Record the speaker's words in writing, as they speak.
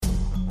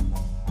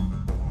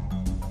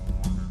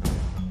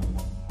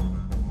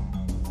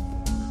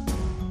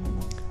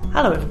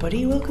Hello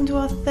everybody, welcome to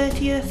our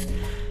 30th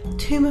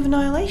Tomb of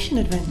Annihilation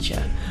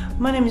adventure.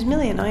 My name is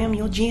Millie and I am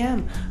your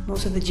GM. I'm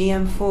also the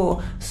GM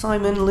for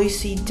Simon,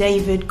 Lucy,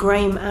 David,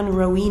 Graham and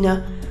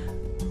Rowena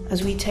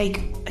as we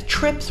take a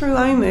trip through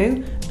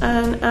Omu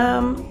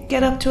and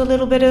get up to a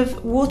little bit of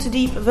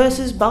Waterdeep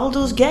versus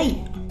Baldur's Gate.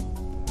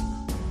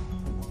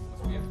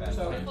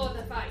 So, Before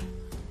the fight.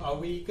 are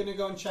we going to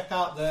go and check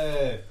out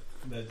the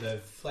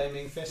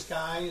Flaming Fist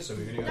guys? Or are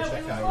we going to go No, we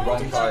check were out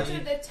going to go Ron to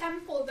the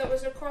temple that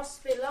was across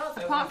the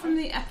lava. Apart from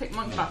the epic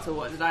monk battle,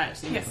 what did I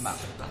actually get Yes. from that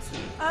last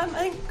week? I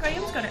think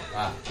Graham's got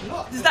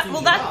it.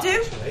 Will that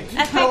do?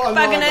 Epic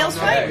bag of nails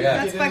fight?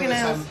 That's bag of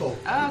nails.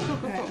 Oh,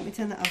 cool. Right, let me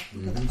turn that off.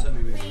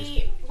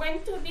 We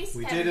went to this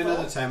We temple. did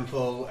another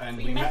temple and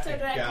we met a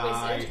red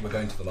guy. wizard. We're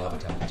going to the lava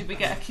temple. Did we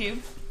get a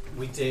cube?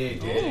 We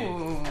did, yeah.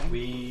 Ooh.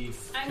 We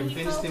And he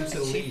convinced him to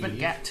told us- Achievement leave,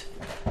 get.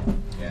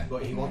 Yeah.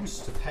 but he wants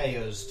to pay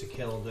us to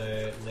kill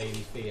the Lady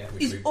Fear.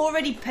 He's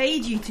already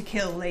paid you to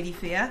kill Lady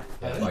Fear.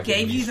 Yeah, He by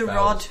gave giving you the spells.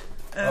 rod.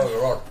 Oh, the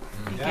rod.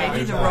 He Yeah, gave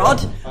you the I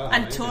rod know.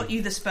 and Amazing. taught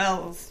you the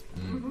spells.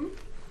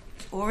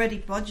 Already,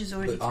 Bodge has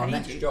already But our paid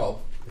next you. job,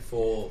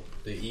 before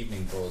the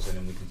evening draws in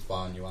and we can spy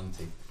on you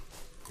auntie,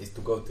 is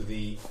to go to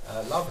the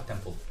lava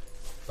temple.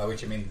 By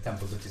which I mean the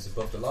temple that is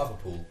above the lava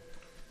pool.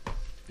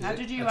 How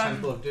did you a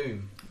Temple of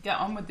Doom? get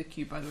on with the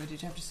cube, by the way?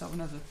 Did you have to solve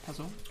another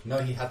puzzle? No,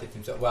 he had it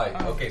himself. Right,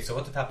 Oh. okay, so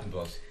what had happened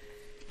was,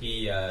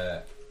 he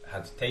had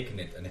taken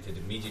it and it had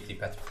immediately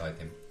petrified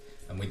him.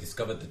 And we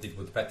discovered that it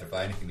would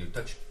petrify anything you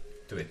touched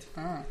to it.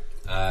 Ah.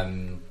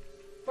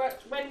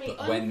 But when we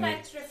But when we-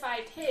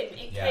 unpetrified him,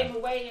 it Yeah. came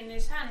away in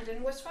his hand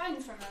and was fine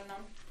from then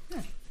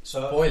on.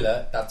 So,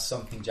 Spoiler, that's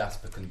something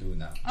Jasper can do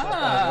now.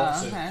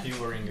 lots of okay.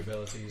 curing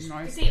abilities. You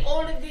Nice. see,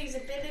 all of these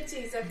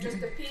abilities have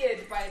just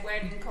appeared by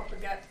wearing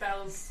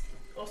Coppergutbell's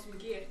awesome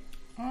gear.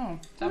 Oh,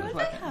 that No, was they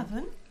working.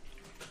 haven't.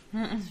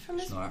 It's from,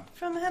 his, Snark.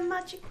 from her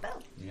magic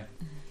belt. Yeah.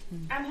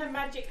 And her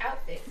magic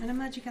outfit. And a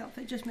magic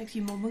outfit just makes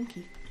you more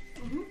monkey.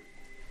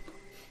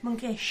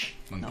 Monkish.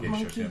 Not Monkey,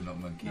 monkey. not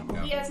monkey. Not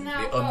no. He has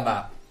now the got-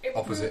 unmat. It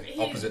Opposite- he's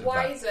opposite of that.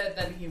 wiser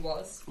than he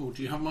was. Oh,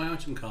 do you have my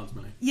item cards,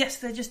 mate? Yes,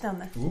 they're just down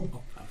there.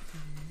 Oh,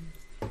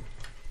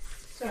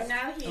 So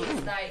now he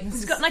is like...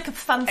 He's got like a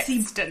fancy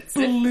Extensive.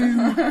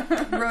 blue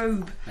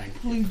robe, thank you.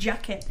 blue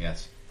jacket.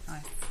 Yes.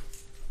 Nice.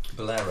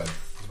 Bolero.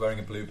 He's wearing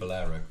a blue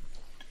bolero.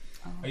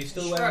 Are you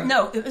still Shrug. wearing?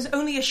 No, it was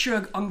only a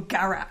shrug on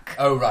Garak.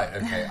 Oh right,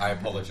 okay. I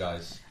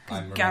apologise.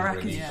 I'm Garak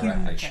remembering is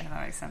incorrectly. Okay,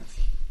 that makes sense.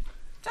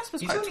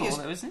 Jasper's He's quite only tall, as-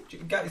 though, isn't he?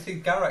 You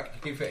think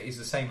Garak is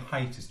the same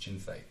height as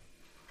Chinfei,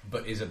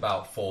 but is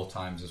about 4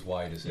 times as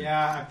wide as him.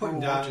 Yeah, I put him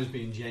down as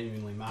being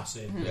genuinely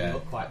massive. They Yeah.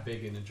 look quite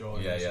big in the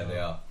drawing. Yeah, so. they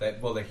are.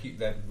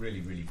 They're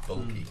really, really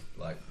bulky.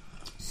 Like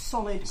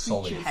Solid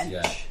solid. creature.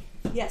 Yeah.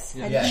 Yes,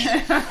 hench. Yeah.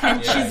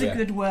 Hench Yeah, is a yeah.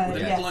 good word.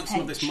 Would Yeah. you Yes, like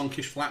some of this hench.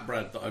 monkish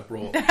flatbread that I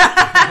brought?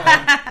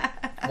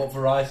 What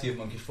variety of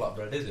monkish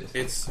flatbread is it?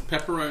 It's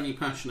pepperoni,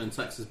 passion, and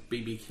Texas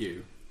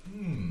BBQ.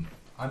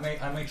 I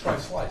may try a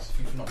slice if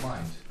you do not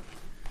mind.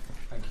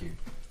 Thank you.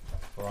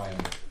 For I am.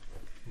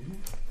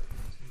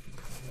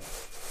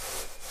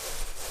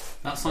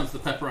 That side's the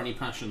pepperoni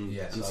passion,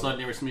 Yes, and the I side will.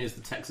 nearest me is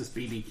the Texas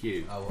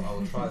BBQ. I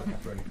will try the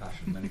pepperoni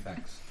passion. Many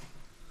thanks.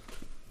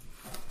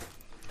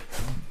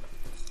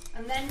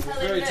 And then tell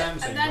It's very him,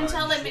 tempting, and then but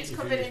tell you him it's should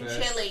covered do in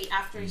first. chili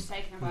after he's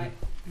taken a bite.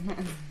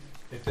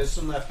 If there's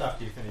some left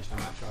after you finish, I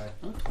might try it.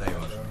 There you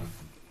are.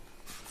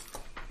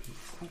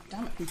 Oh,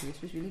 damn it, Peter, you're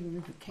supposed to be leaving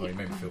room for Oh, you cake.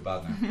 make me feel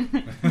bad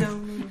now.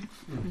 No.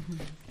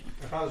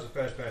 If I was the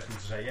first person to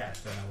say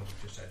yes, then I would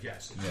have just said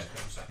yes. It's Yeah.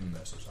 just the second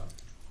person, so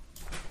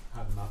I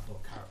had a mouthful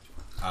of carrot.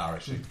 Ah, I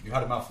see. You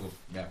had a mouthful.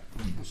 Yeah.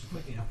 It's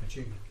completely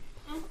inopportune.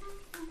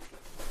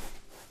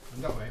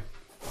 And that way,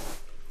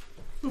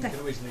 you Okay. can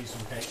always leave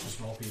some cakes for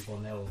small people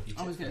and they'll eat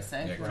I was it going to for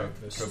say, Yeah, for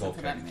breakfast. cribble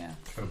for them, cake. yeah.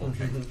 Cribble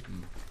cake.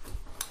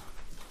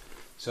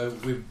 So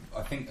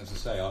I think, as I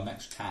say, our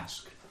next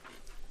task,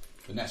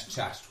 the next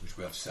task which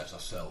we have set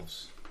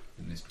ourselves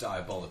in this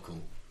diabolical,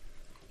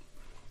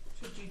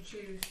 Should you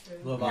choose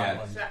to Love Yeah.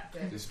 Island. accept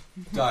it? this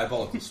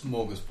diabolical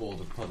smorgasbord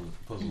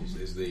of puzzles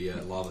is the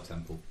lava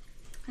temple.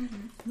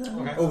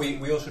 Okay. Oh,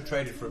 we also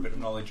traded for a bit of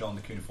knowledge on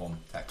the cuneiform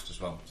text as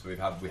well. So we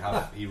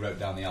have he wrote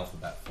down the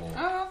alphabet for.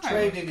 Oh, okay.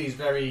 Trading is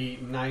very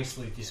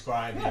nicely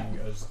describing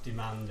as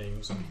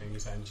demanding something,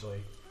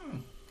 essentially.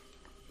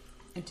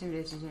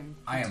 Intimidated him.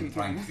 I am into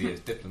trying doing to be as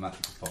diplomatic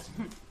as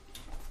possible.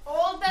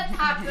 All that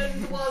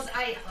happened was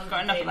I hugged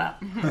Got enough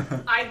him. of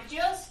that. I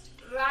just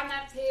ran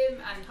at him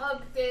and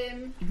hugged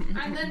him,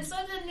 and then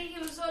suddenly he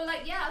was all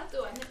like, "Yeah, I'll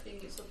do anything.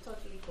 It's so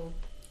totally cool."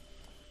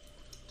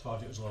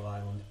 Told you it was Love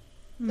Island.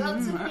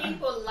 Lots of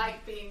people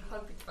like being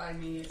hugged by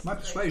me. It's My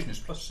great. persuasion is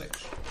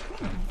 +6.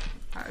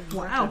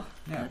 Wow.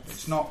 Yeah,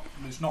 it's not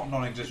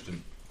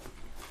non-existent.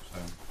 So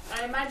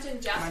I imagine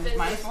Jasper's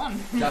Minus is- one.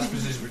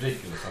 Jasper's is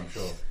ridiculous, I'm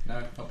sure. No,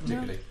 not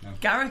particularly. No.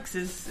 Garrick's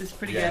is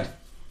pretty Yeah. good.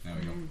 There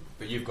we go.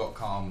 But you've got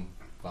calm,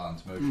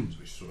 balanced emotions,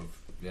 which sort of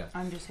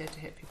I'm just here to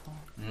hit people.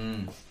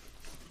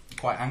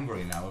 quite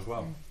angry now as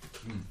well.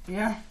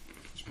 Yeah.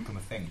 It's become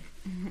a thing.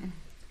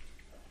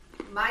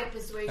 My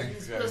persuasion Thank you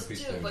is very plus much,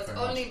 2, very but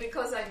much. only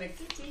because I'm a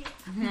kitty.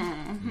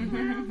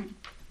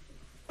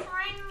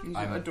 These are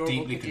I'm adorable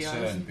deeply kitty eyes.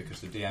 concerned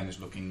because the DM is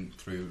looking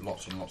through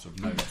lots and lots of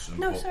notes and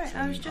No, books. sorry,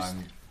 I was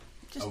and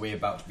just- Are we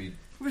about to be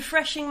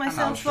Refreshing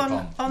myself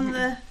Amsterdam. on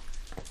the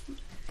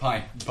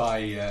by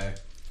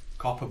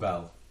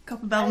Copperbell?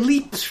 Copperbell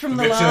leaps from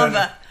the Return-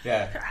 lava.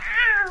 Yeah,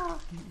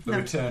 the No.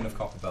 return of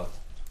Copperbell.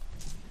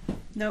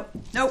 Nope,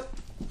 not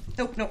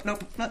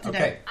today.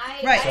 Okay,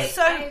 Right,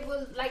 I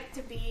would like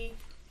to be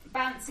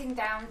bouncing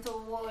down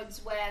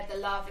towards where the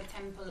lava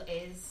temple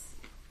is.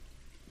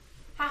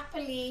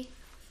 Happily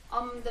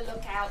on the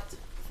lookout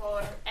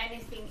for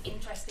anything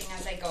interesting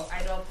as I go.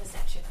 I roll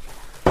perception.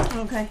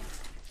 Okay.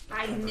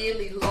 I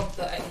nearly loved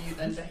that at you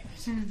then,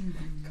 David.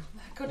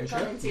 I could have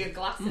gone into your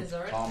glasses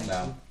already. calm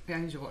down. Yeah,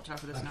 you should watch out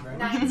for this Thank now. you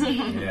very much.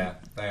 19. Yeah,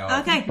 they are.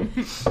 Okay.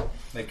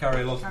 They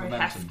carry a lot of Carry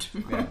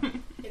momentum. Yeah.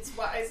 It's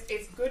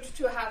good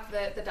to have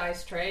the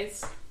dice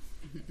trays.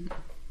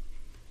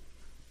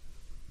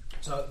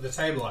 So the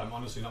table, I'm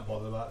honestly not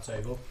bothered about the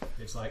table.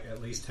 It's like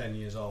at least 10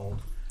 years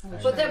old.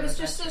 But there was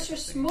just such a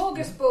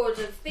smorgasbord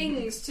of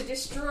things to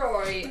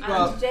destroy and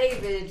Well-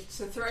 David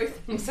to throw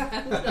things at.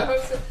 Yeah,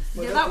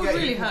 that would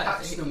really you can hurt.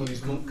 catch them with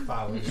his monk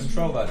powers.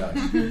 Control that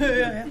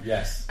dice.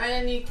 Yes. And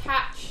then you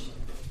catch,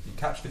 You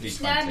catch the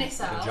Snare D20,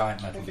 missile. the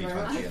giant metal and throw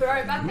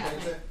D20. it back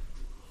at me.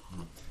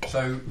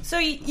 So So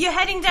you're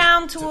heading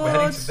down we're heading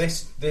towards. to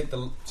this.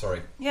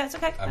 Sorry, Yeah, it's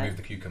okay. I moved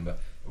the cucumber.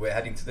 We're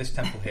heading to this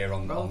temple here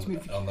on Roll to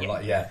move the the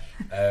light. Yeah,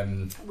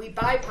 We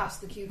bypass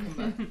the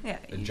cucumber. Yeah,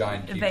 the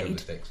giant cucumber evade.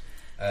 sticks.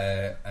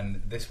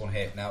 And this one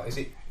here. Now, is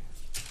it?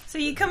 So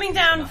you're coming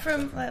down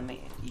from.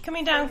 You're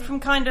coming down from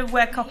kind of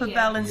where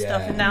Copperbell and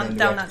stuff, and down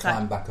that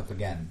climb side. back up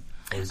again.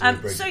 Or is there a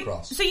bridge So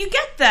across? you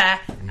get there,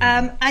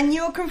 and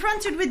you're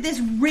confronted with this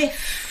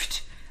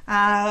rift.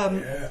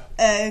 Come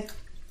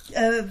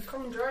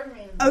join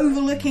me.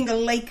 Overlooking a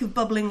lake of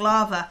bubbling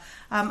lava.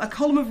 A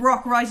column of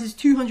rock rises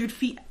 200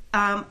 feet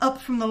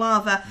up from the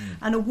lava,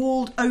 and a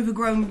walled,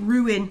 overgrown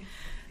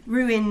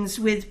ruins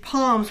with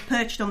palms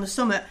perched on the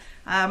summit.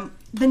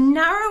 The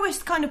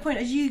narrowest kind of point,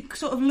 as you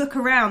sort of look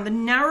around, the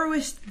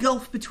narrowest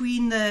gulf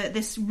between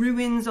this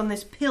ruins on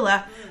this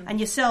pillar and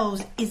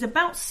yourselves is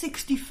about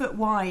 60 foot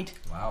wide.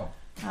 Wow.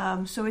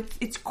 So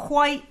it's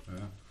quite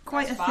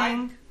That's a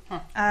fine. thing.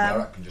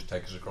 Garak can just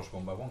take us across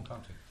one by one,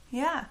 can't he?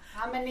 Yeah.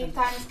 How many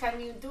times can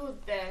you do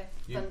the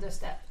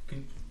thunderstep?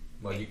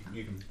 Well, you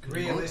can.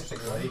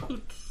 Realistically,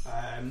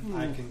 I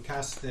can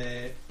cast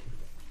it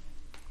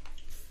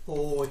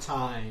 4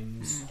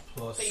 times So you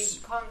plus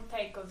can't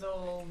take us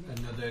all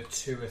another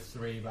 2 or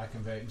 3 by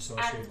converting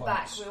sorcery and back.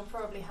 points. We'll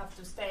probably have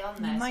to stay on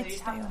You there. So might you'd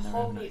stay have on to there.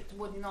 hope it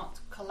would not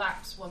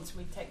collapse once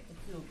we take the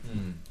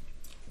cube.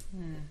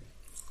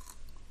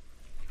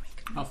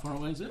 How far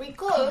away is it? We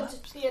could,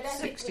 60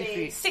 theoretically,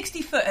 feet.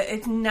 60 foot at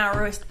its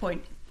narrowest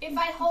point. if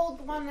I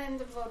hold one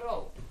end of a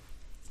rope,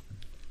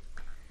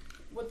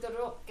 would the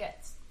rope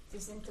get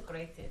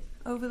disintegrated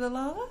Over the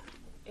lava?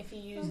 if he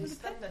uses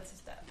thunder to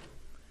step?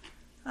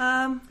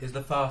 Is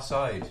the far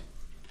side?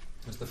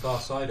 Is the far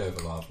side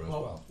over lava as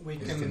Well, well? we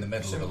Is can it in the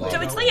middle of the simply- lava?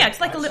 So it's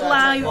like a little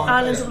I'd say island one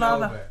of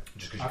lava. person over.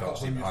 Just because I've you've got got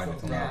some my high foot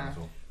little down. lava as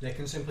well. They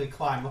can simply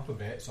climb up a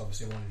bit, it's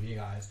obviously one of you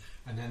guys,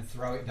 and then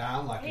throw it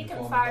down like We in the can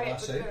form fire of a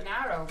it with lasso. an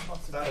arrow,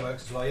 possibly. That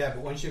works as well, yeah,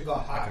 but once you've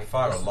got I height... could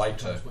fire a this lighter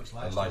becomes much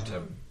less, doesn't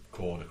it?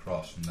 cord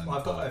across and then. Well,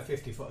 I've got pull a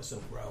it. 50-foot of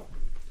silk rope.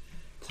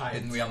 Tight.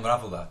 Didn't we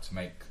unravel that to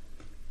make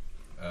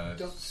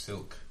Don't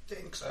silk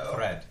think so.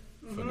 thread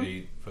for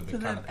the For the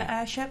canopy?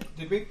 airship.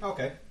 Did we?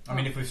 Okay. I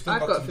mean, if we've still I've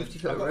got got a some 50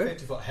 I've foot got rope.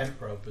 50-foot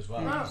hemp rope as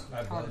well. No. I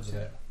have loads of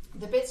it.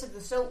 The bits of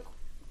the silk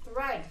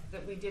thread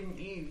that we didn't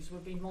use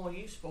would be more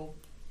useful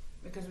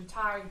because we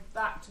tied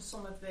that to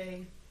some of the.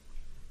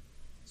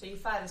 So you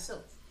fire the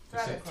silk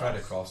thread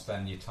across,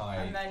 then you tie.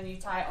 and then you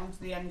tie it onto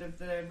the end of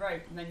the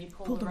rope, and then you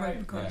pull the rope across.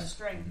 with the Yeah.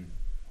 string. Mhm.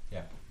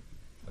 Yeah,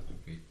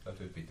 that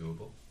would be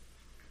doable.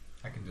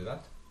 I can do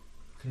that.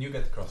 Can you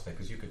get across there?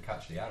 Because you could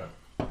catch the arrow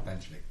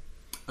eventually.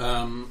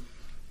 No.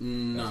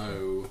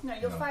 No,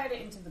 you'll No. fire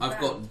it into the I've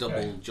ground. got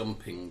double Yeah.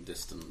 jumping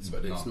distance,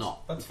 But but it's not-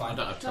 not. that's fine. I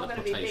don't have It's not gonna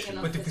be big teleportation.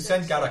 enough. But if we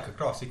send Garak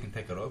across, he can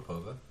take a rope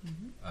over,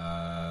 and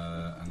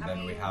I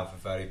then we mean- have a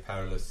very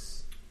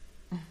perilous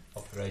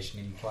operation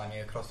in climbing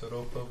across a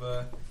rope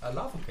over a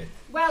lava pit.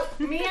 Well,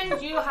 me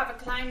and you have a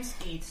climb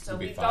speed, so We'll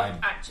be we fine.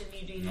 don't actually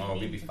really No,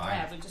 we'll need be to fine.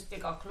 care. We just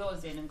dig our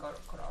claws in and go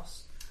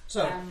across.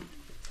 So, Um,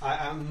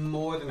 I am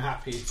more than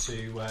happy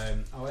to...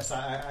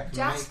 I can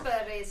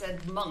Jasper is a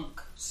monk,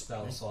 make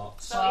spell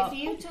slots. so Well, if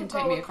you you two can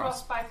take go me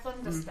across across. by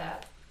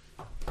thunderstep,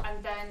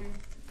 and then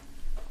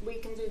we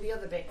can do the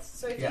other bits.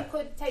 So if Yeah. you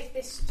could take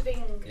this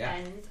string Yeah.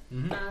 end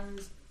Mhm.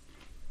 and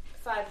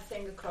fire the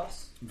thing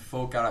across.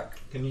 Before Garak,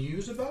 Can you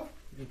use a bow?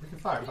 We can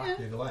fire it back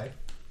the other way.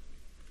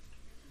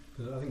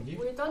 'Cause I think you...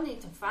 We don't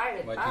need to fire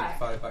it why don't you back.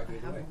 fire it back the I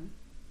other have way? one.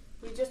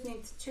 We just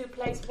need 2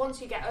 places.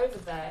 Once you get over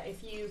there,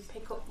 if you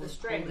pick up the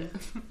string,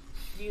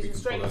 We use the can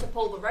string pull to it.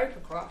 pull the rope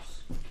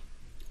across.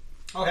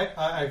 Okay,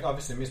 I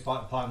obviously missed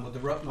part of the plan. Would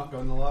the rope not go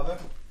in the lava?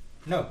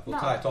 No, we'll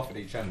No. tie it off at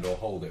each end or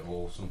hold it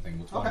or something.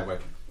 We'll find Okay. a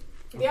way.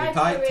 The We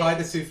idea tie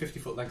the is- two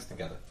 50-foot lengths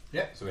together.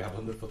 Yep. So we have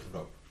 100 foot of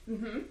rope.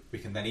 We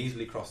can then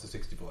easily cross the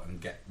 60 foot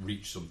and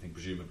reach something.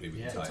 Presumably, we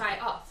Yeah. can to tie. tie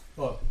it off.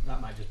 Well,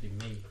 that might just be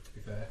me, to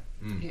be fair.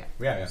 Yeah.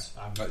 Yeah.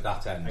 I'm- At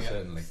that end, I get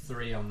certainly.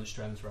 3 on the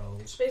strength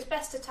rolls. But it's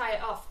best to tie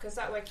it off because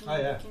that way Oh,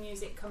 yeah. you can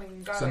use it coming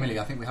and going. So, Millie,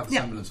 I think we have a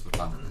Yeah. semblance of a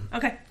plan.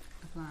 Okay.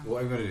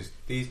 What I'm going to do is,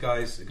 these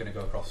guys are going to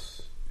go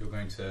across. You're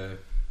going to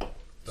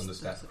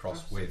thunderstep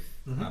across with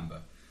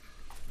Amber.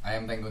 I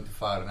am then going to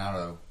fire an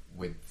arrow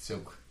with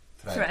silk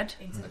thread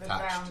into the attached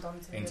ground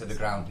onto into the the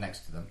ground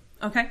next to them.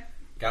 Okay.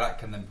 Garak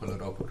can then pull a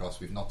rope across.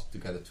 We've knotted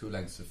together 2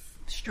 lengths of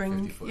String.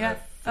 50 foot, Yeah.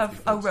 50 Of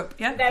foot. rope.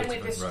 Yeah. Then 50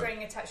 with the foot rope.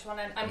 string attached to one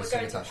end, and And we're the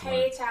string going to attached to pay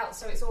one it out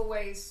so it's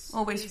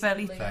always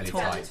fairly Fairly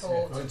taut. tight.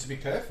 Going to be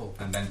careful.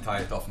 And then tie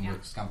it off and Yeah.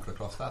 we'll scamper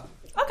across that.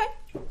 Okay.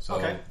 So,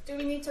 Okay. Do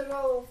we need to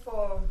roll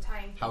for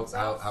tying how, things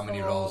how, off, how many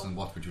or rolls and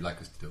what would you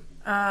like us to do?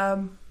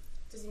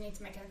 does he need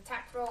to make an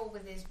attack roll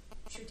with his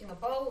shooting a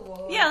bow?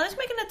 Or Yeah, let's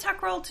make an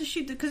attack roll to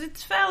shoot because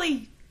it's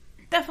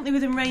definitely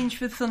within range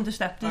for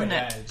Thunderstep, isn't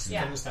yeah, it? it's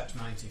Yeah. Thunderstep's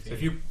 90 feet. So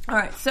if you All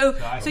right, so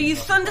I so don't you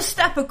know.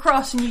 Thunderstep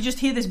across and you just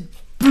hear this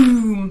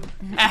boom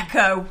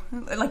echo,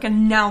 like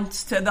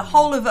announce to the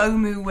whole of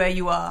Omu where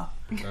you are.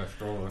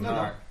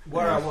 No,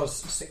 where I was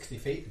 60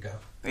 feet ago.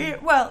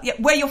 Well, yeah,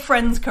 where your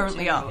friends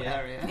currently are. Yeah.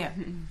 Area. Yeah.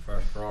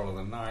 First roll of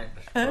the night,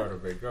 this sure to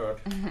be good.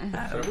 We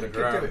could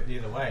do it the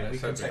other way. We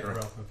could take the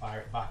ground. rope and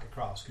fire it back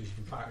across because you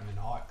can fire it in an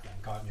arc then,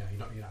 can't you? You're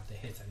not going to have to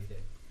hit anything.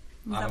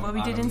 Is that what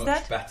we did I'm instead?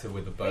 much better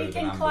with the bow We than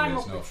can Amber climb is,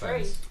 up no the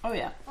offence. tree. Oh,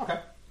 yeah. Okay.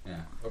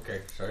 Yeah,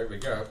 okay, so here we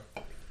go.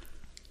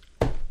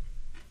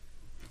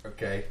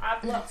 Okay,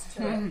 Add lots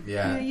to it.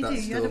 Yeah, you do.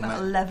 that's You had still about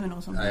ma- 11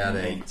 or something. I had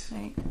didn't you?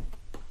 8.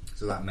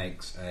 So that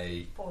makes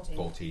a 14.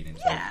 14 in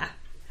total. Yeah.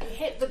 You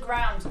hit the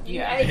ground.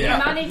 Yeah. You Yeah.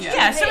 managed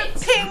Yeah, to so hit.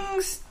 it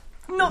pings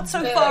not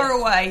so Dirt. far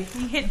away.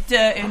 You hit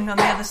dirt in on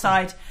the other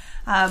side.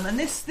 And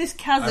this I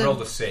chasm...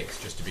 rolled a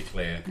 6, just to be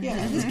clear.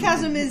 Yeah, this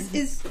chasm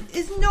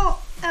is not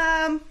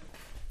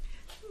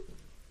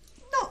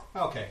not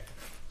Okay.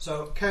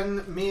 So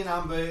can me and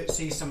Amber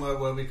see somewhere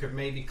where we could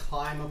maybe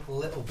climb up a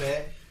little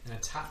bit and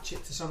attach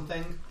it to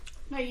something?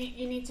 No,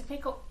 you need to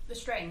pick up the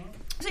string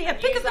so yeah, And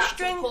pick use up the that to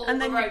string pull and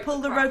the then you rope pull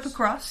the across. rope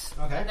across.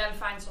 Okay. and then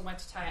find somewhere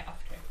to tie it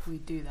off to. We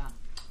do that.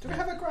 Do we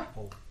have a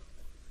grapple?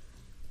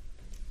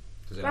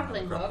 Does anyone have a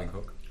Grappling grappling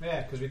hook?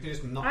 Yeah, because we could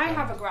just knock I them.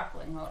 have a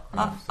grappling hook.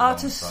 Artis on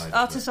the side,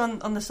 Artis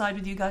on the side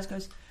with you guys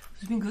goes,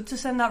 it's been good to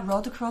send that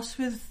rod across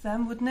with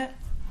them, wouldn't it?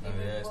 Oh,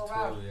 yeah, it's Immovable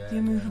rod. true, yeah, The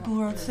immovable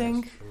rod yeah,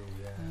 thing. that's true,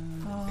 yeah.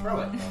 Oh.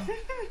 Throw it.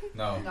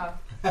 No. No.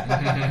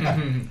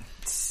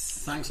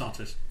 Thanks,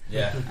 artist.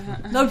 Yeah.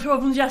 No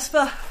problem,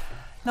 Jasper.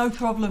 No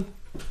problem.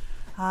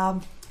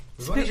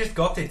 We've only just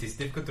got it. It's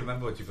difficult to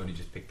remember what you've only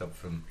just picked up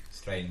from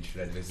strange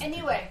red visits.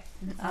 Anyway,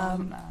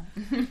 Um,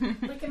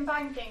 we can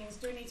find things.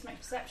 Do we need to make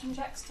perception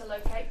checks to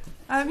locate?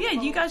 yeah,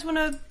 do you guys want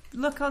to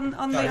look on the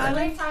Yeah, Are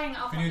island? we tying it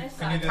off Can on you, this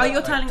can you side? do Oh, that you're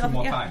like tying it 2 off,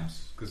 more yeah.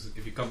 times? Because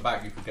if you come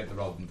back, you could get the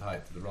rod and tie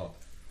it to the rod.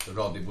 The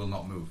rod, it will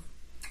not move.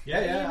 Yeah,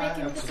 Are yeah. you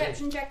making a absolutely.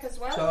 perception check as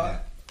well? So,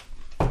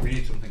 We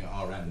need something at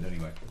our end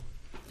anyway.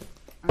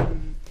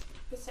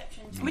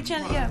 Perception check. Which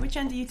end? Yeah, which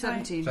end are you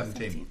tying? 17.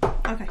 17.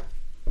 Okay.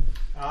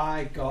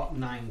 I got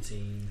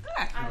 19.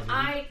 And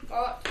I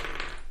got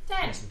 10.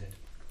 Yes, I did.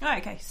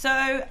 Right, okay.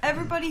 So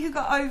everybody who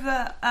got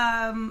over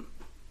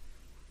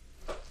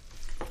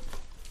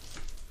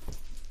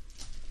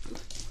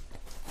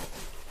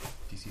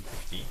DC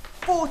 15.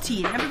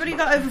 14. Everybody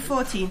got over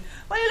 14.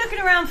 While you're looking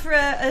around for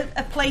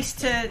a place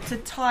to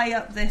tie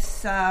up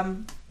this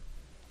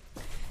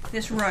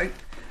this rope,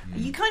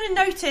 you kind of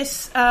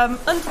notice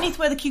underneath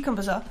where the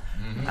cucumbers are.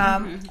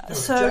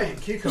 So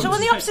Giant cucumbers.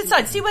 on the opposite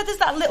side, see where there's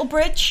that little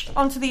bridge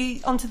onto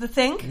the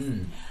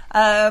thing.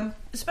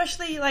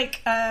 Especially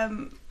like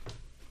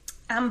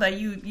Amber,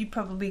 you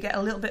probably get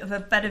a little bit of a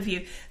better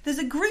view. There's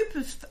a group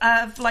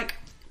of like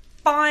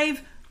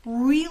 5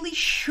 really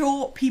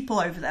short people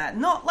over there.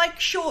 Not like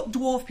short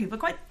dwarf people,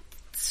 quite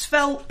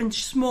svelte and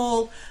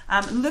small.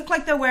 Look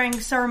like they're wearing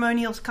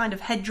ceremonial kind of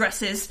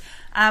headdresses.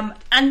 And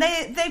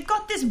they've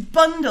got this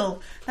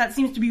bundle that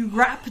seems to be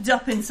wrapped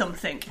up in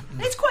something.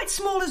 It's quite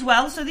small as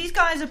well, so these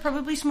guys are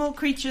probably small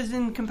creatures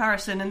in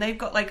comparison, and they've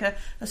got like a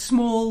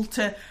small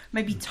to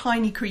maybe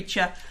tiny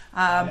creature.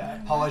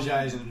 Yeah,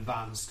 apologise in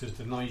advance because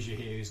the noise you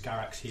hear is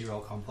Garak's hero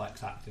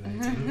complex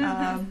activating.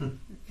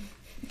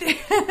 You're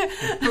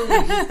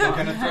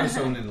going to throw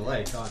someone in the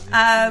lake, aren't you?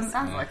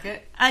 Sounds like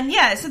it. And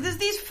yeah, so there's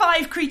these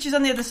 5 creatures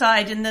on the other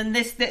side, and then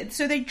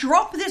so they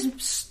drop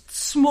this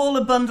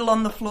smaller bundle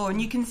on the floor,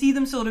 and you can see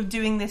them sort of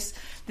doing this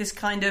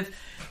kind of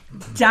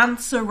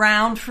dance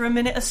around for a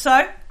minute or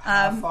so.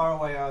 How far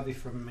away are they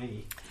from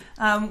me?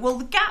 Well,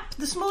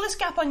 the smallest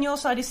gap on your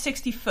side is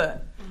 60 foot.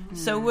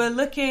 So we're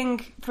looking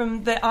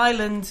from the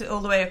island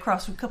all the way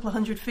across a couple of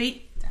 100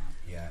 feet.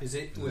 Yeah. Is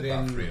it It's within-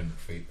 about 300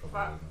 feet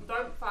probably.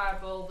 Don't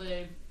fireball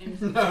the...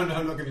 No,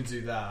 I'm not going to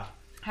do that.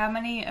 How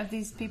many of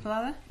these people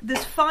are there?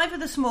 There's 5 of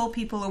the small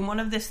people and 1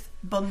 of this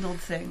bundled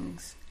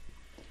things.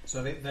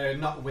 So they're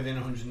not within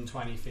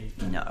 120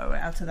 feet. No,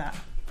 out of that.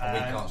 And we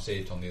can't see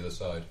it on the other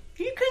side.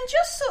 You can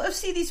just sort of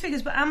see these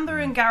figures, but Amber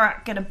and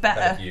Garak get a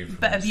better view.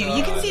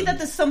 You can see that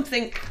there's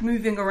something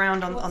moving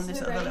around on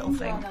this other little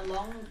thing. On a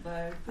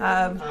longbow?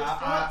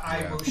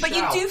 I will But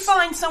shout. you do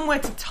find somewhere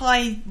to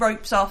tie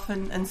ropes off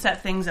and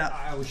set things up.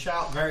 I will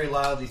shout very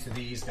loudly to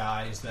these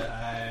guys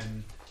that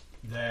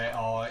there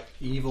are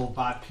evil,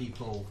 bad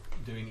people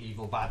doing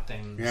evil, bad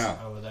things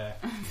over there.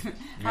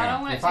 How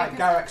long will In it fact, take?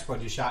 Garak's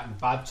probably shouting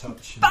bad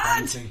touch. And Bad!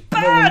 pointing.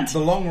 Bad! The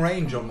long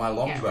range on my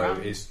longbow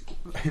around. is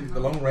the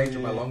long range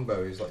on my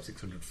longbow is like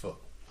 600 foot.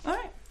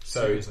 Alright.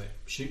 So Seriously,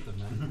 shoot them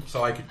then.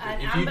 so I could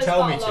And if you Amber's tell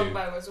got me a to.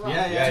 longbow as well.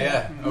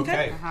 Yeah.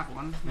 Okay. I have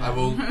one. I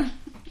will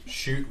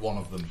shoot one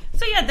of them.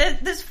 So yeah,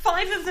 there's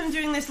 5 of them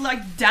doing this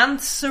like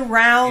dance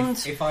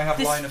around If I have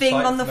this line of thing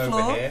sight on the from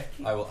floor. over here,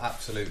 I will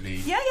absolutely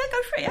Yeah, go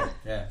for it,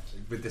 yeah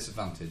with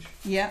disadvantage.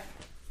 yeah.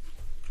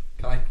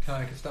 Can I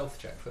make a stealth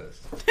check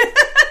first?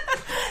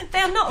 They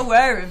are not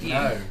aware of you.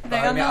 No, They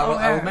but are not I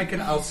aware. will make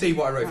an. I'll see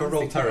what I roll. If I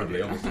roll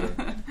terribly, obviously.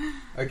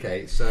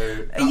 Okay,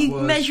 so Are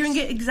you measuring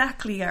it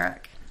exactly,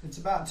 Eric? It's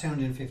about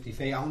 250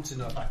 feet. I want to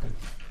know if I could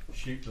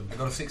shoot them. I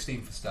got a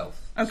 16 for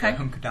stealth. Okay. So I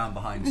hunker down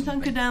behind You something.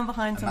 hunker down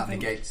behind and something.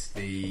 that negates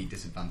the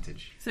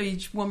disadvantage. So you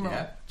just one roll.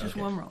 Yeah. Just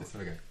okay. one roll. Let's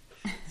have a go.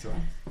 It's all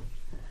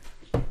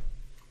right.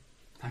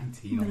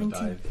 19 on the 19.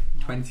 dive.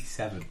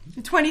 27.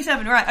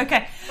 27, right,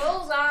 okay.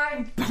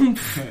 Bullseye! You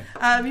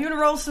want to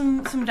roll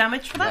some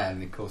damage for Yeah, that?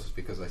 and of course it's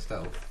because I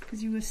stealth.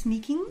 Because you were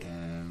sneaking.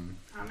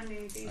 How many I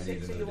need d6 are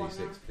another you on d6,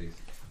 now? please.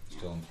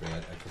 Still on 3.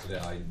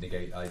 Because I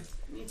negate. I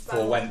Need to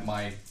forewent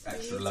my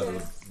extra need level to-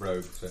 of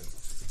rogue. So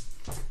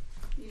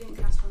You didn't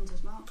cast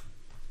Hunter's Mark.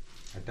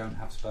 I don't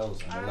have spells.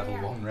 I'm a Oh, level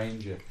yeah. 1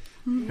 ranger.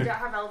 You don't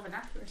have Elven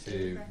Accuracy.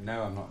 either.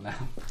 No, I'm not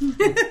now.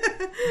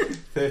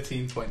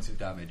 13 points of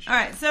damage.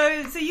 Alright, so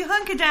you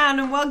hunker down,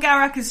 and while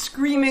Garak is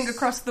screaming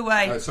across the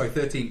way, Oh, sorry,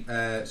 13.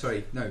 18 points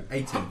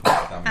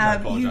of damage. I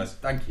apologise.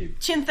 Thank you.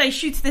 Chinthe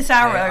shoots this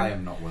I arrow.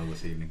 am not well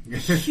this evening.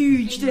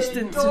 Huge In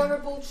distance. The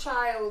adorable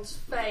child's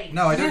face.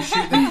 No, I don't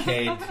shoot the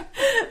kid.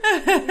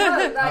 No,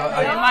 they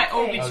might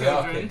all be Oh, they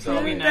are children. kids, so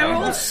are we they? know. They're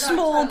all That's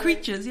small totally-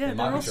 creatures, yeah, They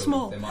might they're be all children.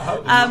 small. They I might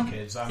hope be. they're not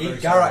kids. I'm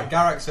very sorry.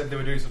 Garrett said they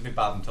were doing something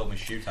bad and told me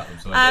to shoot at them,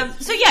 so I did.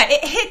 So yeah,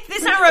 it hit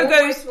this arrow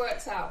Always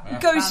works out.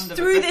 goes Band of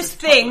through this aggressive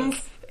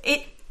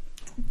thing.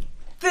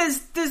 toddlers.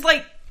 There's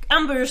like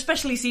Amber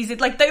especially sees it.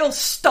 Like they all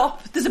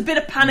stop. There's a bit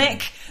of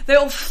panic. They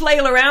all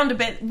flail around a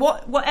bit.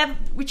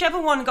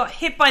 Whichever one got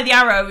hit by the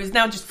arrow is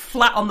now just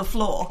flat on the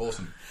floor.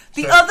 Awesome.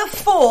 The So- other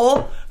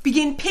 4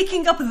 begin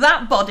picking up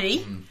that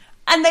body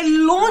and they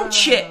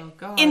launch it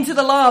God. into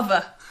the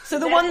lava. So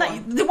the Dead one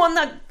one.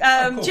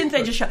 that cool, Chinthe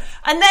good. just shot,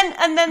 and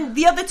then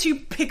the other 2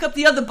 pick up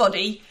the other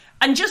body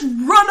and just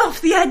run off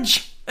the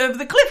edge of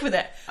the cliff with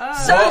it.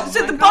 So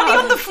my the body God.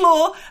 on the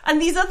floor and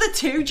these other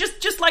 2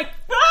 just like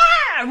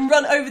and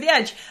run over the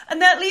edge,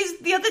 and that leaves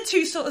the other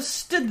 2 sort of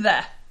stood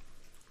there.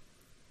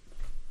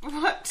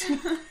 What?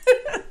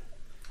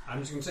 I'm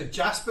just going to say,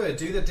 Jasper,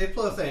 do the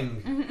Diplo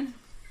thing.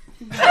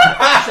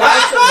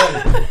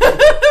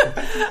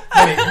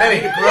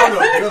 Millie, grown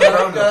up. You're the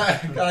grown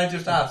up. Can I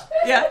just ask?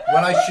 Yeah,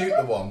 When I shoot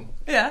the one,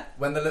 yeah.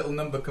 when the little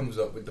number comes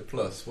up with the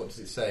plus, what does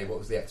it say? What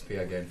was the XP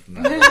I gained from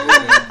that?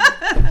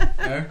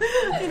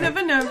 No? You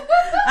never know.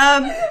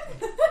 And the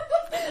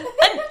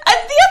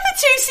other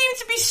 2 seem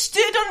to be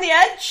stood on the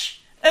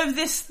edge of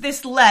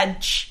this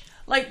ledge,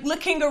 like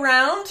looking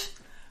around.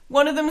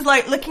 One of them's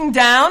like looking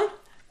down,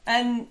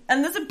 and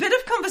there's a bit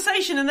of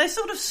conversation, and they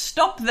sort of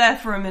stop there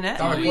for a minute.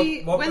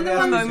 Garrett, what when were the they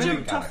one asking you to do,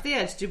 jumped off Garrett? the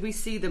edge, did we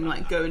see them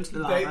like go into the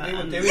lava? They were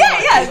and doing Yeah,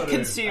 like yeah, sort of,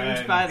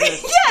 consumed by the.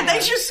 Yeah, they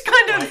just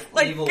kind of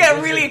like evil get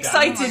wizard really dance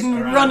excited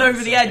and around run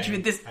over the edge something,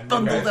 with this and then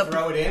bundled go up.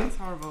 throw it in, That's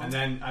horrible. and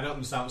then I don't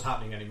understand what's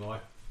happening anymore.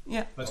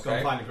 Yeah, Let's go Okay.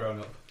 and find a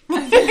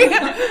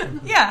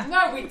grown-up. yeah.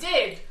 No, we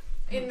did.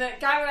 In that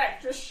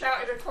Garak just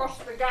shouted across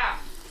the gap.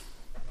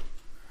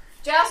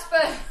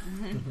 Jasper,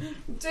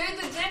 do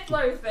the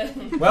Diplo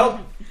thing.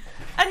 Well,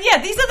 And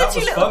yeah, these that other 2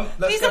 was little fun.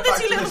 Let's these get other back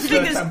 2 to little this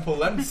figures temple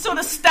then. sort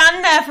of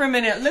stand there for a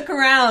minute, look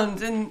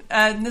around, and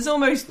there's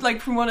almost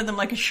like from one of them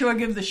like a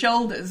shrug of the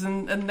shoulders,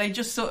 and they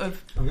just sort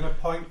of I'm going to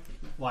point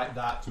like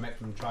that to make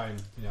them try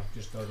and,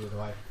 just go the other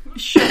way.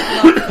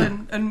 shuffle up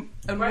and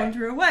Right.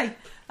 wander away.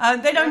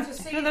 They don't. To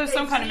see So there was if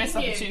some they've kind of seen missed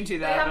you. opportunity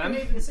They there, haven't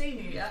then. even seen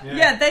you yet.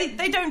 Yeah,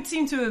 they don't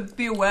seem to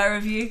be aware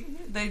of you.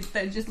 They're just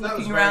That was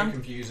looking very around.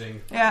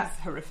 confusing. Yeah, It's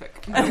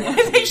horrific.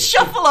 they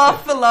shuffle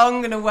off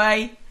along and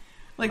away.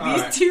 Like these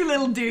Alright. 2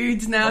 little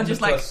dudes now, On the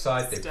just like plus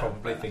side, they Stop.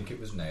 probably think it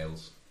was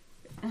nails.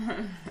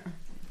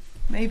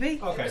 maybe.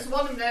 Okay. Because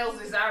one of nails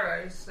his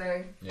arrows,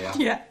 so. Yeah.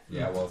 Yeah.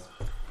 Yeah, it was.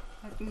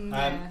 I don't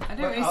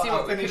really see I'll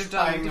what we could finish have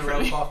done tying the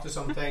differently. rope off to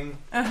something.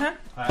 Uh-huh.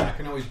 I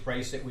can always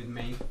brace it with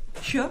me.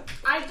 Sure.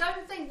 I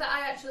don't think that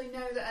I actually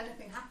know that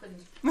anything happened.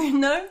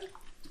 No.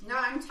 No,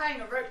 I'm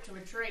tying a rope to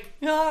a tree.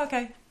 Oh,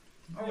 okay.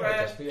 Or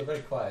Yeah, Jasper, you're very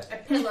quiet. a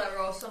pillar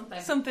or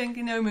something. Something,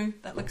 Inomu.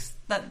 That looks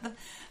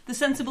the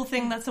sensible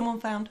thing that someone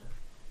found.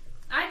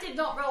 I did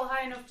not roll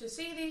high enough to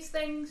see these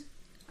things,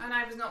 and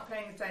I was not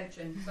paying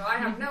attention, so I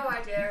have no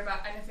idea about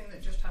anything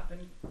that just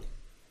happened.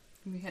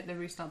 We hit the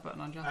restart button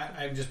on Jasper.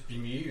 I'm just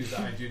bemused that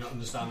I do not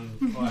understand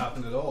what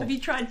happened at all. Have you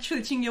tried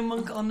switching your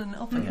monk on and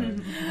off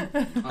again?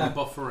 I'm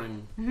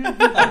buffering.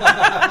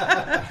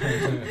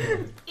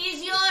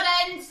 Is your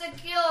end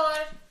secure?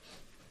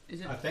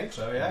 Is it? I think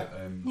so, yeah.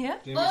 Yeah.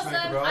 Do you want me to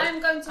make a Awesome. roll?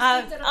 I'm going to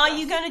Are split it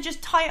you going to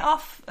just tie it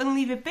off and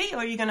leave it be, or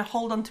are you going to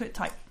hold onto it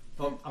tight?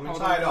 Well, I'm going to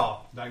tie it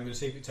off, then I'm going to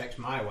see if it takes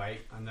my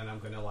weight, and then I'm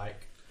going to,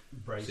 like,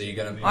 brace So it. you're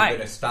going with to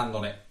me. stand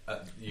on it.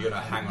 You're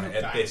going to hang on it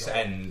at this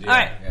end. All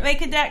right,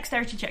 make a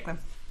dexterity check then.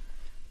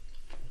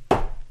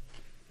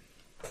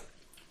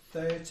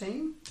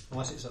 13,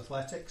 unless it's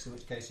athletics, in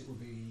which case it would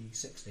be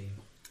 16.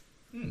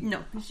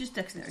 No, it's just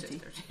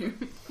dexterity. You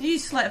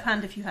use sleight of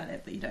hand if you had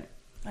it, but you don't.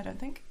 I don't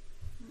think.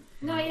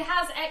 No, he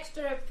has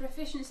extra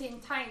proficiency in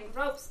tying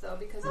ropes though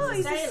because Oh,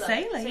 he's he's a a sailor.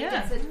 sailor, so yeah.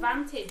 he gets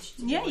advantage.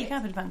 To Yeah, do you it.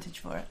 can have advantage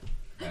for it.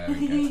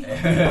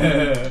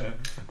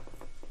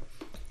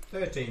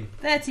 13.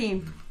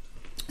 13.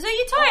 So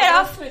you Oh, tie it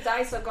those off. two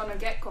dice are gonna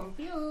get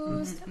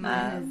confused.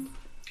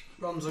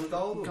 Bronze and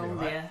gold will be Gold,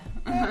 right.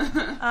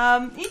 yeah.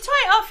 You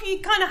tie it off. You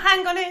kind of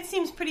hang on it. It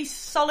seems pretty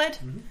solid.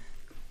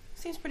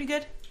 Seems pretty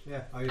good.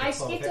 Yeah, I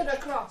skittered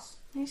across.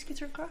 You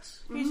skitter across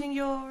using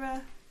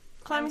your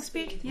climbing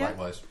speed. Yeah,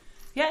 Likewise.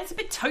 yeah. It's a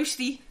bit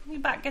toasty. Your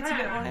back gets a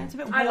bit warm. It's a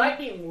bit warm. I like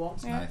being warm.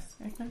 Yeah. Nice.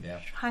 Okay. Yeah.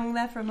 Hang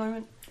there for a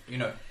moment You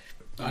know,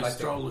 I like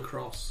stroll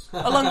across.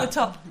 along the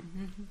top.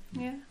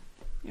 Yeah.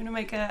 You want to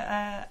make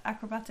a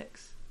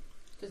acrobatics?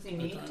 Does he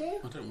need to?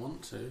 I don't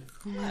want to.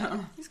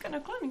 He's got no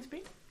climbing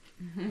speed.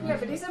 Yeah,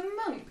 but he's a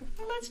monk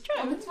Well, let's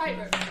on try. the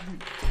tightrope.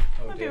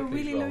 Might be a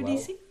really low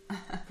DC.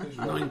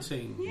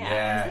 19.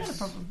 Yeah, Yes. not a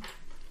problem.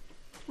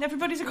 And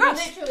everybody's You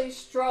across. literally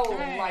stroll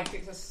Right. like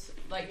it's just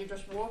like you're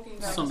just walking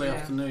down. Sunday the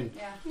afternoon.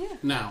 Yeah.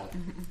 Now,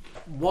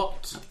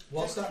 what?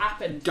 What's Just that?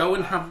 happened. Go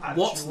and have.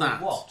 What's Actual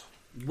that? What?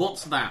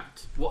 What's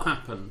that? What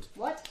happened?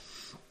 What?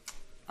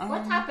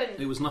 What happened?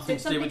 It was nothing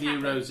Did to do with something you,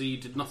 happen? Rosie. You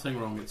did nothing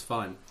wrong. It's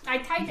fine. I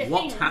tied a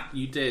What thing.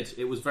 You did.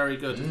 It was very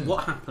good.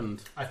 What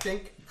happened? I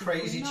think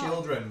crazy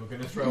children were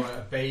going to throw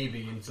a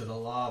baby into the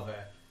lava,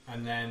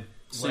 and then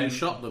So you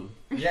shot them.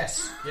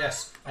 Yes,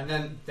 and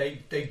then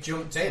they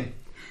jumped in.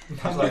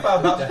 That's what I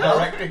found out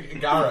directing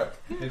Garrett.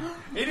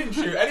 He didn't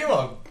shoot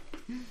anyone.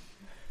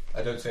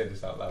 I don't say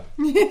this out loud.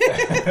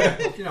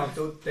 You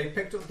know, they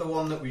picked up the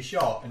one that we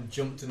shot and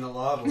jumped in the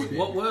lava with it.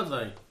 What were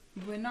they?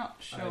 We're not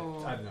I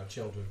sure. don't know,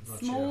 children. Not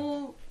sure.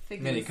 Small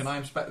figures. Minnie, can I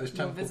inspect this Not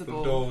temple from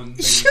visible. dawn?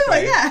 Sure,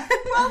 yeah.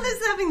 Well,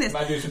 let's having this.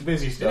 Can I do some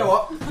busy stuff? You know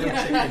what? Little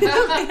chickens.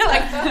 You're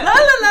like, la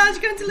la la,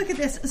 I'm going to look at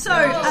this. So,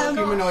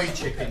 Humanoid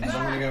chickens.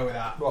 I'm going to go with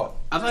that. What?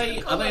 Are they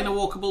in a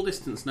walkable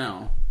distance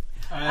now?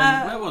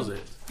 Where was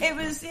it? it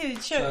was,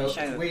 show.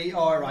 So we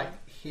are right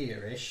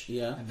here-ish,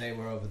 Yeah. and they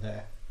were over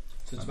there.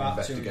 So it's I'm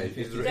about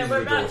investigating. 250. Then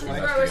we're about to throw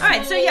a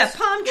Alright, so yeah,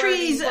 palm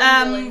trees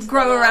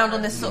grow around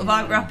on this sort of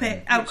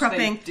outcropping.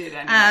 Which they did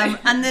anyway.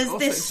 And there's Also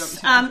this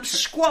jumped out.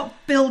 squat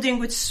building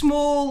with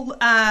small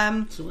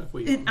So if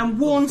we and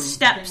worn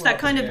steps that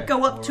kind of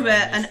go up to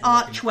an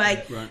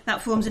archway Right.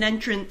 that forms an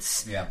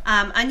entrance. Yeah.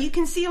 And you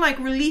can see like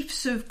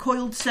reliefs of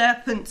coiled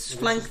serpents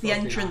flank the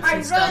entrance I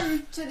and stuff.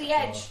 run to the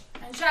edge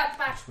and shout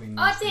back, Between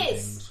Otis!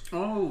 these two things.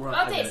 Oh right.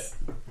 I get Otis!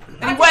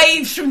 And he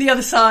waves from the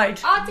other side.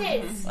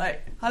 Otis!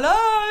 Like,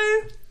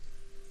 hello?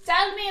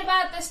 Tell me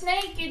about the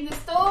snake in the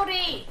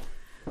story!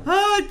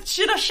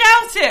 Should I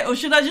shout it or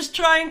should I just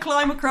try and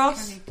climb Can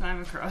across? you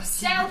climb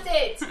across? Shout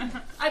it!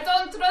 I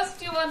don't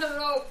trust you on a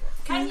rope.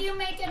 Can you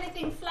make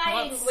anything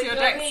flying What's with your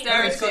your wings?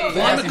 dexterity?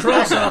 Climb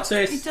across, He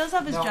artist. does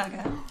have his No.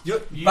 jagger.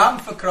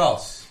 Bamf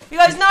across. He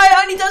goes, no, he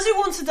only does it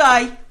once a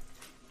day.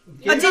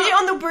 I did it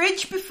on the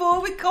bridge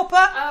before with Copper.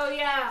 Oh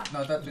yeah.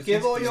 No, that was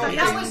Give all your yesterday.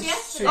 That was wings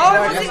yesterday. to Oh,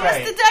 your was it mate.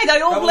 yesterday?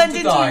 They all That blend was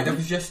into today. That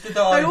was yesterday.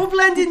 They all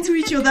blend into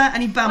each other,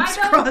 and he bumps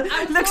I don't- across,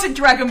 I looks don't-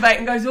 at Dragonbait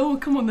and goes, "Oh,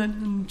 come on then."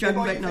 And Give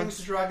all your Dragonbait things nods.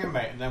 to Dragon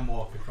Bait and then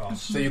walk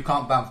across. So you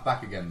can't bounce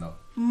back again, though.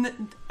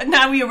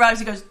 Now he arrives.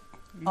 He goes,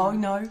 "Oh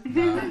no,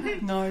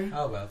 no."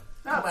 Oh well.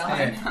 Oh well.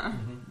 Okay.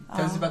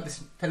 Tell us about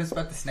this. Tell us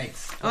about the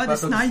snakes. Oh, Tell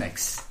us the about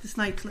snakes. The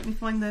snakes. Let me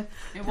find the.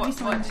 Yeah, what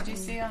did you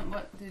see?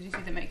 What did you see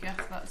that make you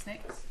ask about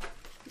snakes?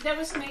 There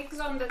were snakes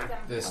on the temple.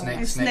 The There's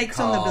snake snakes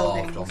on the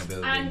carved buildings. on the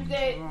building.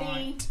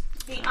 And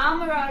the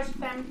Amaraj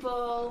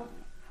temple,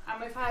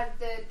 and we've had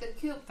the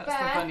cute That's the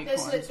bear, bunny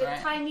there's coins, the right?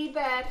 tiny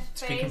bear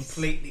To be face.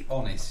 completely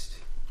honest,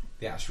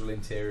 the actual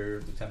interior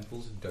of the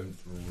temples don't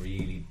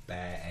really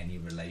bear any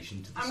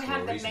relation to the And we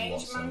had the stories mage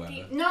whatsoever.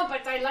 monkey. No,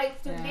 but I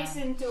like to Yeah.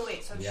 listen to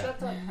it, so Yeah.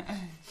 shut up.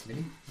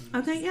 Really?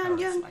 Okay, yeah.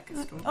 It's like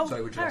a story. Oh,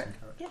 Sorry, would you like some carrot.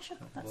 carrot? Yeah, sure.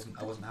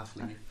 I wasn't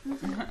hassling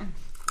you.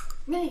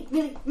 Millie.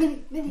 I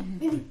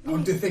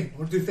want to do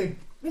the thing.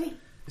 Millie,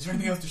 Is there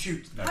anything else to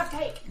shoot? No. have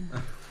cake.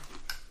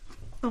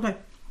 Okay,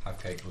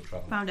 Have cake, we'll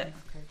travel. found it.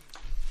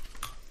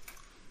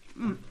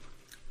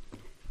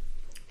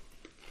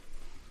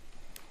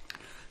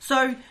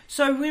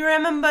 So we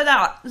remember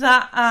that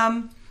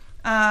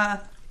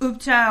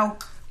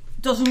Ubtao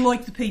doesn't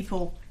like the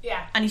people,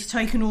 Yeah. and he's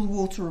taken all the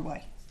water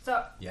away.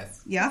 So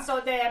Yes. Yeah, so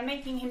they are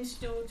making him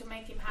stew to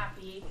make him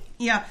happy.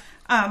 yeah.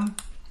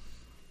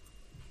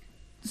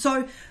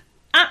 So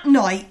at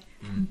night,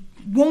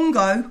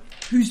 Wongo,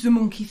 who's the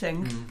monkey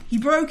thing, he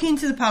broke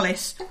into the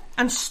palace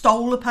and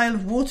stole a pail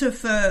of water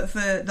for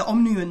the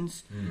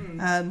Omnuans.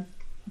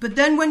 But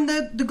then when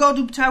the god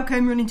Uptao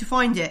came running to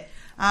find it,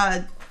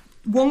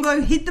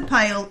 Wongo hid the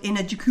pail in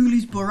a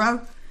Jakuli's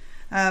burrow.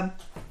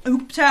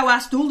 Uptao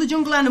asked all the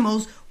jungle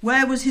animals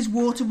where was his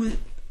water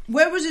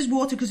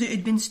because it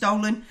had been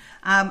stolen.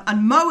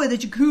 And Moa, the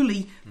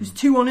Jakuli, was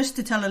too honest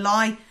to tell a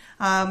lie,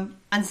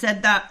 and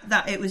said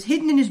that it was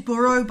hidden in his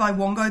burrow by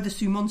Wongo, the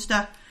Sioux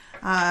monster.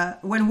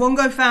 When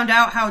Wongo found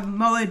out how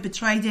Moa had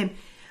betrayed him,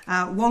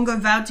 Wongo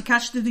vowed to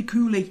catch the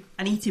Jakuli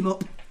and eat him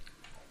up.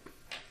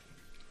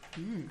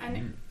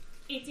 And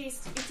it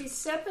is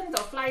serpent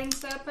or flying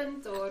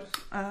serpent or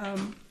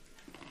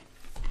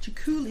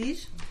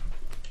Jakulis.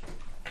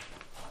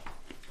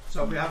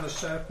 So we have a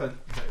serpent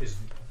that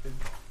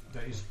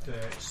is the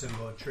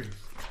symbol of truth.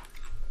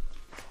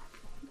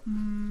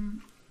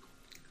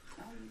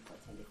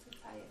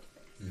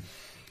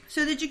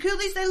 So the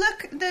Jakulis,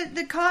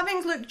 the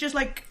carvings look just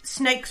like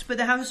snakes, but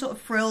they have a sort of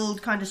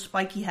frilled, kind of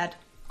spiky head.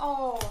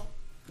 Oh,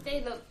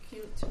 they look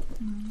cute.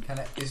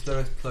 Is there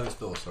a closed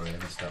door? Sorry, I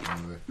missed that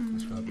when we were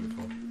describing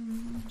before.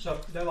 So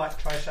they're like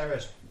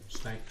Triceras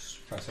snakes.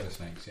 Triceras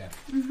snakes, yeah.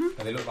 And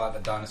they look like the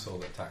dinosaur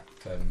that attacked,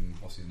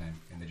 what's his name,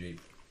 in the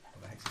Jeep.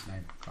 What the heck's his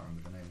name? I can't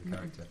remember the name of the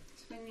character.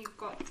 It's when you've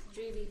got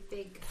really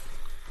big...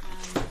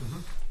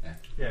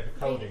 Yeah, the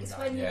coding it's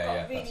guy. when you've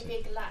got really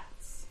big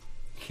lats.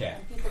 Yeah.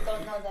 And people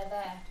don't know they're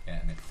there. Yeah,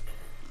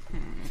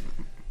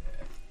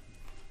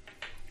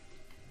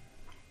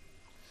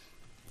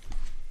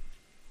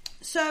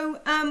 So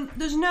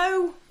there's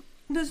no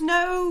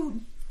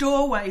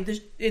doorway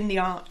in the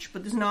arch,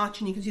 but there's an arch,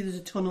 and you can see there's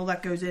a tunnel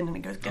that goes in, and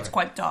it gets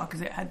quite dark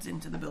as it heads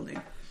into the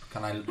building.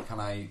 Can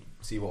I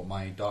see what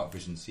my dark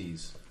vision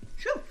sees?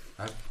 Sure.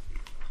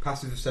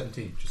 Passive of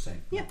 17. Just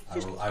saying. Yeah.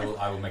 I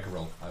will make a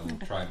roll. I will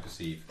try and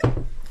perceive.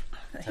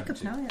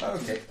 Hiccups now. Yeah.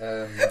 Okay.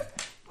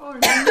 Oh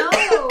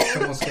no!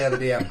 Someone scare the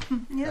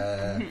DM.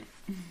 Yeah.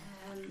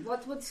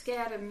 What would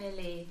scare a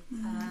Millie?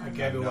 I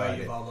gave away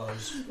your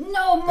bobos.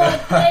 No more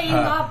playing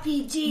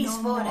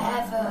RPGs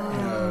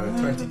forever.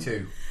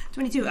 22.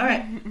 22. All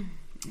right.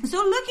 So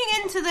looking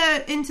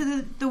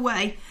into the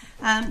way,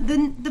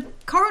 the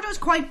corridor's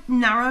quite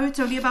narrow. It's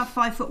only about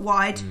 5 foot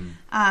wide. One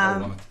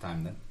at a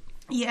time then.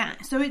 Yeah.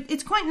 So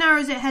it's quite narrow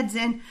as it heads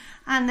in,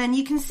 and then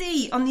you can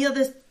see on the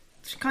other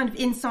kind of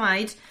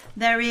inside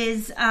there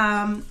is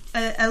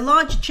a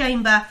large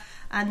chamber.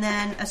 And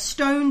then a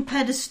stone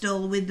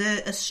pedestal with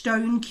a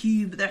stone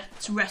cube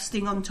that's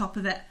resting on top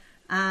of it.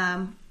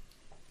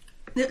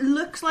 It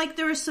looks like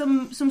there are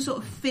some sort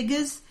of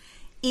figures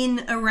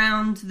in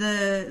around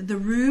the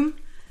room.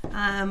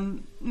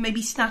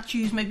 Maybe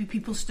statues, maybe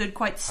people stood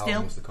quite still. How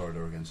long is the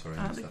corridor again? Sorry.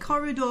 The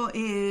corridor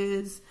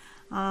is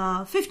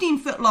 15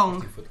 foot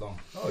long. 15 foot long.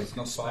 Oh, it's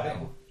not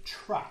spotting.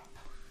 Trap.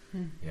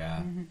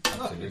 Yeah,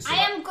 absolutely.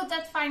 I am good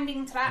at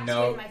finding traps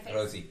with my face.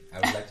 Rosie, I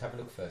would like to have a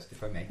look first,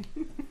 if I may.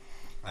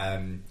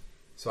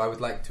 So I would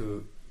like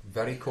to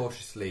very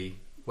cautiously.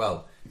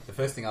 Well, the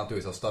first thing I'll do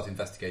is I'll start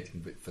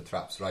investigating for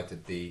traps right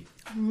at the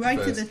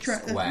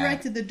square.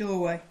 Right at the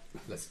doorway.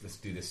 Let's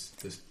do this.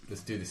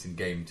 Let's do this in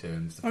game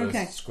terms. The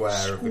Okay. first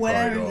square of the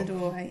Square corridor. of the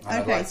doorway. And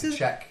I'd Okay, like to so-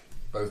 check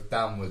both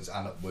downwards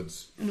and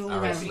upwards. And all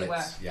arrow around.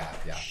 slits.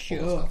 Yeah. Sure.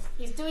 All the stuff.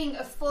 He's doing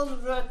a full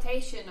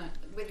rotation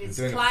with his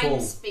Doing a climb full-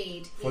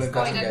 speed. Full He's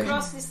going investigation.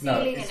 across the No,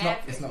 ceiling it's and not.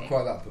 everything. It's not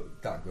quite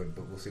that good,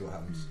 but we'll see what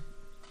happens.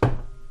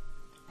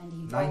 And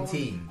he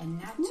 19. rolled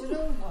a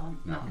natural one.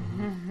 No.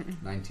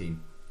 19.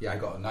 Yeah, I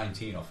got a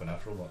 19 off a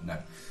natural one. No.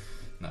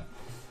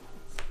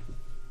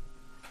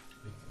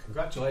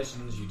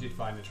 Congratulations, you did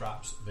find the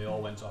traps. They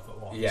all went off at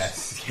once.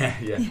 Yes.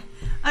 Yeah.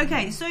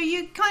 Okay, so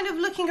you're kind of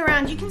looking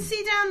around. You can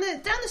see down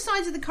the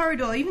sides of the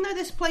corridor, even though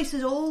this place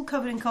is all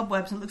covered in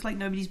cobwebs and it looks like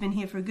nobody's been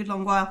here for a good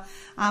long while,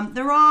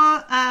 there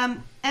are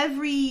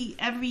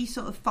every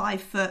sort of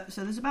 5 foot,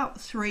 so there's about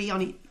 3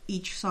 on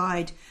each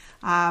side.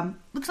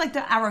 Looks like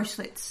there are arrow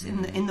slits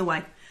in the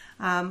way.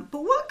 But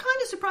what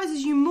kind of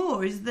surprises you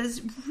more is there's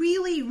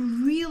really,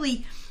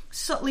 really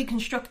subtly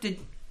constructed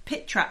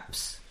pit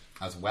traps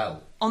As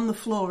well. on the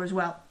floor as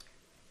well.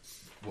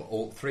 Well,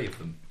 all 3 of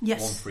them.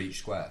 Yes. One for each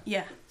square.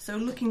 Yeah, so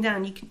looking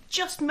down, you can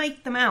just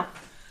make them out,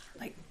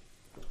 like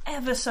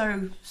ever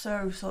so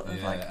sort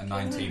of like. A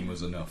 19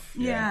 was enough.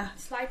 Yeah.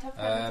 Sleight of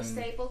hand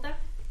disabled there.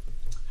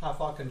 How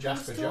far can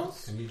Jasper These jump?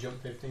 tools? Can you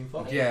jump 15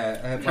 foot? Yeah,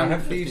 Can I have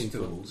have these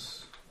 15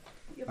 tools.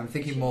 I'm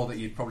thinking more that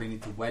you'd probably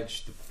need to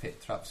wedge the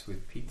pit traps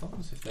with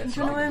pitons if they're Do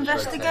you want to slightly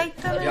investigate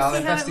them and Yeah, I'll see how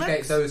it investigate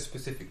looks? those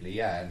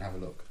specifically, and have a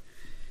look.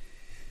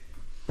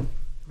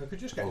 We could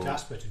just get Oh.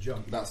 Jasper to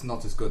jump. That's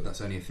not as good,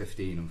 that's only a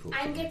 15, I'm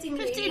unfortunately. getting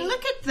 15, really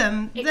look at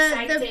them.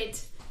 They're excited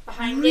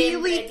behind him, really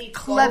ready to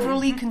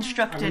cleverly I'm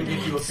constructed. going to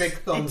give you a big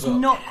thumbs It's up.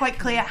 not quite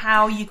clear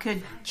how you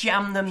could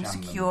jam them Jam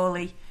them.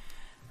 securely.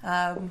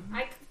 Can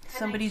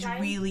Somebody's I try?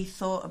 really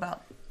thought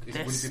about Would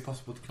it this. be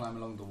possible to climb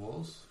along the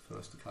walls? For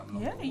us to climb along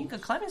the Yeah, walls? you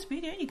could climb at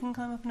speed. Yeah, you can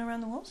climb up and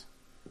around the walls.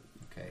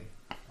 Okay.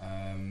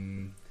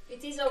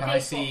 It is okay Can I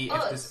see for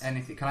if us. there's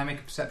anything? Can I make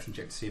a perception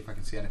check to see if I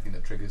can see anything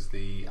that triggers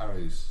the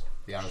arrows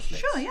the arrow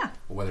slits. Sure, yeah.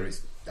 Or whether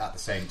it's at the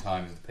same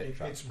time as the pit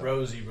trap. It's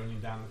Rosie running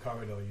down the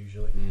corridor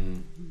usually.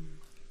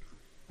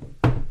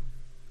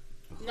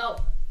 No.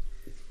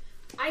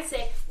 I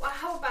say, well,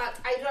 how about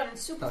I run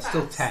super That's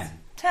fast? still 10.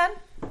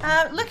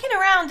 10. Looking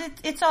around,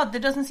 it's odd.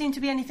 There doesn't seem to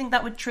be anything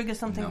that would trigger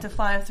something to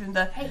fire through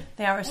the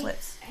arrow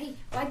slits. Hey,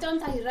 why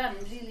don't I run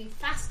really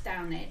fast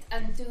down it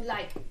and do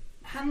like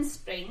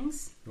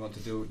handsprings? You want to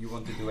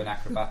do an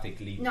acrobatic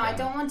leap? No, down. I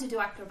don't want to do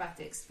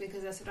acrobatics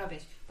because that's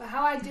rubbish. But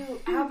how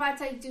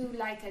about I do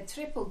like a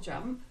triple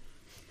jump,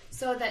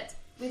 so that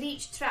with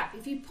each trap,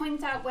 if you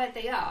point out where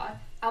they are,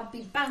 I'll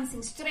be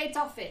bouncing straight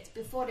off it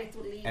before it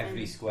will even.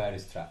 Every square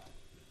is trapped.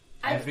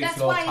 That's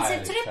floor why tile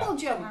it's a is triple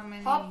trapped.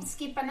 jump. Hop,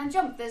 skip, and a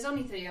jump. There's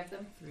only 3 of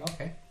them.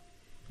 Okay.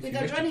 If With you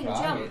a wish to running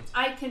try jump, it.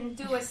 I can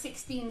do a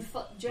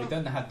 16-foot We jump.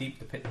 don't know how deep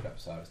the pit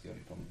traps are. Is the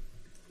only problem.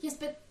 Yes,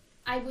 but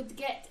I would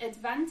get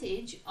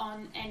advantage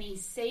on any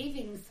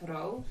saving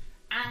throw,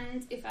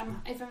 and if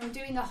I'm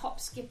doing a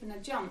hop, skip, and a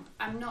jump,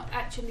 I'm not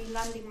actually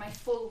landing my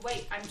full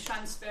weight. I'm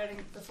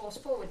transferring the force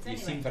forwards You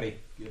anyway. seem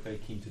you're very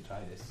keen to try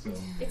this. So.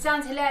 It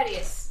sounds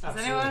hilarious. Does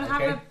Absolutely. anyone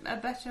Okay. have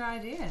a better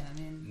idea? I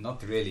mean,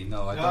 Not really.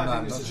 No, I No, don't I know. think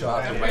I'm this not is sure. a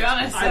how very- to to be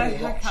honest, I I will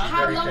watch can't.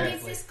 How very long carefully.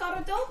 is this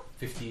corridor?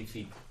 15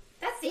 feet.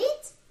 That's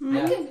it?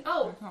 Yeah.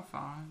 Not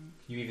far.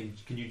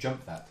 Can you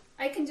jump that?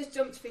 I can just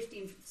jump to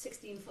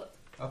 16 foot.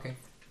 Okay.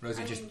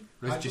 Rosie I just mean-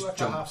 Rosie How do you just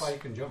work out how jumps. far you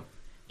can jump?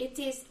 It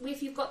is,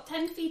 if you've got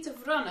 10 feet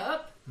of run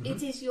up,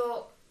 it is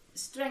your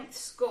strength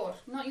score,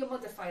 not your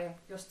modifier,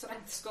 your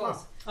strength scores.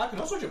 Oh, I can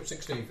also jump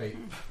 16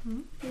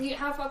 feet.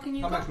 How far can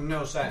you That go? makes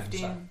no sense.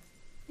 15.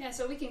 Yeah,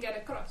 so we can get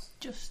across.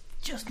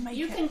 Just make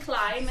You it. can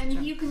climb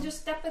and you can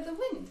just step of the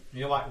wind.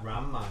 You're like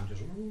Ram Man,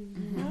 just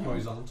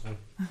horizontal.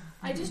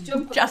 I just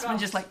jump Jasmine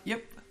across. just like,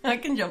 yep, I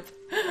can jump.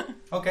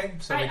 Okay,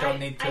 so we don't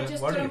need I to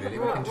just worry jump really.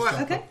 We can just across.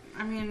 jump Okay. up.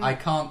 I mean, I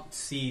can't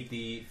see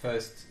the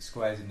first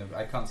squares in the.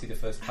 I can't see the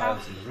first How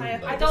tiles in the high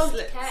room. up I Though. don't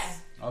Slits. care.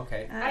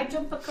 Okay. I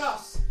jump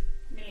across.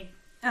 Millie.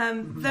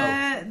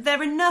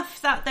 They're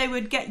enough that they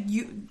would get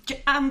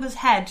Amber's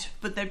head,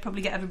 but they'd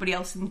probably get everybody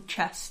else in the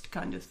chest,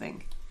 kind of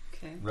thing.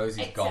 okay. Rosie's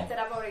Except gone. that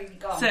I've already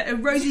gone. So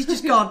Rosie's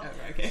just gone.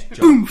 Oh, okay.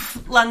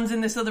 Oomph! Lands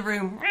in this other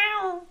room.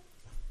 No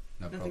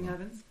Nothing problem.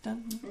 happens.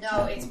 Done.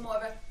 No, it's more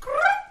of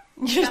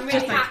a... Just I'm really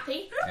like,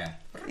 happy. Yeah.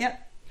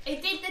 yep. I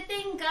did the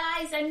thing,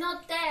 guys. I'm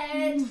not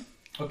dead.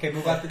 Okay,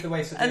 move out of the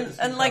way so the others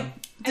can And like, come.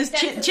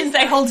 just And then-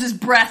 Chinsei holds his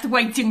breath,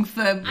 waiting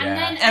for. And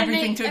then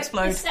Everything I make to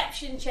explode. a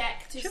perception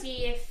check to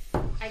see if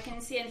I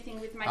can see anything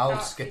with my I'll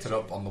dark skitter vision.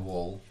 up on the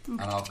wall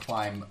and I'll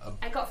climb up.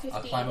 I got 15.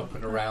 I'll climb up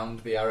and around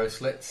the arrow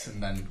slits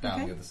and then down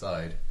Okay. the other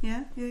side.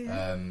 Yeah.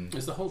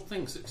 Is the whole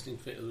thing 16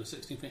 feet? Or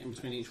 16 feet in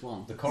between each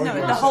one? The No,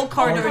 corridor. the whole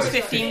corridor is is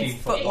 15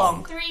 foot It's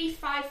long. 3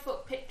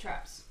 5-foot pit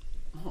traps.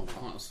 Oh,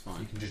 that's fine.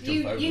 You can just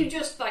jump over. You them.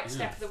 just like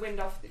step the wind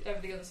off over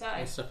the other I'll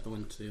side. step the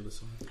wind to the other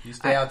side. You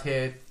stay out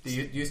here.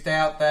 You stay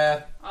out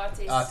there.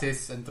 Artist.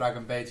 Artists and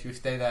Dragon Bait. You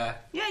stay there.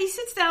 Yeah, he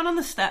sits down on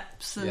the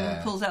steps and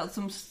Yeah. pulls out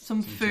some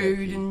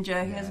food jerky. and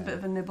he has a Yeah. bit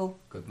of a nibble.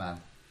 Good man.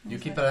 You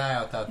He's keep like- an eye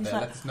out he's there.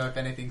 like- Let us know if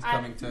anything's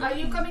coming to. Are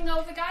you coming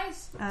over,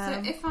 guys? So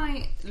Um, if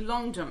I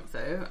long jump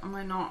though, am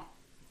I not?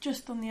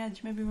 just on the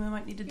edge, maybe we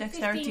might need a You're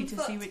dexterity 15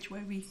 to see foot. which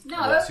way we. No,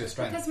 What's your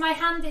strength? because my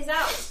hand is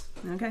out.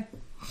 Okay.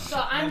 So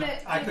I'm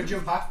I could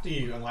jump after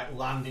you and like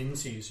land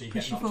into you so you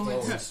Push get you knocked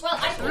forwards. forwards. Well,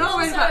 I I'm can not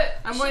worried also. about.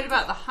 I'm worried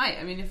about the height.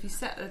 I mean, if you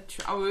set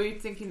the. Are we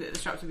thinking that the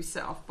traps would be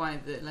set off by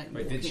the like?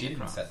 Wait, walking she didn't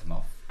across? set them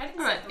off. I didn't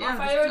Alright, set them yeah, off.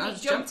 I'll I already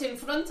just jumped in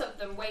front of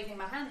them, waving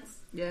my hands,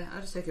 Yeah,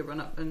 I'll just take a run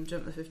up and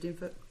jump the 15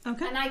 foot.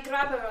 Okay. and I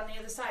grab her on the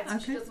other side so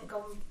she Okay. doesn't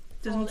go.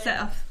 Doesn't fall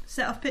in.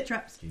 set off pit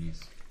traps. Genius.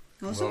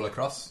 Awesome. Roll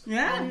across.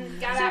 Yeah.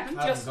 And Garak haven't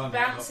just gone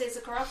yet, bounces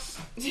across.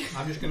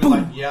 I'm just going to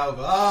like yell,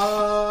 go,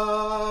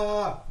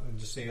 ah, and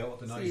just see what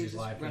the So noise you're is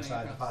just like running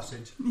inside the across.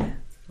 passage. Yeah.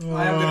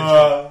 I am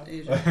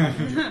going to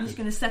I'm just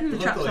going to set the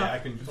traps Luckily, I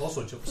off. can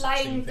also jump 16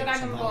 Flying feet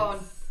somehow.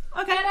 Dragonborn.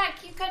 Okay.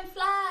 Garak, you can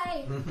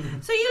fly.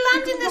 So you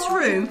land in this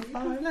room.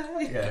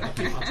 Yeah.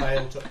 Keep my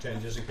tail tucked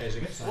in just in case it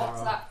gets an What's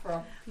arrow. that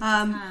from?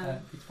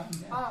 It's fine,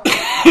 yeah. Oh,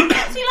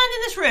 So you land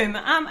in this room,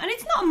 and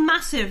it's not a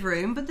massive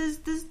room, but there's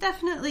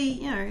definitely,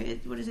 you know,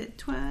 what is it,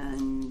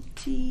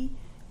 20...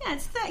 Yeah,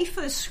 it's 30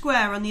 foot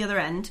square on the other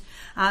end.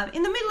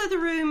 In the middle of the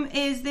room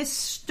is this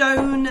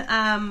stone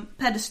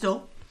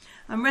pedestal,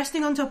 and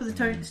resting on top of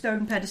the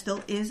stone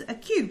pedestal is a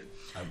cube.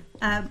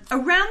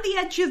 Around the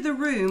edge of the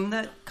room,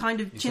 that kind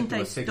of You said there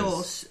were Chinte figures.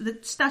 doors, the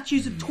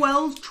statues of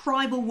 12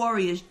 tribal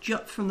warriors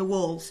jut from the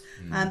walls.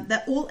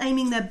 They're all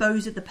aiming their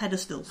bows at the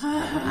pedestals.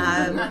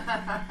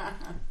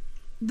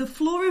 The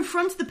floor in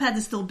front of the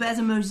pedestal bears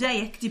a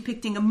mosaic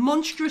depicting a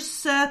monstrous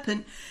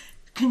serpent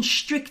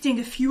constricting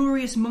a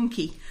furious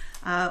monkey.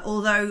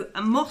 Although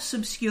a moss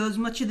obscures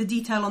much of the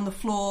detail on the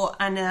floor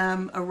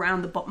and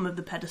around the bottom of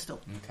the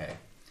pedestal. Okay.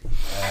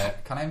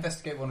 Can I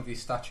investigate one of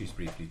these statues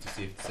briefly to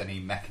see if there's any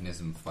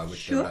mechanism by which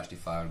they Sure. would actually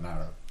fire an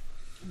arrow?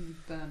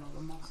 Burn all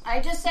the moss. I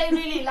just say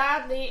really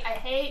loudly, I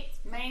hate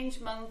mange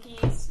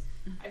monkeys.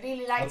 I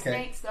really like Okay.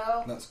 snakes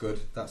though. That's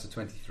good. That's a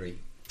 23.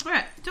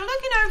 Alright, so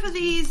looking over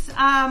these,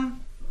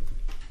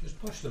 Just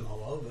push them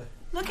all over.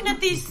 looking at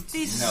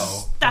these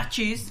No.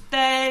 statues,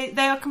 they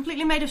are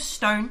completely made of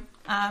stone.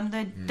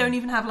 They don't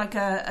even have like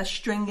a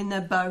string in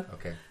their bow.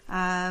 Okay.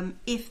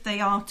 If they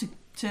are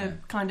to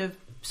kind of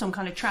some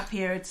kind of trap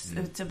here,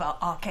 it's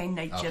about arcane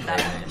nature that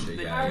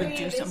How would do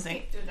realistic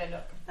something. do they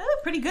look? They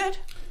look pretty good.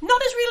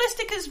 Not as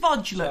realistic as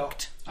Vodge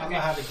looked. I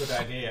had a good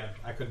idea.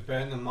 I could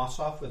burn the moss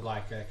off with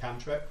like a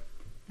cantrip.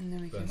 And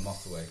then we Burn can them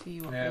off away.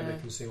 see what Yeah, the- we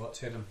can see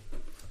what's in them.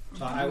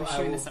 So I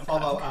Showing will us some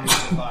follow kind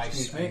Anna's advice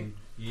Excuse me? and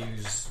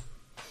use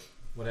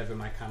whatever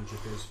my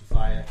cantrip is for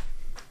fire.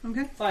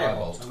 Okay.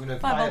 Firebolt. I'm going to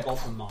Firebolt.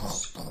 firebolt the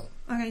moss.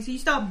 Okay, so you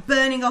start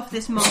burning off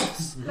this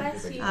moss.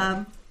 Bless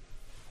you.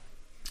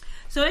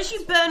 So as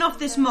you burn off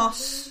this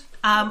moss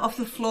off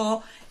the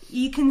floor,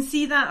 you can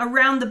see that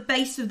around the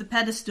base of the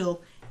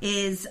pedestal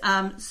is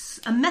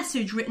a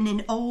message written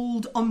in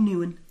Old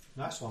Omnuan.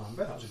 Nice one,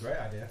 Amber. That was a great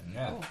idea.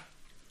 Yeah.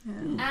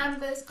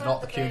 Amber's got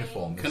Not the very-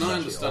 cuneiform. this Can is I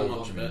actually understand old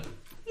much of one. it?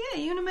 Yeah,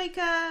 you want to make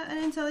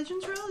an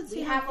intelligence roll? Let's We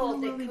see have how all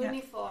the well we get.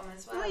 cuneiform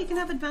as well. Oh, you can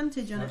have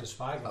advantage on Not it. just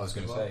fire. I was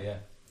going to as well. say, yeah.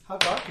 How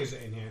dark is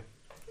it in here?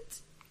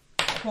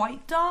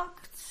 Quite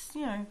dark, it's,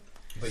 you know.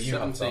 But you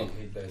have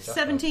 17.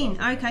 17,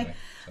 okay.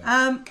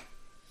 Anyway,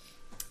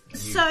 So, you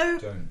so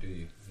don't, do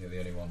you? You're the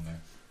only one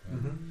there.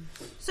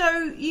 So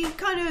you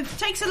kind of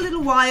takes a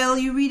little while.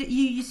 You read it.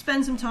 You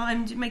spend some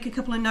time to make a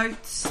couple of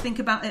notes, think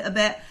about it a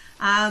bit,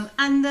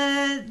 and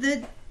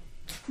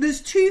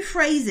there's two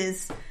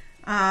phrases.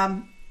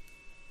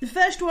 The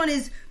first one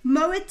is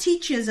Moa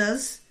teaches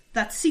us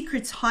that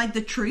secrets hide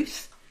the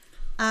truth,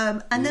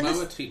 and then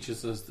Moa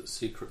teaches us that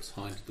secrets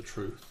hide the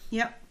truth.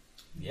 Yep.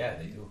 Yeah,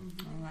 they do.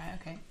 All right,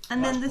 okay.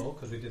 And then That's cool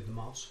because we did the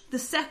moss. the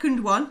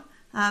second one,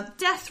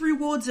 death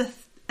rewards a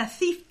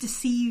thief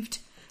deceived.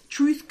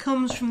 Truth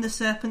comes from the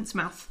serpent's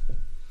mouth.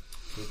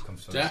 Truth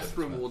comes from Death the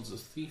serpent's rewards a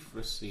thief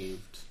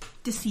received.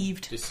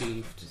 Deceived. Deceived.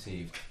 mouth.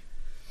 Deceived.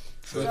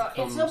 Truth So if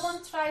comes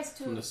someone tries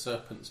from the to...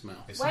 serpent's mouth.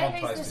 If Where someone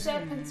is tries the to-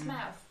 serpent's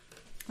mouth?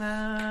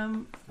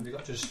 Have you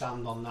got to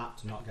stand on that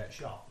to not get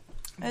shot?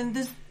 And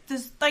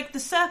there's like the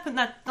serpent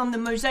that on the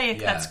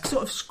mosaic Yeah. that's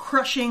sort of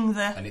crushing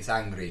the. And it's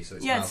angry, so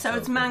it's Yeah, mouth so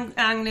it's open.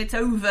 and it's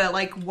over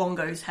like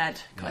Wongo's head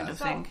kind Yeah. of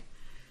thing.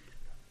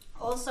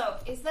 Also,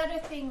 is there a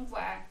thing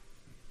where,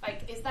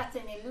 like, is that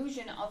an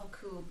illusion of a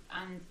cube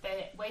and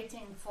they're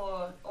waiting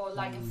for, or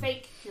like a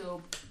fake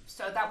cube,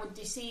 so that would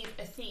deceive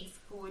a thief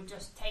who would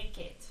just take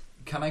it?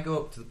 Can I go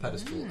up to the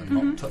pedestal and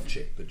not touch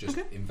it, but just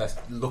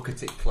look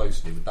at it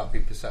closely? Would that be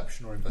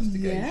perception or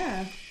investigation?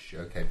 Yeah.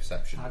 Okay,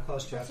 perception. How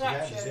close do you have to get?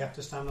 Perception. Does he have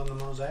to stand on the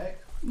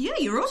mosaic? Yeah,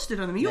 you all stood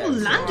on them. You Yeah, all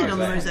it's landed on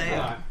the alright. mosaic.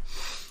 Alright.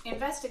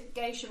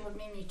 Investigation would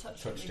mean you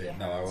touched Touched with your it.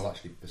 No, I hands. will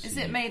actually perceive Is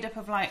it made up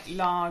of like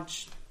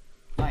large,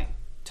 like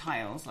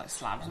tiles, like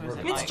slabs, or is it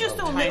It's like just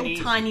all little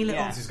tiny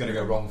little. Yeah. This is going to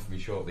go wrong for me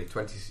shortly.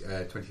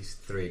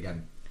 23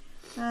 again.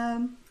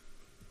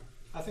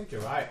 I think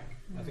you're right.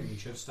 I think you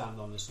should stand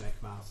on the snake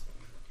mouth.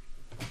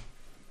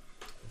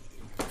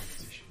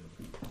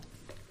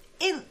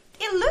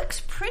 It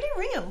looks pretty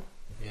real.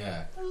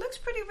 Yeah. It looks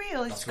pretty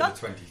real. That's It's with got the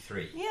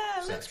 23. yeah,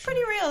 it looks section.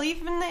 pretty real.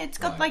 Even it's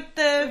got Right. like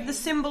the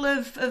symbol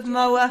of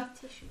Moa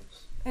Tissues.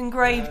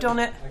 engraved on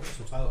it. I get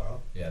some toilet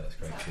roll. Yeah, that's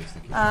great. Cheers,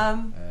 thank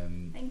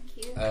you. Thank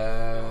you.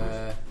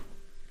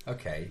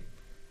 Okay.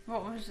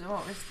 What was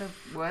the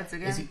words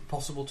again? Is it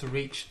possible to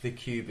reach the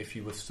cube if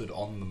you were stood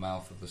on the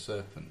mouth of the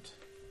serpent?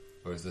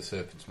 Or is the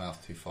serpent's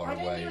mouth too far Why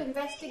don't away? you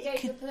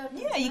investigate the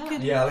serpent's yeah, you mouth?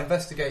 could- Yeah, I'll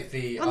investigate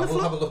the. On I the will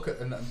floor? have a look at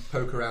and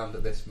poke around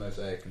at this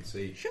mosaic and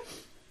see. Sure.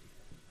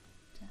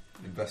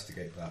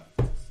 Investigate that.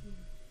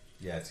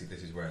 Yeah, see,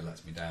 this is where it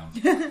lets me down.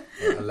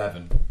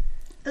 11.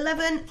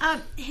 11.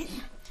 It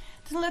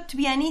doesn't look to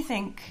be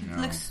anything. No. It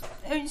looks,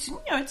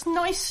 it's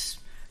nice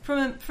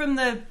from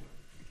the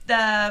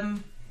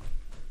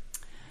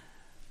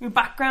your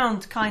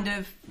background kind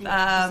of is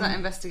that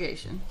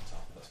investigation?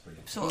 That's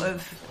brilliant. sort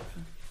of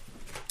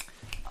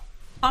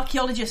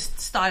archaeologist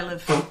style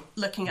of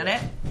looking at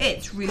it.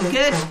 It's really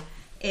good.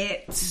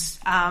 It's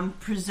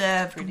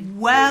preserved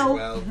well. Very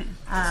well.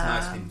 It's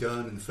nicely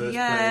done in the first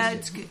Yeah, place.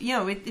 it's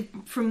good.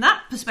 From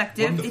that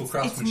perspective, Wonderful it's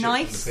craftsmanship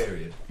nice. from the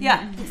period.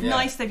 Yeah, it's Yeah.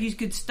 nice they've used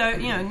good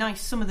stone. Nice.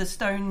 Some of the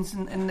stones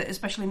and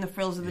especially in the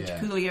frills of the Yeah.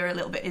 Chakuli are a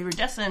little bit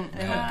iridescent.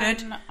 They look Yeah. good.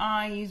 Can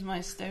I use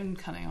my stone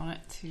cunning on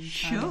it to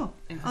Sure.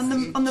 kind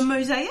of On the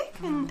mosaic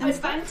and stuff.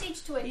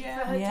 Advantage to it Yeah.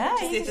 for her Yeah. to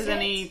see if taste there's it.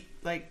 any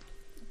like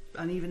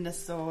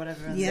unevenness or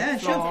whatever. on the Yeah,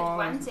 sure.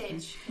 floor.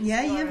 Advantage.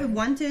 Yeah, you have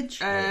advantage.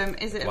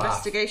 Is it Wow.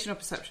 investigation or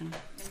perception?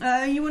 Do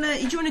you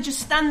wanna just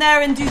stand there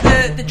and do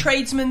the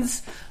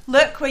tradesman's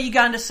look where you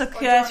kind of suck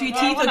through your teeth, or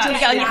do you want to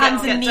get on your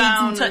hands and knees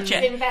and touch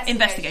it?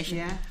 Investigation.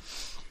 Yeah.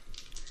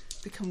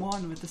 Become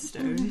one with the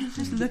stone.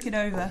 Just look it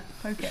over,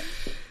 poke it.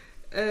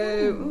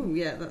 Oh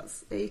yeah,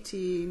 that's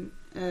 18.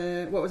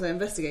 What was I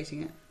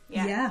investigating it?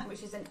 Yeah.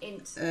 Which is an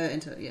int.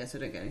 Yes, I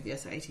don't get it.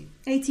 Yes, 18.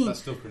 18. That's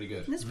still pretty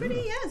good. That's pretty.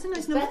 Yeah, it's a nice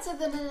It's number. better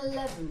than an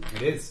 11.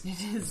 It is.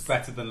 It is. It's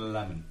better than a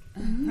lemon.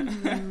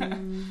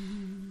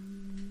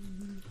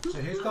 So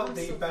who's got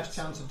the best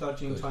chance of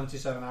dodging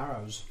 27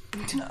 arrows?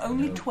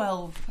 Only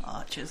 12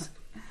 archers.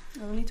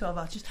 Only 12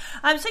 arches.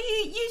 So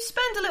you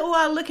spend a little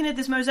while looking at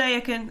this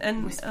mosaic and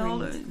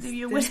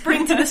you're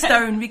whispering to the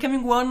stone,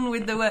 becoming one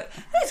with the work.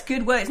 It's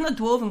good work. It's not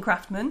dwarven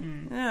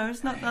craftsman. No,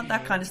 it's not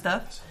that kind of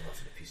stuff.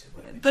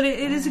 But it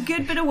is a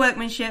good bit of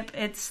workmanship.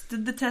 It's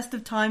stood the test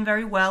of time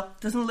very well.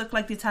 Doesn't look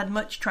like it's had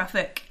much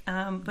traffic,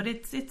 but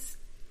it's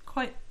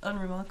quite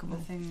unremarkable.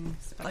 Nothing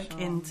special. Like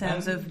in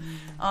terms of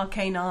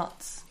arcane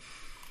arts.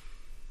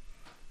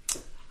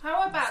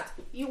 How about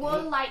you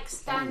all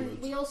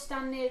we all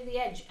stand near the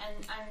edge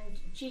and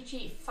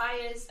Chi-Chi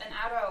fires an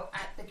arrow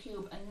at the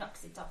cube and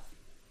knocks it off.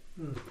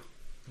 You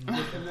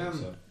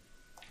can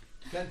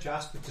get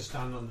Jasper to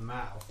stand on the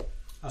mouth.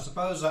 I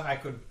suppose that I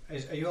could...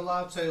 are you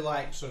allowed to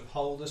sort of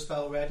hold a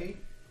spell ready?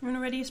 You want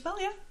to ready a spell,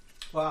 yeah?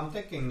 Well, I'm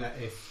thinking that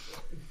if...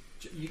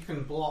 You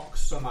can block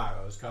some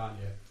arrows, can't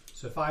you?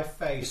 So if I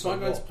face... If I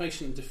go into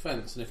patient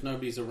defence and if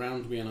nobody's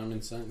around me and I'm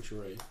in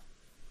sanctuary...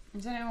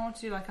 Does anyone want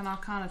to do an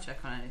Arcana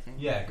check on anything?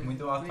 Yeah, can we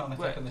do Arcana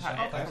check on the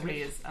shadow? It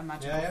probably is a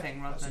magical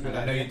thing rather than...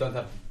 I know you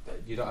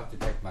don't have to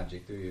detect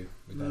magic, do you?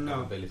 We don't have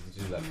the ability to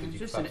do that. But you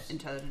just an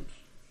intelligence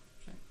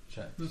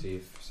check. See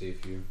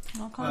if you...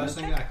 I was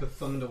thinking I could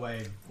thunder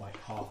wave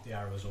half the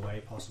arrows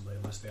away, possibly,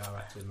 unless they are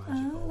actually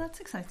magical. That's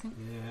exciting.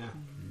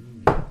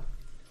 Yeah.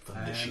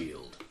 Thunder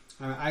shield.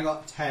 I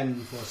got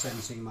 10 for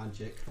sensing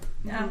magic.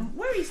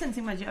 Where are you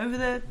sensing magic? Over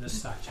the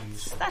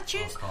statues.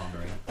 Statues?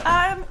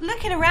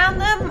 Looking around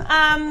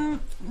them,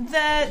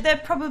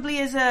 there probably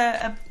is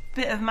a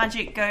bit of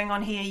magic going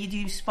on here. You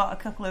do spot a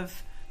couple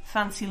of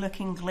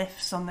fancy-looking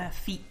glyphs on their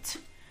feet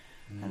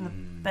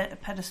and the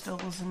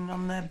pedestals and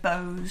on their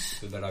bows.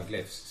 So there are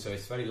glyphs. So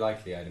it's very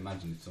likely, I'd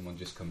imagine, if someone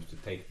just comes to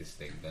take this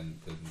thing,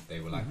 then they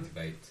will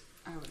activate.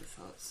 I would have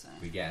thought so.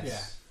 We guess. Yeah.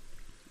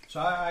 So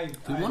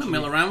if we want to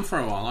mill around for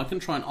a while, I can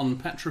try and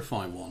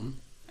unpetrify one.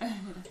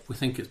 We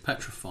think it's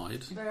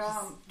petrified.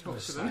 Talk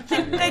to them.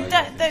 Who made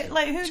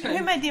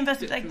the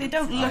investigation? They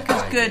don't look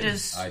as good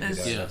as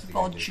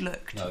Bodge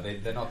looked. No,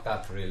 they're not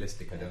that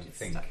realistic, I don't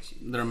think.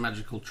 They're a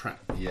magical trap.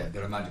 Yeah,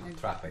 they're a magical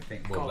trap, I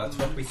think. Well, that's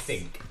what we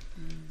think.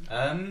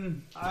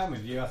 I'm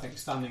with you. I think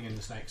standing in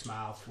the snake's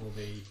mouth will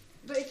be...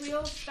 But if we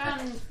all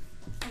stand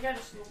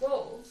against the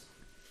walls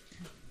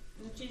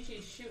and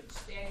Chi-Chi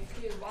shoots the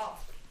cube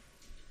off...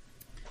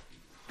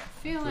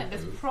 I feel like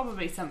there's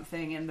probably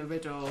something in the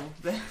riddle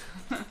that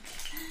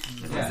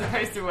we're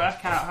supposed to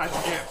work out how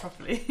to do it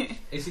properly.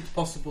 Is it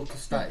possible to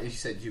start? You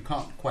said you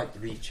can't quite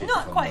reach it.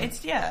 Not quite. It's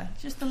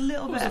just a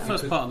little bit. What's the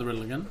first part of the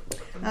riddle again?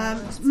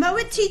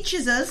 Moa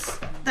teaches us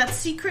that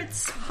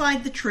secrets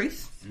hide the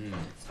truth.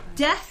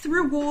 Death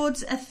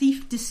rewards a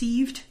thief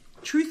deceived.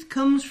 Truth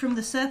comes from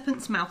the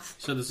serpent's mouth.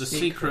 So there's a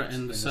secret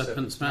in the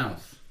serpent's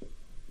mouth.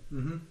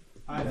 Mm-hmm.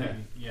 I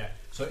think, yeah.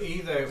 So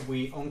either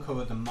we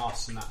uncover the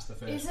moss and that's the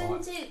first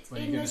part. Isn't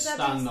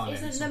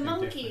the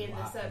monkey in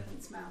the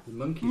serpent's mouth? The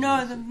monkey?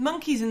 No, the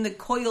monkey's in the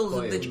coils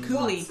of the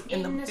jaculi.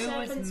 In the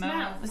serpent's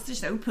mouth? It's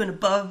just open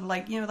above,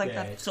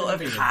 that sort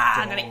of,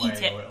 I'm going to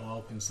eat it. Or it'll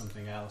open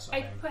something else.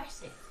 I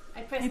press it.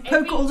 I press you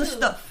poke all the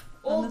stuff.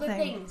 All the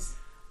things.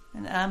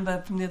 And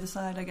Amber from the other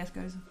side, I guess,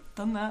 goes,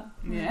 done that.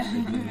 Yeah.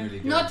 Really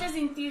Not as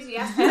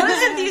enthusiastic. Not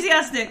as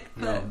enthusiastic,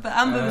 but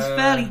Amber was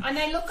fairly and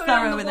I look thorough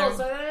around the walls.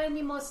 with her. Are there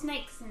any more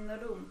snakes in the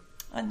room?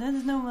 And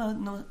there's no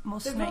more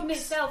the snakes. room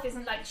itself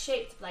isn't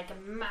shaped like a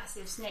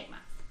massive snake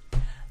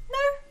mouth. No,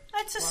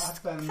 it's a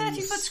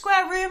 30-foot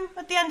square room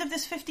at the end of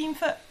this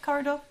 15-foot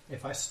corridor.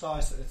 If I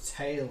start at the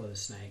tail of the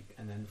snake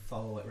and then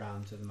follow it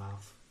round to the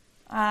mouth.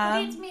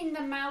 Could it mean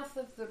the mouth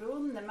of the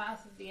room, the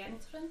mouth of the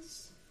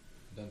entrance?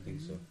 I don't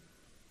think so.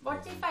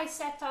 What if I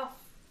set off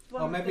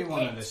maybe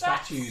one of the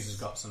statues has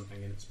got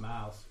something in its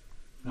mouth.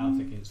 Now I'm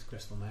thinking it's the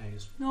crystal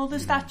maze. All the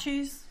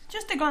statues,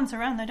 just a glance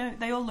around,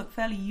 they all look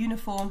fairly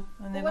uniform,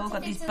 and they've all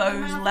got these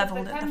bows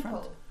levelled at the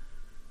front.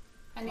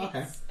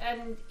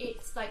 And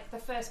it's like the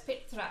first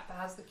pit trap that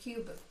has the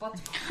cube at the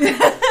bottom.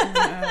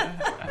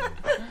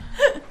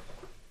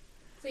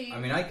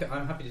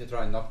 I'm happy to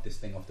try and knock this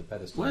thing off the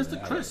pedestal. Where's the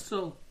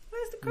crystal?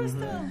 Where's the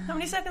crystal? How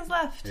many seconds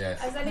left? Yes.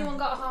 Has anyone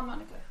got a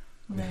harmonica?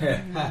 No,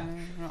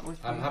 not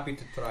with I'm happy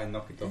to try and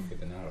knock it off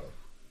with an arrow.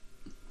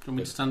 Do you want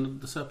me to stand at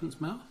the serpent's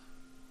mouth?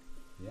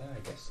 Yeah, I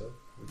guess so.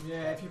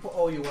 Yeah, if you put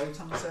all your weight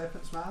on the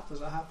serpent's mouth,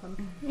 does that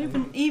happen?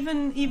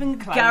 Even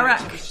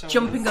Garak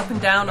jumping up and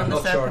down on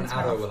the serpent's mouth. I'm not sure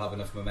an arrow mouth. will have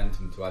enough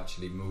momentum to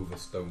actually move a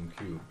stone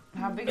cube.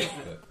 How big is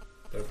it?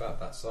 They're about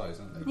that size,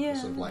 aren't they? Yeah,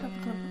 sort of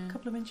a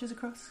couple of inches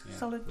across. Yeah,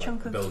 Solid like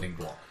chunk a of building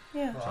block.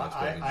 Yeah. Well,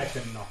 I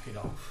can knock it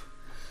off.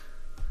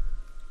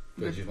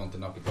 But you want to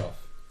knock it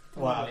off?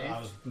 Well, I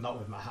was not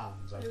with my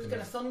hands. I was going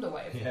to thunder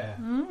wave. Yeah.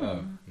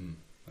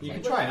 You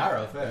can try an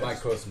arrow first. It might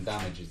cause some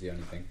damage. Is the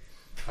only thing.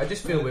 I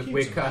just feel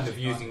we're kind of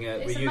using a.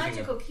 It's a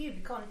magical cube.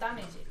 You can't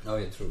damage it. Oh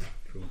yeah, true.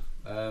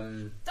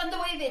 Thunder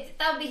wave it.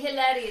 That would be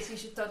hilarious. You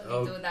should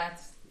totally do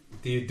that.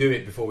 Do you do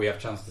it before we have a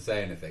chance to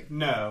say anything?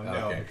 No,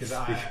 because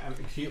I am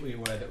acutely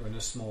aware that we're in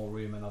a small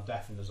room and I'll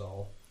deafen us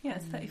all. Yeah,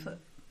 it's 30 foot.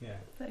 Yeah,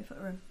 30-foot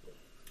room.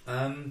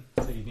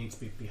 So you need to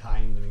be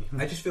behind me.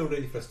 I just feel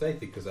really frustrated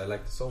because I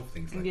like to solve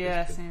things like this.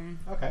 Yeah, same.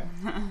 Okay.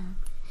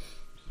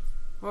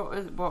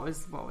 What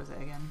was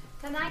it again?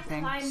 Can I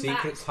Thing. climb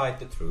Secrets hide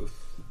the truth.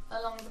 back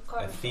along the A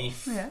corridor?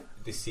 thief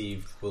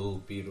deceived will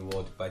be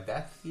rewarded by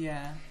death.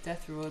 Yeah,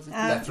 death rewards.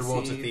 Death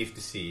rewards a thief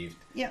deceived.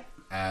 Yep.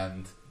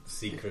 And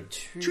secret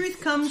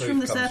Truth comes from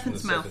the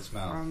serpent's mouth.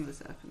 From the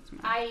serpent's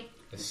mouth.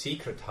 A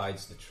secret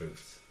hides the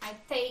truth. I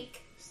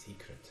take.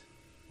 Secret.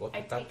 What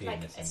I would that take be like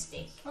in this a stick.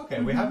 instance?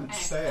 Okay, we haven't And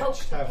I poke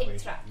searched, the have we?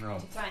 pit trap No.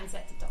 to try and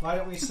set it off. Why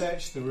don't we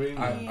search the room?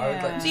 I would like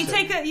Yeah. to So you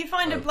say- you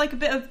find like a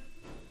bit of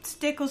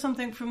stick or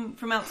something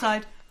from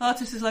outside.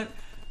 Artist is like,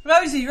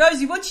 Rosie,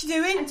 what you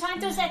doing? I'm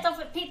trying to set off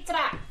a pit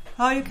trap.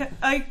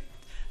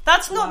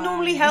 That's not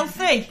normally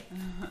healthy.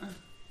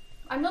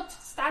 I'm not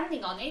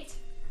standing on it.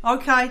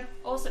 Okay.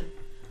 Awesome.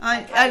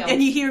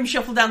 And you hear him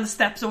shuffle down the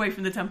steps away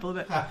from the temple a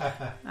bit.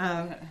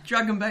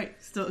 Dragonbait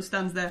still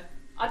stands there.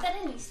 Are there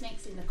any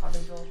snakes in the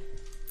corridor?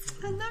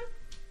 No.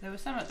 There were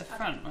some at the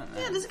front, weren't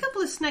there? Yeah, there's a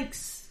couple of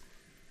snakes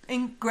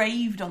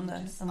engraved on the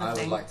I would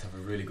thing. like to have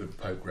a really good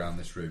poke around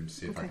this room to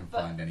see if I can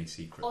But- find any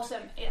secrets.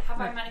 Awesome. Have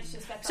I managed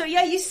to set So off?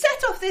 yeah, you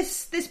set off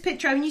this pit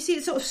trap and you see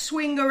it sort of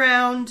swing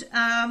around.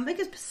 Make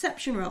a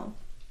perception roll.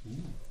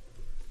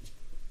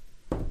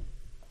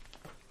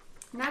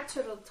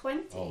 Natural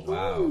 20. Oh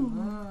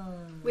wow!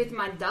 With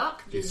my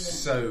dark You're vision.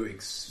 so You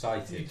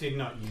excited. did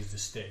not use the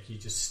stick. You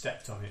just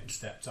stepped on it and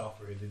stepped off,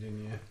 really,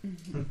 didn't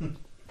you?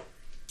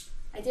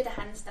 I did a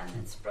handstand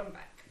and sprung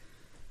back.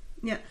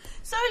 Yeah.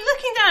 So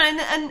looking down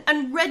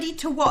and ready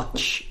to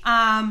watch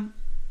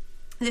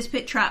this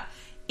pit trap,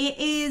 it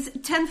is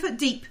 10 foot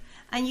deep,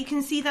 and you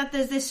can see that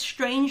there's this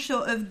strange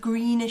sort of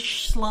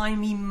greenish,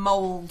 slimy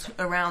mould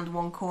around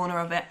one corner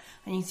of it,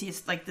 and you can see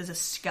it's like there's a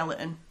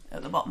skeleton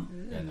at the bottom.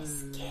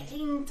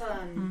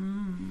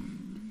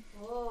 Skellington.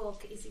 Oh,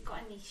 has it got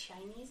any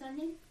shinies on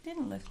it?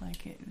 Didn't look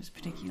like it was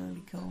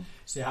particularly cool.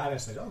 See, Hannah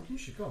said, "Oh, you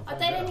should go." and Are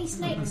find there out." any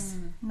snakes?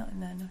 Not in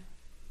there, no.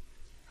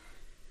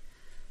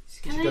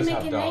 Can She I does make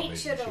have a dark nature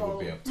vision, she would roll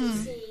be able to to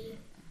see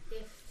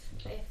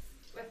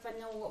if I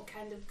know what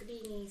kind of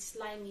greeny,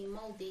 slimy,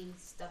 mouldy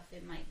stuff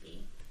it might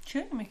be?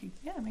 Sure, make it.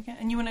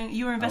 And you were I want to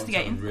have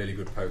investigating. a really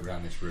good poke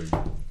around this room.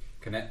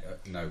 No,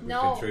 we've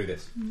No. been through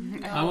this.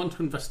 I want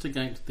to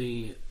investigate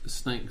the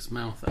snake's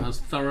mouth as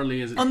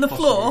thoroughly as it's On the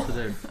possible floor? to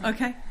do.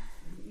 Okay.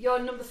 You're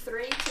number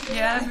 3 to do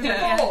Yeah, that?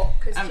 yeah. 4,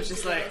 'cause I'm she's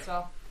just here like- as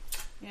well.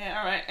 Yeah,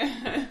 alright.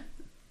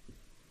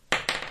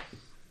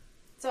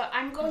 So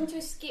I'm going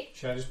to skip.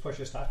 Should I just push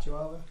a statue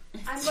over?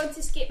 I'm going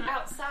to skip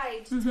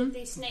outside to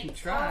the snake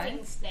Try.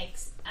 carving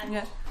snakes and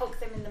Yeah. poke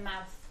them in the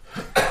mouth.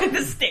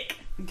 The stick.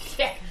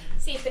 Yeah,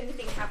 see if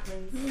anything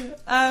happens. These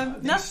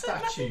Nothing-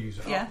 statues,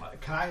 yeah.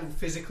 can I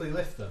physically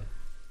lift them?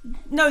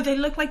 No, they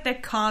look like they're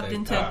carved They're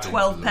into carved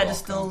 12 into the rock,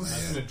 pedestals, aren't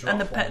they? Yeah. and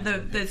Drop one the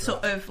and lift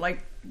sort that. of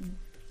like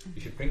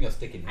You should bring your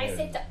stick in here. I said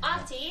and to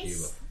not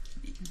artists.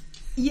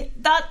 yeah,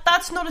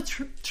 that's not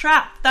a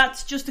trap.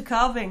 That's just a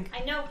carving. I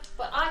know,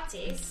 but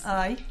artists,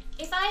 Aye.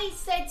 if I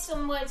said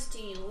some words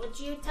to you, would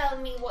you tell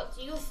me what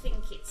you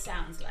think it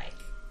sounds like?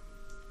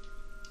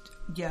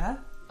 Yeah.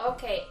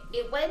 Okay,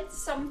 it went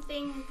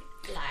something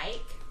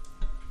like,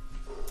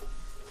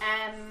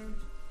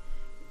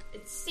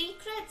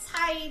 secrets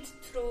hide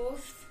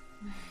truth,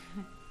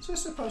 Is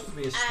this supposed to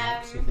be a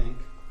snake, you think?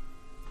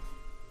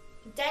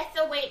 death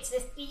awaits the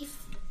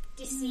thief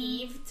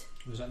deceived,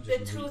 Or was that the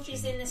just truth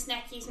is reaching? in the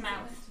snecky's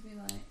mouth. To be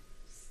like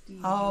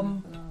Steve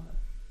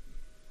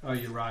Oh,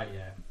 you're right,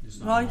 yeah. It's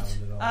not Right.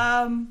 an island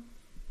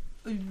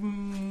at all.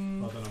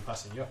 Mm, Well done on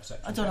passing your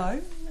perception. I don't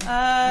know.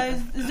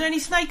 Is there any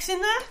snakes in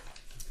there?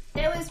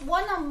 There was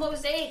one on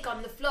mosaic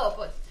on the floor,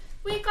 but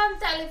we can't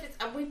tell if it's.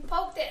 And we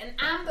poked it, and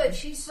Amber,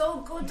 she's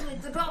so good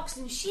with the rocks,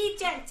 and she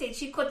checked it.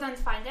 She couldn't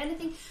find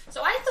anything.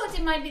 So I thought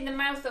it might be the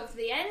mouth of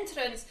the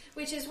entrance,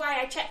 which is why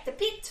I checked the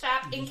pit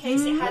trap in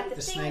case it had the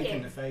The thing snake in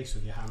in. the face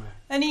with your hammer.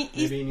 And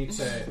Maybe you need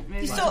to.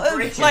 Maybe he like, sort of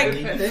break it like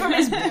open. from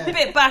his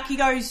bit back. He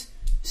goes,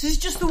 "This is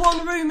just the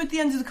one room at the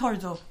end of the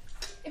corridor."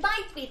 It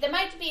might be. There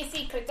might be a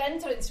secret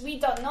entrance. We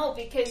don't know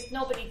because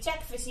nobody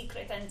checked for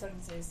secret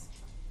entrances.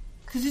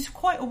 Because it's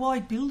quite a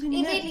wide building.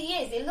 It Isn't it? really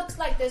is. It looks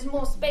like there's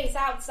more space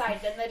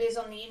outside than there is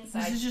on the This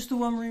inside. is just the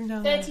one room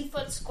down there.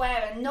 30-foot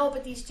square, and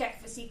nobody's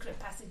checked for secret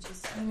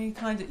passages. And he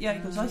kind of, yeah, he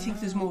goes, I think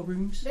there's more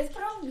rooms. There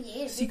probably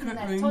is. Secret isn't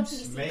there? rooms.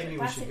 Totally secret Maybe we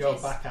passages. should go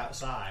back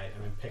outside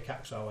and then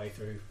pickaxe our way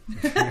through.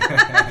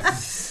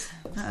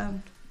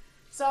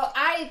 So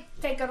I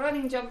take a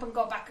running jump and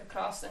go back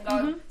across and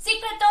go,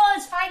 secret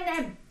doors, find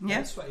them! Yeah.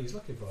 That's what he's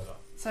looking for, though.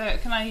 So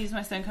can I use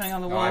my stone cutting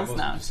on the No, I walls wasn't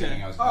now? just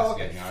saying I was Oh,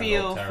 investigating. I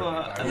Feel rolled terribly. for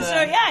I the- rolled-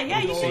 So yeah,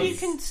 you Doors.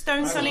 can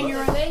stone I selling will your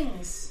look. own.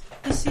 Things.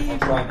 I'll See,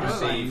 try and Oh,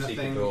 perceive nothing.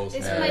 secret doors.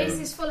 This No. place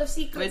is full of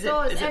secret Is it-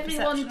 doors. is it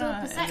Everyone do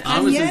perception? perception. I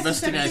was Yeah,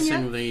 investigating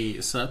perception,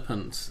 the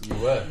serpent You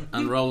were.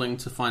 and rolling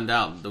to find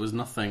out there was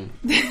nothing.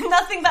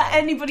 nothing that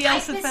anybody I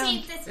else had found.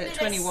 perceived this with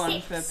 21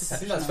 a for six. I perception.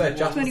 think that's fair.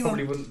 Jasper 21.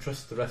 probably wouldn't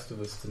trust the rest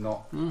of us to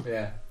not.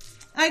 Yeah,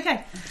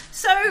 Okay,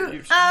 so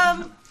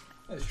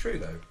that's true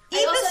though. I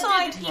either also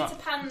side, did Peter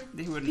Pan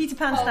He wouldn't. Peter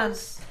Pan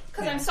stands.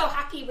 because I'm so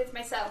happy with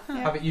myself.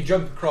 Have it, you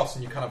jump across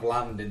and you kind of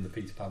land in the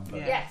Peter Pan.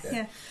 Boat. Yeah. Yes.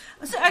 Yeah.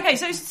 So okay,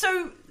 so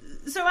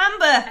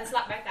Amber And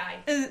slap my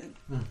thigh.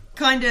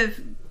 kind of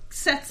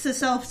sets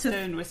herself to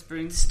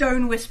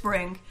Stone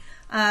whispering.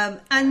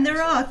 And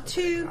there are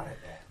two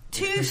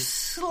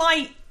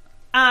slight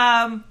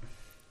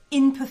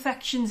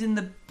imperfections in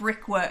the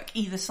brickwork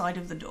either side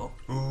of the door.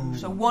 Ooh.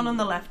 So one on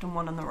the left and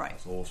one on the right.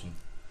 That's awesome.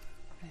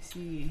 I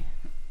see.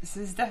 So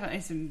there's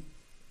definitely some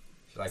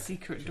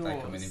secret doors. Should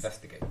I come and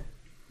investigate?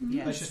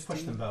 Yes. Let's just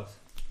push them both.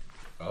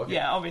 Okay.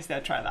 Yeah, obviously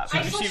I'll try that. I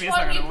I'm push assuming it's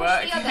one, not you going to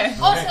push work. the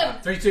other.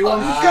 Awesome! 3, 2, 1,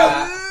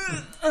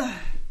 go!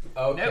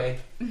 Okay.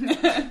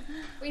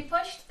 We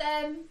pushed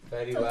them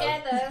Very well.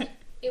 together.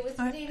 It was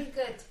really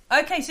good.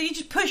 Okay, so you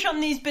just push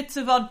on these bits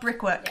of odd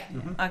brickwork.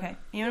 Yeah. Okay,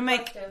 you want to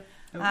make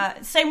Have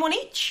to. same one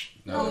each?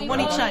 No, we One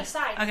roll each on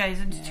side. Okay,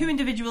 so two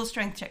individual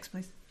strength checks,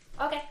 please.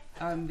 Okay.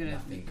 I'm going to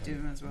do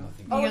them as well.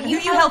 Oh, Who are are you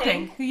you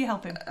helping? Who are you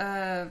helping?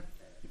 I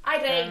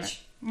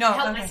rage. No,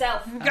 Help okay.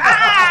 myself. Beat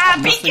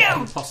Nothing you!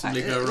 can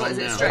possibly go wrong What is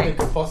it, now. strength?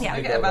 Could possibly Yeah,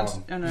 I get go a bad.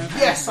 wrong. Oh no.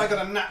 Yes, I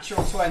got a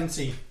natural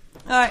 20.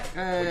 Alright.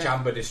 Which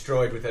Amber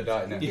destroyed with her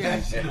dart.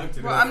 Yes.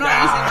 Well, I'm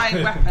not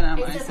using my weapon,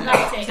 am I? It's So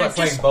athletic. It's like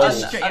playing Just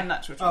bowls. straight-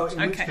 unnatural. Oh, in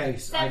which Okay.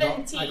 case, I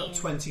got 17.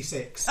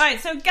 26.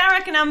 Alright, so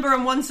Garrick and Amber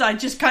on one side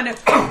just kind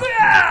of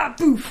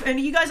boof. And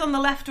are you guys on the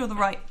left or the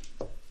right?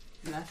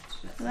 Left.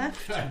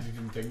 Left. I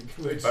didn't think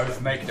which.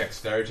 Both make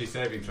dexterity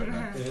savings right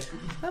now.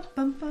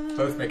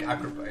 Both make I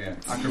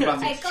acrobatics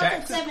got a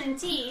checks.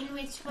 17,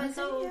 which was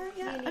all yeah.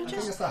 really I'm I think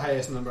just- it's the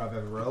highest number I've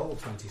ever rolled,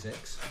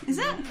 26. Is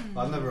it?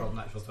 I've never rolled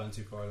natural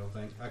 20 before, I don't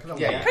think. I could have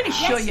Yeah, rolled yeah. Pretty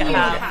Yes, sure you you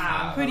have.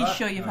 have. Pretty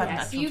sure you've had Yes,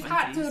 natural you've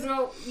had 20s. to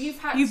roll.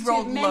 You've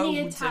rolled many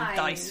a loads of times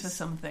dice for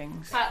some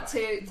things. Had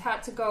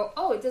to go.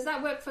 Oh, does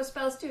that work for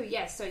spells too?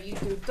 Yes. So you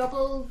do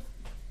double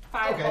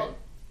firebolt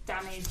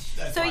damage.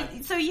 That's So,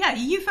 fine. so yeah,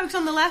 you folks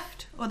on the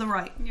left or the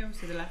right? You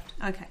also the left.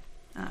 Okay.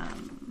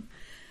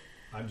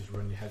 I'm just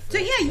running your head first. So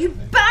yeah, you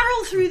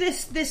barrel through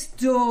this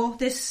door,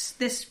 this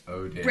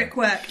Oh dear.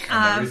 brickwork,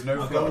 And there is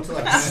no I'll floor. go into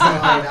like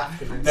slide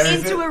after this. There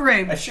is into a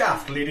room. A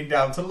shaft leading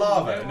down to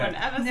lava. No one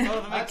ever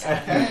saw them That's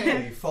again.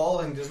 okay.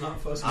 Falling does not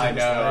force I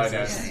know.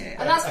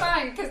 And that's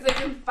fine because they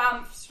can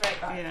bamf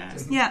straight back. Yeah.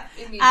 Yeah.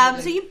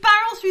 Immediately. So you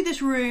barrel through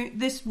this room,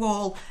 this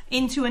wall,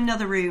 into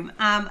another room,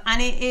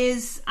 and it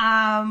is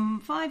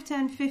 5,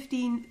 10,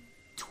 15,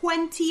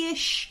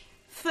 20-ish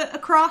foot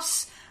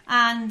across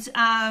and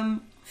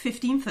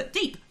 15 foot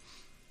deep.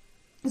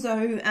 So,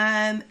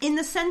 in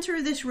the centre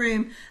of this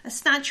room, a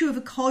statue of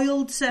a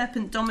coiled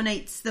serpent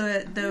dominates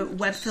the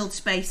web-filled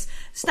space.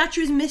 The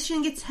statue is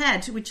missing its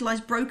head, which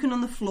lies broken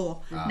on the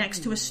floor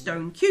next to a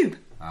stone cube.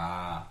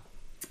 Ah.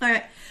 All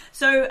right.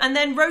 So, and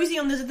then Rosie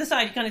on the other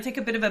side, you kind of take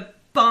a bit of a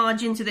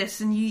barge into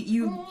this, and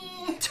you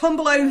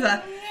tumble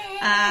over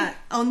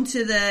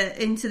into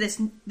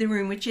the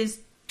room, which is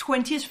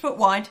 20 foot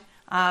wide,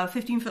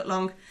 15 foot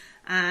long.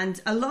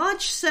 And a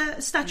large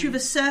statue of a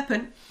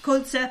serpent,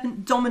 coiled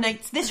serpent,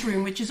 dominates this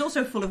room, which is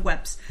also full of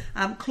webs.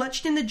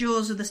 Clutched in the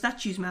jaws of the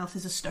statue's mouth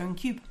is a stone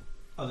cube.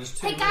 Oh, there's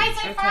two. Hey guys,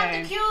 I found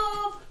Okay. the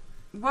cube.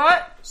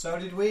 What? So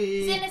did It's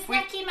we. in a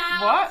snacky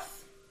mouth. What?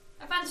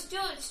 I found a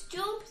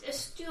cube.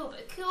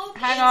 A cube.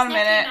 Hang in on a snacky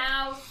minute.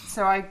 Mouth.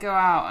 So I go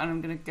out and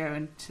I'm going to go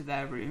into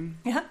their room.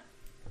 Yeah.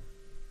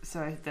 So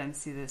I then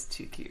see there's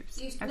two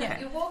cubes. You, Okay.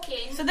 you walk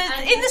in, So there's-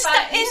 and in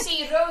the you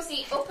see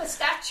Rosie up a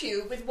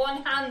statue with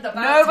one hand about.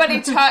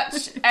 Nobody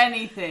touch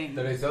anything.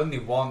 There's only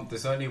one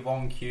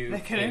cube There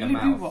can in a only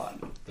be mouth.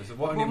 one. There's only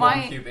Well, one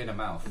my- cube in a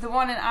mouth. The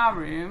one in our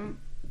room,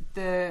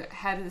 the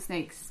head of the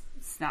snake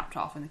snapped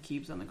off and the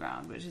cube's on the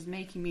ground, which is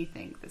making me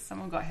think that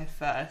someone got here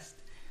first,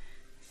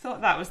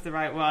 thought that was the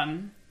right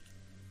one,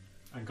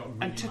 And got really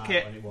and took mad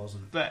it. when it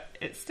wasn't. but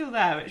it's still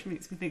there, which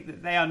makes me think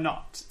that they are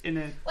not in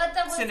a... Well,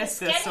 there was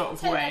Sinister a sort of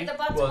skeleton way. at the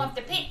bottom Well, of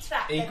the pit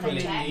trap. that I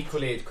checked.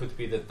 Equally, it could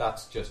be that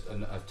that's just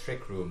a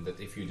trick room that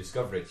if you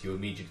discover it, you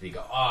immediately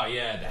go, oh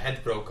yeah, the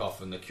head broke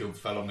off and the cube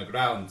fell on the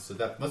ground, so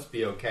that must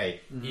be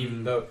okay.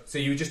 Even though, so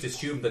you just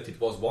assume that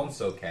it was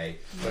once okay,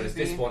 whereas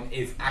this Maybe. one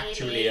is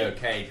actually Maybe.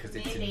 okay because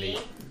it's in Maybe.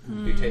 the.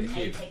 You take the I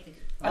cube. take the cube.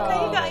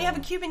 Okay, you have a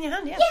cube in your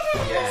hand, yeah.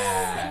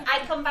 Yeah. I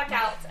come back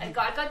out. I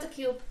got the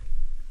cube.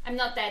 I'm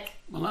not dead.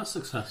 Well, that's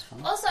successful.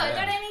 Also, are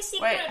there any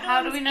secret Wait, rooms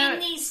how do we know in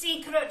it? these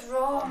secret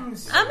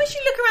rooms? As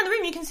you look around the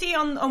room, you can see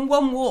on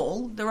one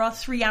wall there are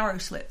 3 arrow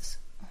slits.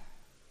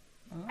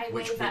 I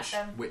Which wave at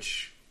them.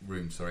 which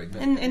room? Sorry.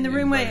 In the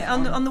room both. where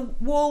on the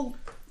wall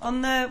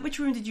on the which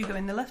room did you go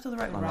in? The left or the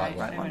right one? Right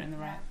Right, one. I went in the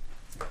right.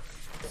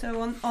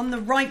 So on the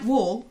right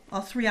wall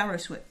are 3 arrow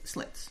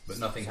slits. But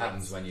nothing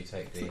happens when you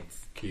take the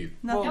cube.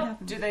 Nothing Well,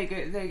 happens. do they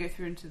go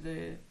through into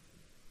the...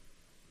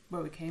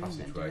 where we came in then,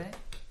 do Passageway. they?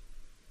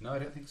 No, I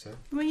don't think so.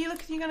 When you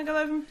look, you're going to go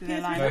over and Do peer they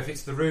through line No, that? if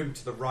it's the room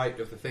to the right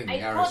of the thing, the I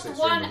arrow put sits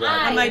one on the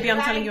right. eye. Oh, maybe I'm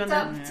telling you on the-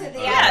 right up to the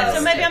Yeah, Yeah, arrow.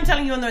 so maybe I'm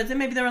telling you on the right. So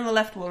maybe they're on the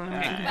left wall. And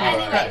I'm getting But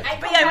confused. anyway, I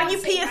But come yeah, when you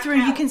bouncing peer back through,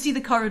 you out. can see the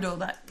corridor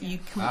that you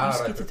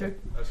skittered through.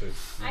 That's it.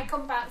 I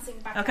come bouncing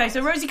back. Okay, out.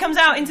 so Rosie comes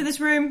out into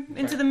this room,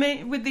 into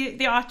the with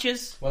the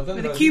archers, Well done,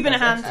 with a Rosie, cube in her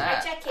that's hand. I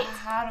check it.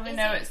 How do we Is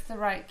know it- it's the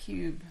right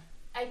cube?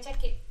 I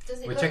check it. Does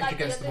it We look check it like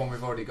against the other- one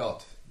we've already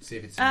got. See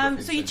if it's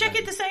so you check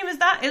it the same as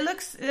that. It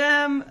looks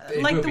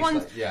like the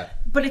one,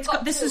 but it's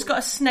got this has got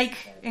a snake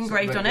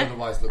engraved on it,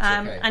 otherwise looks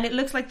okay. and it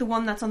looks like the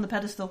one that's on the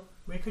pedestal.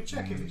 We could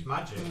check if it's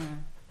magic.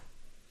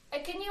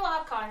 Can you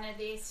arcana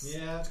this?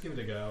 Yeah, let's give it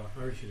a go.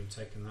 I should have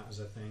taken that as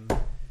a thing.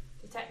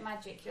 Detect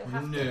magic. You'll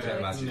have to No, do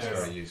it. Magic is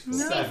very useful.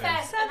 See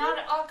first, an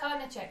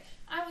arcana check.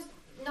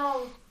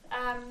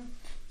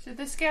 So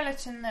the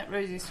skeleton that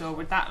Rosie saw,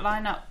 would that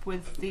line up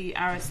with the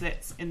arrow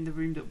slits in the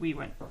room that we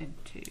went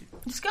into?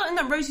 The skeleton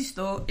that Rosie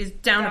saw is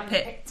down a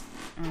pit.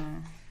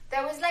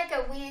 There was like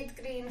a weird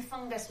green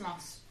fungus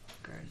moss.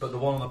 But the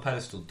one on the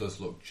pedestal does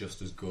look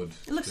just as good.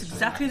 It looks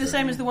exactly the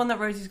same as the one that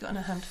Rosie's got in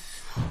her hand.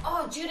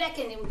 Oh, do you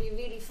reckon it would be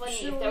really funny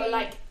if there were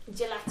like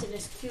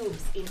gelatinous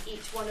cubes in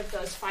each one of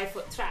those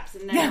 5-foot traps,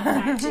 and they're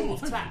not actually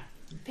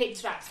pit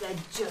traps, they're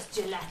just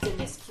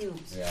gelatinous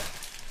cubes. Yeah.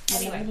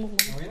 Anyway.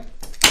 Oh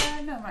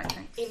yeah? No, right,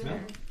 thanks.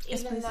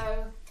 Even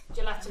though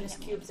gelatinous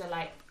cubes are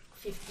like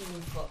 15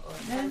 foot or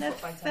 10 They're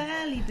foot by 10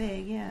 fairly foot.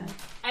 big, yeah.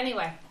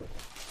 Anyway.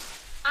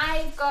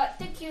 I've got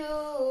the cube.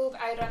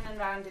 I run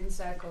around in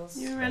circles.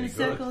 You run in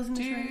circles in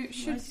the room.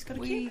 Should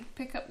we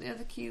pick up the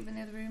other cube in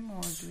the other room,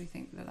 or do we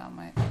think that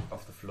might...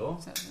 Off the floor?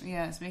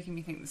 Yeah, it's making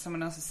me think that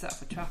someone else has set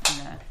up a trap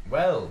in there.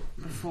 Well,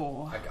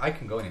 before. I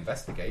can go and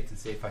investigate and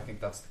see if I think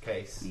that's the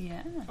case.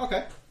 Yeah.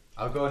 Okay.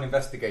 I'll go and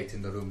investigate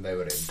in the room they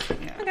were in.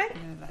 Yeah. Okay.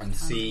 And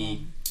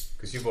see...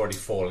 Because you've already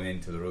fallen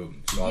into the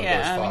room, so I'll go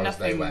as far as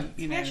they went.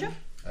 Yeah, sure.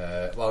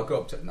 Well, I'll go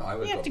up to... No, I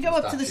will You go have to go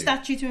up to the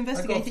statue to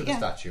investigate I'll go up to it, the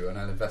statue and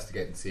I'll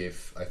investigate and see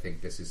if I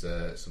think this is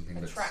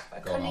something that's trap, a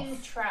gone cunning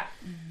off. trap.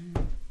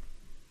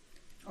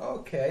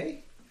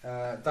 Okay.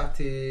 That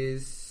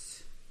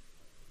is...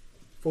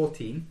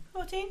 14.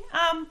 14.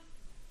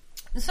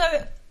 So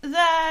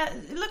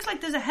it looks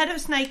like there's a head of a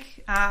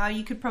snake.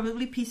 You could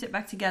probably piece it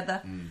back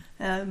together.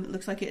 It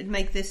looks like it'd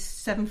make this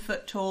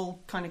 7-foot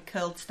tall kind of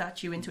curled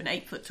statue into an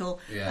 8-foot tall.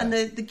 Yeah. And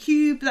the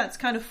cube that's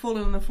kind of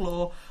fallen on the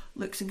floor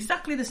looks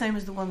exactly the same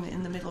as the one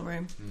in the middle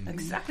room.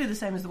 Exactly the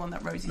same as the one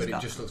that Rosie's got. But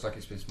it just looks like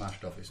it's been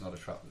smashed off. It's not a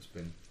trap that's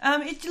been...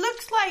 It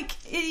looks like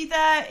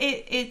either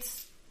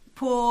it's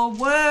poor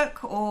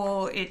work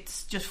or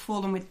it's just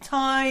fallen with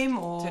time,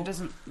 or... So it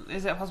doesn't...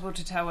 Is it possible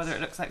to tell whether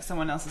it looks like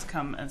someone else has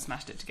come and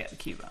smashed it to get the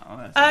cube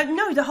out?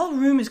 No, the whole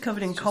room is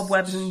covered in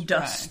cobwebs and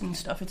dust and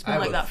stuff. It's been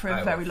like that for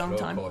a very long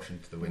time. I will caution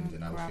to the wind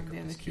and I will pick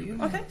up this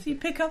cube. Okay, so you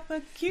pick up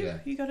a cube. Yeah.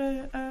 You got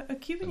a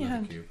cube in your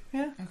hand. Cube.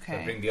 Yeah. Okay.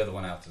 So bring the other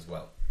one out as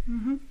well.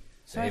 Mm-hmm.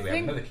 So here we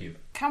have another cube.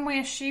 Can we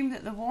assume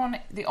that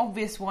the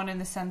obvious one in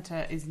the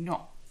centre is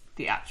not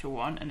the actual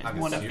one, and it's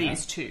one of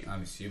these two?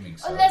 I'm assuming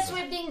so. Unless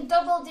we're being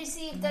double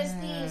deceived as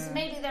thieves,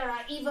 maybe there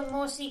are even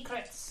more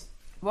secrets.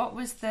 What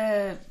was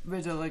the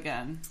riddle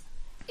again?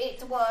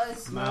 It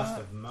was... Mouth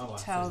of Moab.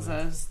 Tells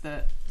us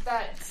that...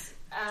 That...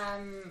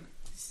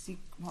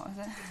 what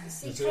was it?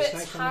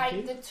 Secrets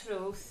hide the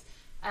truth.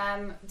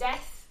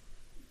 Death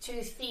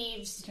to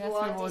thieves who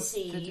are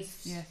deceived.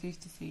 Thieves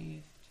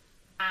deceived.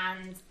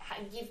 And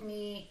give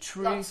me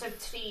lots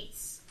of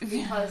treats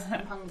because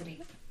I'm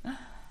hungry.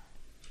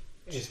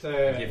 Is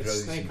there a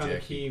snake on the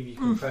cube you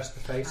can press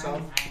the face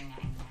on?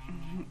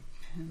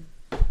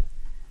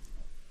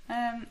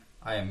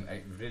 I am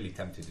really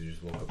tempted to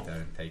just walk up there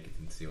and take it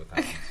and see what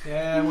happens.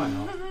 Yeah, why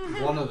not?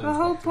 One of them. The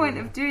whole point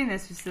of doing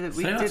this was so that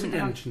we didn't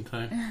have...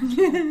 Shinto.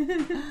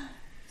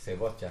 Say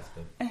what,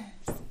 Jasper?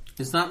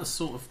 Is that the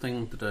sort of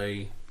thing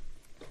today?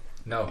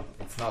 No,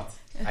 it's not.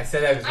 I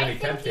said I was really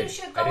tempted.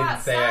 I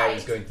didn't say I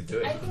was going to do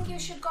it. I think you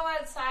should go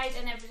outside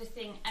and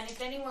everything, and if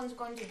anyone's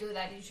going to do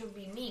that, it should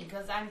be me,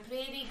 because I'm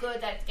pretty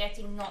good at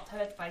getting not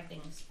hurt by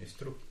things. It's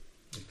true.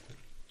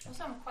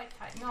 Also, I'm quite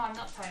tired. No, I'm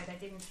not tired. I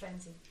didn't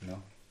frenzy.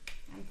 No.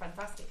 I'm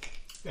fantastic.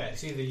 Yeah,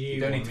 it's either you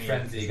don't or need to me.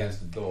 frenzy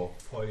against the door.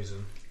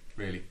 Poison.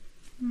 Really?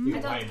 You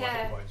I don't way more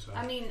care. hit points, so.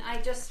 I mean,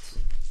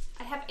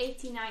 I have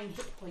 89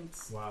 hit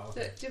points. Wow.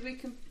 So did we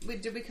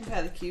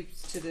compare the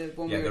cubes to the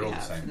one we they're already all the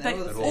have? same.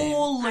 They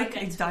all look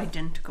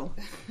identical.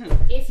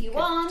 If you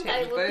want,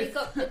 I will both. pick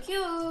up the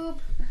cube.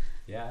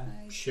 Yeah.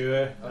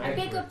 Sure. I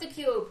pick up the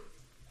cube.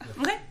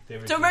 Okay.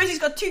 So Rosie's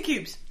got 2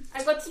 cubes.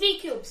 I've got 3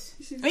 cubes.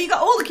 Oh, you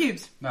got all the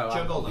cubes. No,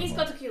 Juggle them. He's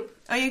got a cube.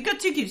 Oh, you got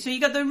 2 cubes. So you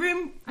got the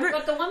room. I've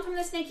got the one from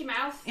the snaky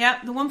mouth.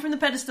 Yeah, the one from the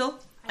pedestal.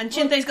 And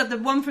Chinte's got the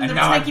one from And the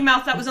now snaky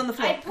mouth that was on the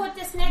floor. I put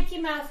the snaky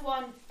mouth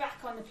one back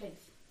on the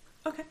plinth.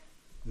 Okay.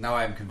 Now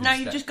I'm convinced. Now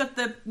you just got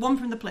the one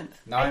from the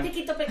plinth. Now I I'm, pick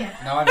it up again.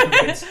 now I'm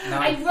convinced.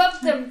 I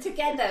rubbed them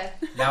together.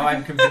 Now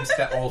I'm convinced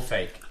they're all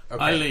fake.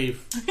 Okay. I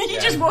leave.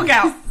 You just walk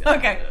out.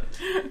 Okay.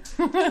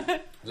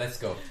 Let's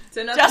go.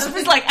 So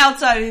Jasper's like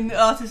outside in the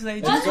artist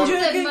stage. One of go.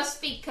 them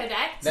must be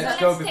correct. Let's so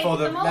go let's before take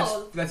the them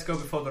all. let's go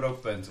before the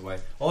rope burns away.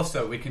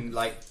 Also, we can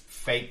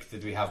fake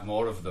that we have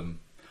more of them.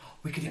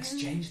 We could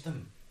exchange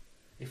them.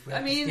 If we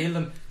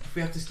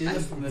have to steal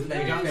them, from the You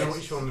thing. don't know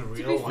which one the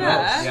be real one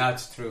fair, is. Yeah,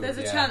 it's true. There's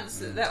a chance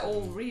that they're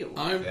all real.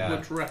 I Yeah.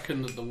 would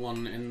reckon that the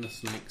one in the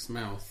snake's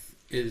mouth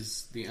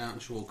is the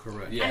actual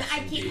correct. Yeah. And I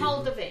keep indeed.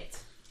 hold of it.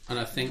 And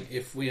I think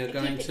if we are They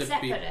going keep to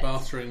it be separate.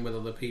 bartering with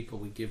other people,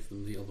 we give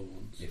them the other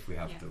ones. If we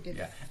have to, If-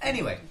 yeah.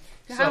 Anyway,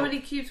 So how many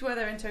cubes were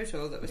there in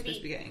total that we're 3. supposed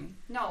to be getting?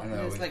 No. No,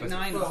 There's it's like supposed to-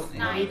 9 or Well, something.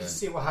 we Nine. need to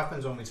see what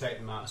happens when we take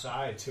them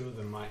outside. 2 of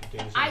them might do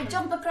something. I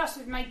jump across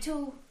with my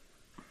 2.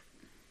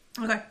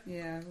 Okay.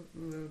 Yeah,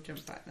 we'll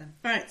jump back then.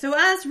 All right. So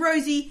as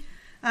Rosie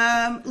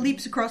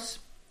leaps across,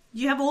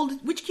 do you have all?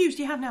 Which cubes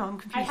do you have now? I'm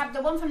confused. I have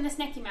the one from the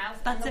snaky mouth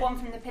That's and the it. one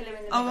from the pillar in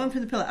the middle. Oh, one for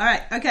the pillar. All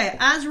right. Okay.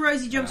 As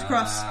Rosie jumps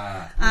across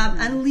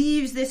and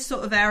leaves this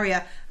sort of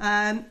area,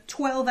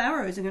 12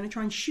 arrows are going to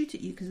try and shoot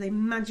at you because they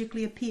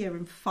magically appear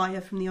and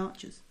fire from the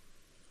archers.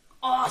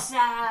 Awesome!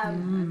 I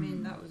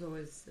mean, that was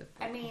always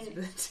a I mean,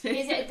 possibility.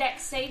 Is it a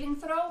dex saving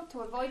throw to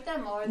avoid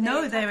them, or are they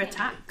No, they're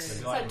attacking? attacks.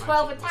 They're So like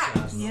 12 magic attacks.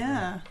 missiles.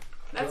 Yeah.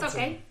 That's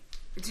okay.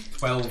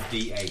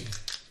 12d8.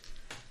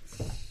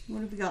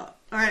 What have we got?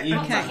 All right. You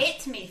Not to Okay.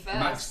 hit me first.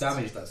 Max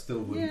damage, that still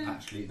wouldn't Yeah.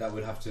 actually. That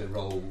would have to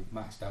roll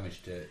max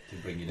damage to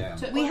bring you down.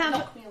 So it We won't have-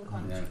 knock me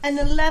unconscious. Yeah. An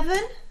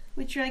 11,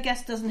 which I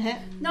guess doesn't hit.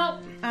 No.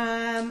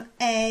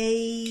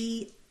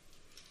 A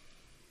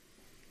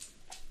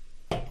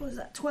what was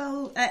that?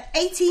 12,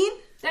 18.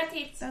 That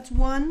hits. That's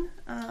one.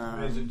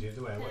 Or is it the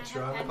other way? What's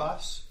your armor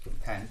class?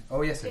 10.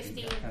 Oh, yes, I think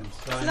 15. 10.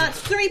 So that's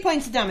 3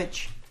 points of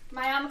damage.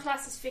 My armor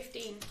class is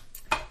 15.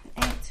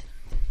 8.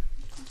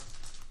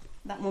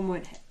 That one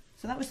won't hit.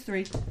 So that was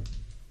 3.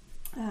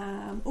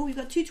 We've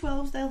got 2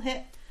 12s. They'll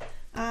hit.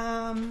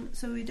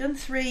 So we've done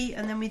 3,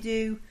 and then we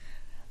do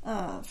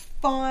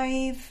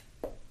 5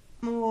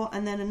 more,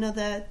 and then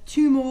another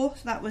 2 more.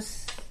 So that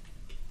was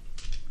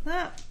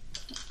that.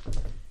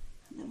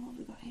 And then what have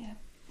we got here?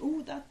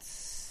 Oh,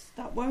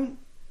 that won't.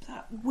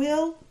 That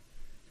will.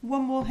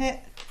 1 more hit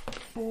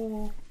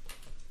for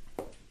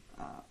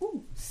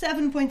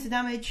 7 points of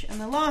damage, and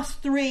the last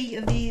 3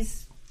 of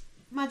these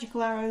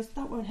magical arrows,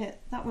 that won't hit.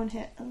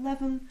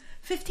 11,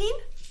 15?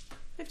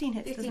 15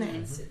 hits, 15 doesn't it?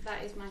 hits.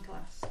 That is my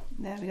class.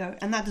 There we go.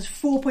 And that does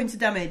 4 points of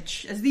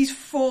damage as these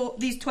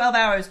 12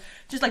 arrows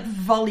just like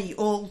volley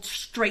all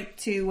straight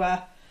to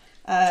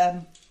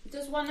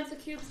Does one of the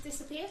cubes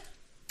disappear?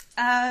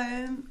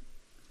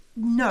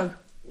 no.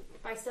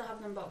 I still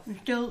have them both.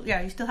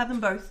 You still have them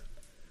both.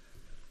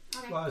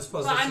 Okay. Well, I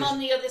suppose But this I'm is- on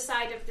the other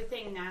side of the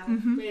thing now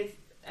Mhm. with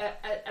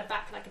a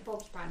back like a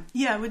porcupine.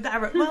 Yeah, with the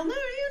arrow. Well, no,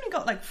 you only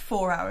got like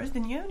 4 arrows,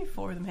 didn't you? Only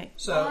 4 of them hit.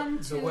 So 1,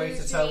 the 2, way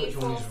to tell 3, which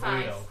one 4, is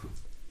 5. real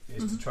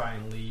is to try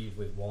and leave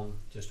with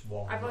just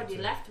one. I've already or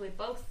two. left with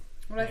both.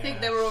 Well, I think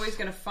Yeah. they were always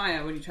going to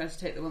fire when you tried to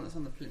take the one that's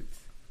on the plinth.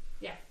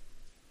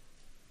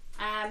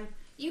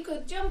 You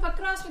could jump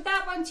across with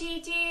that one,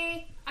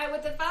 Gigi. I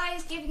would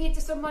advise giving it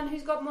to someone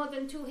who's got more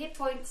than 2 hit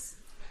points.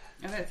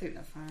 I don't think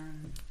they're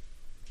firing.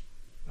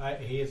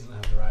 He doesn't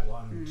have the right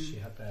one. She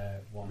had the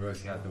one.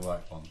 Rosie had the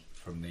right one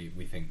from the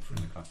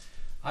class.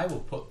 I will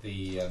put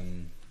the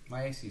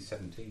my AC is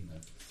 17 though.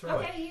 Throw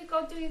it. Okay, you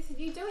go do it.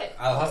 You do it.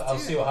 I'll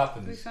see what It'll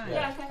happens. be fine.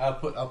 Yeah, okay.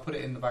 I'll put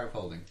it in the bag of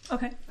holding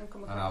Okay. And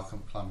come and I'll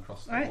across. climb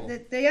across the All wall.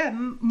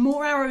 right.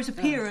 More arrows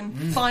appear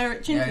and fire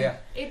at Chinky. Yeah.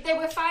 If they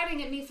were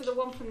firing at me for the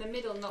one from the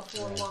middle, not for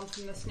the one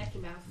from the snaky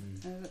mouth.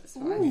 That's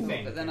what I Ooh.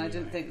 thought, but then I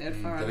didn't think they'd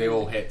fire. Do they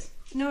all hit?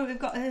 No, we've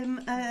got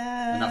Enough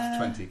for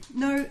 20.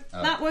 No,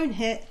 Oh. that won't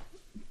hit.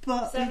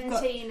 But we've got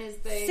 17 is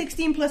the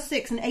 16 plus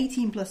 6 and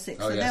 18 plus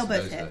 6, Oh, so yes, they'll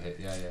both those hit. will hit.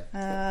 Yeah.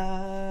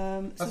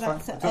 So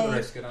That's that's fine. I took the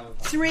risk and I'll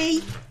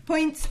 3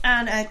 points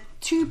and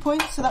 2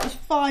 points, so that was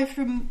 5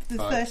 from the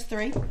 5. first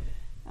 3.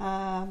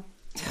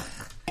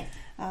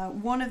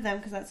 One of them,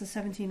 because that's a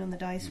 17 on the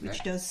dice, which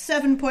Okay. does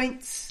 7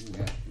 points,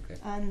 Yeah,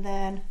 okay. and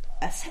then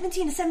a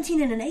 17, a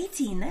 17, and an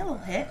 18. They'll all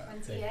hit.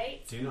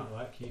 28. Do not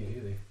like you,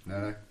 do they?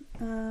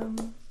 No.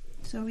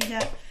 So we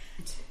get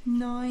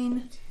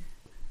 9,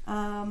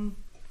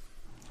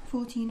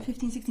 14,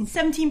 15, 16,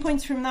 17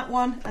 points from that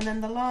one, and then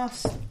the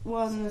last So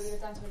one's you're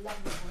down to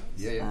 11 points.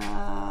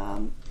 Yeah.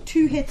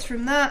 2 hits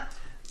from that,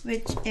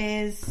 which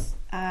is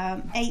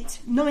 8,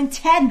 9,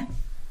 10.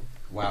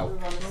 Wow. We're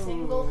on a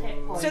single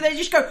hit point. So they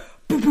just go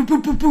boo boo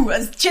boo boo boo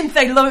as Chinthe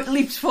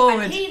leaps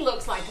forward. And he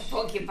looks like a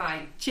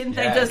porcupine. Chinthe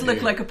Yeah, does I look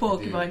do. like a I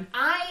porcupine.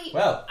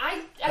 Well,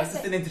 I That's just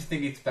said, an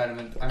interesting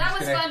experiment. I'm that just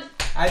was gonna, fun.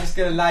 I'm just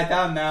gonna lie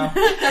down now.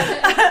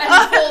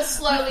 And he falls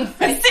slowly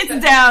face Sits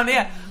first. down,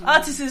 yeah.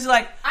 Artis is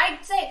like, I'd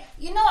say,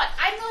 you know what,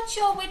 I'm not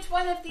sure which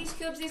one of these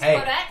cubes is Hey.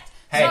 correct.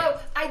 Hey. So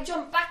I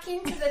jump back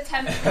into the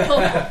temple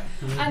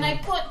and I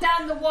put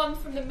down the one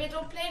from the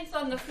middle plinth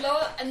on the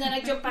floor and then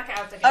I jump back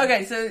out again.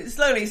 okay, so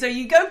slowly. So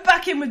you go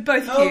back in with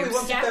both No, we cubes.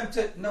 wanted Yeah. them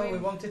to. No, we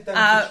wanted them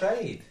Uh, to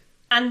trade.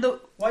 And the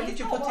Why did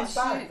you put it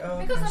back? Oh,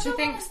 Because I She don't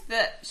thinks want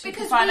that she can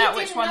because find we out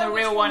which didn't one know the which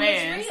real one one was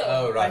is real.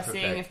 Oh, right. by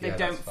seeing okay. if they Yeah,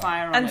 don't that's fine.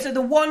 fire on and it. so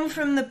the one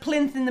from the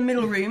plinth in the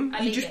middle room, I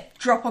you leave just it.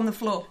 drop on the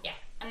floor. Yeah,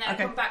 and then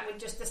Okay. I come back with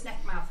just the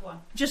snack mouth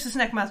one. Just a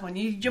snack mouth one.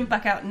 You jump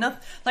back out,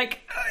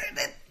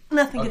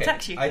 nothing Okay,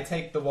 attacks you. I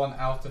take the one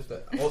out of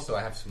the. Also,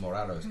 I have some more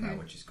arrows now,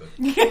 which is good.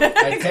 I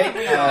take.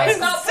 I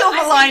stop- Silver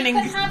I said lining.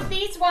 You can have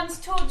these ones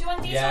too. Do you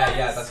want these ones?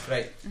 Yeah, that's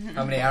great.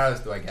 How many arrows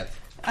do I get?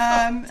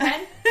 10?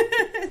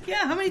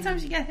 Yeah, how many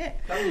times you get hit?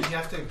 That means you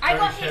have to. I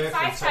got very hit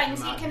carefully 5 take times,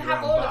 them you out can of your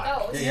have own all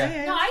bag. of those.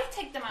 Yeah. No, I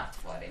take them out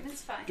for him,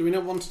 it's fine. Do we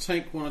not want to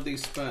take one of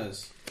these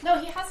spares? No,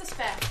 he has a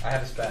spare. I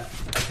have a spare.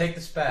 I take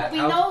the spare. But we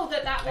out. know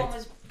that one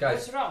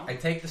was wrong. I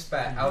take the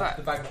spare out of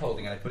the bag of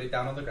holding and I put it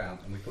down on the ground,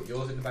 and we put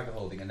yours in the bag of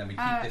holding, and then we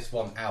keep this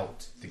one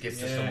out to give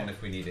to someone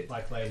if we need it.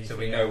 Like lady. So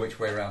we know which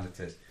way around it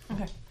is.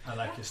 Okay. I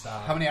like your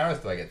style. How many arrows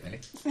do I get, Millie?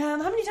 How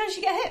many times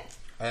you get hit?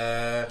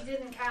 He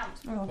didn't count.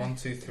 Oh, okay. 1,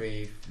 2,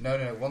 3. No,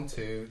 1,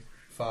 2,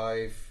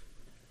 5,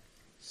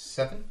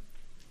 7.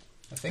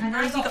 I think And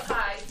I got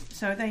 5.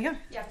 So there you go.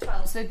 You have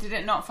 12. So did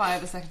it not fire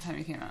the second time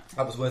you came out?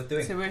 that was worth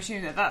doing. So we're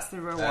assuming that that's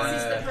the reward.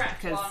 This is the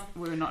correct because one.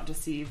 we were not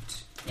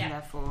deceived, Yeah. and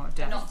therefore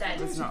death Not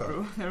dead. was not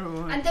the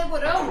reward. And they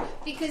were wrong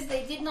because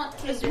they did not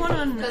kill There's him. one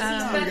on,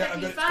 Because he's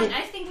perfectly fine.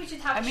 I think we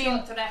should have I a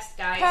mean, short rest,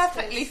 guys. 'cause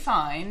Perfectly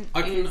fine. I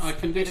is can a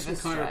do bit of some a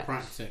stretch.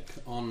 chiropractic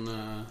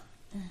on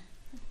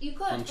You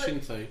could, but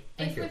Shintei.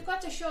 if we've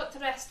got a short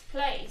rest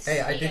place, Hey,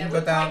 I here, didn't we're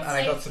go down quite and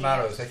I got safe some here.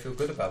 arrows. I feel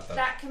good about that.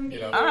 That can be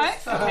You know. used Alright,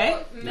 for okay. I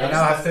medicine.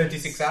 now have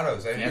 36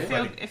 arrows. If you I feel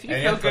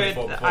have good,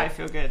 24 I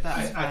feel good.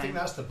 That's I fine. think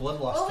that's the blood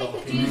loss. Or we though.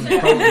 could use a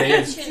Probably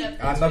is. combination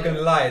of I'm the not two. going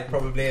to lie, it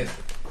probably is.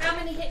 How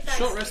many hit dice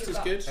Short have rest you is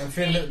got? good. I'm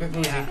feeling a little bit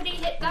woozy. 3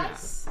 hit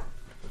dice.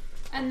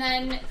 And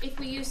then if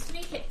we use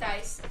 3 hit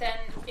dice, then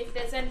if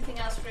there's anything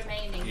else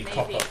remaining, You maybe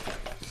top up.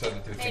 So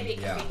that we maybe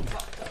it can, can be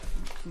topped up.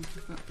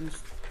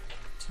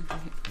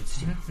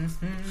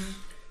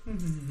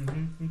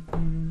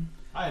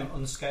 I am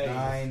unscathed.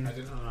 9. I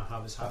didn't know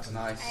how this That's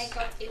happened. nice. I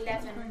got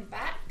 11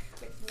 back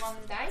with 1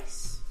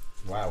 dice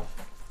Wow.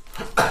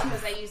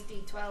 because I used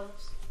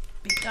D12s.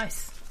 Big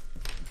dice.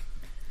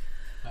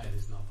 That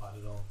is not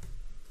bad at all.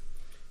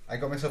 I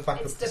got myself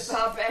back It's up to the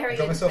barbarian I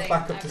got myself thing.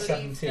 back up I to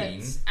believe 17.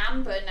 that's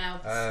Amber now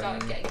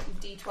started getting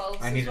D12s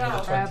I need as well.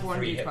 another I have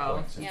 23 hit 1d12.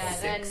 points. Yeah,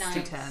 they're 6 nice.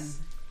 to 10.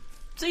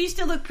 So you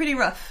still look pretty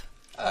rough.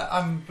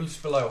 I'm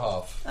just below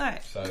half.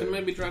 Alright. So Can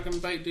maybe Dragon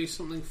Bait do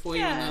something for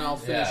you, Yeah. and then I'll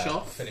finish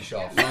off. Finish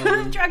off.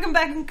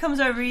 Dragonback comes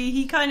over,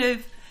 he kind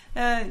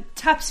of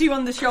taps you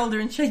on the shoulder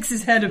and shakes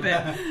his head a bit.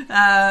 Hey,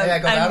 I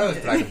got and-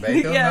 arrows, Dragon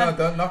Bait. Don't, Yeah. no,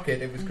 don't knock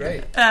it. It was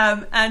great.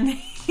 And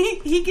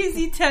he gives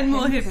you 10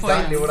 more hit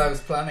Exactly points. what I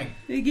was planning.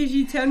 He gives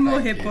you 10 more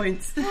Thank hit you.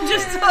 points.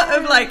 Just sort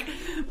of like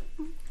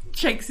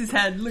shakes his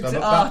head, looks So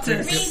at I'm up to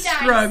Artus, 3 dice.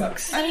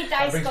 shrugs. 3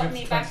 dice brings got me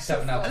me to back to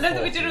 27 out I of love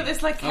that we did all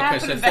this like Okay, careful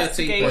so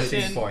 13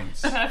 investigation,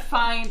 points. trying to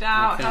find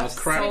out Okay, how I'll to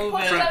crack- solve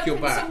Pulled it. crack your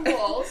open back. some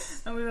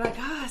walls. And we were like,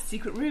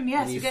 secret room,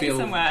 yes, And you we're getting feel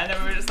somewhere. And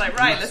then we were just like,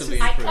 right, let's massively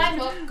just. I improved.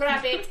 climb up,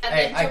 grab it, and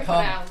Hey, then I jump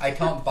around.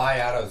 can't buy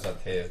arrows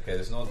up here. Okay,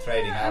 there's no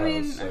trading I arrows.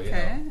 mean, so, you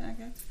okay, know.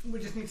 okay. We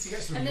just need to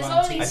get some And there's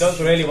advantage. only- I don't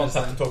really want to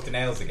have to talk to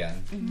Nails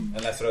again,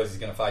 unless Rosie's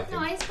going to fight No,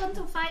 him. he's going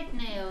to fight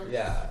Nails.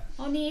 Yeah.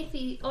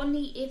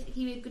 Only if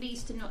he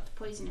agrees to not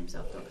poison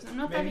himself, though, because I'm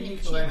not Maybe having you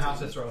him can learn cheat. how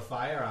to throw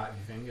fire out of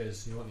your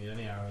fingers. You won't need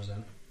any arrows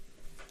then.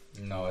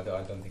 No, I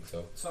don't think so.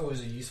 It's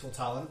always a useful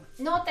talent.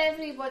 Not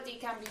everybody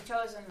can be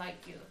chosen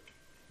like you.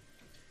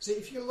 See,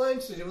 if you learn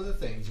to do other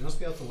things, you must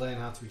be able to learn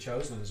how to be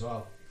chosen as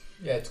well.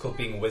 Yeah, it's called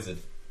being a wizard.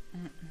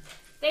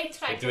 They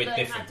try They to do it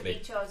learn how to be differently.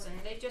 chosen.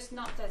 They're just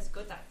not as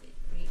good at it,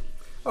 really.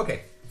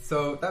 Okay,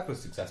 so that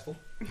was successful.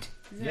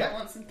 Yeah. I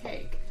want some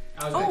cake.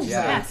 I was Oh, going to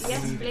yes. say,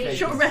 Yes, you need the please. cake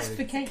Short and rest food.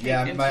 for cake.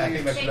 Yeah, I think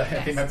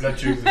my blood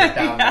sugar's a bit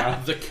down now.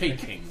 The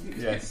caking.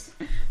 Yes.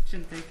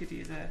 Shouldn't they could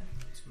use a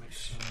Let's make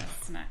sure.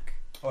 snack?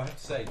 Oh, I have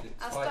to say,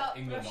 I'll despite start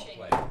England not brushing.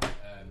 playing,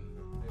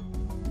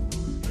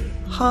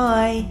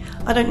 Hi,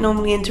 I don't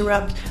normally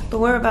interrupt, but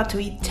we're about to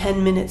eat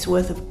 10 minutes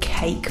worth of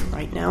cake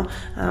right now.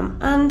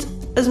 And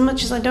as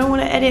much as I don't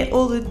want to edit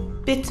all the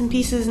bits and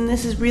pieces, and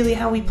this is really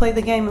how we play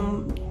the game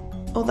and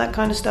all that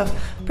kind of stuff,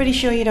 pretty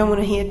sure you don't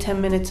want to hear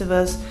 10 minutes of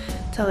us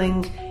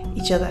telling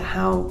each other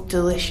how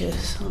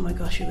delicious. Oh my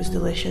gosh, it was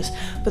delicious.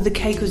 But the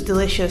cake was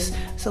delicious.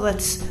 So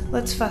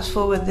let's fast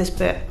forward this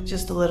bit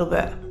just a little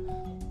bit. Not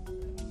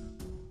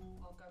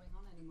going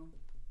on anymore.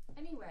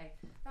 Anyway,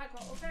 that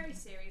got all very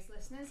serious,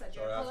 listeners. I do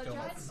sorry,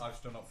 apologise. I've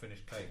still not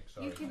finished cake.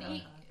 Sorry. You can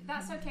eat.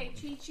 That's okay.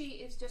 Chi Chi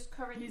is just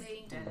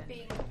currently dead.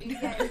 being By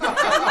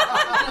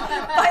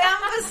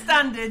Amber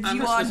standards, And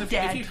you are listeners, if you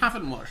dead.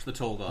 haven't watched The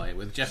Tall Guy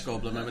with Jeff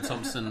Goldblum, Emma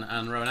Thompson,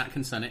 and Rowan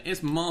Atkinson, it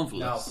is Now,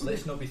 marvellous.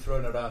 let's not be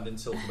throwing around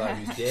insults about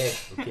who's dead,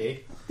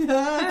 okay? We'll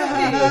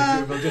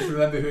just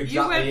remember who You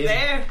exactly went is.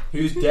 there.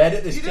 Who's dead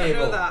at this You don't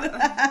table. know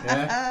that.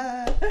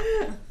 Yeah?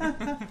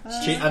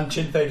 And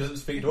Chintay doesn't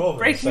speak Dwarven,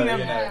 Breaking so, the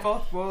you know.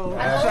 fourth wall.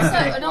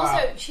 and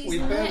also, she's We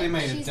not, barely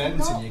made a she's dent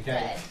not in your cake.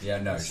 dead. Yeah,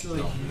 no, It's she's still a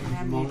not.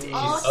 huge monster.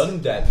 Oh, She's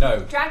undead. No,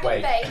 Dragon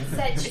wait. Bait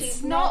said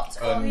she's not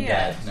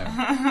Undead. undead. No.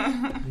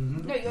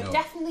 No, you're No.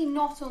 definitely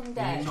not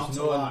undead. You're not She's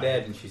no alive.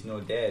 undead and she's no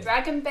dead.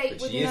 Dragon Bait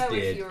But would she is know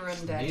dead. if you were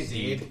undead.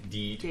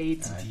 Deed.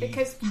 Jade.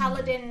 Because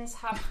paladins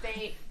have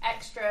the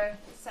extra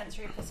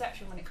sensory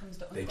perception when it comes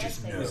to They undead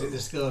just things. know. Is it the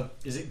skill of,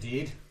 is it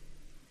deed?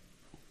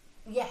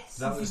 Yes. Is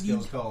that what the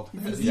skill's called?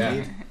 Yeah.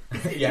 Deed?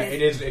 Yeah,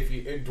 it is. If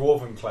you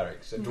dwarven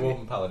clerics,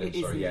 dwarven paladins. It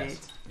is Sorry, yes. indeed.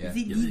 Yeah. Is it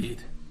You deed?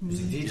 did. Is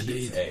it deed? You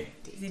did. Hey.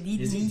 Is it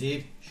deed? Is it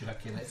deed? Should I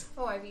kill it?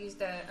 Oh, I've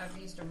used a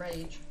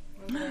rage.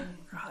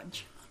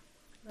 Raj.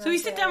 So we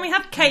sit down, we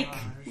have cake,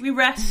 we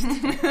rest.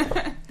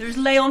 There's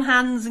lay on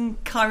hands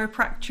and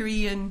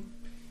chiropractory and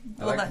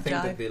I all like to that think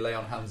jive. that the lay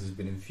on hands has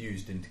been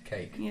infused into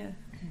cake. Yeah.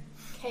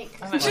 Cake.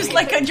 It's just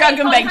like a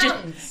dragon bake,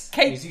 just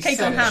Is he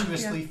cake on hand.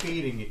 sensuously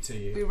feeding it to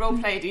We you?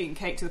 role-played eating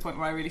cake to the point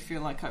where I really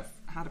feel like I've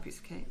had a piece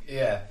of cake.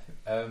 Yeah.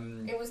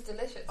 It was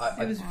delicious.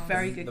 It was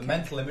very good The cake.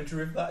 mental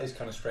imagery of that is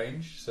kind of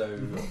strange. So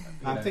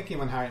I'm thinking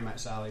when Harry met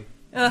Sally.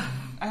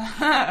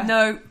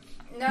 No,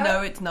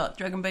 no, it's not.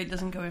 Dragon Bait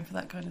doesn't go in for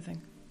that kind of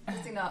thing.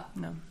 is it not?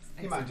 No.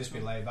 He might just be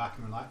laid back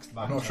and relaxed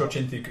about I'm not himself.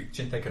 sure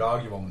Chinte could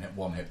argue on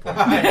one hit point.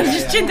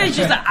 Chinte's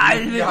just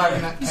like, You're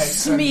having that cake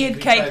smeared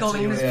be cake fed all to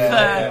in you his whether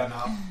fur. or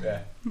not. Yeah.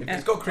 If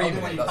it's got cream Only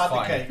in when it, you've that's had the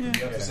fine.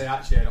 cake, you have to say,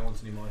 actually, I don't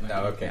want any more.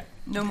 No, okay.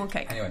 No more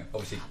cake. Anyway,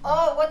 obviously.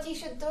 Oh, what you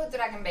should do,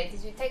 Dragon Bait,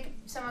 is you take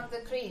some of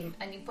the cream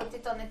and you put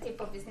it on the tip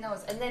of his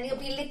nose, and then he'll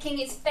be licking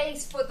his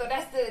face for the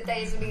rest of the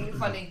day. It's really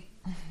funny.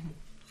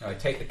 I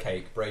take the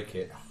cake, break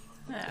it.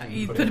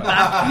 You Put put it it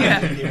back.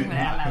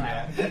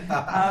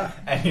 Yeah.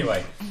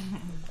 Anyway,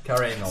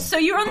 carrying on. So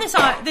you're on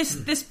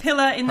this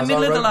pillar in the Has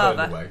middle our of the rope burned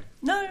lava. away?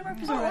 No, the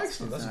rope is Oh, alright.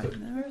 excellent, that's It's good.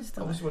 alright. The rope is I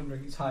still was there.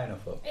 wondering, it's high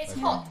enough up. It's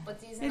Okay. hot, but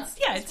it's not.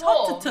 It's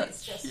hot to warm, touch.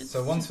 it's just-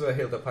 So once we're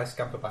healed up, I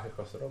scamper back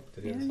across the rope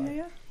to the other side.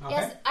 Yeah. Okay.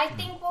 Yes, I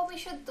think what we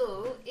should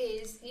do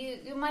is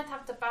you might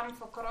have to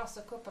bump across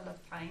a couple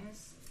of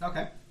times.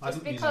 Okay. I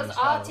Just didn't use because any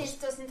spells.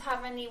 artist doesn't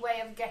have any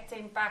way of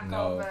getting back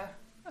No. over.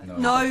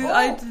 No,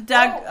 I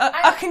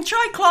I can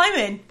try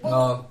climbing.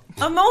 No.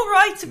 I'm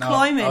alright to No.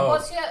 climbing. Oh.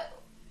 What's your...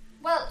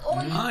 Well,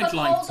 or you I'd could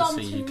like hold to on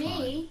see to you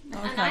me, and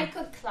Okay. I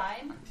could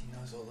climb. He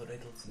knows all the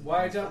riddles.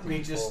 Why don't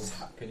we just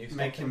Can you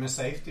make him a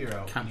safety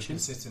rope? Catch You can him.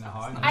 sit in a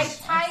harness. I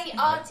tie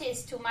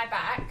artist to my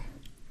back,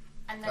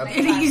 and then I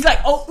And he's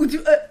climb,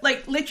 like,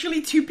 like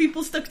literally two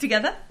people stuck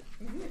together.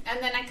 and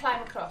then I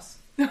climb across.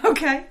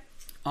 Okay.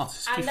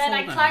 Artist, if And you then fall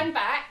I down- climb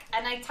back,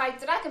 and I tie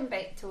Dragon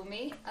Bait to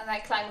me, and I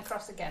climb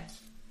across again.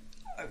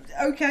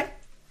 Okay.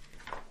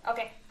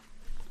 Okay.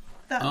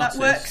 That Artist,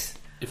 works.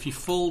 If you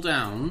fall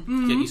down,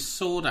 get your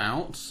sword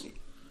out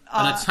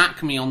and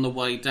attack me on the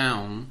way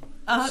down,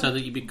 so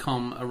that you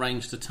become a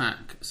ranged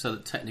attack, so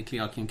that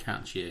technically I can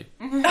catch you.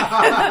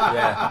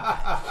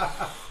 Yeah.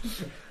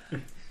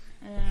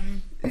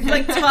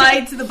 Like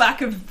tied to the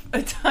back of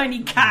a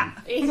tiny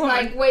cat. He's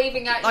like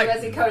waving at you Like-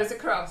 as he goes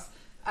across.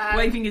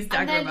 Waving his And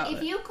dagger then about if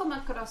it. you come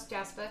across,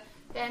 Jasper,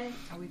 then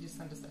Can we just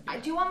understand?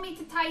 do you want me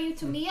to tie you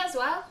to me as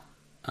well?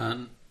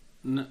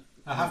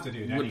 I have to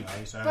do it anyway,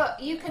 so. But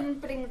you can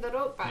bring the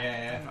rope back.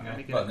 Yeah. I'm not gonna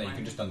be good Well, at then you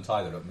can climbing. just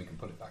untie the rope and we can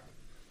put it back.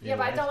 Yeah,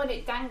 but I don't want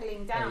it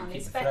dangling down. Keep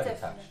It's the thread better.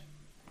 attached.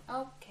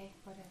 Okay,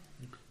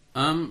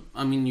 whatever.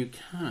 I mean, you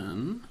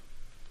can.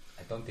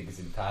 I don't think it's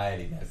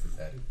entirely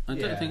necessary. I don't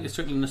Yeah. think it's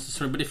strictly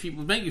necessary, but if it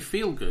would make you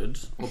feel good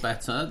or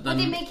better, Would it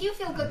then make you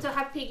feel good to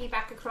have Piggy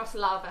back across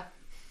lava?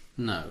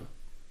 no.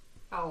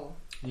 Oh.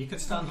 You could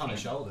stand on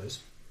his shoulders.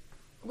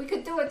 We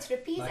could do a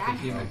trapeze Like a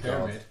act. human Oh, God.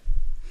 pyramid.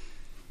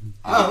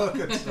 Oh,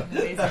 good stuff.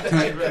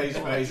 Raise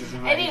faces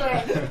and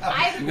Anyway,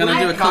 I'm gonna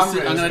do a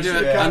Cameras, I'm gonna do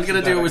a yeah. I'm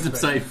gonna do a wisdom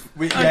save.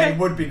 Yeah, it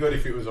would be good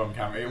if it was on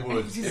camera. It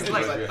would. Just It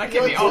like, would, yeah. like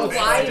You're in the too office.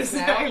 wise Just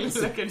now.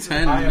 looking.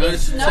 10, I have- no,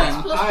 It's 10.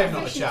 not plus I am not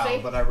a proficiency.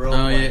 child, but I rolled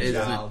Oh yeah, like it a is.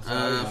 child. So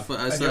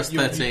And that's you-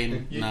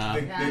 13. Nah.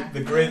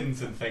 The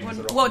grins and things.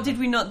 are What often- did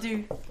we not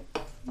do?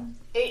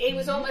 He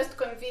was almost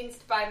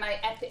convinced by my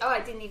epic. Oh, I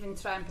didn't even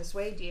try and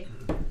persuade you.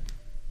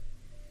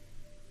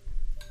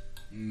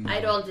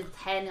 I rolled a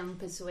 10 on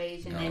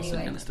persuasion No, it's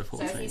anyway. against a So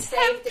 14. he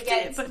saved Tempted,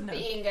 against but no.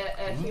 being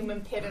a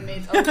human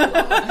pyramid of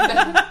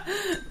lava.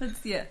 That's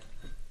The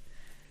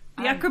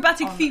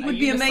acrobatic on feat a would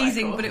be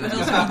amazing, unicycle. but it would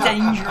also be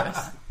dangerous.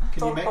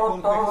 Can you make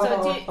one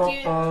quickly?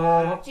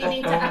 So do you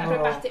need to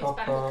acrobatics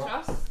back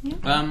across? Do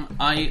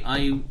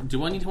I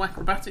need to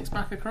acrobatics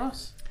back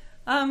across?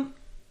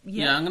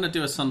 Yeah, I'm going to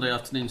do a Sunday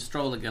afternoon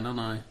stroll again, aren't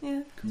I?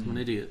 Yeah. Because I'm an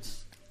idiot.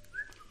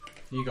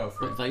 You go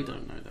for But it. they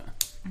don't know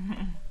that.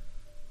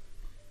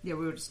 Yeah,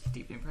 we were just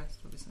deeply impressed,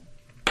 obviously.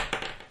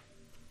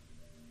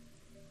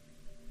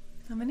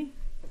 How many?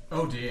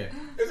 Oh dear.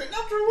 Is it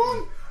natural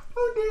one?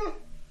 Oh dear.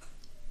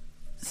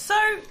 So,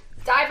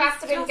 Dive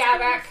after him,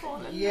 Garak.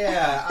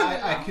 Yeah,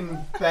 I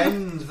can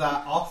bend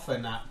that off a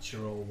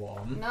natural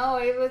one. No,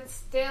 it would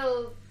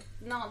still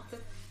not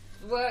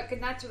work. A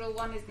natural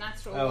one is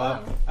natural Oh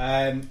one.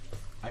 well.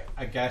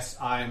 I guess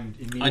I'm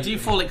immediately. I do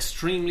fall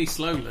extremely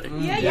slowly.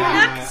 yeah, you Yeah,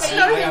 act I so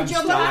am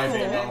jump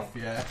diving after him. off,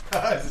 yeah.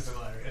 This is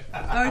hilarious.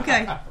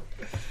 Okay.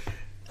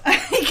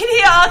 You can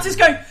hear artists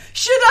going,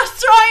 "Should I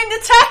try and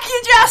attack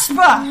you,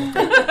 Jasper?"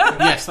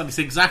 Yes, that is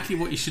exactly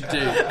what you should do.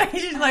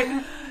 He's just like,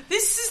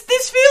 this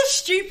feels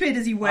stupid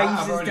as he waves I've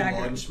his already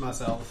dagger. launched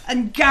myself.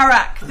 And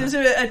Garak, there's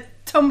a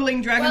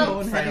tumbling dragonborn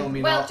Well, Fail heading.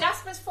 me Well, not.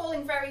 Jasper's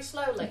falling very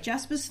slowly,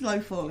 Jasper's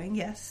slow falling,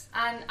 yes.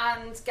 and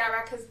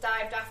Garak has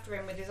dived after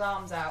him with his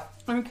arms out,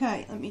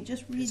 Okay, let me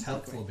just read. It's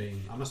helpful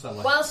being. I must have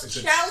like. whilst a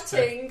good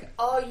shouting,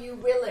 "Are you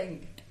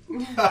willing?"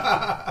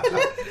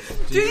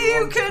 Do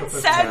you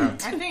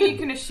consent? I think you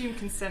can assume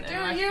consent in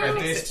Do you? a At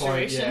this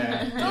point,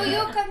 situation. Do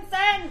you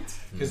consent?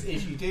 Because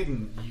if you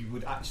didn't, you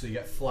would actually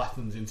get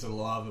flattened into the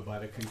lava by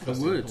the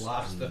concussive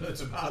blast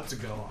that's about to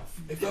go off.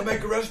 If I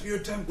make a rescue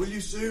attempt, will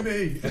you sue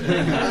me?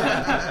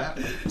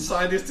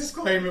 Sign this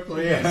disclaimer,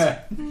 please.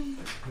 Let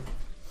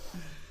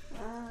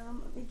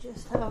me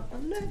just have a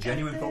look.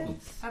 Genuine at problem.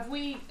 this. Have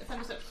we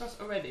thunderstepped across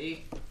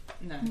already?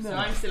 No. So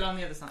I'm still on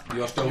the other side.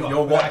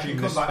 You're watching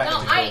come this back.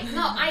 spectacle.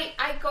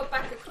 I go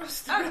back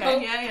across the Okay,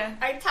 rope. yeah.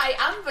 I tie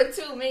Amber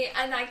to me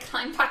and I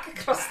climb back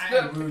across the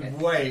And rope. we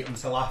would wait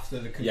until after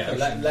the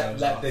concussion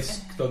goes let off. this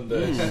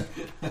thunder.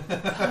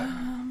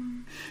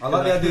 I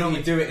like the idea that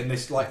you do it in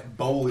this like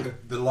bowl.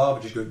 The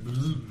lava just goes,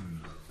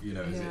 you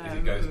know, as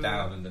it goes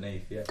down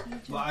underneath. Yeah.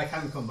 Well, I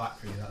can come back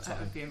for you. That's That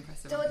fine. would be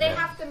impressive. Do they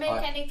have to make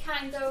any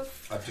kind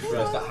of... I've just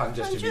realised that hand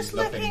gesture I'm means just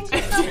nothing.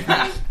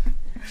 looking.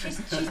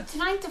 She's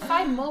trying to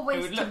find more It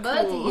ways would to look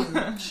murder cool.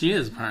 you. She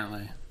is,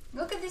 apparently.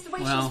 Look at this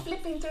way Well. she's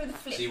flipping through the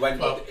flip. See, when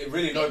flip, it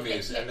really annoyed me flip,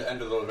 is flip.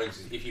 end of the Lord of the Rings.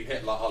 Is if you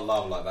hit like hot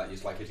lava like that,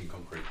 it's like hitting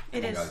concrete.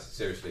 It Come on, is. guys,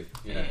 seriously.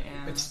 You know,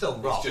 Yeah. It's still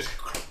rock. it's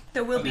just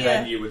There will and be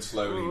then a you would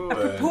slowly a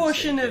burn.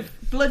 proportion stick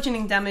of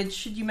bludgeoning damage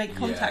should you make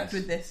contact Yes.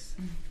 with this.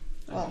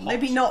 Well, hot.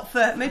 maybe not for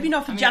I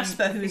mean,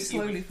 Jasper, I who is think you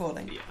slowly would-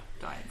 falling. Yeah,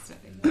 die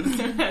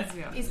instantly. Let's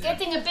be honest. It's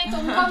getting a bit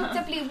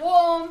uncomfortably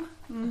warm.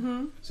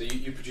 So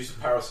you produce a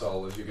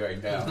parasol as you're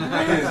going down.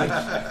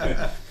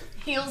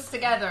 Heels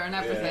together and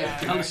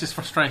everything. Oh, this is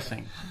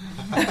frustrating.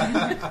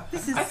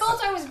 This is I thought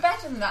I was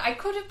better than that. I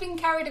could have been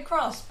carried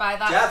across by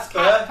that Jasper?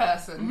 cat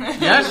person.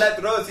 Yes,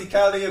 Let Rosie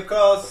carry you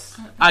across.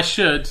 I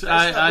should. It's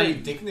not very I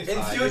dignified. In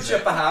is future,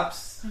 it?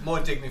 perhaps. More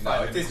No,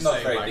 dignified. it than is not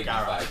say very by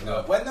dignified. Garrett.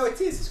 No. Well, no, it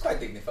is. It's quite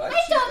dignified.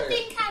 I don't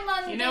think I'm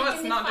on. You know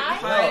what's not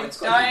dignified? No, it's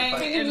quite Dying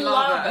dignified. in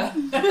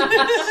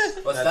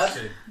lava. What's That's that?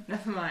 true.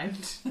 Never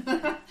mind.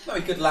 No,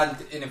 he could land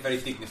in a very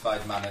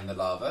dignified manner in the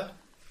lava.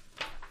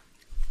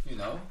 You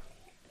know.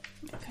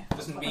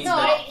 Doesn't mean No,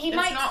 that. he It's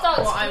might not start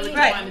what I would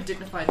screaming. define a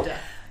dignified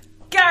death.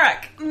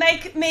 Garrick,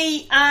 make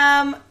me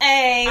a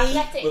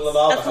Athletics. Will the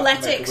lava have to make a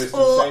athletics wisdom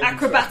or saving throw?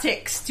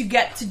 acrobatics to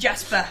get to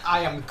Jasper.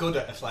 I am good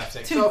at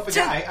athletics. To- Don't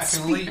forget, to- I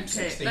can leap Okay,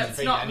 16 let's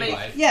feet not anyway.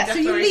 make Yeah, so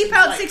you leap declarations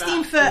out like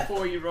 16 that foot,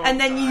 before you roll and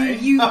then die.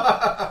 you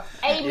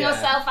Aim Yeah.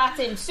 yourself at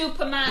him.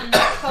 Superman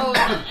pose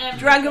and everything.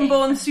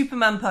 Dragonborn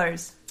Superman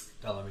pose.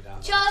 Don't let me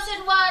down.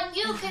 Chosen one,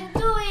 you can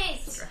do it.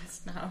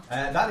 Stressed now.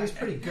 That is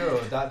pretty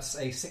good. That's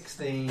a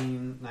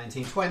 16,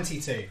 19,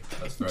 22.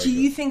 That's very Do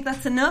you good. think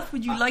that's enough?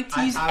 Would you like to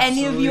I use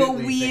any of your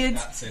absolutely think weird,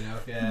 that's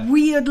enough, yeah.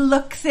 weird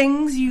luck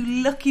things?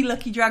 You lucky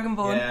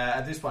Dragonborn. Yeah,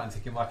 at this point I'm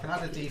thinking, well, I can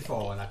add a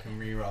d4 and I can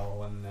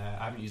re-roll, and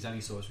I haven't used any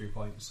sorcery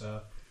points,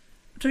 so...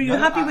 So you're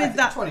No, happy I with think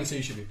that?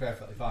 22 should be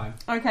perfectly fine.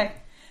 Okay.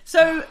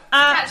 So,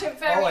 Catch him All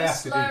very I have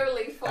to do-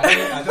 slowly. I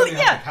don't even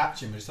Yeah. have to catch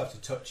him, I just have to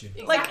touch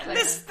him. like Exactly.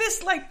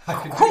 this like I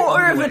can do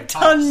quarter it of on a the way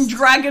ton past.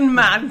 dragon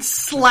man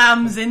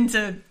slams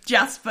into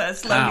Jasper,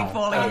 slowly Ow.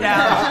 falling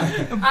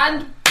down.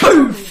 And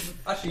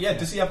Actually, yeah.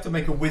 Does he have to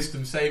make a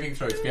wisdom saving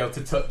throw to be able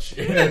to touch?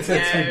 To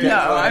get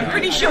No, I'm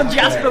pretty sure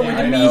Jasper would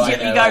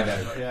immediately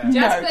go. Yeah.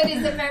 Jasper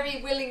is a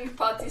very willing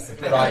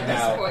participant Right at this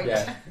now, point.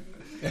 yeah.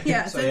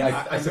 Yeah, So so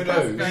yeah, I I'm suppose.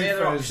 gonna Got any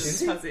move other those,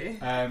 options, Fuzzy?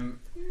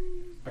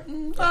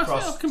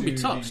 across I can be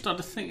to touched. the-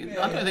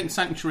 I don't think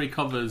Sanctuary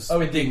covers Oh,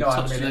 indeed. being No,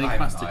 touched in any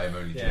capacity. I'm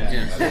only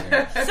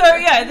Yeah. joking. So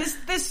yeah,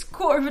 this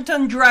quarter of a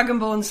ton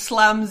dragonborn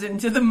slams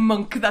into the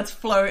monk that's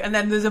floating, and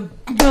then there's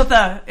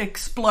another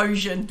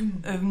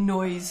explosion of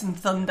noise and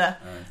thunder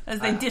as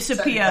they Technically,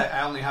 disappear.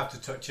 I only have to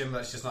touch him.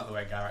 That's just not the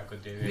way Garrett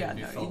would do it. Yeah, It'd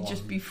be no, full you'd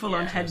just on be full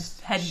on head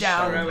just down.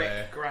 shove Heroic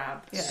there,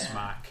 grab. Yeah.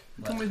 Smack.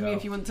 Come Let's with me go.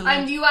 if you want to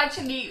And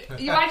leave.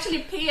 you actually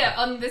peer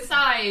on the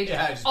side,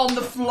 Yeah, just- on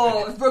the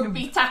floor,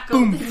 rugby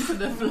tackled into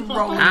the floor.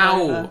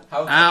 Ow!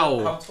 How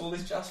Ow! tall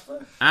is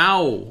Jasper?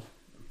 Ow!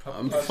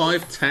 I'm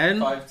 5'10".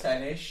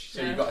 5'10"-ish.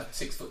 So Yeah. you've got a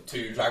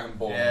 6'2"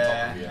 dragonborn Yeah, on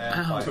top of you.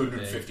 yeah, quite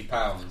 250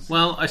 pounds.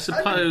 Well, I How do you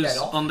suppose get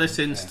off? on this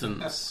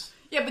instance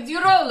Yeah, but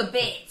you roll a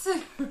bit.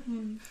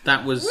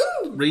 that was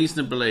Woo!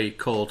 reasonably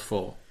called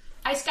for.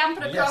 I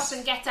scamper across Yes.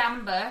 and get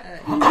Amber,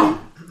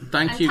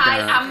 Thank and you, tie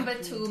Garrett. Amber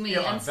to me You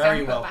are and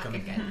very scamper welcome.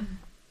 back again.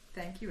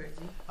 Thank you, Reggie.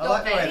 I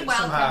like the You're way very that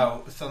welcome.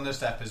 somehow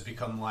Thunderstep has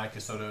become like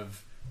a sort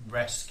of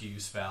rescue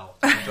spell.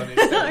 You've done it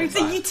several It's a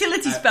times.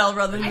 utility spell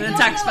rather than I an don't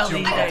attack know, spell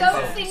these I days.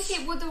 don't think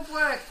it would have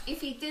worked if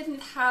he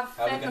didn't have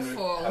How are we gonna-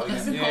 Featherfall how are we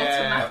as an gonna-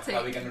 automatic.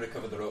 How are we going to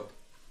recover the rope?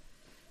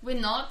 We're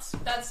not.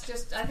 That's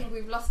just. I think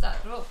we've lost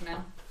that rope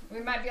now. We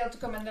might be able to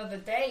come another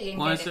day and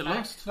Why get is it back.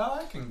 lost? No,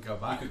 I can go You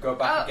back. could go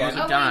back again.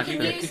 well, Garrett, you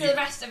could can you- use could the you-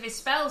 rest of his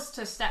spells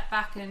to step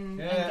back and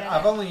get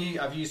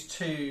I've used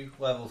 2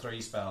 level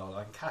 3 spells.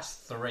 I can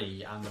cast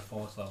 3 and a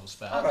 4th level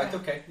spell. All right,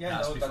 okay. Yeah,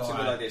 That's no, that's a before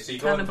good I idea. So you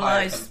go and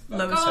tie cannibalise it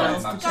lower Go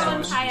spells on, to go on,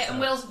 challenge. tie it, and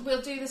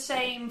we'll do the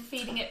same,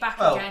 feeding it back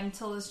Well- again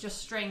until there's just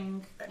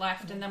string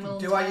left, and then we'll.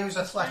 Do I use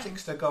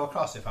athletics to go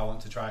across if I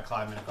want to try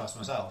climbing across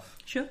myself?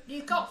 Sure.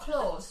 You've got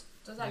claws.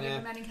 Does that give Yeah.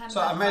 him any kind So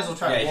of? I may as well Yeah,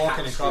 try he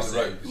walking hacks across through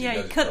the it. rope as Yeah,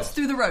 he goes cuts across.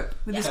 through the rope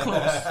with his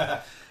claws.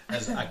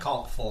 As I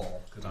can't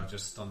fall because I'll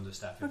just thunder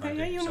step. If I Okay, do,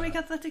 yeah, you want to so- make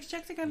athletics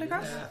check to get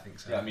across? Yeah, I think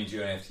so. That means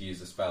you only have to use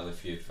the spell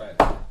if you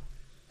fail.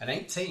 An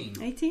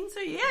 18. 18, so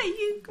yeah,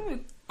 you kind of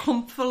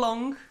clump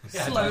along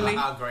Yeah, I don't slowly.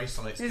 know how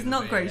graceful it's It's gonna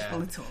not be, graceful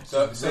yeah. at all.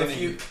 So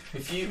Running.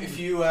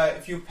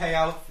 if you pay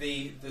out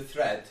the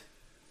thread,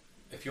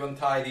 if you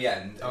untie the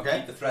end and Okay.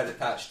 keep the thread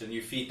attached and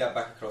you feed that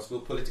back across,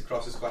 we'll pull it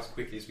across as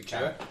quickly as we can,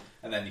 Sure.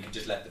 and then you can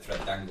just let the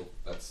thread dangle.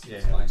 That's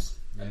Yeah, fine.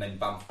 yeah. And then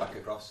bamf back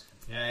across.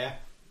 Yeah.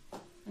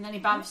 And then he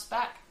bumps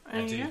back.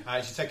 I do. I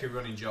actually take a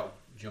running jump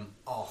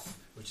off,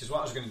 which is what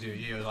I was going to do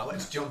here. I was like,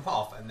 let's jump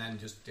off and then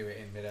just do it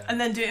in midair. And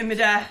then do it in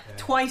midair, Yeah.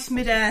 twice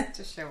midair,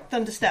 To show off.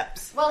 thunder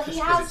steps. Well, he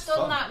Just 'cause has it's done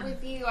fun. that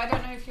with you. I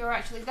don't know if you were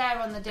actually there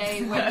on the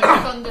day when you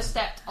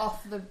thunderstepped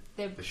off the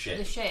ship.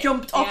 The ship.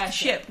 Jumped off Yeah, the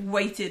ship,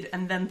 waited,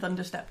 and then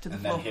thunder stepped to the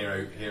And floor. then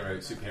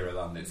superhero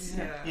landed.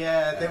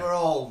 Yeah, they were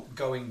all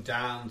going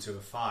down to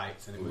a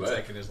fight, and it We would were.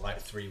 have taken us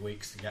like 3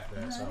 weeks to get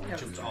there. So we Yeah.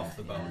 jumped off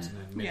the boat and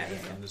then made Yeah, the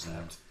yeah, yeah.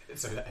 thunderstepped.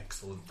 It's an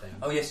excellent thing.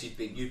 Oh yes, you've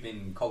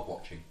been cog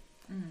watching.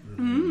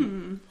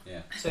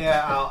 Yeah. So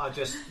yeah, I'll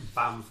just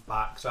bamf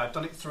back. So I've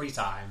done it 3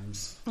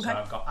 times. Okay. So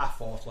I've got a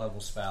 4th level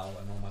spell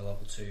and all my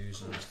level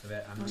 2s and the rest of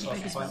it. And All it's your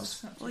also baby quite-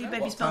 spells. All your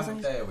baby What spells. time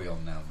of day are we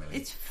on now, Millie?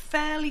 It's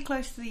fairly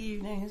close to the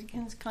evening. You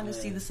can kind of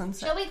see the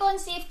sunset. Shall we go and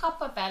see if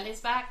Copperbell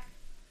is back?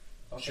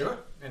 Okay. Sure,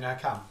 in our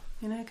camp.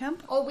 In our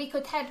camp? Or we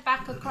could head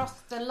back across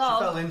the She fell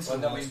log. into Well,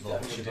 the no, woods, we-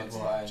 but we she did did spy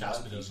what on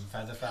Jasper monkeys. does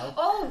and Featherfell.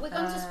 Oh, we're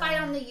going to spy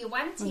on the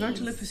Yuan-Tis We're going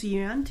to look for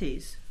your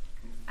aunties.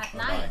 at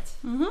Alright. night.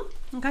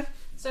 Mm-hmm. Okay.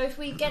 So if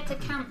we get to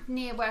camp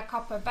near where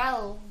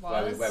Copperbell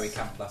was, Where we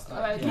camped last where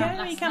night. we Yeah,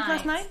 camped we camped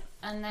last night.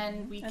 and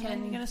then we And can.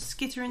 then you're going to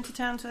skitter into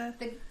town to...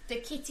 The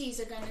kitties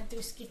are going to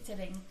do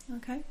skittering.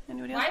 Okay.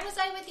 Anybody else? Why was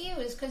I with you?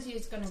 Is because you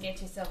was going to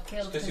get yourself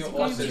killed. Because you're you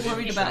also got- too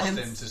worried about him.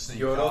 To sneak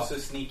You're off. also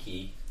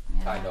sneaky,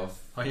 Yeah. kind of.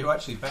 Oh, you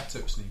actually better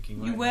at sneaking.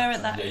 You weren't were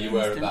at that Yeah, you instance.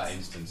 were at that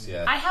instance,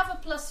 yeah. I have a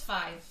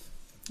 +5.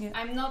 Yeah.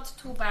 I'm not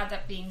too bad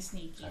at being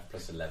sneaky. I have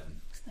plus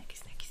 11. Snaky,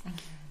 snaky, snaky.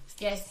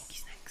 Yes. Snaky,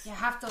 snakes. You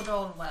have to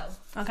roll well.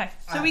 Okay.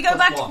 So Ah, we go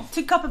plus back 1.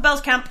 to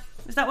Copperbell's camp.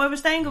 Is that where we're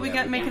staying, or we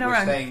get making our we're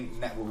own?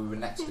 Staying we were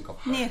next to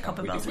Copperbell. Near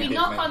Copperbell's We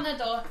knock on the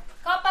door.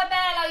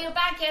 Copperbell, are you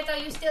back yet? Are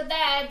you still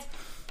dead?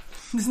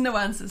 There's no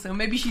answer, so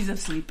maybe she's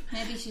asleep.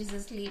 Maybe she's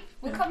asleep.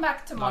 We'll come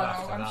back tomorrow.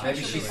 after I'm that. sure Maybe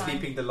she'll she's be fine.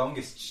 sleeping the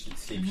longest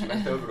sleep. She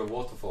went over a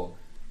waterfall,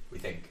 we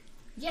think.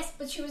 Yes,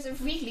 but she was a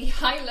really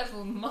high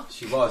level monk.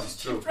 She was,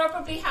 it's She true.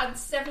 probably had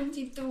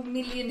 72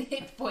 million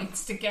hit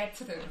points to get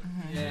through.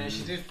 Yeah,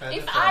 she did Featherfell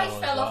If I as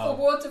fell off a well.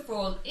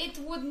 waterfall, it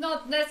would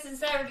not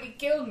necessarily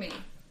kill me.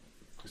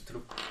 It's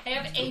true. I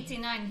have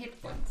 89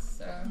 hit points,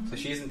 so. So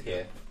she isn't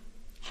here.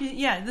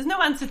 There's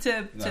no answer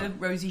to No.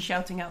 Rosie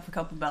shouting out for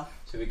Copperbell.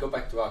 So we go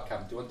back to our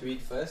camp. Do you want to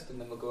eat first and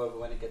then we'll go over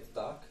when it gets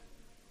dark?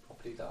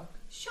 Properly dark?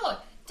 Sure.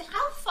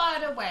 How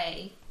far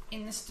away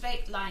in the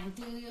straight line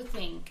do you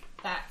think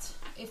that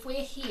if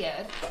we're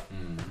here,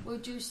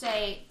 would you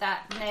say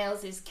that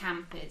Nails'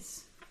 camp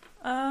is?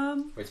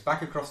 Well, it's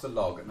back across the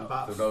log and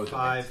About up the road.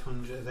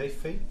 508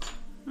 feet.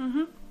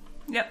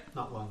 Yep.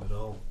 Not long at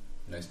all.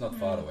 No, it's not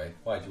far away.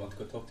 Why? Do you want to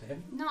go talk to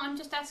him? No, I'm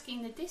just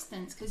asking the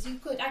distance because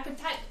I could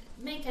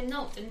make a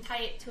note and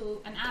tie it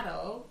to an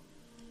arrow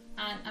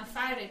and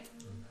fire it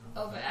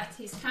over at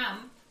his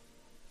camp.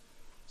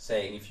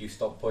 Saying if you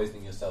stop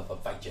poisoning yourself, I'll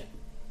bite you.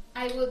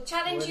 I will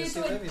challenge Where you does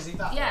to he a live? Is he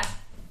that yeah. way?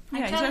 I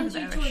Yeah, he's challenge over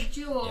you to a there-ish.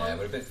 duel. Yeah,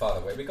 we're a bit far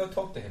away. We go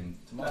talk to him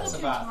tomorrow. That's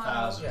Okay, about tomorrow.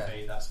 1,000 Yeah.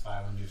 feet. That's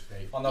 500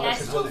 feet. Oh, no,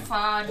 Yes, because too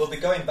far. we'll be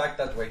going back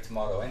that way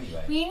tomorrow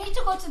anyway. We need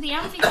to go to the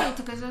amphitheater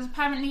because there's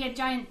apparently a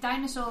giant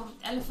dinosaur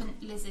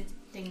elephant lizard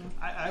thing.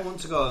 I want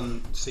to go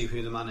and see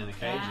who the man in the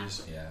cage Yeah.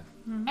 is. Yeah.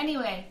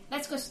 Anyway,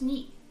 let's go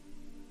sneak.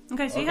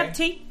 Okay, so you Okay. have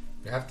tea?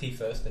 We have tea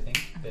first, I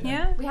think. Dinner.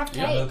 Yeah? We have cake.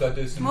 Yeah, we'll go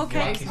do some More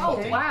cake. tea Oh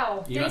spotting.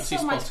 wow! You There's actually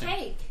so much spotting.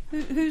 cake.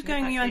 Who's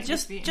going that you on? cake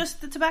Just is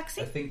the I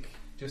tabaxi? think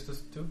just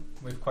us two.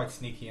 We're quite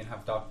sneaky and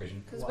have dark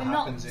vision. Because What we're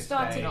not happens if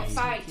starting a they-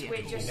 fight. if We're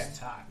you You just get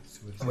tagged.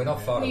 with We're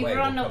not far we away.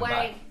 run we'll come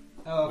away.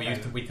 Oh, Back.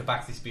 okay. We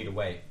tabaxi speed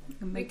away.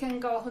 We can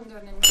go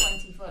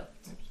 120 foot.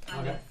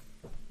 Kind Okay.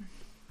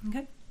 of.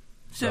 Okay.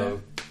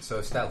 So,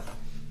 So stealth.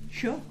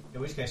 sure. In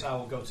which case, I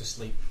will go to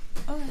sleep.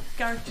 Oh,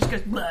 Gareth just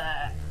goes blah,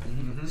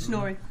 Mm-hmm.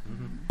 snoring.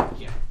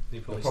 Yeah.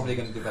 You're probably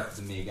going to do better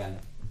than me again.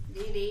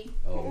 Really?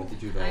 Oh, what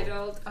did you roll? I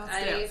rolled I'll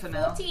stay a up for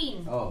now.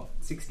 14. Oh,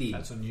 16.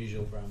 That's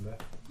unusual for Amber.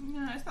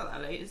 No, it's not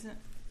that late, is it?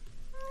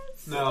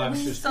 No, I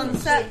was just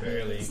Sunset. sleep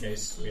early in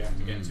case we have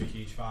to get into a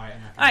huge fight.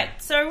 And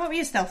Alright, so what were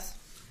your stealths?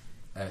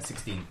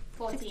 16.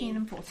 14. 16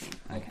 and 14.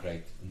 Not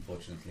great,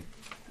 unfortunately.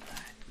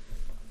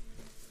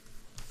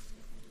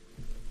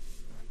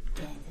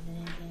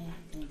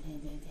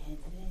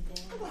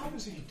 What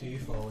happens if you do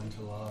fall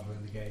into lava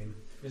in the game?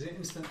 Is it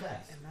instant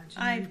death?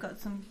 I've got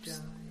some...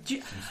 Some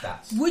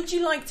stats. Would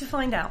you like to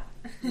find out?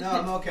 No,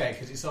 I'm okay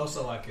because it's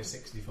also like a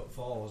 60-foot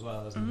fall as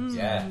well, isn't it?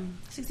 Yeah.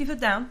 60 foot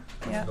down.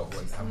 I Yeah. forgot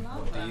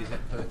what do you use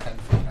it per 10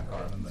 foot? I can't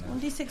remember now.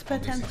 1d6 per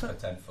 10 1d6 foot. per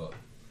 10 foot.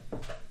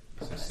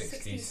 So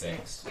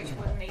 66 which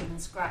wouldn't even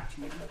scratch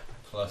me.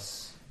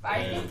 plus But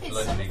I think it's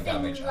bludgeoning something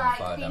damage and like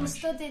fire being damage.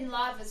 stood in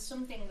lava is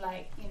something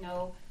like,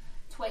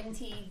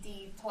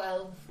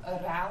 20d12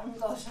 around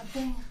or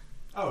something.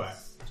 Oh, right.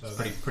 So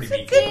Pretty a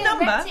meaty. good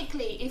number.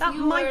 Theoretically, if That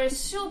you might were a be-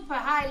 super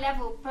high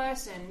level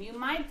person, you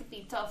might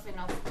be tough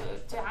enough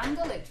to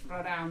handle it for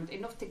a round,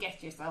 enough to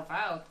get yourself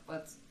out,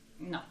 but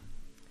no.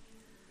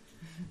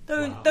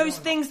 Those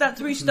things that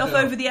threw stuff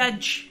over the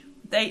edge,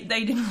 they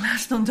didn't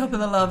last on top of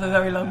the lava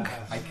very long.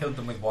 I killed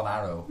them with one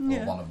arrow,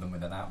 Yeah. or one of them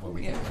with an arrow. Well,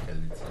 we didn't kill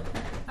it. So.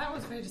 That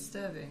was very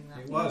disturbing. That.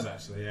 It was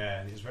actually,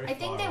 yeah. And it was very I think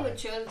far they away. were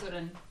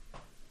children.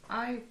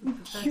 I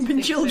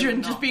Human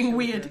children just being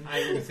weird.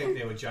 I would think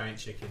they were giant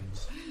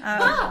chickens. They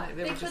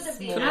could have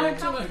been. Can I I don't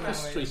do a know.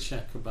 history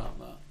check about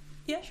that?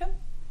 Yeah, sure.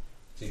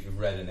 See if you've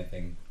read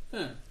anything.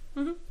 Yeah.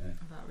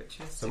 About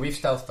rituals. So we've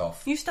stealthed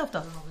off, You stealthed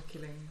off. Lava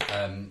killing.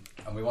 and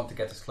we want to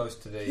get as close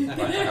to the.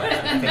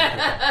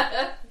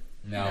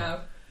 No.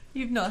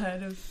 You've not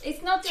heard of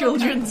It's not your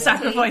children cup of tea.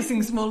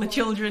 sacrificing smaller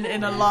children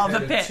in a lava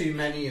There are pit too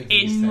many of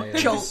these in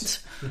tales. Jolt.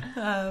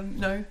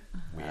 No.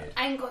 Weird.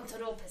 I'm going to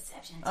roll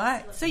perception. to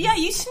Alright, see what so it yeah, is.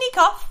 you sneak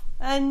off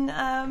and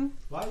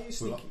Why are you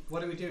sneaking?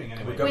 What are we doing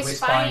anyway? We're We're spying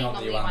spying on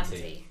on the the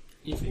Yuan-Ti.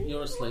 Yuan-Ti.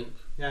 You're asleep,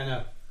 Yeah,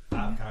 no.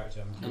 Out of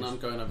character. and I'm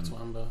going over to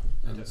Amber.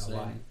 I And don't know saying,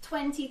 why.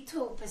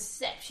 22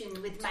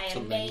 perception with my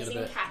Something in a amazing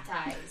bit. cat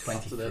eyes.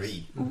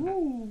 23.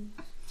 ooh.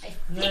 I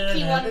flick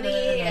you on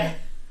the ear.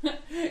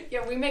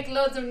 Yeah, we make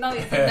loads of noise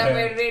and then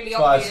we're really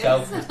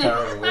obvious. was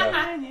terrible.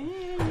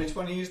 Yeah. Which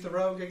one used the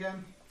rogue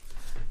again?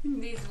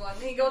 This one,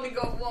 he only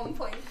got 1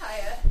 point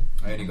higher.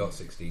 I only got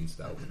 16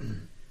 stealth.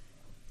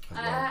 As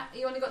well.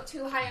 You only got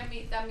 2 higher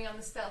than me on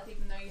the stealth,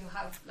 even though you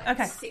have like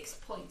Okay. 6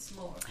 points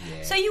more.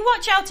 Yeah. So you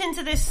watch out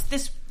into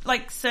this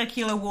like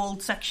circular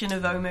walled section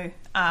of Omu.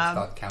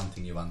 Start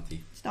counting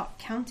Yuan-Ti. Start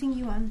counting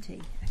Yuan-Ti.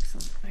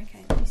 Excellent.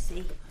 Okay, let me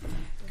see.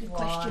 Good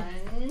question.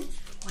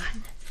 1,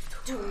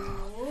 2.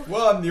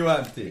 One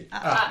Yuan-Ti.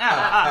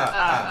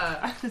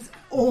 It's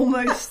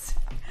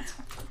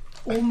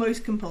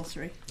almost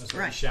compulsory. That's what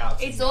Right. you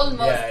shout. It's almost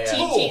Yeah.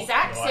 Chi-Chi's Oh,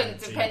 accent,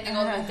 Yuan-Ti. depending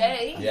on the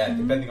day. Yeah,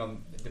 depending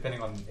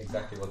on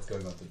exactly what's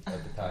going on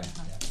at the time.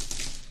 Yeah.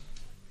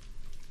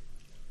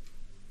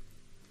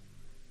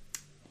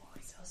 Oh,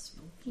 it's so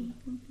spooky.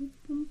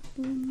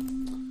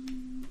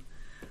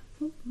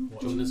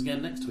 Join us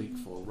again next week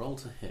for Roll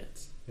to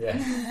Hit. Yeah.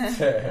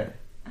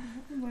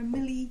 Where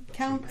Millie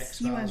counts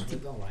X-Files Yuan-Ti.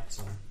 with the lights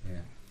on.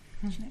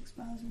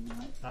 X-Files in the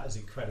light. That is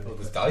incredible. Well,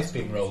 there's dice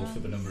being rolled for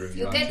the number of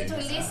You get to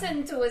Yuan-Ti.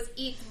 listen to us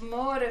eat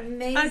more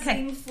amazing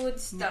Okay.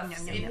 foodstuffs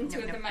Yum, yum, yum, into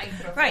yum, the yum.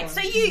 microphone. Right, so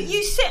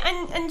you sit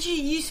and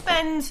you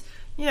spend,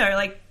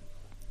 like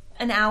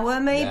an hour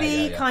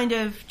maybe, Yeah. kind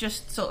of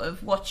just sort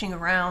of watching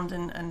around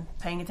and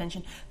paying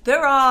attention.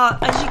 There are,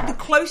 the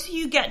closer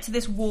you get to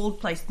this walled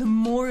place, the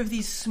more of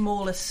these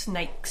smaller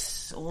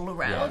snakes all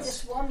around. Oh, the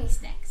swarmy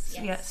snakes.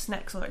 Yes. Yeah,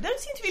 snakes all around. They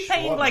don't seem to be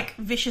paying Swarmy. like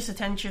vicious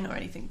attention or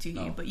anything to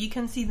you, No. but you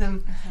can see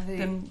them They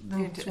them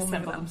need to swarming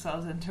assemble around.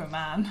 themselves into a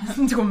man.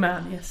 Into a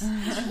man, yes.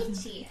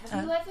 Chi-Chi,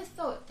 have you ever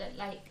thought that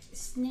like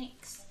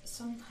snakes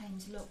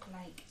sometimes look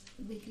like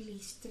wiggly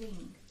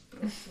string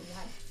brought to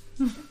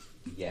life?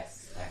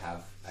 Yes, I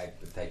have. I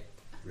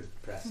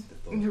repressed the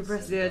thoughts. You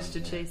press the urge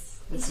to chase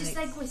the It's just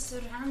snakes. like we're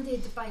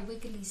surrounded by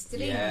wiggly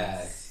strings. Yeah,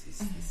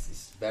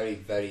 it's very,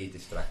 very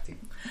distracting.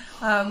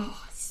 Oh,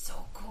 it's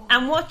so cool.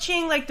 And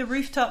watching like the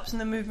rooftops and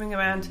the moving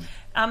around,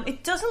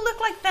 it doesn't look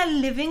like they're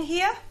living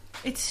here.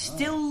 It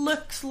still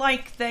looks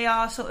like they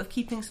are sort of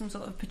keeping some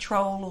sort of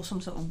patrol or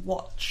some sort of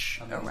watch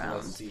How many do I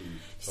around.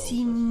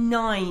 see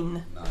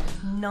 9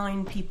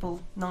 Nine.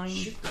 people, 9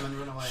 Shoot them and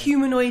run away.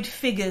 humanoid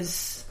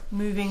figures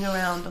moving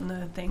around on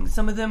the things.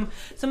 Some of them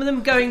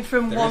going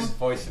from There one. is a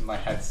voice in my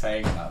head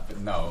saying that,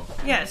 but no.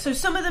 Yeah, so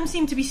some of them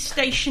seem to be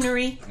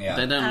stationary. Yeah.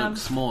 They don't look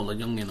small or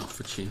young enough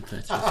for cheap.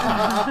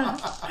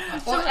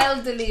 Or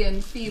elderly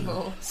and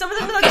feeble. Some of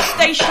them look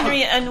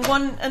stationary,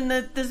 and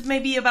there's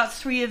maybe about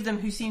 3 of them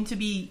who seem to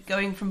be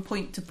going from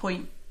point to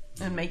point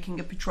and making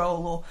a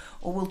patrol,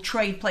 or will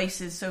trade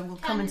places. So we'll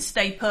come and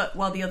stay put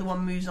while the other one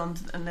moves on,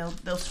 and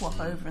they'll swap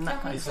over and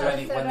that kind of Is stuff. there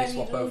any- when they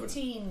swap over-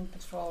 routine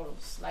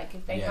patrols? Like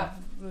if they Yeah. have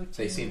routine.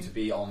 They seem to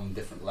be on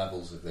different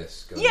levels of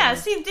this. Going Yeah, on.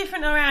 see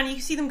different around. You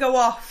can see them go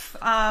off.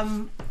 Are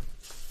When-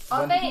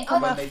 they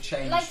when they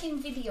change- like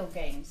in video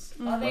games?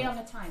 Are they on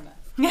a timer?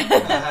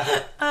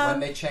 when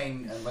they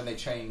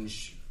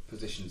change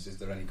positions, is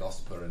there any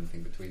gossip or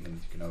anything between them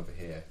that you can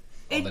overhear?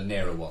 On It- the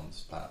nearer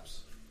ones, perhaps.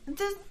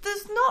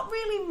 There's not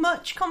really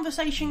much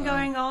conversation No.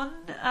 going on.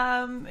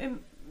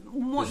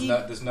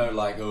 There's no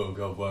like, oh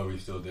god, why are we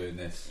still doing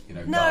this?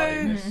 No.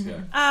 guarding this.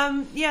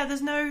 Yeah.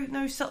 There's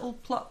no subtle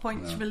plot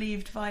points No.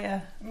 relieved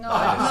via No,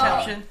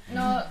 perception.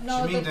 no. You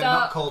The mean they're dark,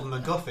 not called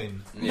MacGuffin?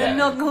 They're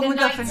not the called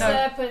night MacGuffin, no.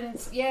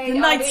 serpent. Yeah, The our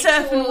night ritual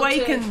serpent to-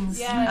 wakens.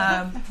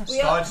 Yeah. We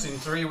are- Starts in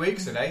 3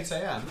 weeks at 8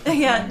 a.m.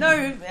 Yeah,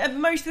 no.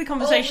 Most of the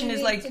conversation all we is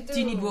need like, to do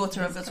you need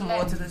water? I've is got some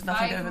collect water. There's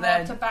nothing 5 over more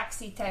there.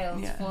 tabaxi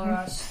tails Yeah. for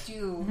our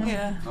stew.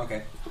 Yeah,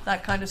 Okay.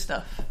 that kind of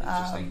stuff.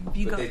 Interesting.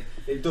 You But got.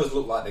 it does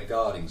look like they're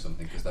guarding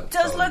something because It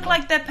does look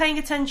like they're paying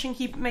attention,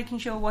 keep making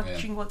sure,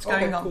 watching what's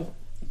going on. Cool.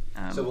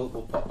 So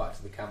we'll pop back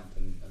to the camp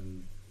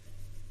and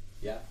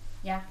yeah.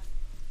 Yeah.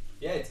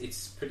 Yeah,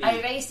 it's pretty. I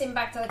race him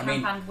back to the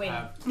camp and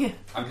win.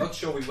 I'm not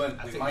sure we went.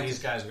 I We think might these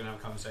guys are going to have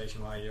a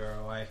conversation while you're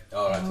away.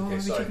 Oh, right, okay, we're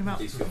sorry. talking about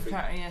Please feel free.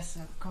 yes,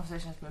 a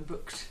conversation has been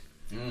booked.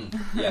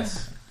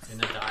 Yes. In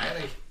the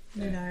diary.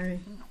 No.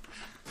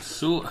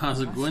 So, how's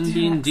it going,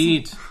 be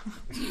indeed?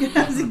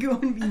 How's it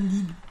going, be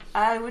indeed?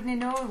 I wouldn't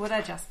know, would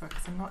I, Jasper?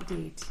 Because I'm not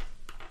dead.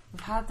 We've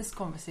had this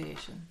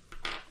conversation.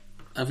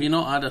 Have you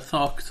not had a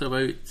thought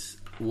about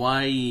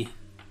why,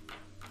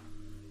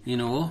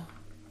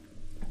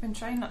 I've been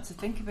trying not to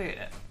think about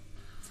it,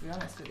 to be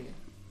honest with you.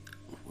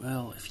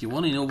 Well, if you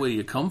want to know where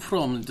you come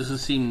from, it doesn't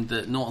seem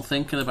that not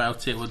thinking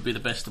about it would be the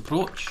best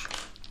approach.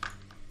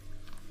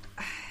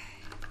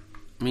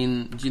 I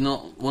mean, do you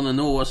not want to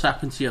know what's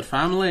happened to your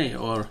family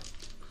or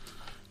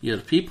your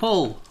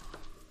people?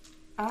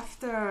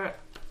 After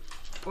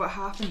what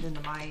happened in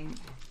the mine,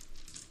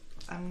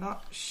 I'm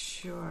not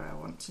sure I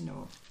want to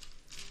know.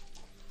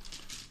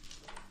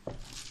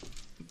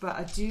 But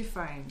I do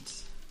find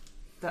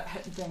that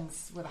hitting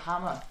things with a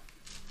hammer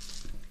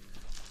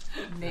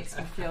makes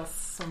me feel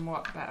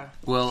somewhat better.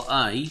 Well,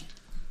 I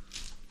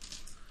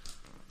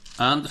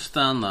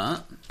understand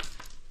that,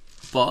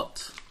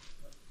 but,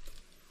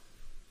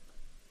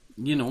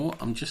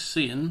 I'm just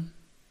saying,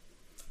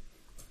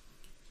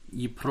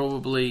 you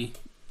probably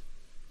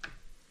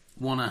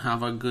want to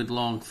have a good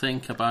long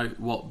think about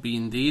what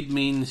being deed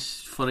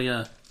means for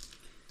you.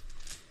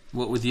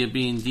 What with you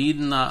being deed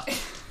and that.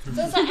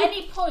 Does at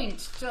any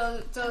point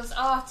does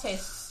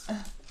artists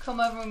come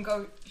over and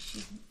go,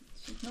 she's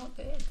not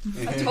dead.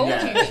 I told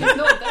you, she's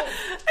not dead.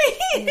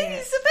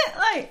 It's a bit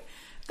like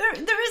there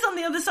is on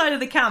the other side of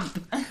the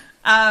camp.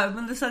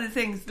 On the side of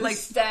things, Just like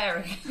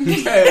staring.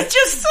 it's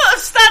just sort of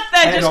sat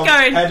there,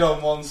 going head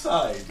on one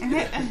side.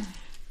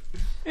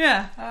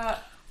 Yeah.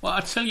 Well,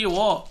 I tell you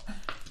what,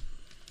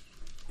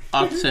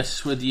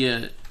 artists with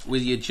your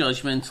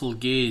judgmental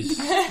gaze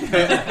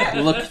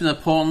looking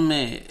upon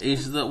me,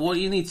 is that what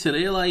you need to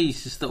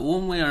realise is that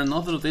one way or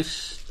another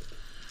this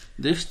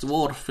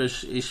dwarf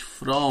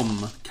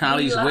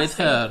carries with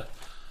her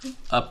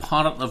a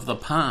part of the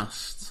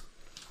past,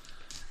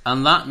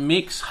 and that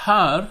makes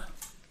her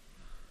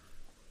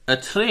a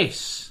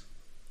trace,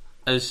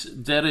 as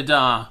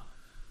Derrida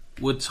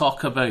would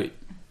talk about,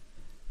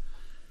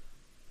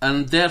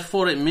 and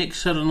therefore it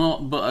makes her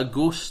not but a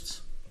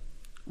ghost,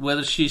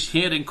 whether she's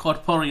here in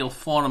corporeal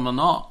form or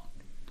not.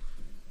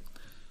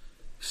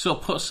 So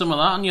put some of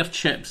that on your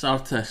chips,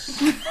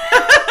 artists.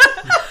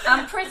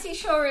 I'm pretty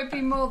sure it'd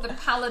be more the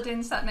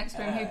paladin sat next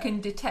to him who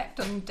can detect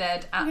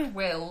undead at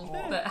will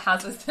that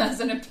has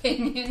an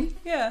opinion.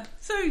 Yeah.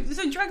 So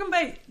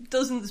Dragonbait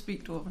doesn't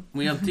speak Dwarven.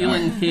 We are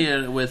dealing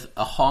here with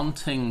a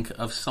haunting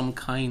of some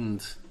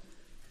kind.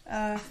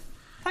 I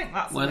think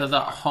that's Whether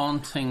that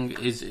haunting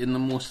is in the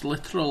most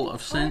literal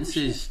of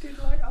senses,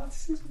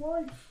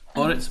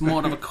 or it's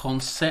more of a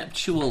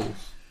conceptual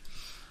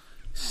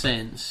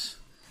sense.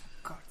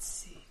 God's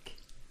sake.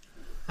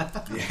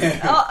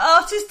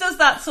 Artist does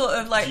that sort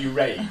of like. Do you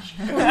rage?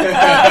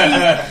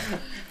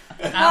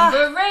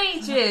 Amber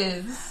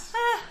rages.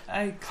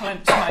 I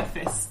clench my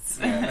fists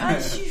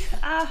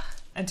I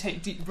and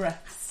take deep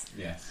breaths.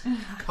 Yes.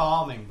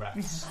 Calming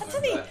breaths. don't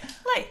think,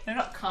 like, They're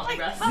not calm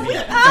breaths. my wee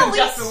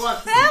Just for pal once.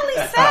 is fairly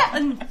set,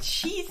 and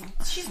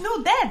she's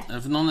no dead.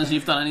 If none as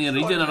you've done any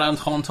reading around And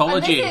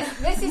hauntology.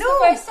 this is the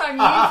first time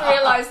you've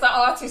realised that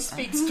artist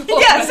speaks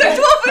Dwarven. Yeah, so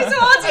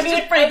Artist I mean,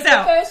 just breaks the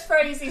out. first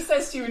phrase he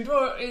says to you in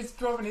Dwarven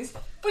is,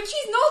 "But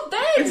she's not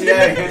dead."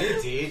 Yeah.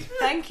 Indeed.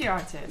 Thank you,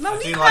 artist. My I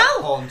wee do like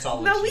pal,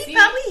 hauntology. my wee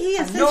pal here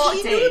says not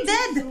she's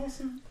dead. no dead.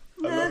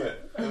 I love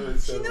it. I love it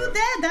so She's no much.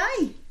 dead,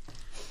 aye.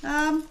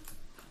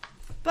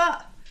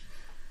 But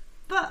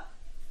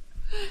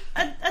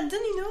I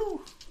didn't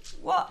know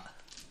what.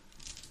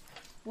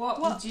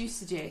 What would you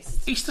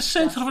suggest? It's the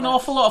centre of an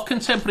awful lot of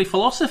contemporary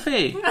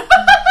philosophy.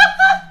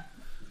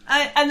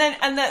 And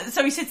then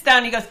so he sits down.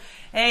 And he goes,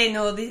 "Hey,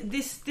 no,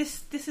 this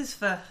is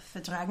for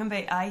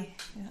Dragonbait.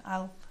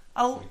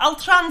 I'll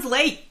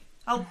translate.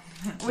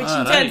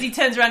 He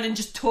turns around and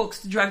just talks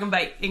to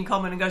Dragonbait in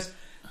common and goes,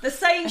 "They're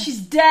saying she's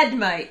dead,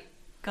 mate,"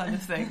 kind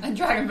of thing. And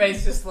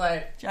Dragonbait's just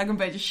like,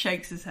 Dragonbait just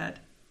shakes his head.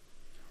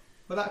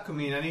 But that could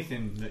mean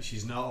anything, that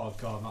she's not, oh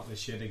god, not this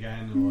shit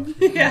again, or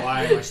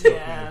why am I stuck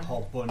with a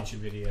whole bunch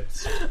of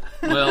idiots?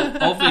 Well,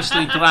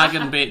 obviously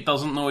Dragonbait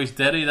doesn't know his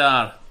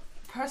Derrida,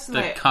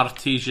 Personally, the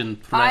Cartesian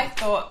I prick.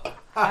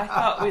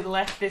 thought we'd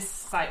left this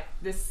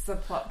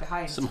subplot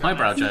behind. Some to be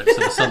honest. highbrow jokes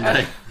on a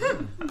Sunday.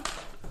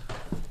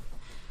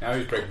 Now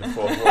he's breaking the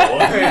fourth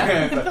wall.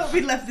 I thought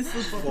we'd left this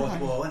one. Fourth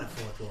wall, and a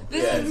fourth wall.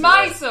 "This is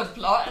my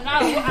subplot, and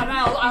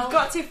I'll I've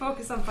got to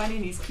focus on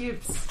finding these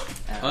cubes.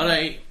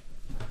 Alright.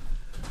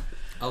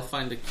 I'll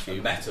find a A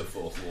cube. meta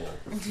fourth wall.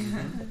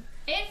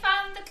 I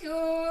found the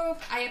cube."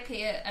 I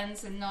appear and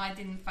say, "No, I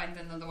didn't find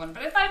another one,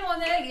 but I found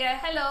one earlier.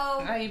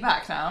 Hello." Are you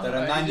back now? There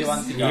are 9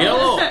 Yuan-ti guards.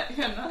 Hello!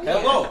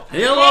 Hello!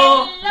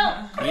 Hello!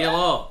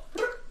 Hello.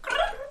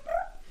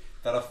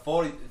 Hello!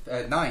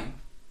 There are 9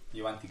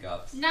 Yuan-ti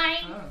guards. 9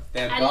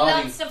 They're and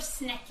guarding. lots of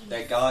snackies.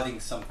 They're guarding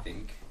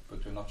something,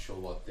 but we're not sure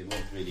what. They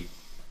won't really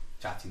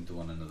chatting to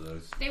one another.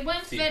 They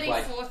weren't Seemed very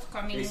quite-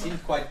 forthcoming. They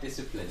seemed quite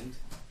disciplined.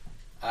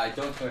 I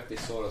don't know if they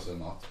saw us or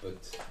not, but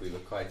we were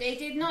quite... They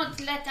did not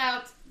let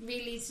out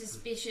really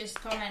suspicious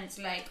comments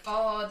like,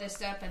 "Oh, the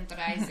serpent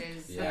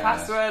rises." Yeah. The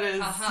password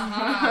is. Ha,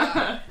 ha,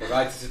 ha. The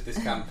writers of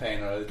this campaign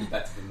are a little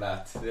better than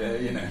that,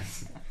 you know.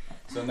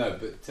 So no,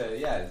 but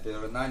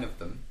there are 9 of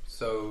them.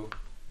 So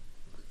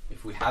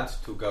if we had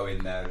to go in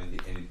there and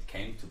it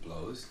came to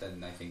blows,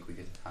 then I think we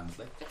could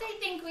handle it. But I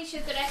think we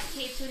should rest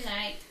here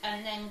tonight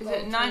and then Is go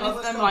it 9 to...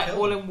 of them like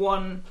all in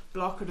one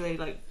block, or do they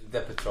like?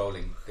 They're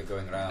patrolling, they're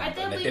going around, I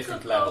thought and they're we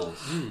different could go- levels.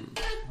 Deal And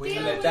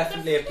they with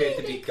definitely the appear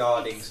to be Phoenix.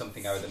 guarding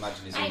something I would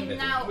imagine is in the I'm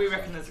middle. now- We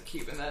reckon there's a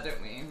cube in there,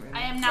 don't we? Really?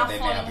 I am now Well, they may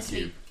falling have a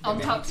asleep cube. on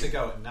They may top. have To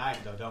go at night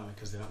though, don't we?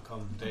 Because they don't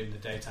come during the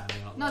daytime.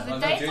 They're not No, there. the Well,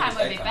 no, during daytime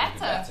would be daytime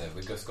better.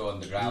 We just go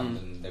underground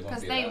and they won't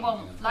Because be they around,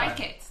 won't you know. like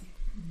it.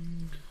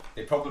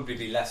 They'd probably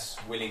be less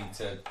willing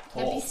to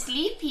They'll be talk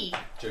sleepy.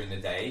 during the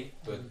day,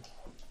 but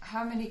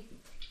How many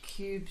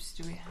cubes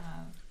do we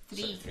have?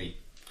 3. 3.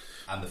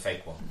 And the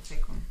fake one. The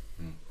fake one.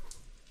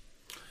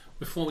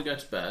 Before we go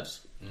to bed,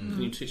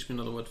 can you teach me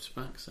another word for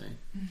tabaxi?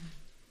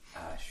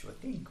 Sure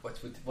thing.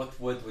 What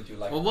word would you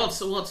like? Well, what's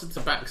a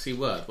tabaxi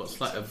word?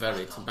 What's like a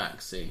very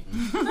tabaxi?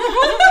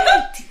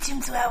 Teach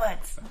him swear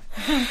words.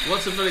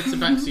 What's a very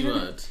tabaxi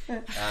word?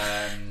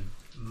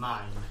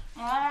 Mine.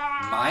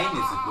 Mine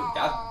is a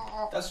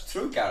good. That's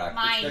true, Garak.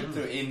 Mine. It's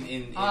true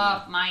in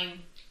Mine.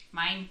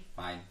 Mine.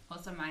 mine.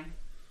 Also mine.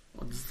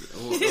 What's that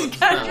word?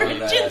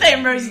 Chinta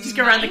and Rosie just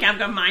go around the camp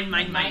going mine,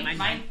 mine, mine, Mine. mine,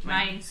 Mine.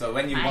 mine. Mine. So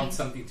when you Mine. want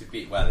something to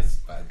be, well, it's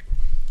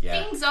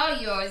yeah. Things are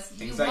yours.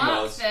 Things you are mark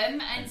yours, them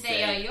and and they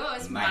they are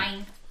yours. mine.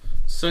 Mine.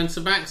 So in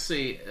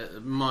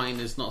tabaxi, mine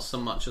is not so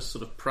much a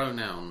sort of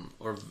pronoun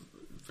or a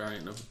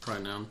variant of a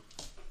pronoun.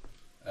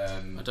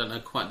 I don't know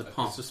quite the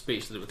part of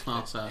speech that it would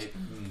class as.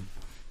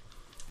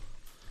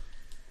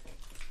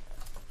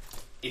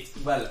 It's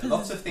well,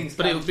 lots of things.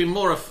 But it would be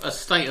more of a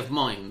state of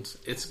mind.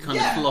 It's a kind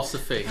of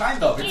philosophy.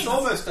 Kind of. It's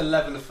almost a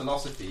level of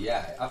philosophy.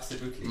 Yeah,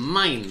 absolutely.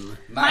 Mine.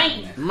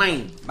 Mine.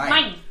 Mine.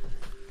 Mine.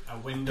 A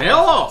window.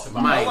 Hello, to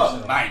mine.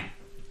 Hello, mine.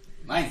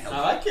 Mine. I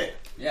like it.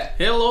 Yeah.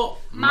 Hello.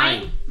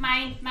 Mine.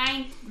 Mine.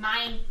 Mine.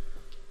 Mine.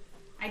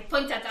 I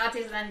point at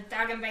artists and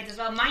Dragonbait as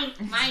well. Mine.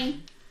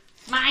 Mine.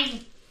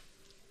 Mine.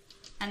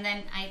 And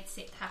then I'd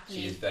sit She is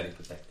happily. very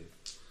protective.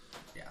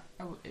 Yeah.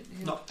 Oh,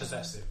 Not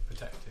possessive,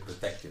 protective.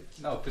 Protective.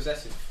 No,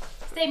 possessive.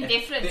 Same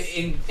difference.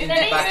 In There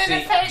isn't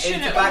tabaxi, a person in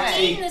that tabaxi,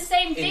 mean the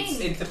same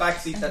thing. in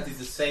tabaxi, that is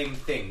the same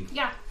thing.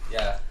 Yeah.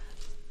 Yeah.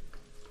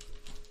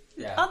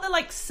 Yeah. Aren't there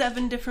like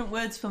 7 different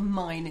words for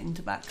mine in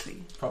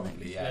tabaxi?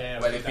 Probably, yeah. Yeah,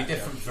 well, we it'd be did that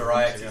different joke.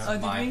 varieties Yeah. Oh,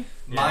 of did mine.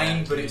 we? Mine,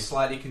 Yeah, but we it's did.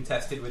 slightly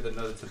contested with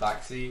another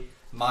tabaxi.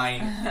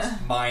 Mine,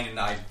 it's mine, and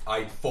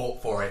I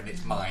fought for it, and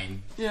it's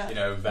mine. Yeah. You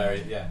know,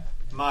 very, yeah.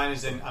 Mine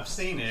is in. I've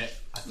seen it.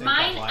 I think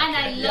Mine, I like and it.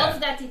 I Yeah. love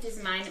that it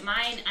is mine.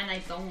 Mine, and I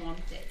don't want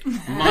it.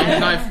 Mine,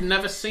 and I've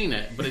never seen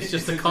it, but it's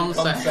just the It's a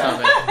concept concept.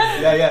 of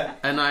it. Yeah, yeah.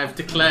 And I've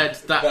declared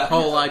that That-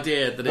 whole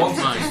idea that Once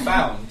it's it is mine.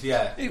 found,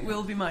 yeah. It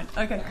will be mine.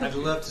 Okay, cool. I'd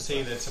love to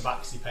see the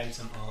tabaxi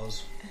patent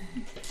laws.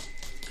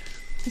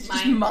 It's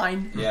just Mine.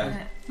 mine.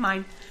 Yeah.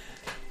 Mine.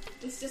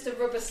 It's just a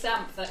rubber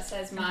stamp that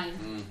says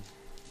mine.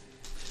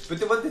 But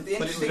the But it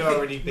interesting would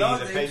already thing, be no,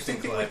 the the interesting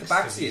patent thing with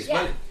collects, tabaxi is,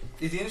 yeah. well,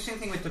 the interesting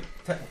thing with the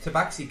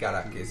tabaxi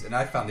Garak is, and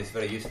I found this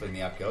very useful in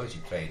the archaeology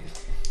trade,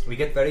 is we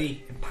get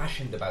very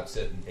impassioned about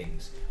certain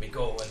things. We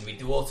go and we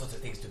do all sorts of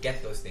things to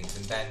get those things,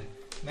 and then,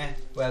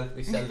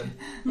 we sell them.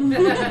 and we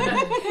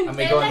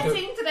They're go less into,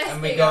 interesting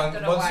and we go after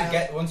and a once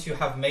while. once you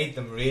have made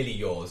them really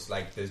yours,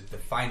 like the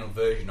final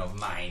version of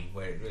mine,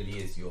 where it really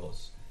is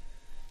yours.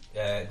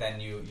 Then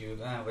you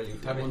have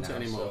it want now.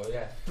 it anymore. So,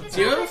 yeah.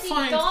 Do you ever Because you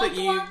find don't that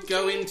you want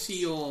go it. into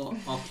your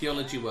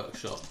archaeology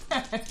workshop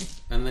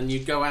and then you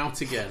go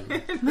out again,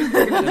 and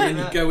then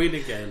you go in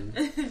again,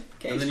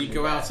 and then you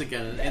go out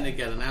again and in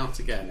again and out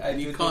again, I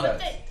and you do can't.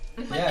 that.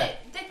 But Yeah.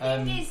 the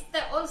thing is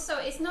that also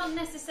it's not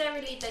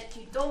necessarily that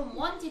you don't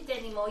want it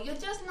anymore. You're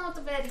just not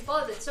very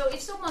bothered. So if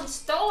someone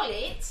stole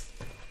it,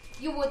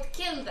 you would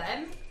kill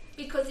them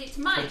because it's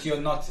mine. But you're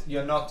not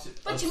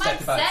But you upset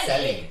might about sell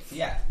selling it. it.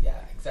 Yeah,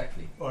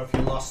 exactly. Or if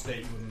you lost it,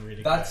 you wouldn't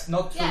really That's care.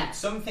 not true. Yeah,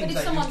 Some but things if I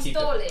do someone keep.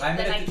 stole it, I'm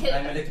then I kill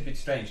I'm a them. little bit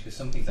strange because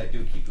some things I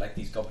do keep, like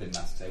these goblin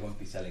masks. I won't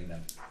be selling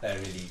them. They're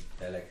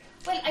like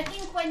Well, I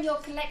think when your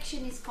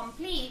collection is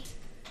complete,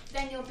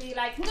 then you'll be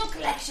like, no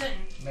collection.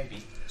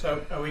 maybe. So,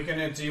 are we going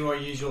to do our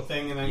usual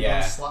thing and then go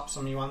Yeah. and slap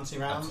some Yuan-Ti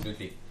around?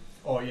 Absolutely.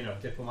 Or,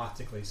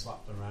 diplomatically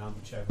slap them around,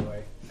 whichever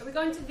way. Are we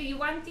going to the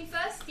Yuan-Ti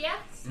first,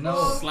 yes? No.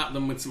 Or Slap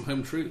them with some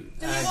home truths.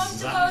 do we want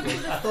to go Exactly. to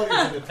I the... thought it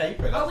was in the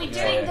paper. Are that's we what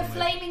doing it the was.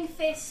 flaming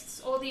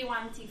fists or the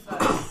Yuan-Ti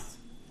first?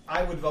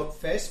 I would vote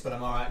fist, but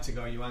I'm alright to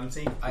go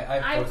Yuan-Ti. I've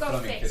I've got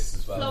got flaming fists. fists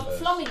as well.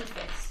 first. Flaming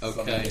fists.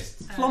 Okay. Flaming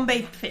fists.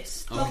 Flambe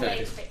fist. Flaming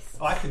Okay. fists.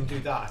 Oh, I can do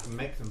that. I can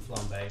make them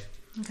flambe.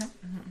 Okay.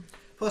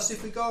 Plus,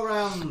 if we go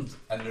around,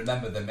 And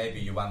remember, there may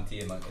be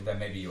Yuan-Ti there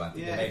may be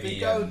Yuan-Ti. yeah, there if may we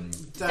be go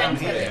down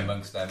Century. here,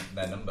 amongst their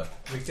number.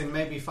 we can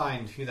maybe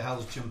find who the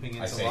hell's jumping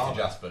into I say lava. to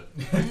Jasper.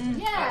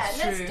 Yeah,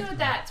 That's let's true. do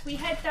that. We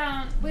head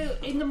down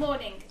in the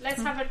morning. Let's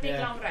have a big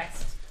Yeah. long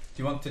rest.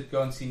 Do you want to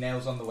go and see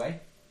Nails on the way?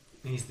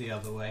 He's the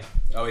other way.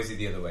 Oh, is he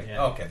the other way?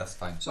 Yeah. Oh, okay, that's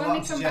fine. So When what we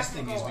I'm come back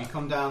suggesting and is go we on.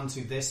 come down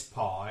to this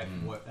part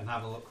and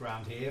have a look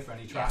around here for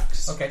any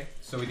tracks. Okay,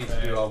 so we need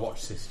to do our watch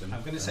system.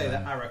 I'm going to say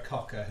that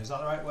Aracoca. Is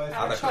that the right word?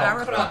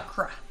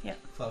 Aarakocra. Yeah.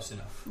 Close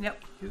enough.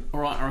 Yep.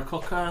 Alright,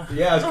 Aracoca.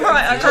 Yeah, All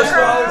right,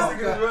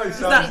 It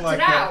sounds like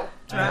Drow.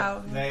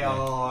 Drow. They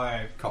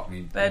are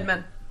Cockney.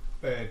 Birdmen.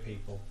 bird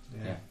people.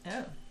 Yeah.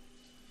 Oh.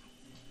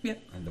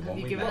 And the one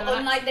you we given met. them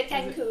Unlike the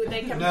Kenku,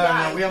 they can No,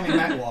 fly. no, we only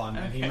met one,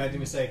 and he made the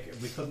mistake.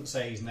 We couldn't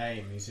say his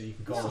name. He said you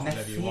can call him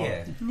whatever you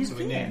want. So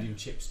we named him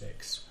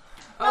Chipsticks.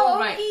 Oh,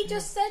 right. he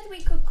just said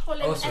we could call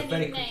him Also, any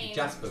very name. quickly,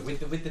 Jasper,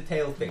 with the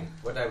tail thing,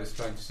 what I was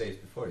trying to say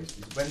before is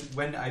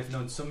when I've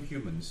known some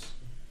humans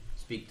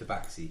speak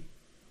Tabaxi,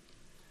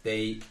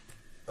 they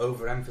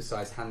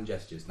overemphasize hand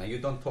gestures. Now, you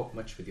don't talk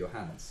much with your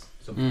hands.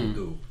 Some people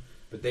do.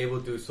 But they will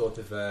do sort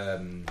of,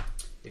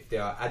 if they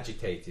are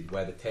agitated,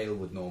 where the tail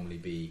would normally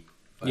be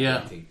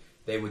vibrating,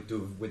 they would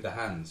do with the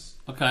hands.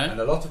 Okay. And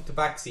a lot of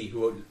Tabaxi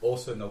who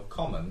also know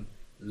Common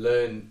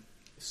learn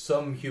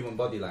some human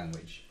body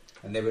language.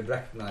 And they would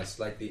recognise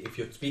slightly, if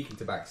you're speaking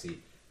Tabaxi,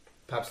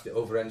 perhaps they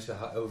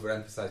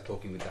overemphasize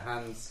talking with the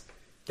hands.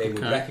 They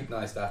would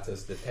recognise that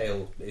as the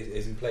tail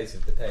is in place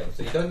of the tail.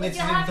 So you don't But need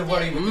you have to to-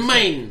 worry with the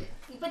Mine!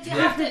 But you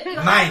have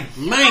to.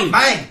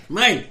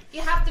 Mine!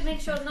 You have to make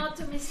sure not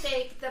to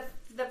mistake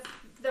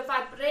the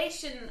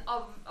vibration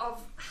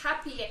of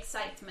happy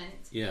excitement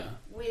Yeah.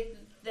 with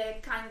the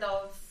kind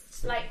of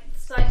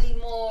slightly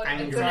more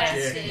Angry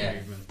aggressive jerking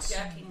movements.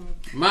 jerking.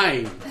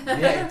 Mine!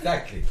 Yeah,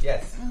 exactly,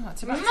 yes. Oh,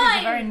 Tabaxi is Mine.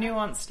 a very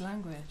nuanced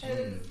language.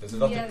 There's a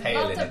lot Yeah, of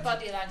tail lots in of it.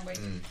 body language.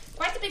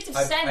 Quite a bit of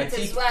I scent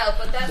think- as well,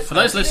 but that's For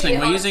those listening,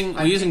 really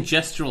we're using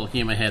gestural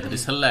humour here that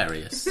is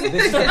hilarious. This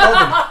is the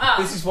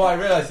problem. This is why I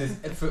realise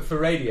this. For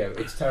radio,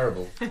 it's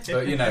terrible. But,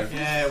 you know,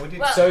 Yeah, we did.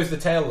 Well, so is the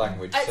tail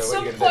language. At So what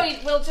some are you going to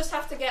point, we'll just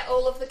have to get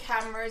all of the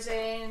cameras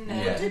in. And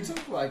Yeah. We did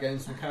talk about getting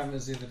some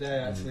cameras the other day,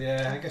 actually.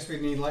 Yeah, I guess we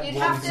need like You'd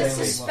one have to daily one.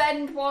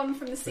 suspend one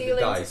from the ceiling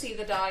to dice. see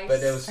the dice.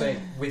 But they were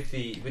saying with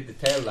the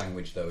tail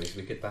language though is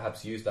we could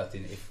perhaps use that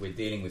in if we're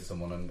dealing with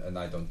someone and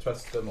I don't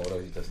trust them or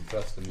he doesn't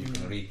trust them. You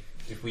can read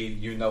if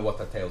you know what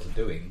their tails are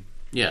doing.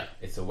 Yeah.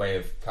 It's a way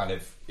of kind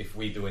of if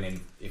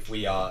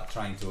we are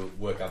trying to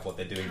work out what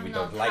they're doing, we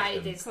Cannot don't like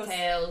hide them. his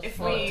tail. If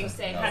for we to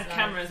save had his life.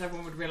 cameras,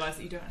 everyone would realise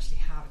that you don't actually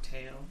have a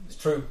tail. It's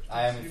true.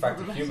 I am in fact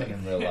a human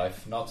in real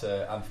life, not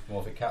an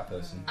anthropomorphic cat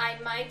person. I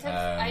might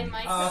have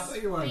I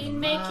thought you were wearing been a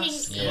making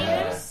mask.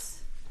 Yeah. ears.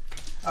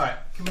 Alright,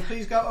 can we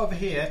please go over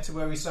here to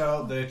where we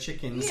saw the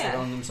chickens Yeah.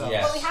 on themselves?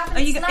 Yeah. But we haven't Are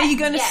you slept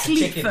going to yet. sleep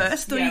Chickens.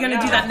 first, or are Yeah, you going we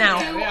to do are. that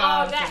now? Do We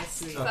our are rest going to first.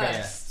 sleep.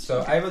 Okay.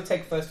 So I will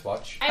take first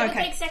watch. I will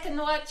Okay. take second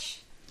watch,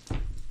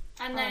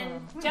 and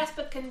then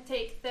Jasper can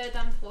take third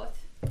and fourth,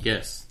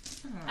 Yes.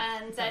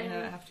 and You then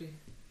don't have to.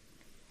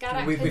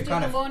 Garak We've can do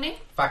kind the of- morning.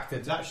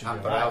 Factored That should be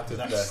Amber right, out of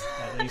because the. that's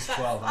at least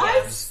 12 I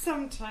hours.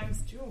 sometimes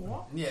do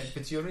what? Yeah,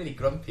 but you're really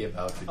grumpy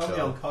about it. Only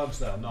Joel. on cogs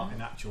though, not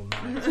in actual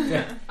night.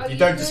 Are You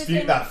don't using-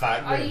 dispute that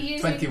fact. Are do you you? using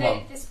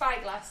 21. the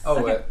spyglass?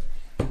 Oh,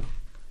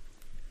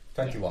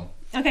 21.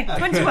 Okay,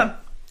 21.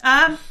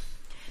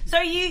 So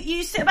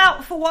you sit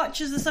about for watch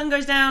as the sun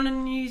goes down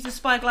and you use the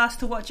spyglass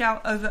to watch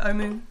out over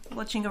Omu,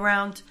 watching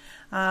around.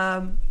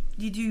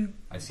 You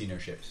see no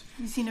ships.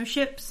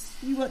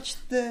 You watch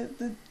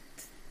the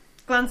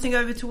glancing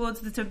over towards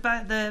the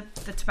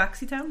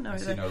Tabaxi town. No, I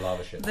see no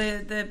lava ship.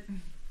 the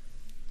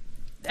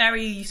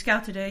area you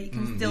scouted it. You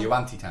can The still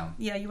Yuanti town.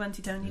 yeah,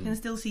 Yuanti town. You can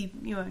still see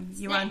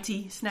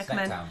Yuanti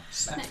Snackmen. Town.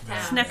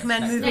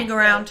 Snackmen moving Snackville.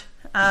 around.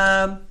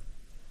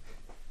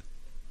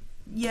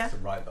 Yeah, To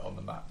write that on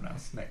the map now.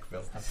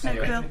 Snackville.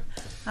 Snackville.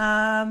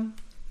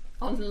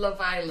 On Love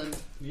Island.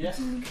 Yeah.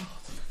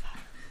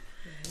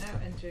 No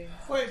entry.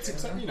 Well, it's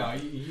except,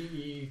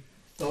 you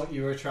thought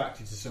you were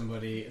attracted to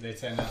somebody, they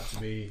turned out to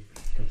be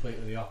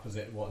completely the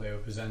opposite of what they were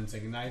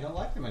presenting, and now you don't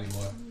like them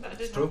anymore. That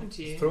did True. happen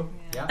to you. It's true.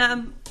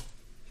 Yeah.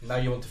 Now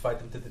you want to fight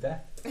them to the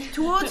death.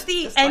 Towards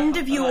the end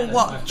of your That's my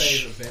watch,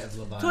 favourite bit of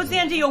Love Island. towards the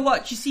end of your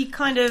watch, you see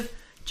kind of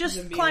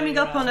just climbing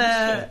up on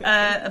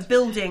a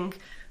building.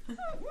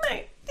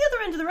 Mate, the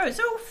other end of the road,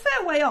 so a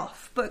fair way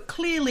off, but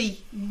clearly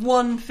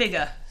one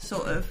figure,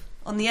 sort of,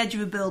 on the edge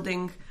of a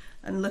building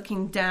and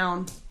looking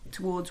down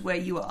towards where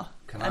you are.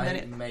 Can and I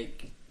then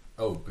make...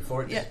 Oh,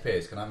 before it Yeah.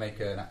 disappears, can I make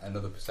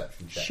another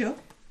perception check? Sure.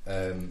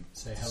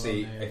 Say hello,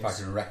 See Nails. if I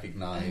can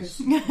recognise...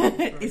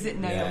 Is it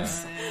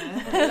nails?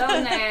 Hello,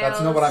 Nails.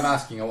 That's not what I'm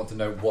asking. I want to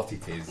know what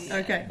it is.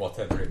 Okay.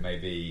 Whatever it may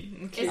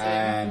be. Is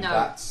And it? No.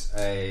 that's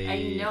a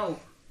I know.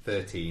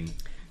 13.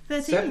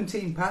 13.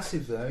 17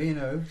 passive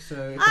though,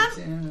 so... If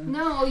it's,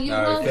 No, you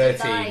No, roll 13,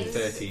 the dice.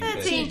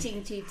 13.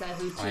 Cheating cheater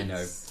who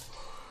cheats.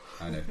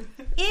 I know.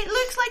 It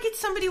looks like it's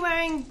somebody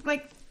wearing,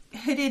 like,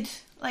 hooded,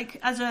 like,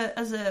 as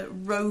a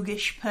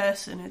roguish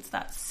person. It's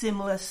that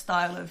similar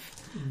style of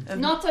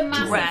Not a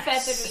massive dress.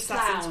 feathered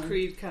Assassin's clown.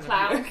 Creed kind of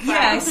Clown. look.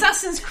 Yeah,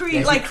 Assassin's Creed,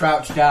 Yes, like,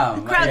 crouch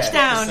down. crouch yeah.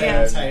 down, Say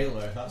yeah.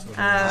 Taylor, that's what it is.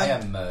 I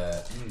am...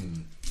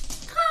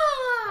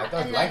 I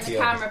don't And like then the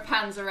the idea. camera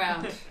pans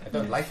around. I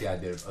don't like the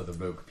idea of other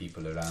rogue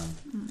people around.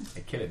 I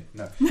kill him.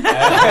 No.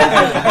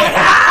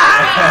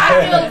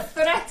 I feel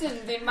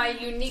threatened in my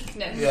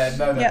uniqueness. Yeah,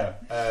 no.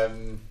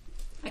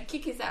 I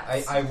kick his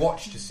ass. I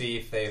watch to see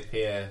if they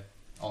appear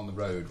on the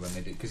road when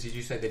they do. Because did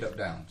you say they duck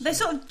down? They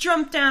sort of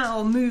jump down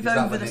or move Is that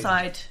over when the they-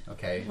 side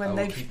Okay, when I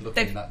will keep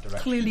looking in that they've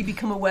direction. clearly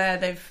become aware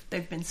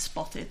they've been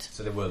spotted.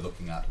 So they were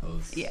looking at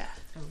us. Yeah.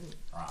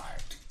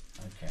 Right.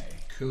 Okay.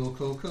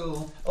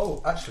 Cool.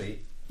 Oh, actually,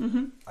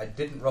 I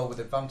didn't roll with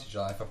advantage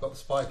on it. If I've got the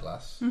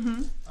spyglass,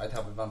 I'd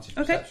have advantage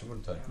perception,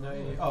 wouldn't I?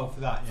 No, for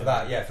that. For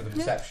that, yeah, for the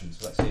perception.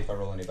 So let's see if I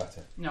roll any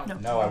better. No.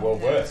 No, I roll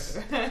worse.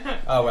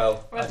 Oh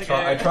well, That's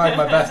I okay. tried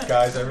my best,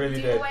 guys. I really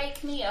Do you did.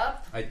 wake me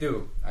up? I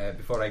do.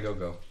 Before I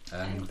go.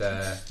 And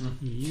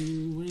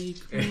You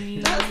wake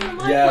me.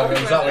 yeah,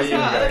 is that what you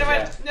And I guys?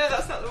 went, no,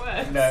 that's not the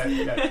word.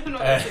 No.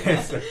 Not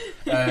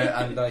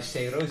And I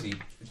say, Rosie,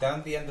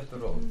 down the end of the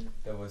road,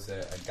 there was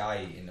a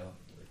guy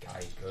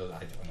girl,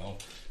 I don't know.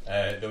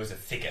 There was a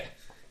figure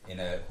in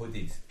a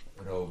hooded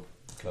robe,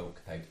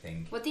 cloak type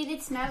thing. What did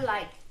it smell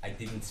like? I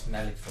didn't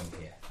smell it from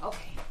here.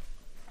 Okay.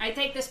 I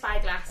take the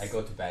spyglass. I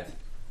go to bed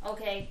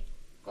Okay.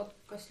 Go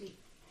sleep.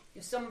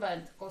 You're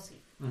sunburned. Go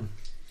sleep.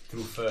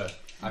 through fur.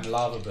 I'm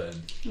lava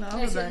burned.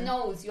 There's your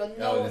nose. Your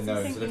Oh, nose. the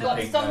nose, You the little got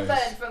pink sunburned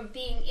nose. from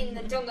being in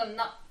the jungle,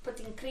 not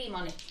putting cream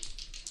on it.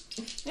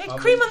 Yeah,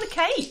 cream on the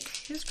cake.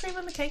 There's cream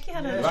on the cake you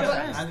had on the Yeah. short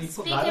Right. rest. And he put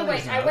Speaking that of on which,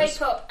 his I nose.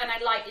 wake up and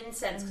I light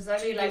incense because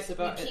I realise we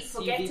about keep its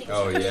forgetting CBD. to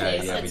Oh, do yeah,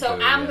 this. yeah, And we so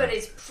do, Amber yeah.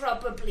 is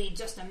probably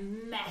just a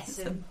mess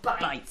of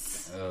bites.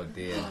 Bites. Oh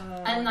dear.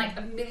 And like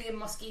a million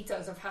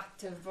mosquitoes have had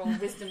to roll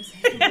wisdom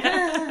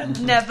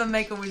saving. Never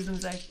make a wisdom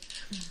save.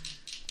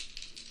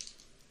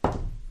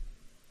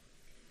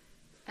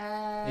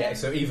 Yeah,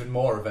 so even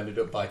more have ended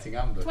up biting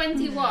Amber.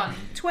 21.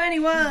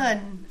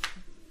 21.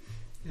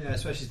 Yeah,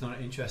 especially she's not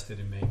interested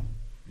in me.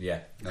 Yeah,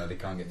 no, they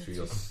can't get through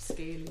your.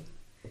 Scaly.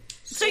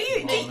 So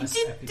you Well, that's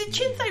did epic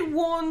Chinthe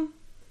warn?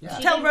 Yeah,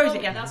 She Tell didn't Rosie,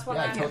 roll, yeah. That's what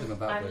I told him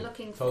about I'm the.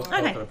 looking for. Told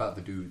Okay. her about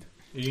the dude.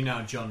 Are you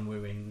now John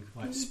wooing,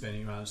 like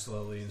spinning around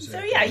slowly and So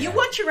circles? yeah, you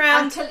watch I'm,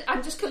 around.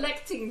 I'm just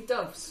collecting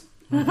doves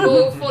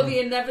for the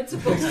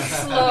inevitable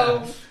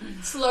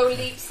slow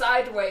leap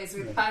sideways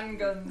with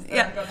handguns. That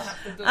Yeah. I'm gonna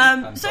have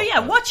to do. So yeah,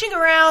 watching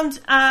around.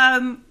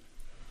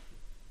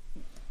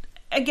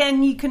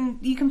 Again, you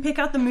can pick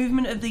out the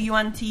movement of the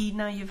Yuan-Ti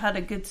now you've had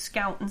a good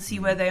scout and see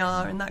where they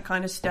are and that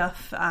kind of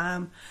stuff.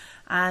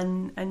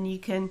 And you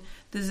can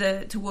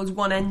towards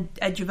one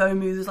edge of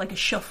Omu there's like a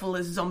shuffle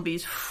as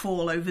zombies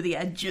fall over the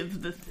edge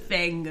of the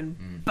thing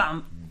and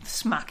bam,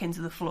 smack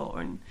into the floor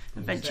and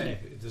eventually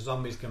If the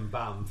zombies can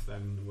bamf,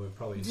 then we're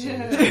probably in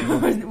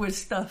serious we're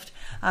stuffed.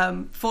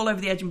 Fall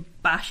over the edge and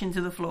bash into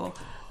the floor.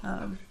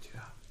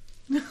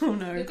 Oh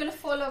no! You're gonna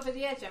fall over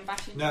the edge and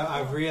bash into No, the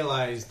I've floor.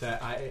 realised that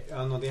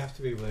oh no, they have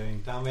to be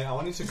willing. Damn it, I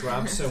wanted to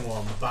grab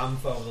someone,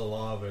 bamf over the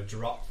lava,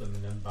 drop them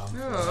and then bamf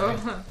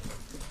away.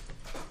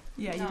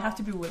 Yeah, you No. have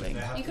to be willing.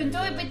 They have You to can be do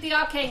it willing. with the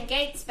arcane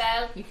gate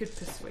spell. You could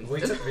persuade We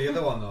them. took the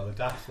other one though, the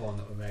daft one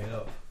that we made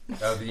up.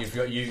 Oh, you've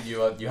got you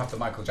have the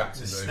Michael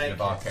Jackson The version snake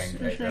of Arcane.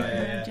 Snake Right?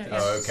 head. Yeah.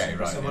 Oh, okay,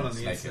 right. Someone yeah, on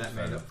the snake internet is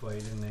made fair up for you,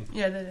 didn't he?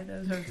 Yeah, that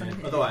was very funny.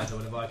 Otherwise, I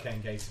would have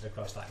arcane gated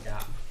across that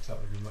gap. So that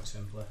would have been much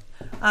simpler.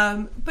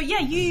 But yeah,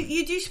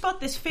 you do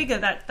spot this figure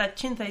that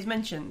Chinthe's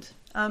mentioned.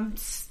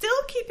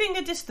 Still keeping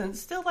a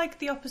distance, still like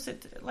the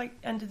opposite like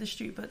end of the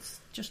street, but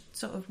just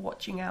sort of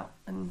watching out.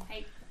 And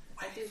Hey,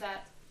 I do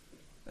that.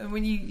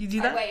 when you do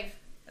I that,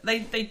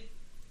 wave. they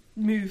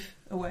move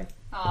away.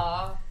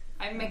 Aww.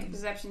 I make a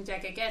perception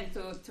check again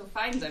to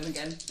find them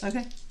again.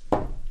 Okay.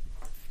 Let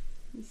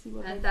me see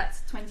what. And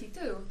that's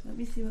 22. Let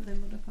me see what their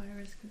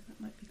modifier is because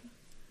that might be good.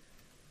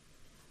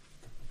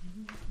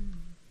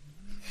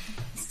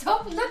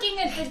 Stop looking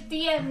at the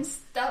DM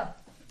stuff.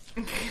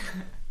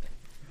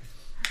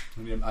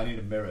 I need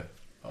a mirror.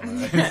 Oh,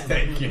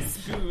 thank you.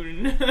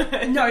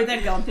 No,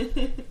 they're gone.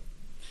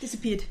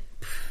 Disappeared.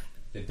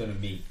 They've done a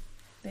me.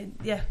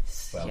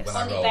 Yes. Well, yes. when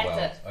I Only roll better.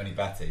 well, only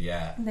better.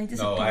 Yeah. They No,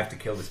 disappear. I have to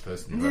kill this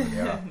person. Whoever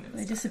they are.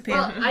 They disappear.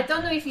 Well, I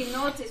don't know if you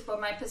noticed, but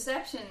my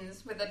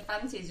perceptions with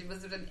advantage, it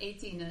was an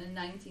 18 and a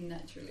 19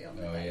 naturally on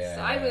the Oh, dice. yeah,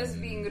 So I was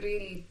yeah. being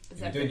really You're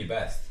perceptive. doing your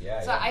best.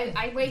 Yeah. So yeah.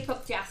 I wake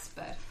up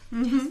Jasper.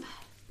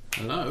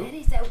 Hello? There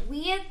is a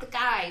weird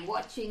guy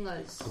watching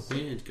us. A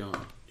weird guy.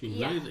 Do you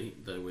Yeah. know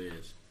that they're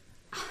weird?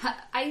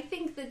 I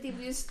think that if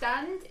you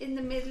stand in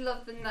the middle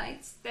of the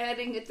night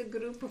staring at a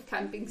group of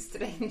camping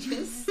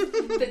strangers,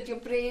 that you're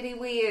pretty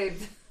weird.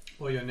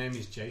 Well, your name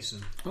is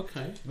Jason.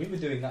 Okay. We were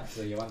doing that to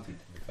Yoanti, to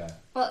be fair.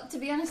 Well, to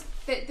be honest,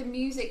 the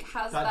music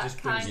has That that, just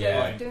kind proves the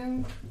of point.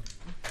 doom.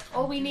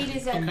 All we need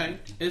is a... Okay.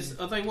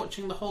 Are they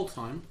watching the whole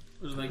time?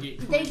 Or do they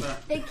get They, coming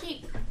back? they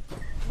keep...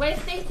 Well,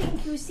 if they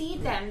think you see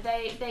them,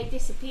 they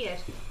disappear.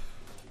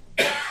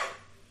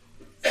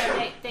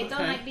 So they don't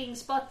Okay. like being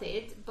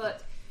spotted,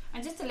 but...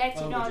 And just to let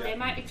you Oh, know, would you? they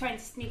might be trying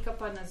to sneak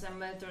up on us and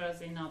murder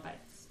us in our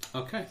beds.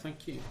 Okay,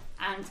 thank you.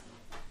 And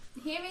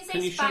Here is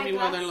Can a you show me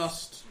where they spyglass.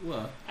 last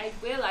were? I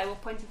will. I will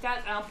point it out,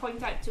 and I'll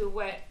point out to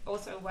where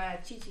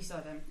Chichi saw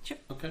them.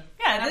 Okay.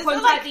 Yeah, And I there's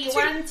point like out the two-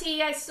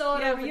 Yuan-Ti I saw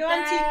yeah, over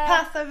Yuan-Ti there.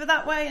 path over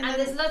that way, and And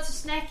then there's lots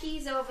of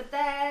snackies over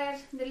there.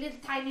 The little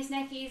tiny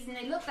snackies, and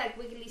they look like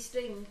wiggly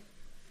string.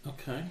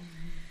 Okay.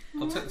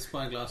 I'll take the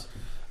spyglass.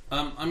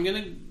 I'm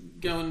going to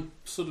go and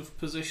sort of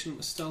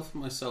stealth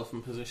myself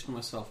and position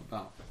myself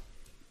about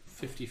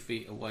 50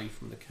 feet away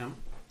from the camp,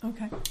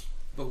 okay.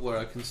 but where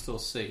I can still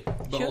see,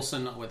 but Sure. also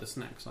not where the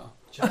snacks are.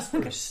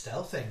 Jasper is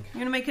stealthing.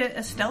 You're gonna make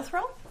a stealth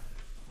roll.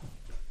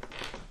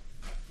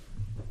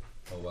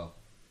 Oh well.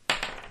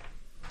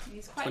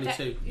 He's quite,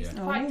 22. he's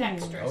Yeah. quite Oh.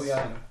 dexterous. Oh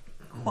yeah.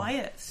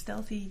 Quiet,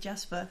 stealthy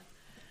Jasper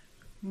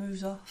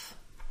moves off,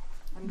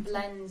 And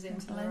blends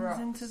into the blends rocks.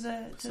 into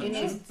the. To in the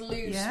his blue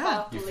Yeah.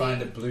 sparkly You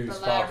find a blue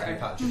bolero. sparkly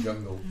patch of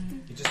jungle.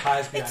 He just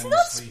hides behind It's the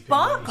not sleeping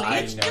sparkly. I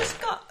It's know.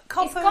 just got It's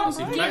copper. got Is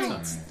it and glitter? blue.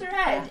 gilt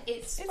thread.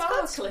 It's It's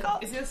got sparkling.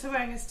 Scott. Is he also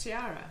wearing his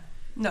tiara?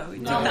 No,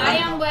 No. I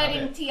am Have wearing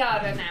it.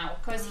 tiara now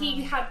because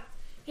he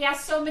has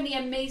so many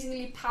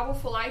amazingly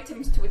powerful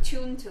items to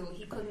attune to.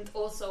 He couldn't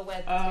also wear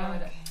the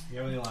tiara,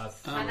 You're only allowed.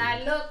 and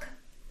I look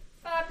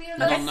fabulous.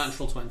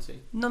 Non-natural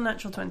 20.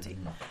 Non-natural 20.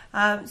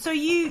 So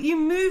you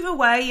move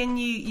away and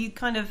you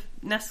kind of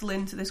nestle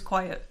into this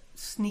quiet,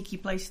 sneaky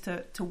place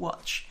to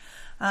watch.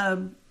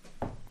 And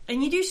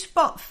you do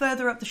spot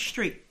further up the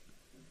street,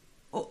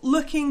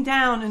 looking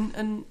down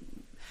and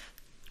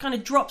kind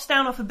of drops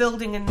down off a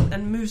building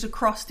and moves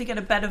across to get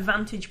a better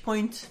vantage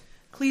point.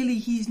 Clearly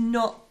he's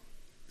not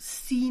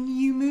seen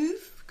you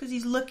move because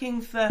he's looking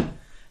for,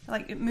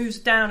 like, it moves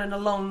down and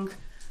along.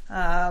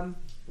 And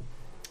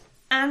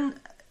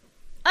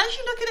as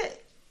you look at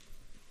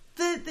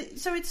it,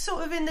 so it's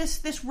sort of in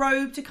this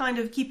robe to kind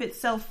of keep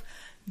itself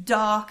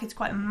dark. It's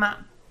quite a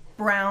matte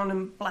brown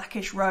and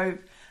blackish robe.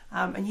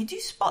 And you do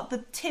spot the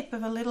tip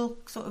of a little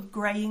sort of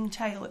greying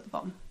tail at the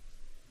bottom.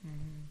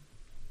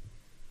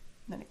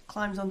 Then it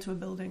climbs onto a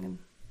building and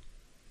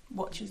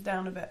watches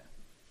down a bit.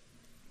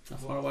 How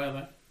far away are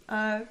they?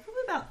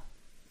 Probably about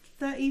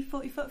 30,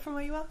 40 foot from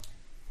where you are.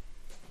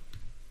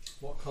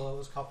 What colour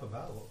was Copper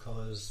Bell? What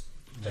colour's...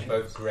 They're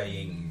both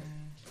greying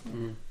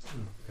Mm.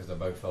 because they're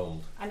both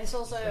old. And it's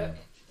also So-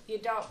 your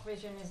dark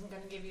vision isn't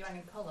going to give you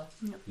any colour.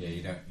 Yeah,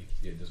 you don't.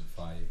 It doesn't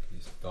fire.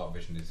 His dark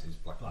vision is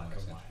black and white. Black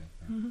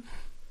and white. Essentially.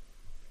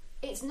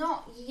 It's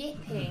not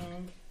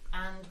yipping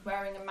and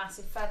wearing a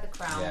massive feather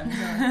crown.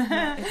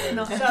 Yeah. It's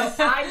not.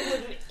 So I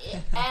would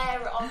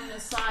err on the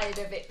side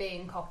of it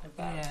being copper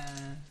bell.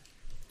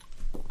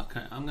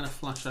 Okay, I'm going to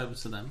flash over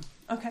to them.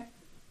 Okay.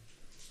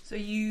 So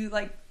you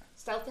like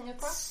Stealthing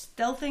across?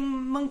 stealthing,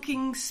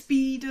 monking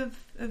speed of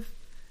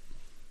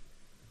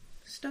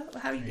stuff?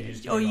 How you?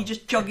 Or are you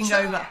just jogging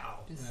over? Oh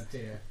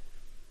dear.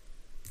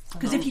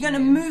 Because if you're going to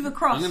move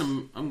across, If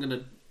I'm going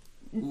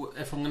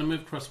to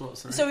move across, what?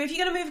 Sorry. so if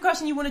you're going to move across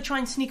and you want to try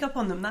and sneak up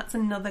on them, that's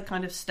another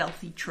kind of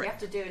stealthy You trick. have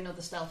to do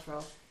another stealth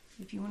roll.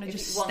 If you want to if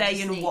just you want to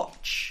stay and sneak.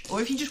 watch,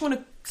 or if you just want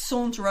to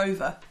saunter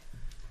over,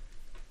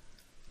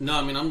 No,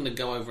 I mean I'm going to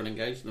go over and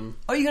engage them.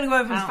 or you're going to go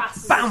over As and fast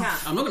as you bam. can.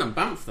 I'm not going to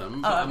bamf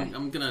them, but okay.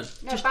 I'm going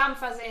to. No,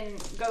 bamf as in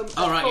go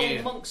Oh, right, full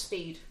yeah. monk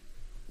speed.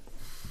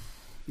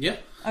 Yeah,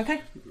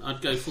 Okay.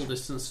 I'd go full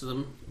distance to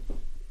them.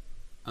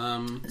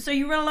 So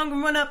you run along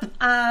and run up.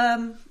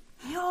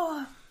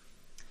 You're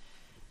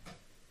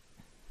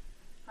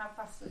How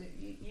fast is it?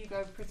 You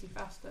go pretty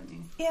fast, don't you?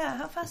 yeah.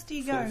 How fast do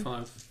you go?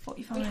 45.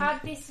 45. We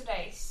had this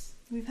race,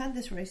 We've had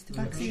this race to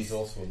But back. she's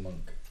also a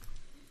monk,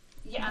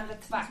 yeah, and the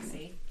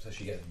tabaxi. so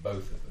she gets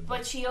both of them.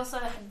 But she also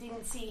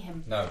didn't see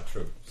him. No,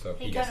 true. So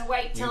He's gets- going to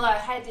wait till you- her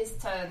head is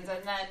turned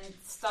and then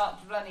start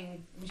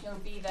running. And she'll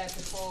be there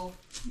before,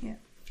 Yeah.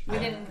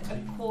 within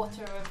a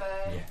quarter of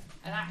Yeah.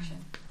 an action.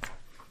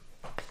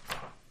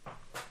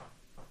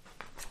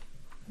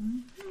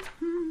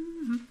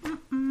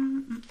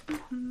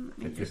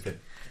 Flip.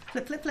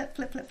 Flip, flip, flip,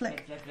 flip, flip, flip,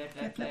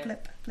 flip, flip,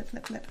 flip, flip,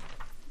 flip, flip.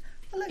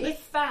 Oh, look, If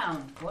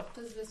found, what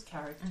does this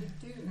character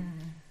do?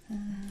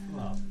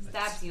 Well,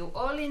 Stabs you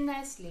all in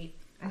their sleep.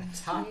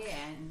 attack The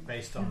end.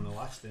 based on the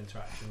last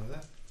interaction with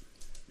her.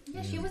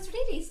 Yeah, she was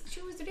really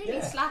Yeah.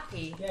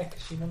 slappy. Yeah,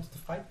 because she wants to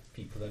fight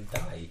people and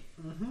die.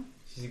 Mm-hmm.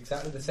 She's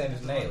exactly the same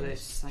as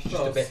Nails.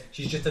 She's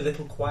She's just a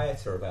little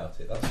quieter about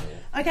it. That's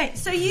all. Okay,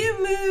 so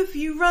you move,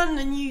 you run,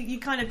 and you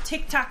kind of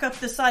tic tac up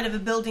the side of a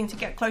building to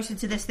get closer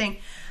to this thing.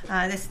 This Oh,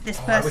 I wish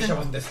I person.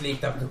 wasn't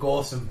asleep. That would look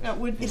awesome.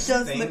 It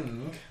does look.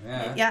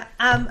 Yeah. Yeah,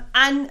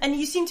 and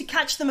you seem to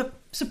catch them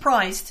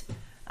surprised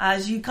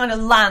as you kind of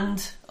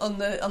land on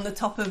the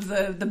top of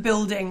the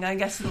building. I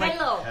guess. Like,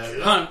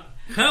 Hello.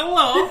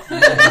 Hello,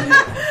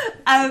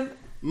 um,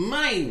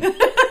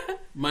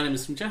 my name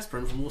is from Jasper.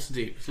 I'm from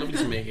Waterdeep. It's lovely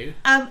to meet you.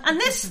 and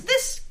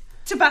this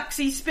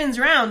tabaxi spins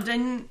around,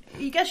 and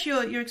you guess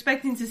you're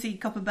expecting to see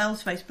Copper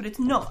Bell's face, but it's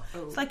not.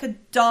 It's like a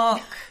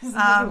dark.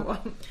 Yeah,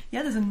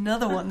 there's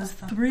another one. There's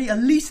at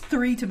least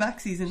three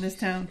tabaxis in this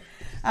town,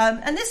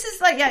 and this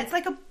is like it's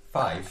like a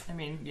 5. I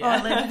mean, oh,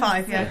 at least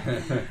 5, yeah.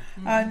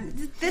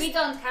 This We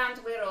don't count,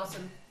 we're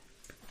awesome.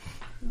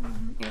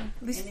 yeah,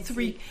 at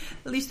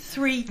least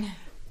three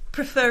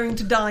preferring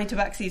to die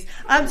tabaxis.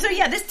 So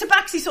yeah, this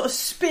tabaxi sort of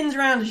spins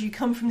around as you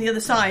come from the other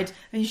side,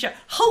 and you shout,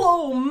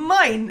 "Hello,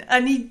 mine!"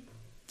 And he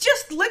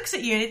just looks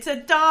at you, and it's a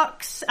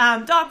dark fur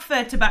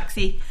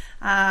tabaxi.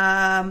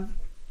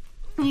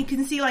 You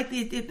can see like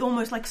it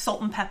almost like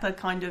salt and pepper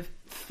kind of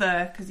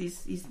fur because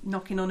he's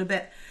knocking on a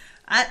bit.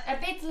 A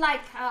bit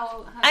like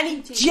how and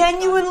he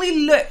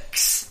genuinely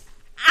looks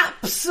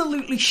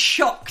absolutely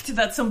shocked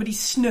that somebody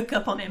snuck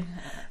up on him.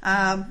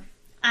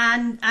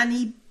 And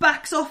he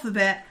backs off a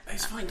bit.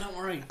 It's fine, don't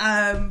worry.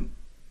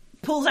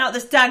 Pulls out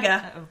this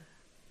dagger.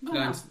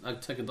 I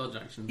take a dodge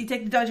action. You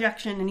take the dodge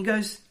action and he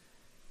goes,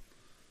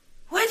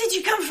 "Where did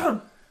you come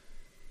from?"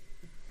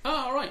 Oh,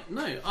 all right.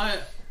 No,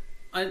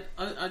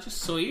 I just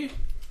saw you.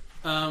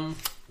 I'm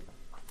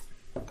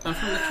from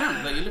the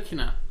camp that you're looking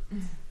at.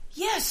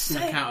 Yes.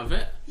 Snuck out of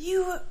it.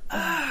 You.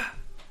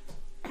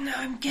 No,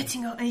 I'm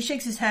getting on. And he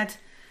shakes his head.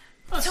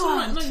 That's Too all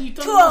right. old. No, you've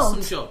done Too an awesome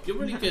old. job. You're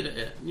really good at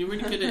it. You're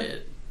really good at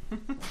it.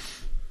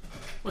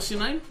 What's your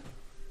name?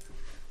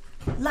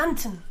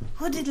 Lantern.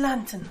 Hooded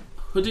Lantern.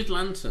 Hooded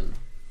Lantern.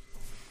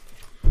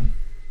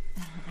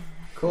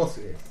 Of course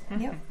it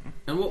is. Yep.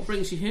 And what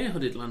brings you here,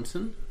 Hooded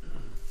Lantern?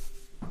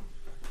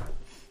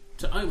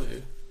 To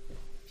Omu?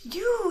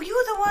 You're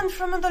the one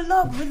from the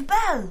log with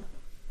Belle.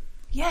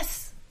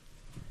 Yes.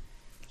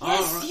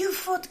 Yes, right. you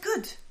fought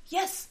good.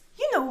 Yes,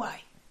 you know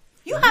why.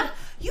 You have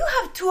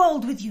Too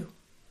Old with you.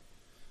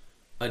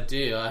 I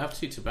do. I have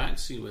two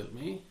tabaxi with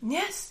me.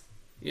 Yes.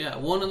 Yeah,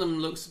 one of them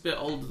looks a bit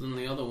older than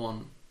the other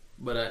one,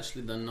 but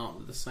actually they're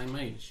not the same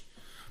age.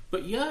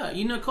 But yeah,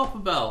 you know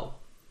Copperbell.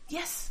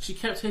 Yes. She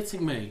kept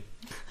hitting me.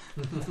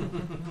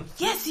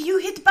 Yes, you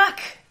hit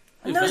back.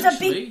 And there was a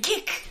Eventually. big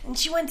kick, and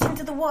she went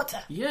into the water.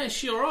 Yeah, is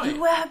she alright?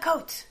 You wear her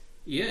coat.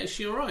 Yeah, is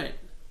she alright?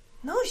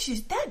 No, she's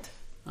dead.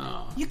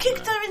 Oh, You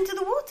kicked no. her into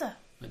the water.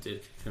 I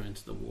did kick her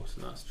into the water,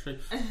 that's true.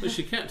 But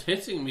she kept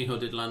hitting me,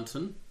 Hooded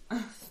Lantern.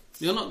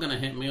 You're not going to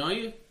hit me, are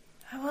you?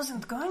 I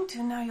wasn't going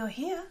to, now you're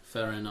here.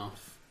 Fair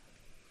enough.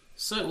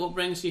 So, what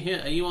brings you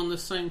here? Are you on the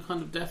same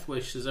kind of death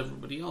wish as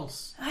everybody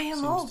else? I am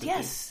seems old, to be?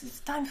 yes. It's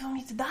time for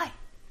me to die.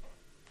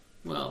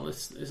 Well,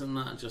 isn't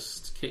that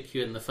just kick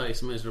you in the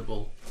face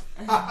miserable?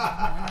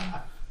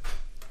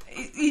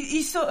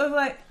 He's sort of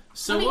like...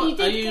 So I mean, what you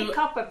did are you? kick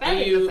Copper Bell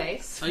are in you, the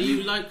face. Are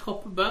you like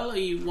Copperbell? Are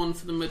you one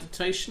for the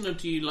meditation, or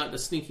do you like the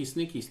sneaky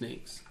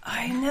sneaks?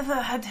 I never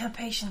had her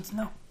patience,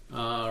 no.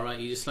 Right,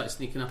 you just like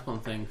sneaking up on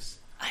things.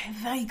 I am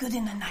very good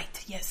in the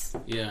night, yes.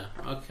 Yeah,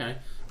 okay.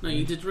 No,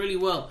 you did really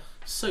well.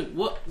 So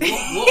what you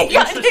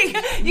interested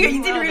did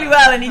really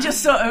well, and he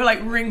just sort of like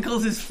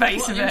wrinkles his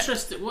face a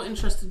bit. what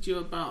interested you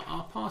about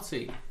our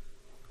party?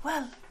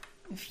 Well,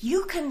 if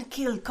you can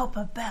kill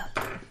Copper Bell,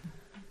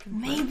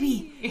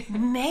 maybe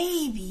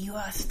you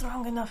are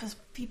strong enough as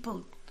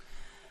people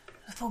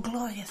for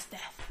glorious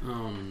death.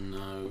 Oh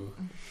no.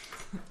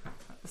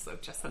 So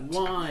just a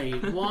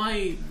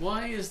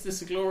Why is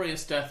this a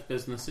glorious death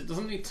business? It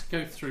doesn't need to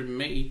go through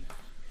me.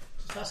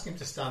 Just ask him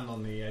to stand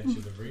on the edge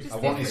of the roof. I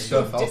want his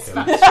stuff, I'll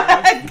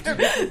kill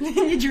him.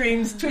 In your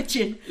dreams,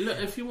 twitching. Look,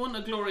 if you want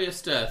a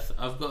glorious death,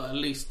 I've got at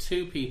least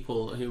two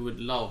people who would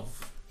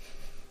love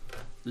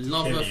Kill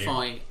a you.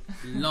 fight.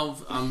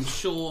 I'm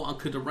sure I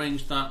could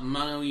arrange that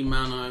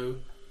mano-y-mano.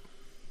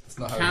 That's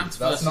not how Cat he, that's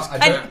versus not,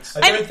 cat.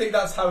 I don't think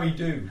that's how he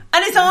do.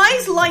 And his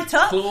eyes light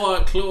up.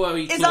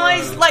 His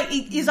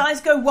His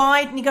eyes go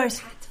wide, and he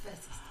goes,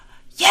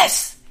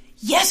 "Yes,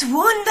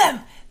 won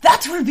them.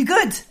 That will be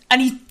good." And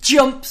he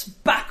jumps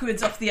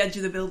backwards off the edge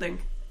of the building.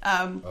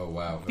 Oh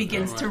wow.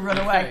 Begins Right, to run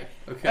away.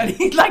 Okay. And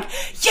he's like,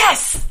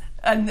 "Yes!"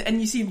 And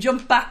you see him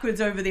jump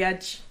backwards over the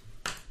edge.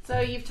 So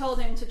you've told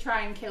him to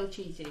try and kill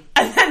Chi-Chi.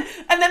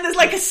 And then there's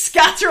like a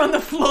scatter on the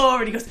floor,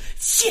 and he goes,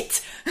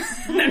 "Shit!"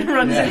 and then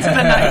runs into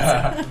the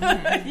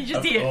night. You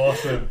just hear,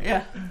 Awesome.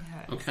 yeah.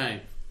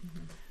 Okay.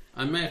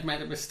 I may have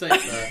made a mistake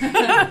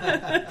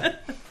there.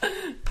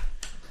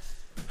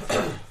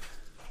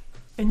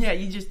 And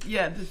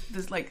yeah,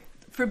 there's like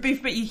for a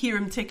brief bit you hear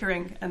him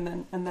tickering, and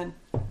then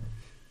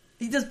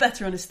he does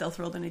better on his stealth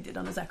roll than he did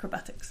on his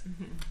acrobatics.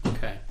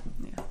 Okay.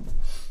 Yeah.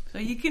 So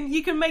you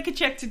can make a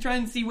check to try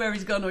and see where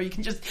he's gone, or you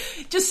can just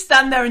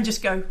stand there and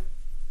just go,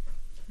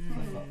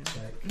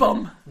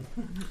 bum.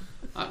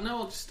 No,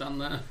 I'll just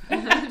stand there.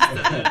 And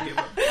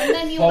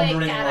then you wake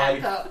Pondering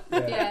Garak life. up.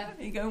 Yeah.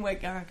 You go and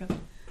wake Garak up.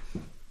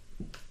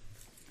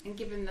 And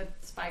give him the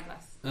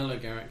spyglass. Hello,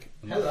 Garrick.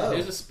 Hello.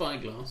 Here's a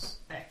spyglass.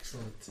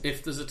 Excellent.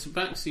 If there's a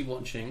tabaxi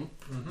watching,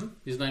 Mm-hmm.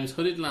 his name's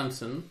Hooded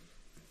Lantern.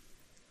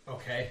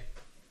 Okay.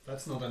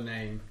 That's not a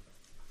name.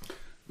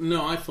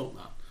 No, I thought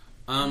that.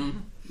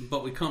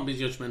 But we can't be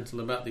judgmental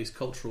about these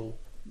cultural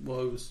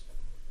woes.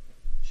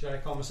 Should I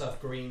call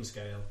myself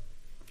Greenscale?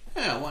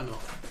 Yeah, why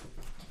not?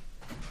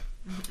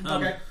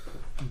 Okay.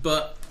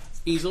 But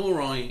he's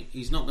alright.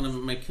 He's not going to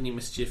make any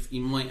mischief. He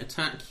might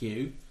attack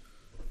you,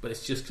 but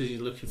it's just because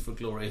you're looking for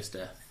glorious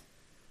death.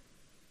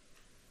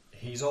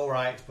 He's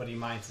alright, but he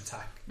might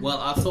attack. Well,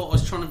 I thought I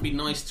was trying to be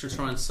nice to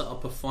try and set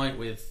up a fight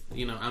with,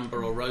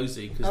 Amber or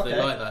Rosie, because they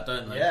Okay. like that,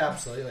 don't they? Yeah,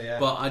 absolutely, yeah.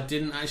 But I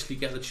didn't actually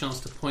get the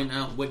chance to point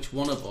out which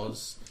one of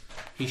us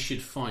he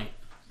should fight.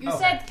 You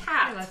said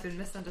cat. I've been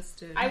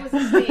misunderstood. I was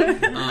asleep.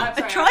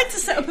 I tried to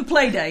set up a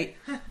play date.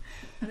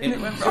 It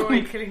went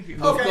wrong. Killing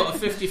people. I've got a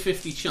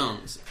 50-50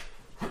 chance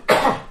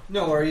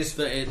No worries.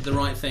 that the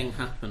right thing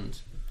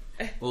happened.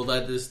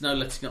 Although there's no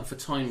letting up for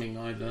timing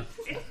either.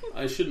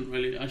 I should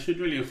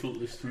really have thought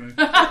this through.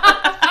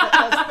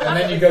 And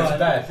then you go to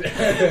bed.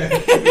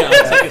 Yeah,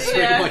 I'll take a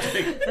swig of my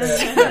drink.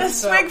 A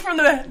swig from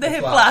the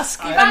hip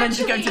flask, You've and then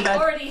you go actually to bed.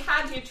 already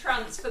had your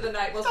trance for the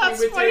night whilst That's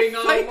we were my doing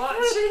our favourite.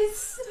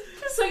 watches.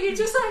 So you're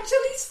just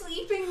actually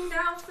sleeping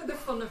now for the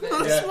fun of it.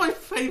 That's my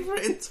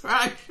favourite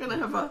interaction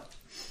ever.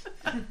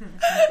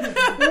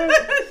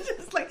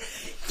 Just like,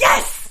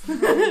 yes!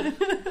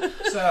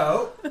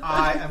 So,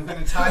 I am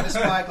going to tie the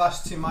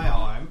spyglass to my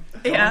arm.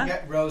 Yeah. And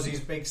get Rosie's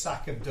big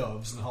sack of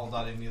doves and hold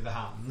that in the other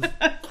hand,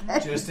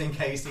 just in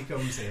case he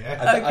comes here.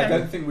 I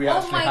don't think we Oh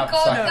actually my have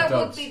god, sack that of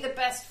would doves. be the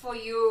best for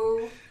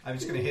you. I'm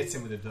just going to hit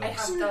him with the I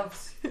doves. have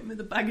doves. With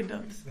a bag of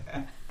doves.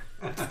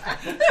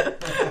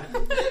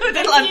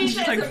 Use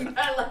it as a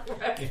pillow.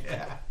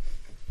 Yeah.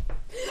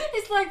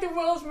 It's like the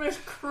world's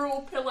most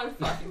cruel pillow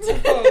fight.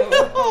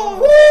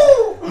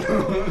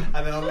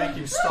 And then I'll make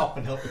him stop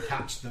and help me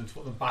catch them to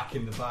put them back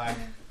in the bag.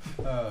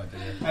 Oh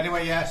dear.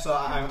 Anyway, yeah, so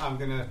I'm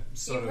going to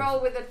sort You of...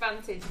 roll with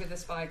advantage with a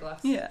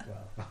spyglass. Yeah.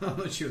 Well, I'm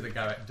not sure that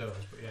Garrett does,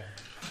 but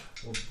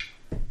yeah.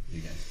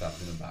 You get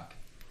stabbed in the back.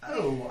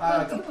 Oh,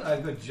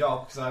 a good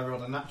job, because I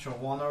rolled a natural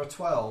 1 or a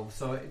 12.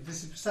 So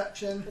this is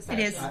perception. It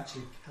is. I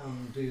actually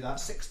can do that.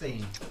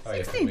 16. Oh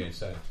yeah, for me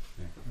inside.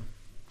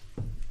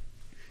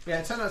 Yeah,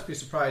 it turned out to be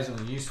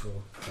surprisingly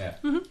useful. Yeah.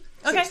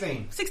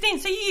 Okay. 16.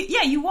 So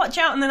you watch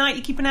out in the night.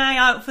 You keep an eye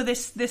out for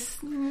this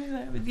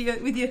with your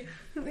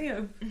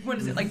what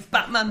is it, like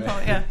Batman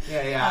part? Yeah.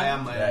 Yeah, I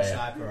am my own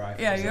sniper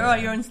rifle. Yeah, you're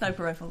your own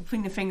sniper rifle,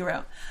 putting the finger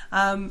out.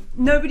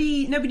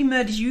 Nobody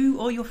murders you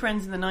or your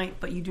friends in the night,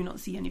 but you do not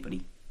see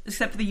anybody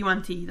except for the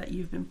Yuan-Ti that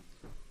you've been.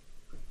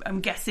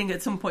 I'm guessing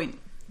at some point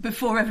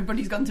before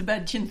everybody's gone to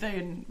bed, Chinthe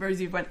and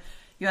Rosie went.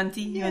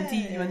 Yuan-Ti.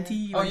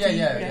 Oh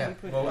yeah.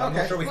 Well, I'm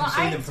not sure we can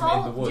see them from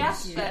in the woods.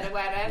 Jasper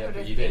wherever but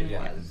the you did, thing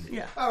yeah. was.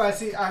 Yeah. Alright,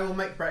 see, I will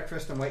make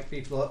breakfast and wake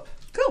people up.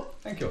 Cool.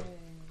 Thank you.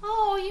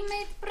 Oh, you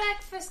made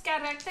breakfast,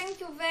 Garrett.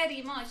 Thank you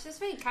very much. That's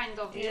very kind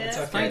of you. It's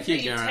okay. Thank you,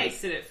 You Garrett.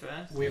 tasted it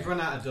first. We've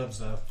run out of doves,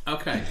 though.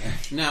 Okay,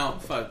 now,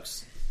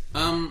 folks,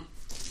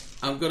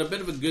 I've got a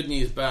bit of a good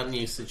news, bad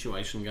news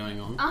situation going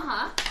on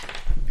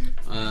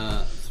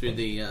through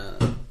the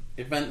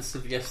events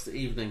of yesterday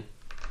evening.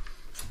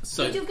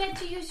 So, Did you get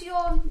to use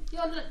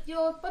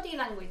your body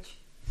language?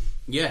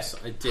 yes,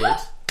 I did. I'm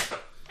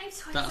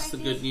so That's the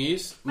excited. good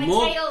news. My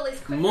tail is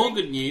quivering. More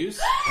good news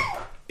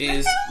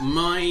is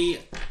my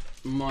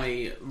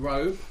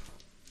robe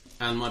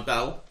and my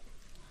bell.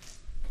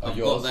 I've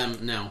yours? got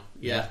them now.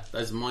 Yeah,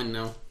 those are mine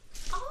now.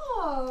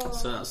 Oh.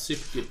 So that's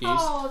super good news.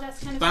 Oh,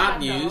 that's kind of Bad sad,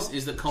 news though.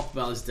 is that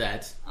Copperbell is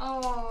dead.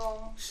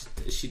 Oh.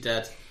 Is she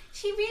dead?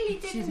 She really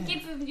didn't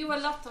give you a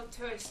lot of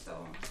tours,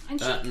 though. And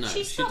No, she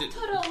she stopped did-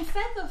 her own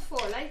feather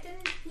fall. I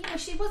didn't,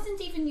 she wasn't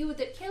even you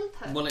that killed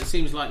her. Well, it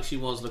seems like she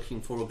was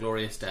looking for a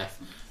glorious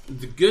death.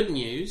 The good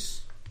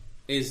news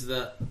is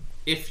that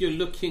if you're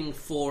looking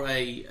for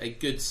a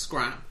good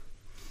scrap,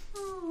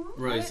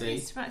 Rosie,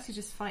 These actually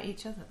just fight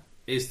each other.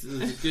 there's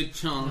a good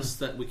chance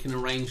that we can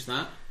arrange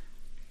that.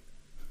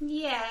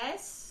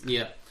 Yes.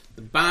 Yeah.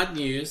 The bad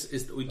news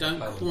is that we don't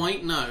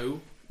quite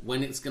know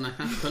when it's going to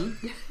happen.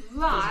 That's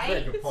a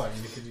very Right. good point,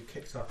 because you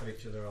kicked off at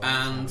each other a long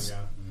And- time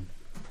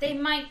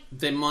ago.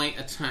 They might.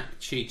 attack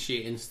Chi-Chi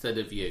instead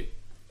of you.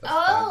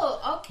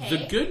 Oh, okay.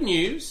 The good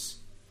news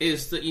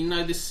is that you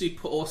know this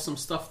super awesome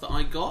stuff that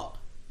I got.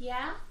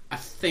 Yeah. I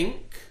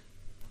think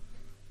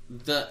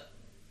that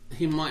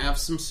he might have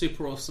some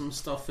super awesome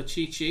stuff for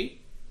Chi-Chi.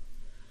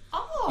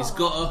 Oh. He's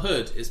got a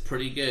hood. It's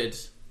pretty good.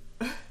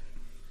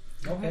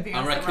 Okay.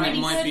 I reckon it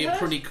might be a hood?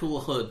 pretty cool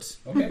hood.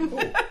 Okay, cool.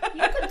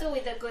 You could do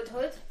with a good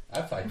hood.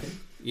 I'll fight it.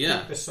 Yeah.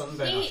 Keep the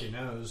sunburn off your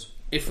nose.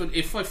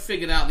 If I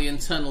figured out the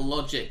internal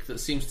logic that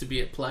seems to be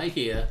at play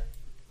here,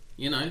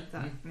 you know.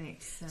 That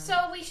makes sense. So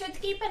we should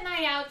keep an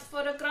eye out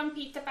for a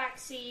grumpy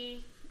tabaxi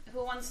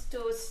who wants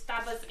to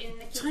stab us in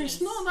the So kidneys.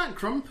 it's not that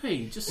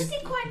grumpy. Just Is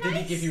it quite Did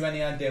nice? he give you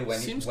any idea when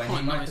Seems he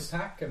quite might nice.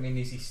 attack? I mean,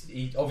 is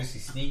he obviously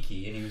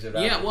sneaky and he was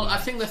around? yeah. Well, at I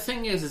night. think the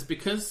thing is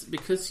because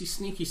he's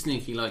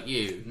sneaky like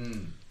you.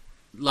 Mm.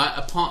 Like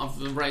a part of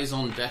the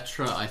raison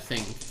d'etre, I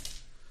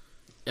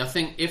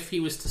think if he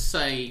was to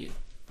say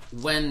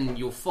when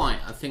you'll fight,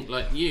 I think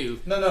like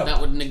you, No.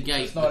 that would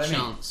negate That's the not what I mean.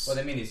 chance. What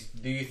I mean is,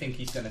 do you think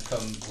he's going to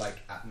come like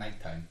at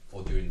night time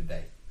or during the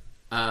day?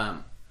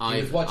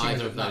 Either watching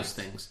us of at night. those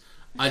things.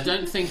 I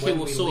don't think he When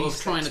will we sort of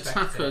least try and expect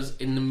attack it. us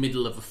in the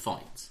middle of a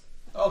fight.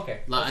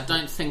 Okay. Like I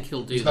don't think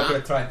he'll do He's not going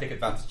that. to try and take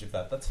advantage of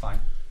that. That's fine.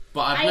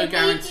 But I've no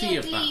guarantee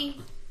of that.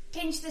 immediately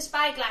pinch the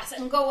spyglass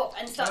and go up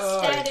and start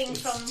staring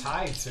It's from.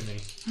 tied to me.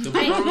 He'll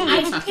probably I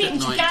attack at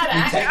pinch night.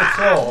 Garak. Take the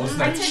claws.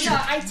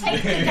 I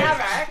take the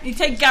Garak. You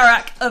take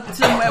Garak up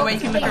somewhere where you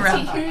can look to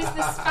around. use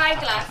the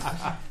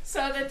spyglass so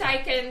that I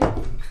can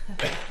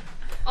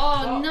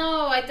Oh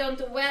no, I don't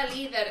do well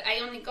either. I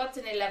only got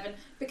an 11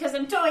 because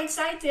I'm too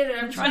excited and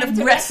I'm Trying trying to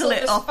to wrestle wrestle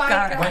it the off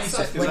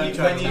Garrett.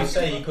 When you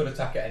say you could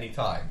attack at any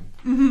time,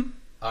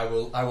 I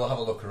will have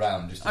a look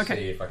around just to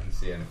see if I can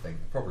see anything.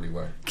 Probably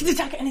won't. Can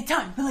attack at any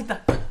time. I like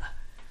that.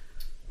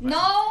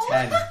 No!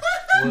 10.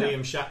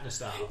 William Shatner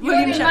style. You're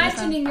William Shatner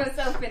imagining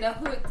yourself in a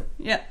hood.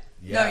 Yeah.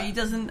 Yeah. No, he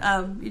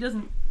doesn't. He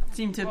doesn't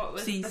seem to What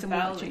was see the someone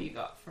bell watching. that you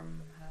got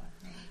from her?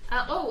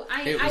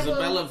 It was I a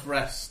bell will... of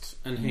rest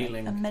and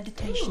healing. A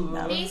meditation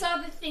bell. These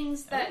are the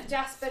things that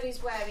Jasper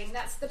is wearing.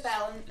 That's the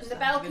bell, and the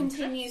bell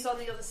continues on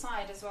the other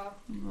side as well.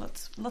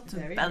 Lots of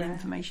Very bell rare.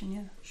 information.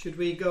 Yeah. Should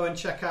we go and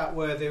check out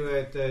where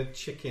the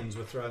chickens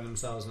were throwing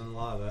themselves in the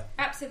lava?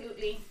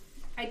 Absolutely.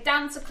 I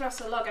dance across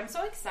a log. I'm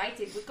so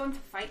excited. We're going to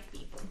fight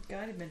people.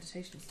 Guided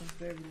meditation sounds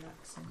very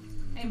relaxing.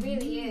 It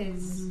really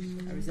is.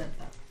 I resent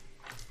that.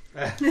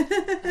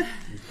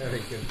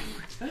 Very good.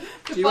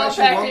 Do you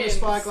actually want the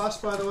spyglass,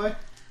 by the way?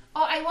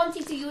 Oh, I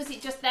wanted to use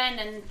it just then,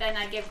 and then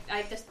I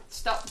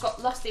just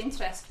got lost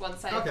interest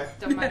once I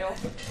done my roll.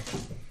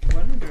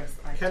 Wondrous.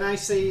 Can I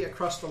see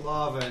across the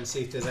lava and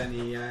see if there's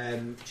any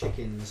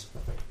chickens?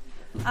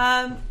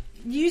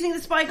 Using the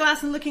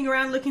spyglass and looking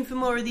around, looking for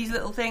more of these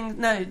little things.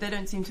 No, they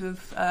don't seem to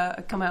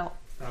have come out.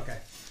 Okay.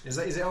 Is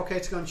it okay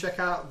to go and check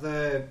out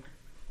the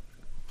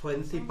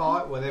plinthy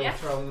part where they were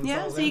throwing themselves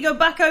Yeah. So in? you go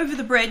back over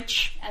the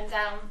bridge And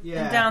down.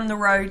 and down the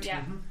road.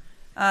 Yeah.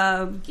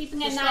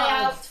 Keeping an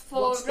eye out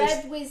for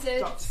red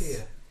wizards. Dots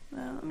here.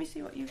 Let me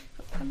see what you've.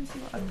 Let me see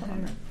what I've put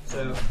on there.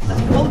 So Let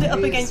me hold it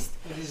up against.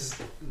 It is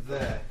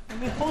there. Let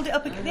me hold it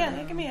up against.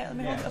 Yeah, give me it. Let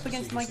me hold it up so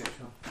against you my. can see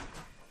which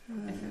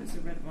one. If it was a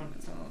red one,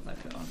 it's all I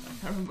put on. I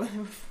can't remember what they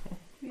were for.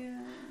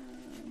 Yeah.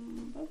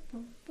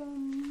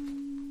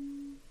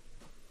 Bum.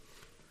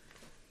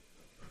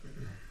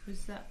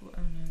 Was that? Oh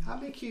no. How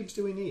many cubes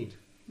do we need?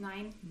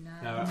 9.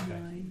 No, okay.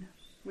 9.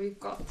 We've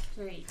got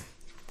 3.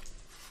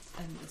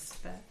 And the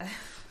spare.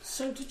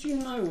 So, did you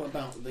know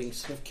about the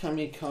sort of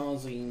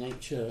kamikaze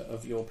nature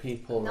of your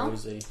people, No.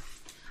 Rosie?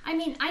 I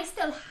mean, I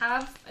still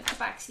have a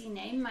tabaxi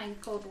name. Mine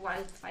called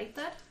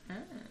Wildfighter.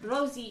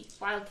 Rosie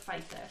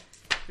Wildfighter.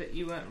 But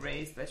you weren't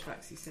raised by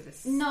Traxi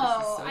Silis.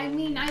 No, I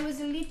mean, I was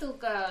a little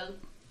girl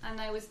and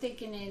I was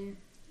taken in.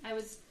 I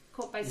was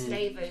caught by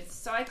slavers,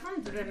 so I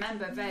can't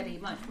remember very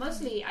much.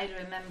 Mostly, I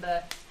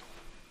remember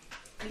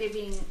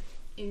living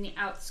in the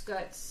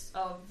outskirts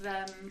of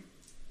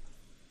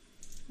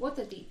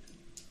Waterdeep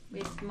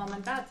with mom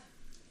and dad,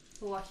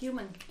 who are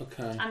human,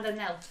 Okay. and an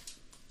elf.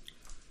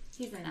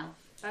 He's an elf.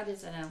 Dad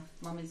is an elf.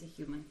 Mom is a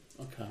human.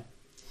 Okay.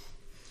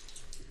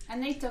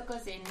 And they took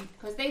us in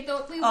because they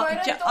thought we Oh, were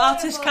adorable.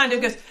 artist kind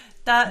of goes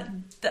that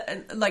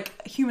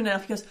like human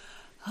elf. He goes,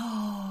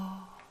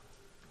 oh.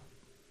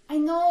 I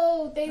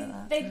know they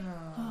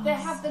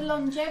have the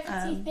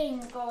longevity thing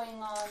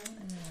going on.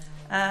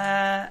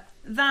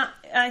 That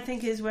I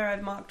think is where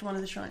I've marked one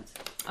of the shrines.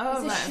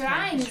 Oh, It's a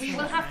shrine. We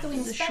will have to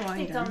There's a inspect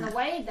shrine it down on the there.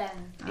 way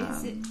then.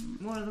 Is it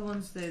one of the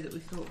ones though that we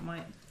thought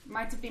might?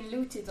 Might have been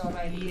looted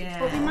already. Yeah.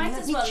 But we might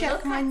Let as me well check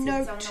look my at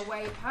note. it on the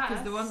way past.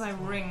 Because the ones I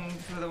ringed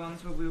were the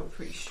ones where we were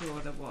pretty sure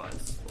there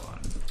was one.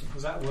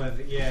 Was that where?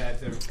 The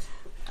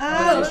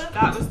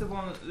That was the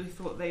one that we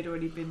thought they'd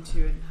already been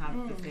to and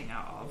had the thing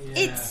out of.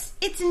 Yeah.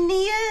 It's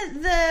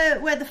near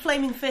where the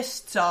flaming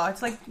fists are.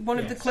 It's like one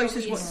of the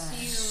closest we ones.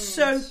 assumed.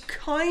 So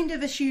kind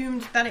of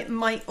assumed that it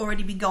might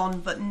already be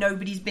gone, but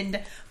nobody's been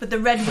there. But the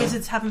red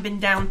wizards haven't been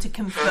down to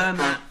confirm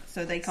that,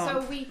 so they can't.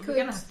 So we We're could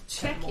gonna have to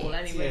check check them all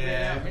it. anyway.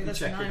 Yeah, aren't we? we That's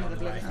check it 9 on of the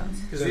the way. bloody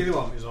ones. Because the other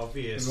one was Do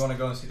obvious. we want to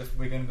go and see the?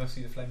 We're going to go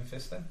see the Flaming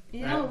Fist then.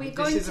 No, we're This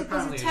going is to. There's a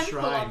apparently a temple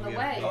shrine on the we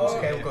way. haven't Oh, been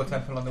okay, to. we'll go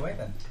temple on the way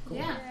then. Cool.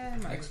 Yeah.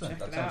 Might Excellent. check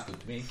That it sounds out. good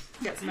to me.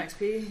 Get some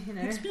XP, you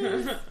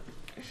know.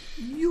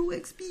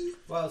 UXP.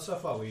 Well, so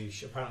far we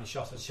apparently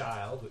shot a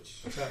child,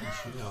 which certainly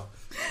should know.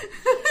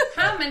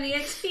 How many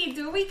XP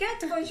do we get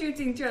for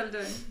shooting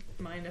children?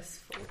 -4.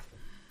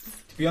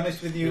 To be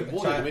honest with you,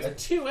 Rewarded with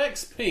 2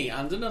 XP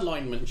and an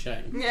alignment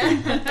chain.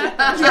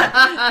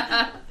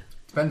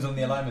 depends on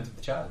the alignment of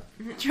the child.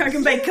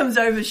 Dragonbait comes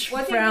over,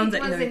 What if frowns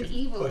it at was you. an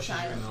evil Pushes you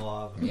child? in the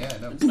lava. Yeah,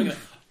 no. It's like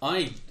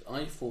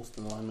I forced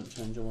an alignment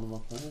change on one of my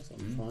players on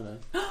Friday.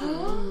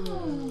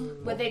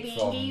 Were they being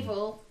From-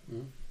 evil?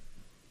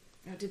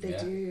 What did they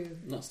Yeah. do?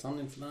 Not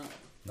standing for that.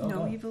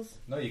 No evils.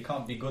 No, you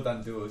can't be good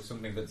and do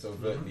something that's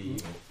overtly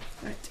evil.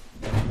 Right.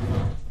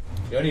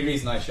 The only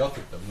reason I shot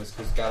at them was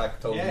because Garak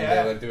told me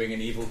Yeah. they were doing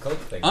an evil cult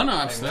thing. Oh no,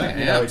 absolutely.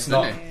 You Yeah, know, it's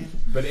not. absolutely.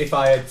 But if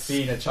I had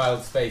seen a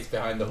child's face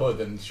behind the hood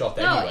and shot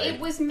No, anyway, it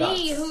was me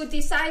that's- who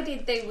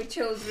decided they were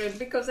children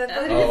because I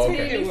thought it Oh, was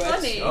okay. really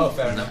funny. Oh,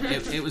 fair enough.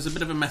 It was a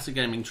bit of a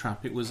metagaming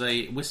trap. It was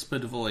a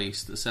whispered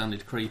voice that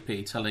sounded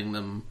creepy, telling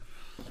them,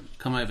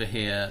 "Come over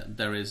here.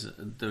 There is.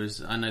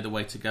 I know the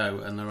way to go,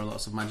 and there are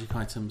lots of magic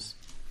items."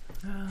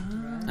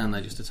 And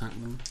they just attacked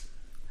them.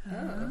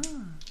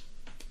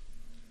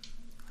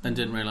 And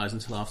didn't realise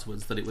until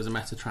afterwards that it was a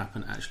meta trap,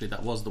 and actually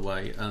that was the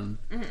way. And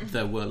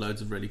there were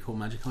loads of really cool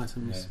magic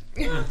items.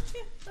 Yeah.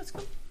 That's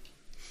cool.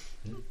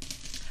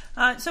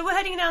 So we're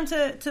heading down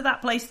to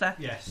that place there.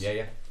 Yes.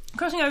 Yeah.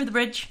 Crossing over the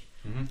bridge.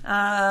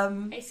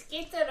 I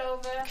skitter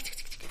over.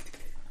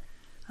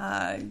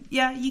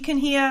 Yeah, you can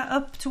hear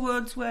up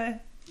towards where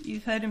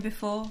you've heard him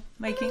before,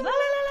 making la la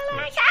la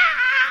la la,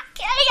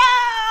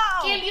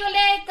 Kill you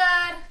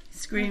later.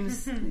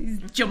 screams. He's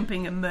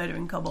jumping and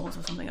murdering kobolds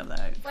or something up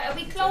there. Well, are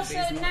we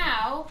closer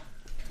now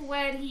to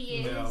where he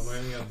is? No, we're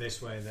only up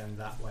this way, then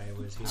that way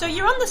was. So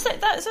you're on the so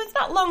it's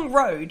that long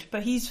road,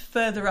 but he's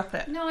further up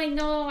it. No, I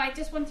know. I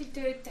just wanted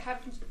to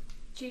have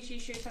Chichi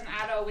shoot an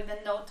arrow with a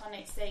note on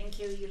it saying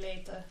 "kill you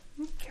later."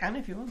 You can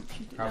if you want.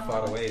 How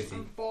far away is he?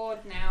 I'm bored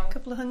now. A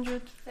couple of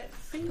hundred. Let's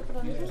see, a couple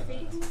of hundred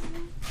feet.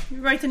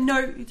 You write a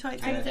note. You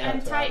type it.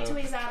 I'm tied to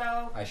his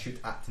arrow. I shoot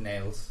at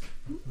nails.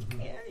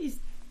 Yeah, he's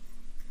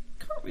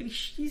can't really.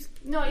 He's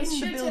No, he in the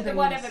shoots at the buildings.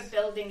 whatever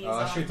building he's Oh,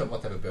 I on. shoot at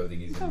whatever building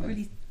he's You in. can't then.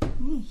 really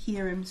you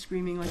hear him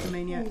screaming like a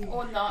maniac,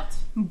 Or not.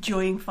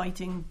 enjoying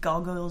fighting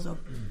gargoyles or.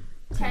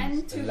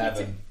 10 to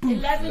 11.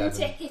 11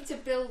 to hit a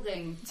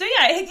building. So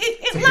yeah, it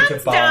hit a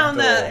lands barn down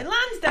door. there. It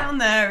lands down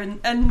there,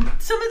 and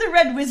some of the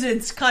red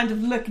wizards kind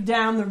of look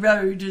down the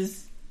road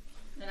as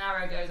An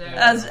arrow goes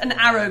over. an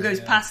arrow goes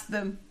past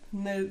them.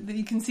 And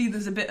you can see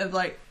there's a bit of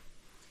like.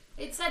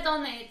 It said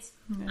on it,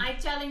 Yeah. I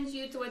challenge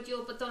you to a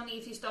duel, but only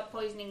if you stop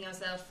poisoning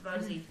yourself,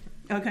 Rosie.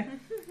 Okay.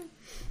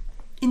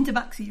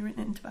 Interbaxi, you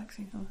written it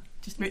Interbaxi. Oh,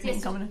 just written in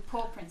It's common.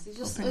 paw prints. It's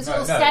just Paw it's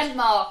prints. all No, scent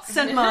marks.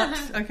 Scent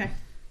marks. Okay.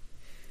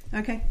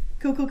 Okay.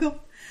 Cool.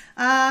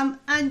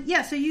 And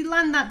yeah, so you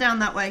land that down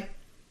that way.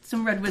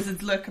 Some red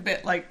wizards look a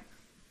bit like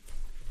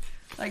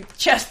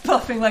chest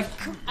puffing, like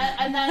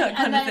And then, that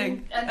kind of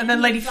thing. And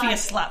then Lady he's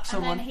Fierce slaps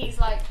someone. And then he's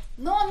like,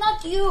 no,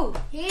 not you,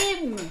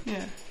 him,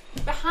 Yeah.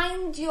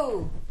 behind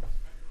you.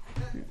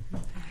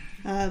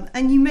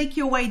 And you make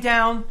your way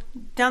down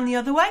the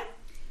other way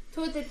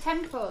To the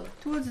temple.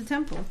 towards the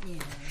temple. Yeah.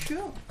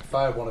 Sure.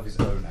 Fire one of his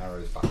own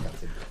arrows back at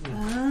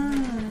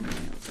him,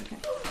 Okay.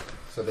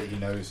 so that he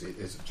knows it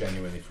is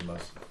genuinely from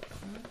us.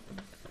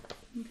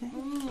 Okay.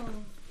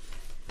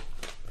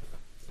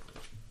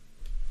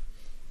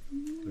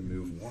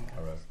 Remove one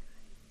arrow.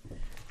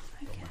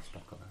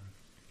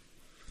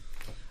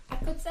 I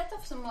could set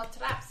off some more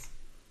traps.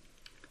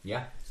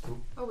 Yeah, it's cool.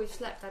 Oh, we've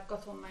slept. I've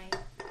got all my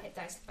hit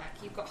dice back.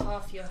 You've got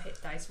half your hit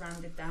dice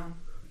rounded down.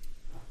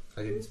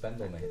 I didn't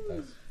spend all my hit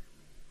dice.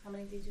 How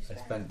many did you I spend?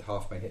 spent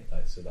half my hit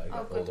dice so that I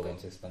got good, all the good.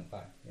 ones I spent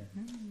back. Yeah.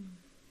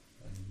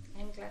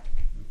 I'm glad.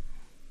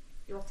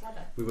 You're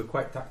clever. We were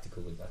quite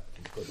tactical with that.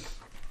 It was good.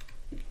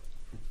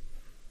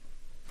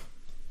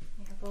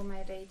 I have all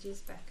my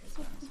rages back as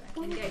well, so I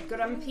can get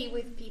grumpy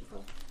with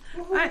people.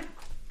 Right.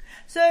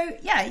 So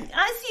yeah,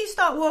 as you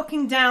start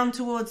walking down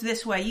towards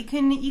this way, you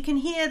can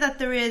hear that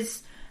there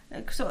is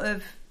a sort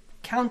of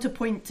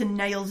counterpoint to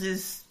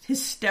Nails'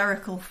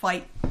 hysterical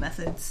fight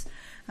methods.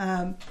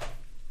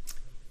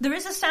 There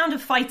is a sound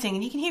of fighting,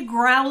 and you can hear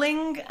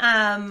growling.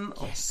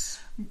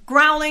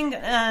 Growling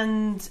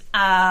and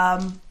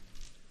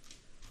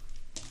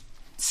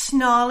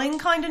snarling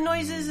kind of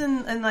noises,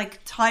 and like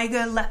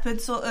tiger, leopard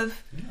sort of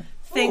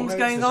things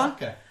going on.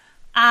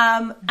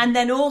 And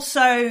then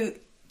also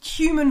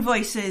human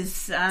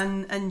voices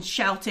and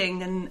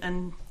shouting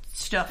and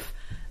stuff.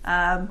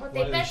 Well, What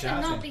they are they better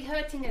shouting? not be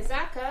hurting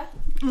Azaka.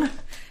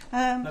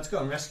 Let's go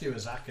and rescue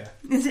Azaka.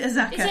 Is it Is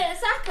Azaka? it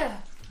Azaka?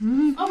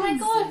 Oh my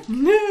god!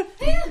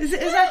 Is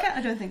it Azaka?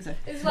 I don't think so.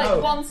 It's like No.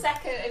 1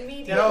 second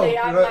immediately.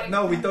 I'm no, like,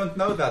 no, we don't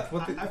know that.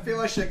 What? I feel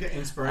I should get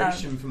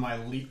inspiration for my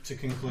leap to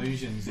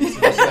conclusions.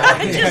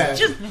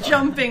 Just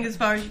jumping as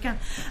far as you can.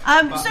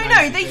 So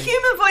no, the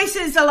human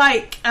voices are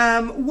like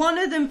one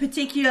of them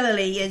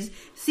particularly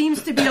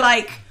seems to be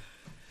like,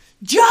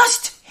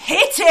 just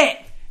hit it,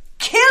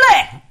 kill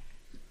it,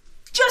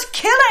 just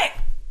kill it.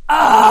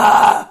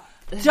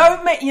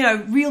 Don't make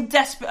real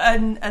desperate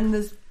and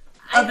there's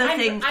other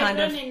things I kind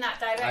run of. in that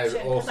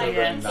direction. I also 'cause I run in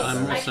think that it's-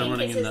 I'm I also think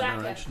running it's in that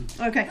Azaka. direction.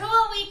 Okay. Who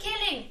are we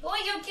killing? Who are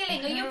you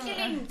killing? Are you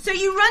killing? So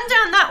you run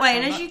down that way,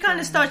 and as you kind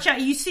of start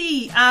chatting, you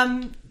see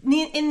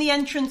in the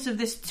entrance of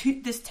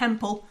this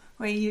temple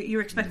where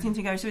you're expecting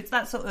to go. So it's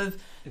that sort of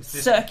It's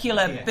this-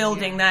 circular yeah.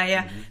 building there.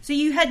 Yeah. So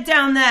you head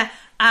down there,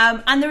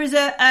 and there is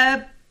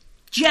a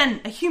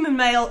human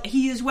male.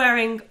 He is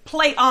wearing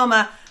plate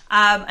armor,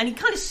 and he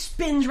kind of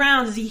spins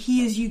round as he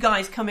hears you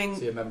guys coming.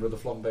 Is he a member of the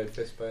Flambéed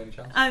Fist by any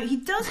chance? He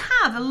does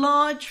have a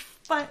large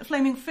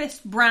flaming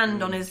fist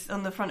brand on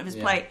the front of his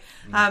plate.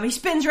 He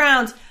spins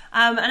round,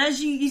 and as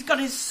he's got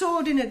his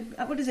sword in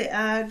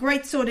a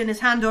great sword in his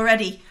hand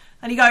already,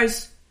 and he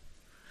goes,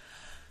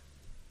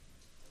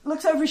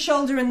 looks over his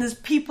shoulder, and there's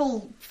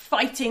people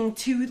fighting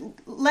 2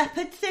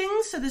 leopard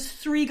things. So there's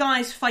 3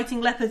 guys fighting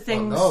leopard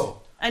things,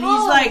 no. and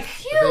he's like,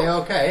 Are they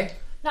okay?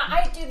 No,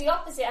 I do the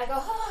opposite. I go,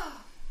 oh,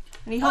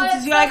 and he holds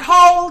his it's like, okay.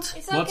 hold.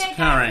 It's What's okay,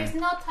 carrying? guys, it's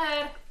not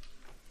her.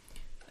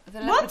 The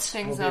What? leopard We'll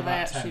things be are they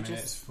about 10 actually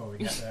minutes just. before we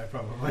get there,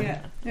 probably.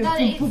 Yeah. No,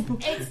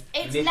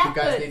 it's You guys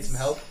leopards. need some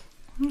help?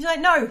 He's like,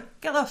 no,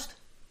 get lost.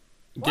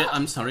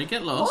 I'm sorry,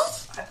 get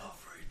lost. I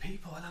love rude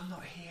people and I'm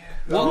not here.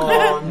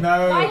 Oh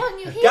no! Why aren't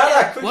you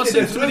here? What's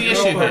the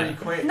issue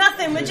here?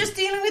 Nothing. We're just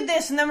dealing with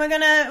this, and then we're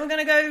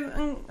gonna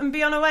go and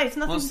be on our way. It's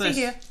nothing What's to see this?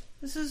 here.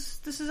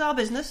 This is our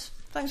business.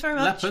 Thanks very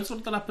much. Leopards? What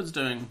are the leopards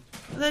doing?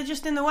 They're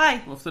just in the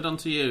way. What have they done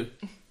to you?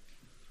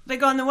 They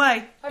got in the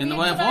way. In the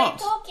way of what?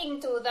 Talking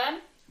to them?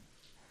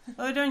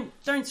 I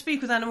don't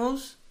speak with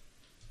animals.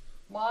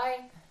 Why?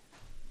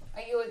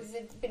 Is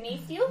it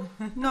beneath you?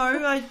 No,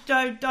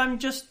 I'm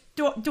just...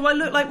 Do I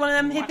look like one of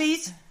them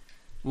hippies?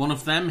 One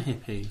of them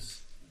hippies?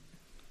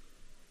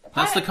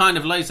 That's the kind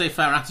of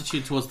laissez-faire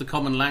attitude towards the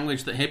common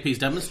language that hippies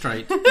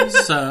demonstrate,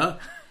 sir.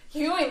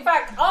 You, in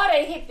fact, are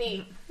a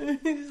hippie.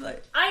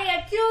 Like,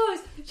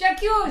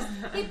 J'accuse,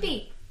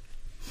 hippie.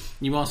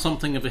 You are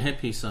something of a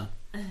hippie, sir.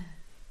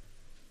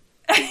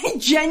 he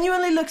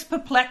genuinely looks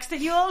perplexed at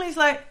you all. He's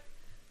like,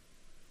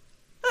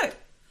 look,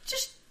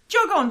 just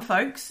jog on,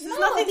 folks. There's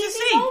nothing to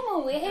see.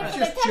 Normal. We're here for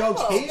the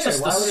temple. It's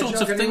just the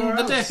sort of thing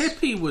that a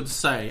hippie would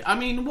say. I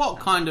mean, what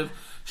kind of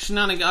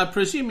shenanigans? I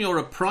presume you're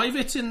a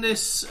private in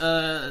this,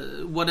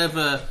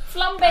 whatever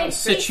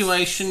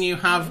situation you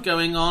have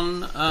going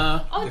on.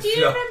 Do you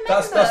remember?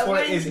 That's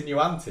what it is in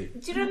Yuan-Ti.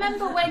 Do you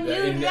remember when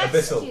you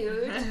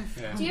rescued?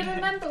 Do you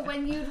remember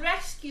when you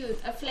rescued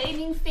a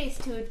flaming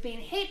fist who had been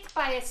hit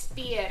by a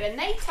spear, and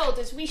they told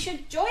us we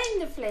should join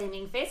the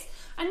flaming fist,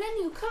 and then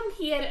you come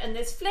here and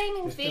there's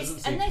flaming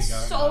fist, and they're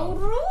so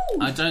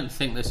rude. I don't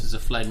think this is a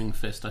flaming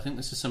fist. I think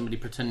this is somebody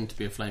pretending to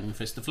be a flaming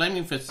fist. The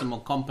flaming fists are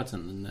more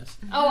competent than this.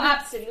 Oh,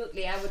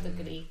 absolutely, I would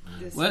agree.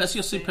 Where's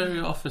your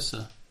superior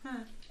officer?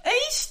 He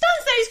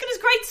stands there, he's got his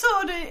great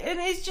sword, and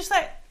he's just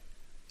like...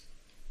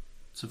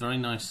 It's a very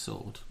nice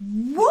sword.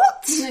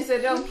 What? It's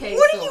an okay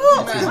what sword. are you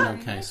on? It's an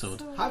okay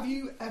sword. Have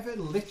you ever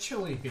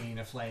literally been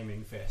a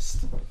flaming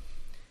fist?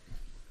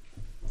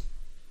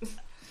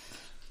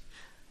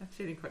 I'm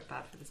feeling quite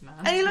bad for this man.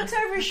 And he looks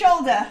over his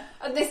shoulder.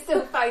 And they're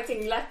still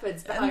fighting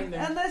leopards behind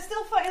them. And they're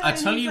still fighting. I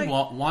tell you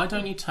what, why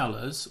don't you tell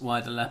us why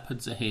the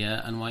leopards are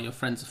here and why your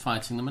friends are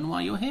fighting them and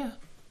why you're here?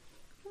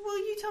 Well,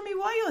 you tell me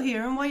why you're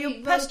here and why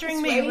you're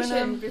pestering me when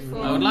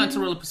I would like to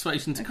roll a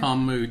persuasion to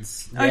calm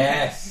moods. Okay.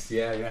 Yes,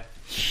 yeah.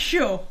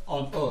 Sure.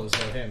 On us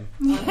or him?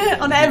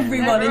 On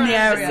everyone in the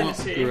area.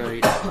 That's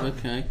great.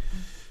 Okay.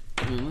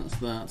 That's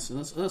that. So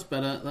that's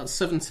better. That's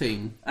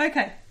 17.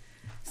 Okay.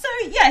 So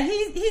yeah,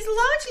 he's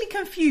largely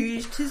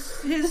confused.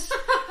 His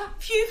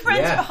few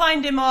friends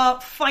behind him are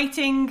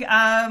fighting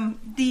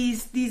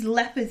these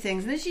leopard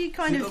things, and as you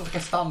kind of like a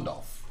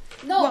standoff.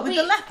 No, with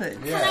the leopards.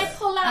 Can I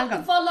pull out the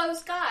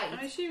Volo's guide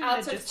out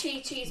of they're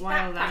Chi-Chi's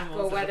wild backpack or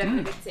animals. whatever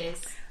it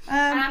is?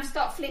 And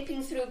start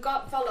flipping through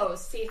Volos,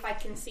 see if I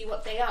can see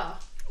what they are.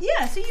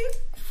 Yeah, so you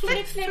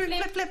flip, Flip,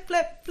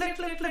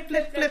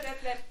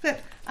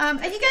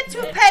 and you get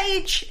to a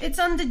page. It's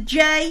under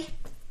J.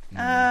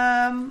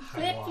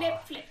 Flip.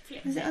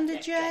 Is it under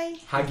J?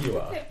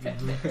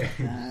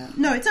 Hagua.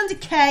 No, it's under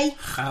K.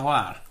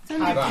 Hawar. It's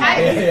under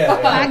K.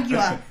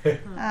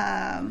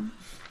 Hagua.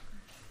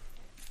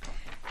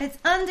 It's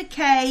under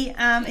K.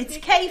 It's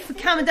K for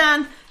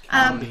Kamadan.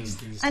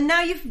 And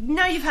now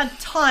you've had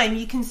time.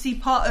 You can see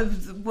part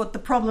of what the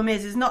problem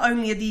is not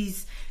only are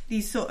these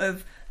sort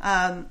of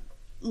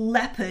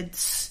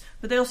leopards,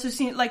 but they also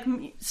seem like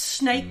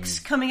snakes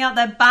coming out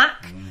their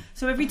back.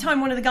 So every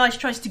time one of the guys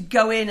tries to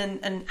go in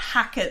and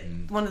hack at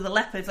one of the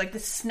leopards, like the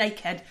snake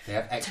head. They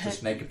have extra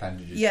snake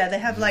appendages. Yeah, they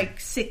have like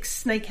 6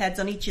 snake heads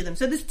on each of them.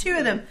 So there's 2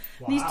 of them.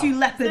 Wow. These 2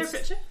 leopards. Is there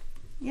a picture?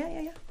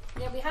 Yeah.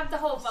 Yeah, we have the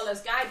whole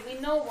Volo's guide. We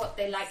know what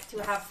they like to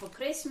have for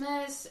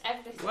Christmas,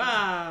 everything.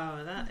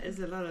 Wow, that is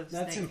a lot of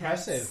That's snake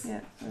impressive. heads.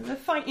 Yeah, they're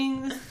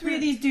fighting. There's 3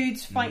 of these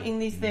dudes fighting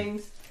these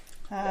things.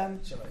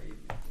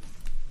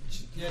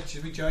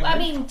 Should we join I in?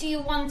 mean, do you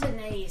want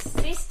any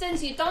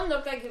assistance? You don't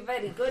look like you're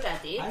very good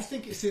at it. I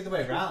think it's the other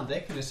way around.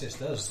 They can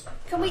assist us.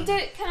 Can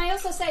I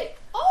also say,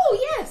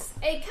 oh yes,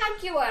 a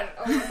Kaguar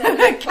or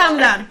whatever.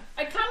 Kamadan.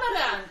 A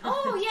Kamadan.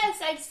 Oh yes,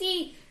 I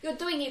see. You're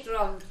doing it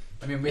wrong.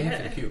 I mean, we're here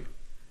for the cube.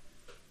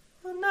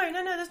 Oh, no,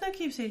 there's no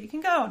cubes here. You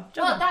can go on.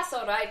 Jog Well, on. that's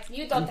all right.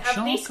 You don't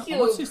have this cube.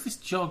 What is this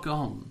jog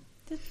on?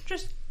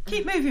 Just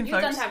keep moving, You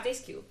folks. don't have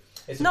this cube.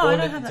 It's No, I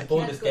don't have that.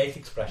 Baldur's That's good. Gate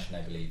expression,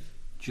 I believe.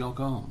 Jog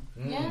on.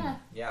 Yeah.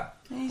 Yeah.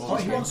 Oh,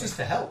 he wants us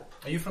to help.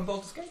 Are you from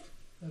Baldur's Gate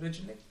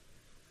originally?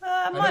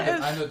 Might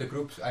have. I know the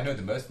groups. I know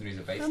the mercenaries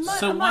are based.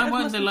 So I might why have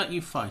won't must they have- let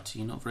you fight?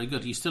 You're not very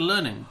good. Are you still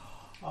learning?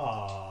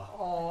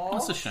 Aww.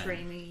 That's a shame.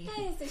 Dreamy.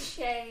 That is a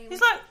shame.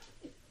 He's like,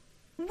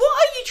 what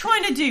are you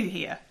trying to do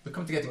here? We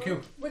come to get the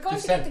cube. We're going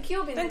Just to get send- the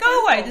cube in Then the go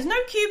temple. away. There's no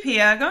cube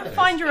here. Go and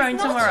find your own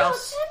It's somewhere not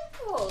else. your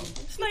temple.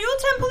 It's not your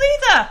temple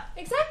either.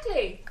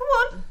 Exactly. Come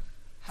on.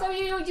 So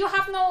you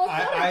have no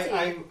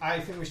authority. I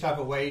think we should have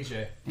a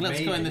wager. Let's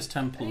Maybe. go in this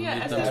temple and Yeah,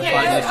 leave them yeah, to yeah,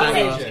 find yeah, this yeah.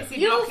 over. Is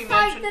he You blocking the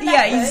fight entrance? the Yeah,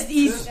 leopards.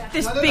 he's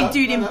this No, big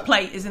dude in no.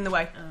 plate is in the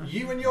way.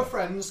 You and your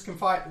friends can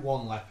fight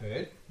one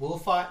leopard. We'll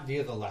fight the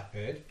other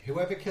leopard.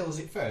 Whoever kills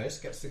it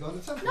first gets to go in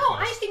the temple. No,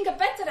 I first. think a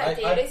better I-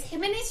 idea I- is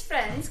him and his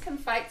friends can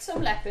fight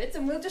some leopards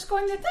and we'll just go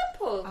in the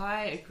temple.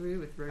 I agree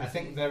with Ruth. I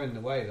think they're in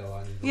the way though.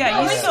 Aren't they? Yeah,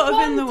 No, he's it's sort of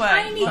one in the way.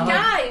 tiny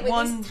guy with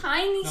One- his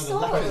tiny No, the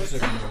sword. leopards are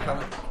in the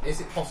way. Is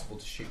it possible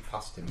to shoot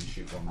past him and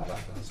shoot one with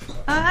weapons?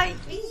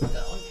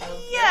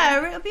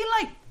 Yeah, it'll be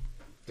like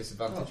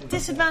Disadvantage.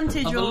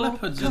 disadvantage Are the or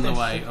leopards in the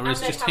way, or is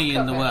And they just have he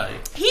in the cover. way?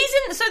 he's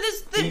in. So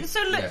there's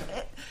so look.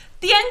 Yeah.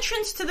 the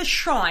entrance to the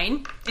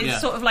shrine is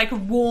sort of like a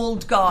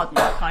walled garden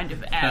kind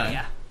of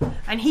area.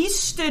 And he's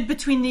stood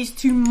between these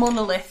two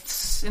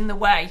monoliths in the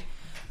way.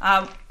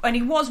 And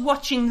he was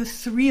watching the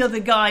 3 other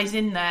guys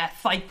in there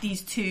fight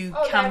these two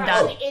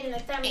Kamdan in the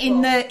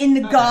temple. in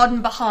the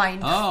garden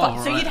behind.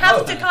 So you'd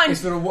have to kind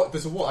of...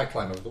 There's a wall. I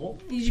climb over the wall.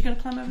 Are you going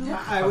to climb over the wall?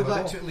 I would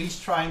like to at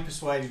least try and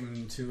persuade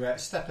him to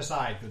step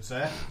aside, good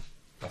sir.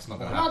 That's not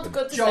going to happen. Not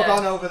good, Jog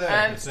on over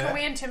there, good sir. Can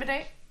we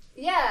intimidate?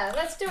 Yeah,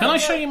 let's do it. Can I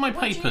show you my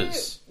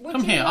papers?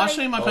 Come here, I'll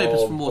show you my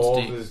papers from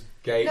Waterdeep.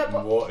 Gate and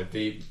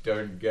Waterdeep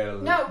don't get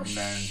No,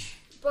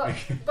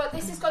 but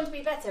this is going to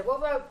be better.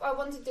 What I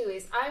want to do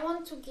is I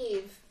want to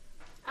give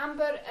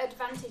Amber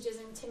advantage as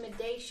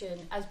intimidation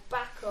as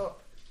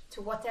backup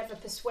to whatever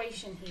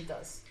persuasion he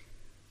does.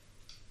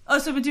 Oh,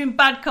 so we're doing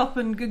bad cop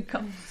and good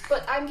cop.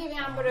 But I'm giving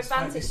Amber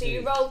advantage, so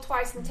you roll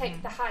twice and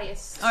take the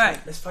highest. Alright.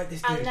 Let's fight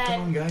this dude. And then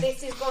Come on, guys.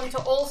 this is going to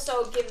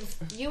also give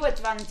you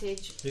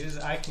advantage.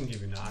 I can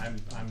give you that.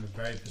 I'm a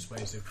very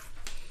persuasive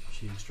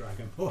huge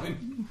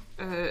dragonborn.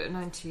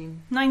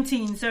 19.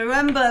 19. So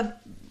Amber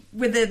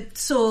with the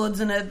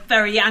swords and a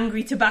very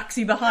angry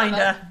tabaxi behind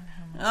her.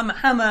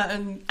 Hammer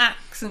and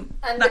axe and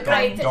the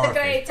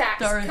great axe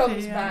Dorothy,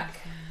 comes yeah. back.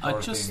 I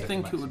just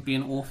think it would be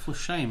an awful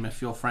shame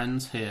if your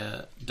friends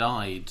here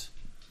died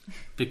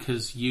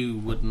because you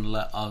wouldn't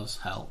let us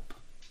help.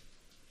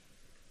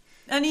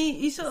 And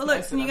he sort of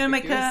looks, and you're going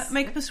to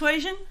make a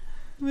persuasion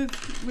with.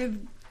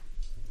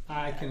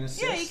 I can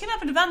assist. Yeah, you can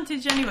have an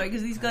advantage anyway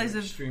because these guys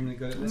have extremely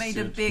good at this. made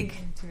a big.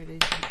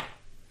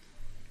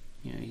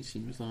 Yeah, he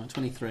seems like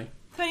 23.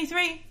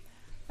 23,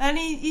 and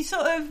he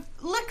sort of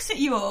looks at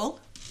you all,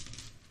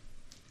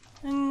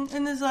 and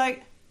there's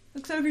like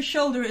looks over his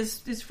shoulder at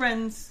his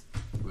friends.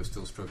 We're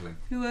still struggling.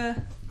 Who are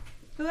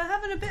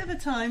having a bit of a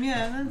time,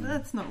 yeah.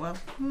 That's not well.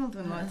 Well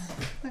done, lads.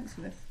 Thanks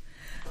for this.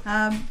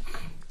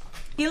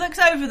 He looks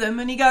over them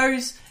and he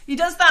does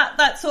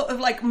that sort of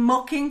like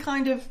mocking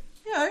kind of,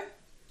 you know.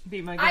 Be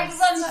my I guest.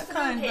 run That through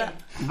kind him.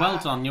 of. Well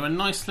done, you're a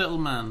nice little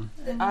man.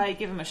 I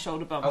give him a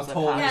shoulder bump. How as I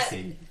tall pass. is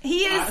he? He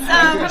is.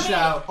 I'm going to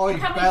shout, oi,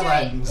 Can we bell do it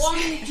ends.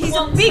 He's a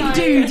one big side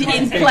dude and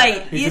in one plate.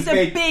 side? He is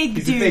a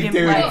big dude in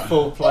plate.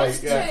 full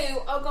Us two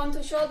are going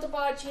to shoulder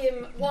barge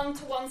him one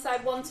to one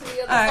side, one to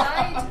the other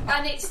Alright. side,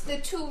 and it's the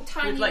two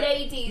tiny With like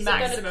ladies are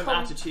going to maximum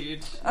come.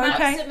 attitude.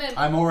 Okay. Maximum.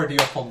 I'm already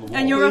up on the wall.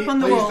 And you're up on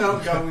the wall. Please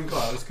don't go in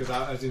close, because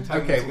I was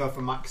intending to go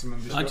for maximum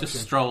I destruction. just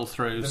stroll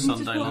through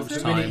Sunday The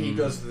minute he lunchtime.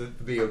 goes to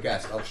be your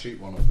guest, I'll shoot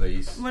one of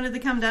these. One of the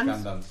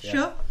Kamdans. Yeah.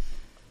 Sure.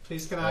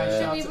 Please can I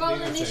Should shout we at roll the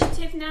other two?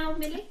 initiative now,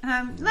 Millie?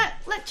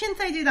 Let Chinthe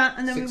do that,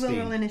 and then we 16.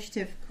 will roll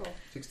initiative. Cool.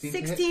 16 to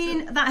hit?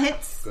 16. That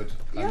hits. Good.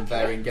 And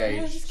they're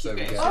engaged, so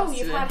we get... Oh,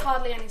 you've had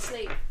hardly any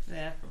sleep.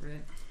 Yeah, probably.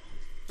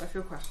 I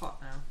feel quite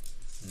hot now.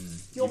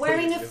 You're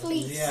wearing a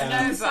fleece Yeah. No, but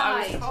I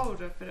inside was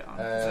cold. I put it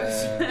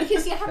on.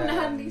 because you haven't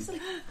had any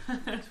sleep.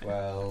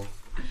 12...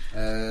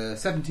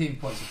 17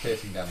 points of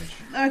piercing damage.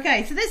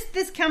 Okay, so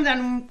this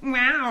Kamdan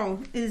meow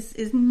is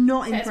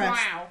not Says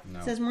impressed. wow. No.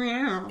 Says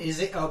meow.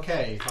 Is it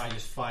okay if I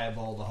just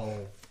fireball the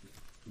whole...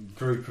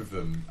 Group of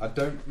them. I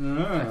don't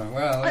know.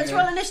 Well, Let's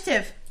roll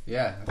initiative.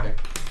 Yeah, okay.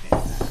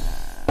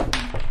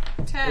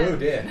 10. Oh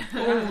dear.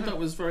 Oh, that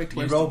was very You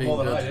close to rolled being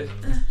more than I good.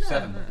 did.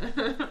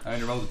 7. I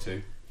only rolled a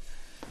 2.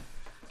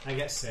 I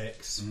get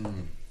 6.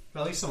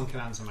 Well, at least someone can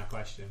answer my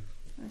question.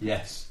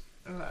 Yes.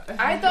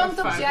 I don't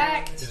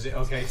object. Is it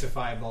okay to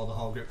fireball the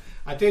whole group?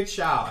 I did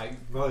shout. I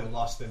really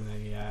lost in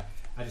the...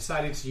 I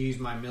decided to use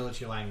my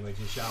military language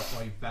and shout,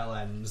 oi, bell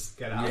ends,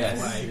 get out of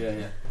the way.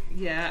 Yeah.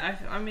 Yeah,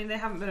 I mean, they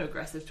haven't been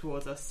aggressive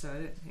towards us, so I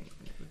don't think.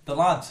 The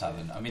lads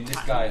haven't. I mean, this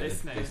guy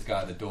This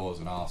at the door's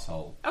an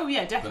arsehole. Oh,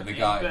 yeah, But definitely. the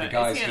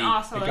guys is he an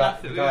arsehole the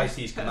enough that we guys won't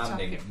he's attack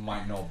commanding him?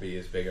 might not be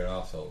as big an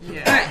arsehole.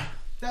 Yeah.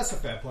 That's a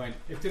fair point.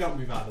 If they don't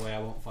move out of the way, I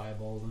won't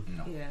fireball them.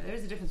 No. Yeah, there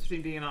is a difference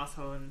between being an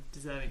arsehole and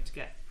deserving to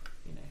get,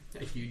 you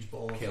know, A huge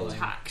ball of Killed.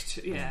 flame. attacked.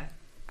 Yeah.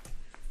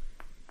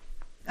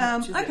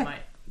 Which is it Okay.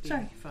 might be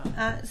Sorry.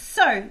 fun.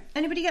 So,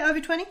 anybody get over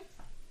 20?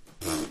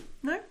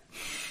 No?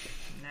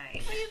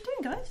 Nice. What are you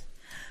doing,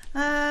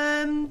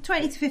 guys?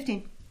 20 to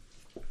 15.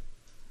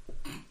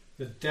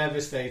 The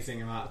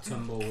devastating amount of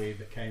tumbleweed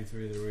that came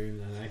through the room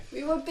then, eh?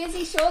 We were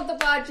busy shoulder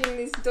barging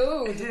this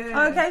dude.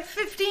 Okay,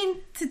 15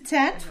 to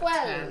 10.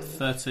 12.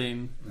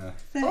 13.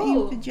 13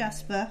 Oh. for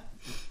Jasper.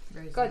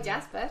 Go,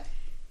 Jasper.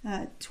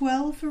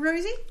 12 for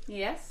Rosie.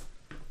 Yes.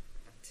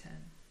 10.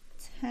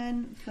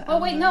 10 for Oh,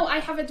 wait, Amber. no, I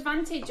have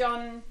advantage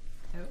on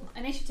Oh.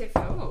 initiative.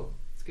 Oh,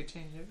 it's a good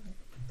change, isn't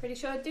it? Pretty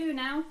sure I do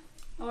now.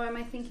 Or am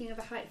I thinking of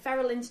a high...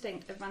 Feral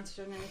instinct advantage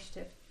on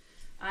initiative.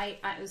 I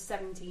was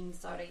 17,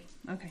 sorry.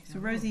 Okay, so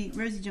Rosie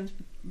jumps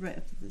right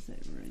up to the side.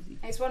 Rosie.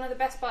 It's one of the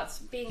best parts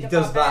of being He a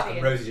does that, barbarian.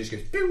 and Rosie just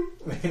goes pew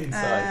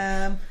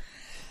inside.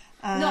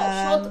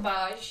 Not shoulder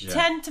barge. Yeah.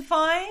 10 to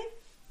 5.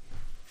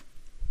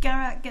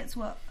 Garak gets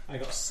what? I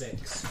got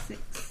 6.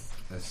 6.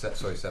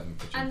 Sorry, 7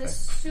 for And the Chinthe.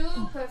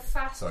 super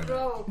fast Sorry, no.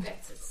 rogue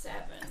gets a 7.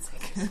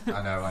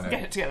 I know.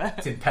 Get it together.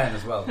 It's in pen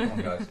as well. Come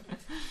on, guys.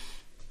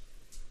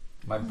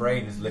 My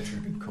brain has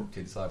literally been cooked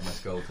inside my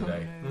skull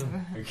today.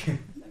 Let me feel.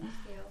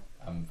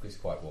 It's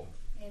quite warm.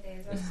 It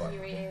is. I see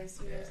your ears.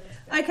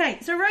 Okay,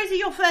 so Rosie,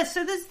 you're first.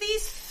 So there's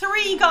these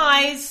 3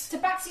 guys.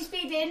 Tabaxi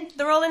speed in.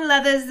 They're all in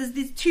leathers. There's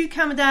these 2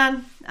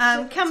 Kamadan.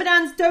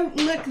 Kamadans don't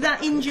look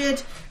that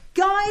injured.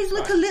 Guys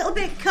look a little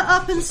bit cut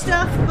up and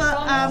stuff, but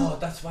oh,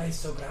 that's why he's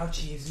so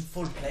grouchy. He's in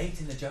full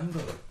plate in the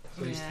jungle.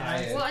 So he's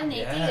tired. What an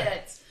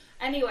idiot.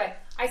 Anyway,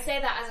 I say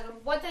that as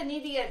what an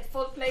idiot,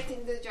 full plate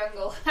in the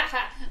jungle.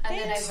 And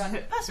then I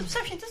run. Personal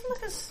perception doesn't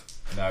look as...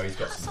 No, he's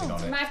got something on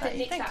You it. might have to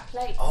nick that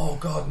plate. Oh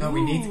god, no,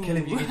 we need to kill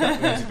him. You need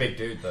that. He's a big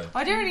dude though.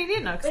 I don't really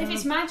need no. But if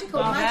it's magical,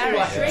 Oh,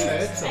 magic very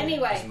shrinks.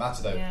 Anyway. Doesn't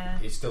matter though. Yeah.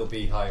 He'd still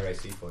be higher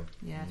AC for him.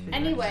 Yeah.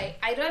 Anyway,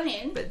 I run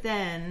in. But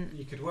then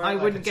You could wear I it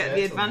like wouldn't a get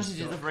the turtle and advantages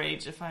stuff. of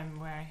rage if I'm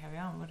wearing heavy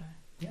armor, would I?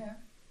 Yeah.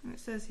 It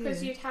says here.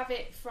 Because you'd have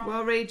it from.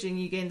 While raging,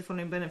 you gain the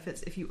following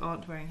benefits if you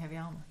aren't wearing heavy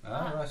armor.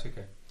 Ah, right,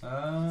 okay.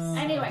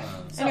 Anyway,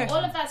 so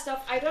all of that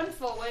stuff, I run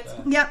forward.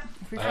 Yep.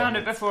 If we found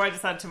it before I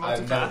decided to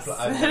I've never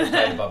multiclass.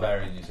 played a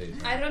barbarian, you see.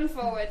 I run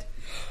forward.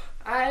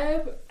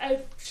 I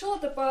show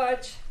the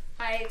barge.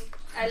 I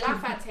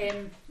laugh at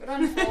him.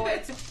 Run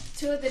forward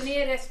to the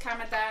nearest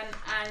Kamadan,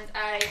 and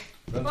I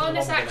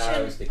bonus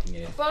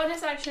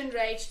action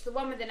rage. The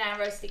one with an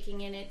arrow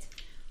sticking in it.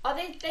 Are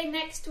they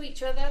next to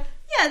each other?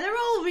 Yeah, they're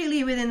all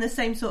really within the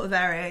same sort of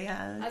area,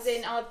 yeah. As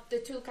in, are the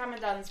 2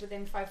 Kamadans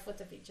within 5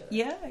 foot of each other?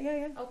 Yeah.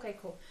 Okay,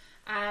 cool.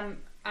 I'm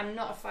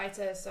not a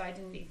fighter, so I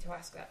didn't need to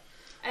ask that.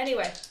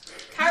 Anyway,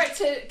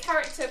 character.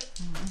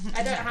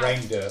 I don't have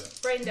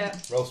brain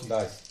dirt. Roll some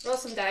dice. Roll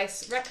some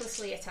dice.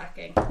 Recklessly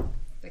attacking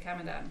the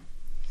Kamadan.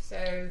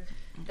 So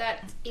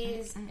that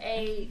is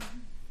a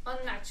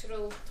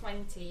unnatural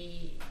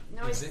 20.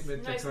 No, Is it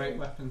with the great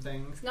weapon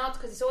thing? It's not,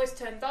 because it's always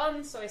turned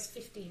on, so it's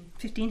 15.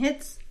 15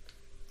 hits.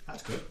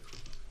 That's good.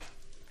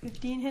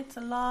 15 hits,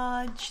 a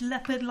large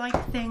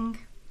leopard-like thing.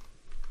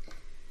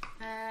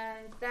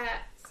 And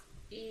that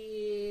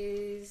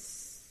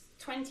is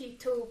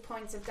 22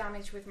 points of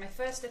damage with my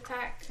first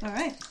attack.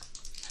 Alright.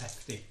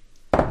 Hefty.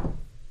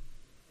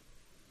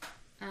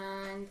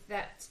 And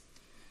that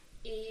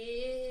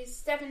is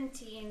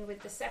 17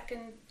 with the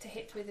second to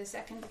hit with the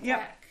second attack.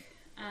 Yep.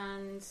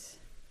 And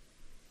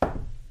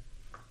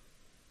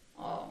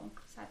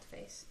sad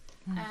face.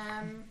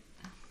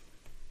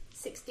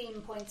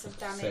 16 points of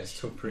damage. So it's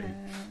still pretty.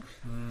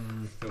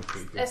 Still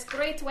pretty good. As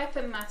great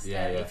weapon master,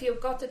 Yeah. if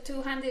you've got a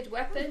 2-handed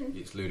weapon,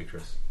 It's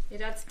ludicrous.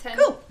 it adds 10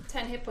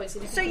 hit points.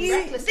 And if So you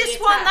can recklessly this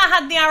one attack- that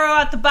had the arrow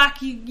at the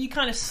back, you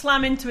kind of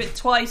slam into it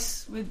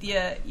twice with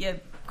your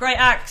great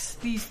axe.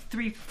 These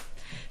three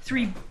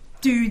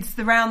dudes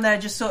around there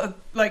just sort of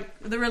like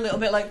they're a little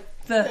bit like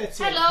the 38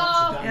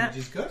 Hello! points of damage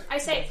is good. I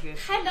say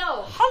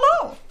hello.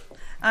 hello,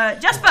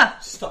 Jasper.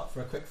 Stop for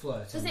a quick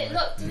flirt. Does it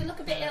look? Do you look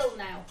a bit ill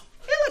now?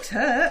 It looks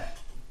hurt.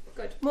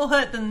 Good. More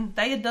hurt than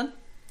they had done.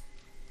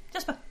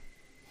 Jasper.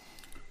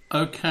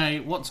 Okay,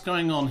 what's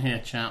going on here,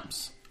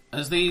 chaps?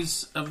 Have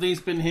these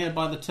been here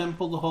by the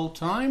temple the whole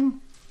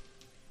time?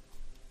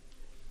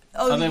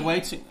 Oh, Are they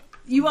waiting?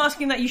 You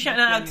asking that? You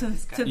shouting out to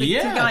the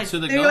two guys? To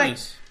the They were like,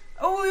 guys.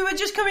 oh, we were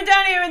just coming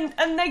down here,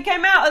 and they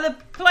came out of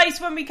the place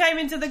when we came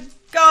into the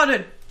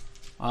garden.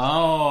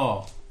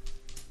 Oh.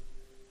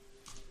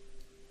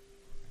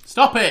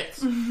 Stop it!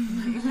 Take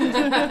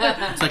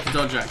a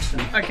dodge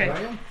action. Okay.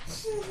 Ryan?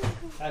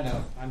 I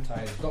know, I'm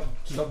tired.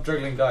 Stop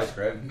juggling dice,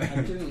 Graham.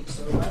 I'm doing it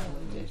so well.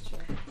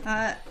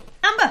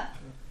 Amber.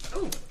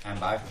 And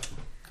bye.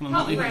 Can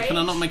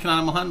I not make an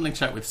animal handling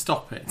check with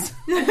stop it?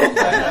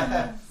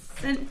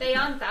 They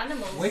aren't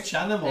animals. Which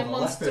animal? They're, The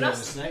leopard or the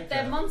snake?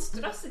 they're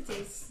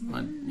monstrosities.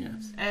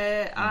 Yes.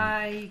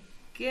 I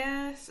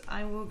guess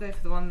I will go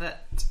for the one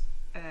that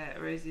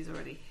Rosie's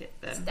already hit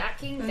then.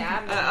 Stacking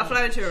damage. I'll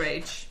fly into a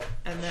rage,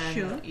 and then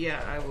Sure.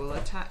 I will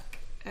attack.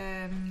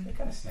 They're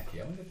kind of snacky.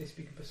 I wonder if they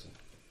speak a whistle.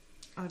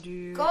 I'll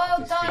do Go,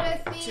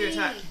 Dorothy! 2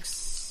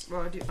 attacks.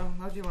 Well, I'll do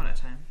 1 at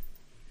a time.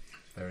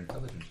 They're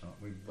intelligent,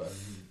 aren't we?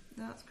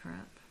 That's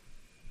crap.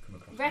 Come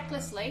across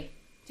Recklessly.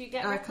 Do you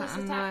get I reckless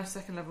can't. attack?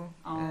 Second level.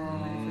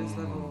 Oh. First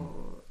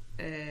level.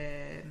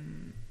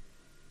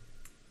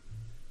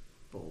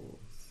 Balls.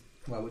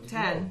 Well, what did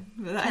 10.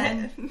 Will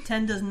that hit?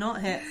 10 does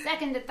not hit.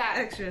 Second attack.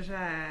 Extra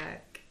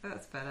attack.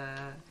 That's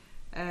better.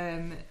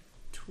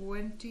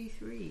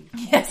 23.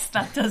 Yes,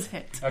 that does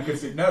hit. I could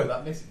say no.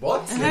 That missed.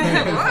 What?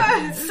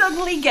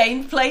 Suddenly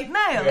gained plate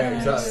mail. Yeah, The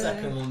exactly.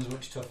 second one's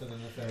much tougher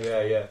than the first.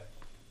 Yeah.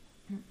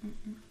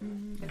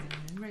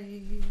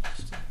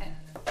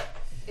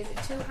 Is it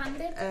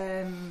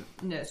 2-handed?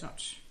 No, it's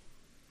not.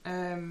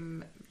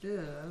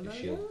 The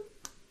shield.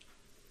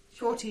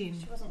 14.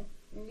 She wasn't.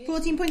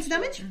 14 points of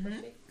damage? Was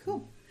she?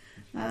 Cool.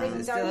 I think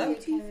it's still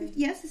Dorothy up? can-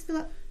 Yes, it's still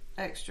up.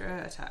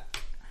 Extra attack.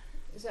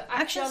 So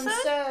Action action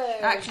surge?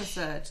 surge. Action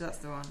surge, that's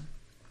the one.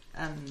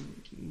 I'll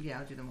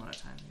do them 1 at a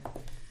time. Yeah.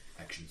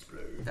 Action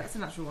splode. That's a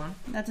natural one.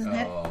 That doesn't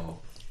hit. Oh.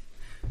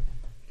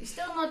 You're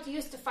still not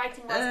used to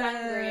fighting whilst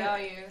angry, are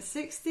you?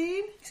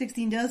 16.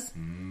 16 does.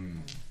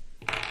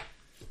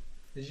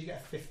 Did you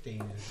get a 15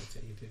 in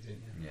it? You did,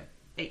 didn't you? Yeah.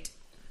 8.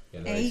 Yeah,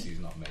 the 8 AC's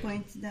not made.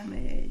 points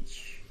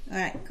damage.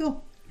 Alright,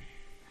 cool.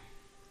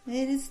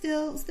 It is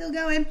still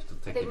going.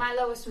 I think my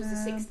lowest was a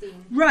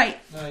 16. Right.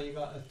 No, you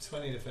got a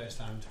 20 the first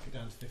time, took it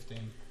down to 15.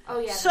 Oh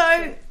yeah.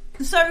 So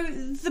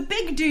the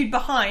big dude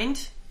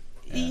behind,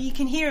 you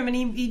can hear him, and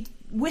he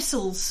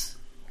whistles.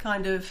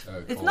 Kind of.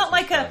 It's not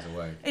like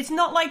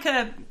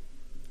a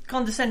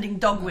condescending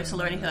dog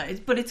whistle or anything like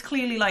that. But it's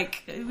clearly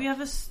like we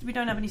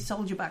don't have any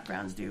soldier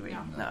backgrounds, do we?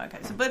 No. Okay.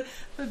 So, but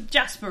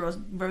Jasper or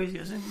Rosie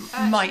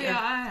might. Yeah,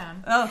 I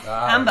am. Oh,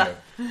 Amber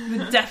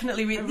would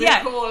definitely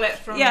recall it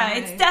from. Yeah,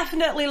 it's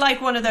definitely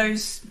like one of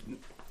those.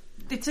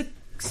 It's a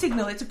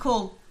signal. It's a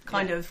call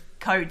kind of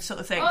code sort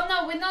of thing. Oh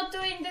no, we're not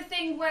doing the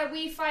thing where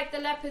we fight the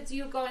leopards.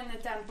 You go in the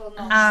temple.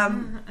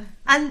 No.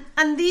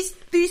 And these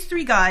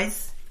three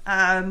guys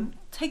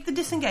take the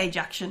disengage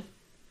action.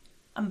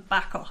 And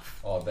back off.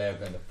 Oh, they're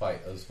going to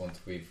fight us once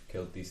we've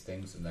killed these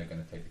things, and they're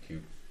going to take the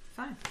cube.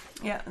 Fine.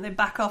 Yeah, and they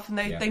back off, and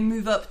they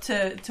move up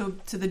to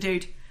the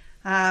dude.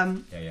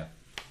 Yeah.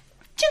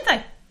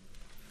 Chintay.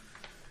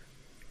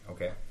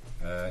 Okay.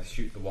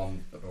 Shoot the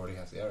one that already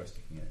has the arrow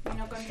sticking in it. You're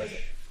not going to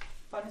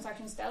bonus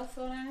action stealth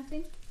or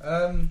anything?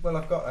 Well,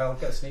 I'll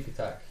get a sneak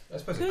attack. I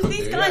suppose because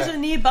these guys are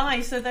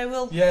nearby, so they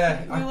will.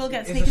 Yeah, we will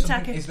get sneak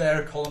attack. Is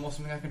there a column or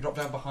something I can drop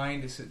down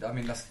behind? That's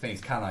the thing.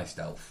 Can I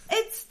stealth?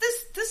 It's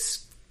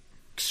this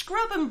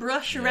scrub and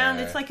brush around.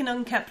 It's like an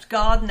unkept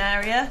garden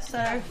area,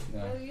 so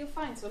well, you'll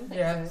find something.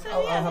 Yeah, so,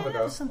 I'll have a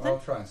go. Something. I'll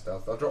try and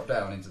stealth. I'll drop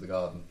down into the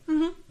garden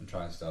and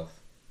try and stealth.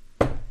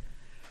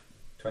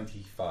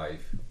 25.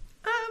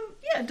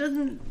 Yeah,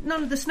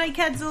 none of the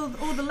snakeheads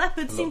or the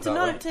leopards seem to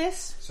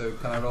notice. So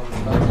can I roll with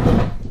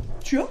advantage?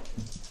 Sure.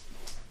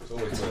 It's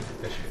always worth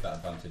fishing with that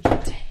advantage.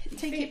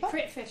 Take it back.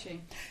 Crit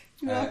fishing.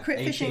 Well, crit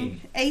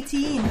fishing.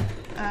 18.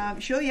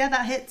 Sure, yeah,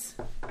 that hits.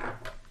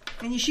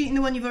 And you're shooting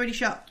the one you've already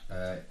shot.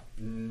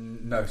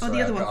 No, sorry.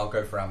 the other one. I'll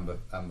go for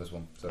Amber's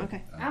one. So,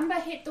 okay. Amber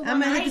hit the one.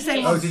 Amber hit the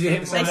same one. Oh, did you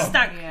hit the same one? They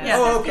stack. Yeah.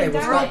 Oh, okay.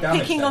 Well, we're all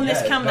picking on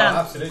this countdown. No,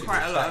 absolutely.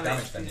 Quite a lot of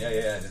damage then.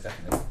 Yeah,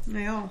 definitely.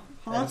 They are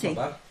hearty.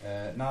 That's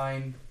not bad.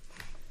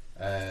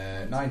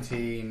 9,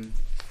 19,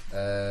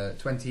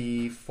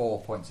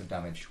 24 points of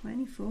damage.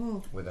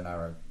 24 with an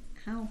arrow.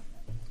 Ow.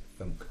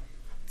 Thunk.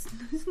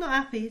 It's not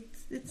happy.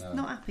 It's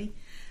not happy.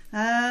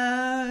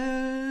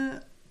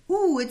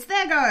 It's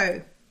their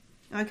go.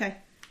 Okay.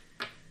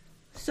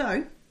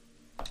 So,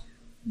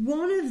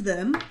 one of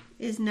them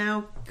is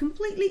now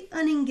completely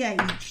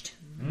unengaged.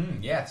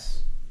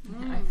 Yes.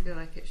 I feel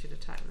like it should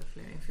attack the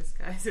flaming fist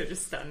guys who are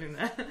just standing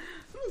there.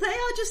 They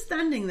are just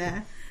standing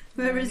there.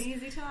 Whereas an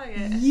easy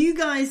target. You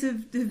guys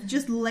have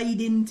just laid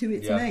into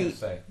its mate. I was going to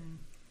say.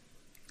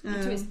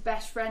 Into his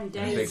best friend,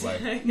 Dave. Big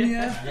way.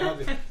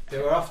 Yeah. They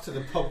were off to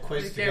the pub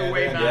quiz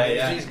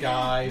together. These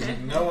guys,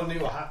 and no one knew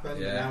what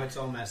happened, and now it's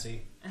all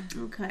messy.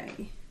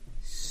 Okay.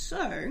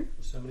 So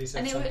somebody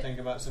said something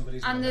about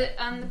somebody's and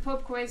the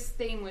pub quiz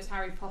theme was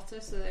Harry Potter,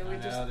 so they were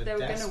they were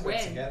going to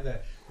win.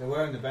 They're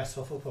wearing the best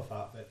Hufflepuff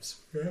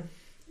outfits. Yeah,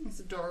 it's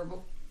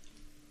adorable.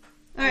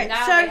 All right,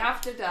 now so they have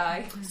to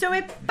die. So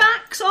it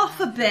backs off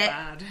a bit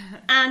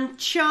and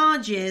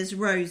charges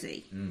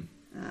Rosie.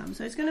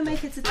 So it's going to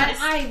make its attack.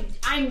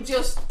 I'm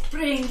just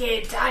bring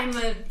it. I'm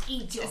a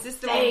eat your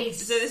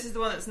face. So this is the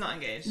one that's not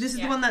engaged. This is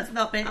the one that's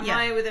not been. Am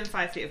I within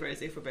 5 feet of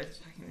Rosie if we're both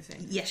attacking the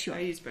same? Yes, you are. I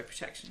used bow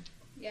protection.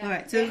 Yeah. All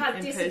right, so it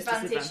had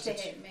disadvantage to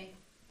hit me.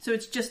 So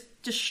it's just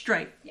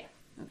straight. Yeah.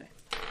 Okay.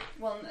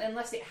 Well,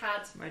 unless it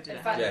had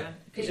advantage.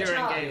 Because you're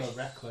engaged. You're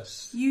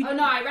reckless. Oh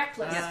no, I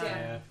reckless.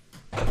 Yeah.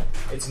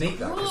 It's neat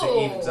though because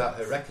it evens out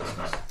her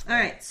recklessness. All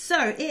right,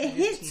 so it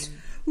hits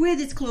with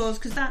its claws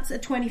because that's a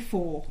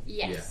 24.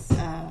 Yes.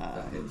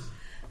 That hits.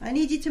 I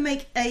need you to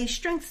make a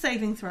strength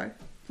saving throw,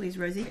 please,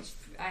 Rosie. Which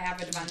I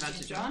have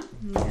advantage on.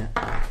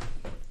 Yeah.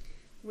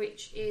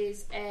 Which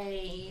is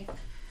a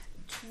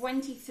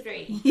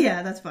 23.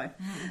 Yeah, that's fine.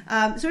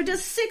 So it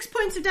does 6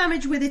 points of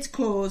damage with its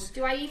claws.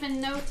 Do I even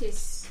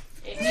notice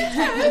it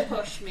trying to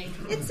push me?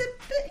 It's a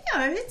bit,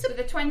 it's with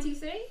a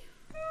 23.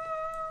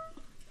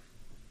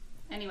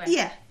 Anyway.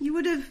 Yeah, you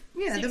would have.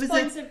 Yeah, 6 there was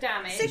points of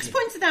damage. 6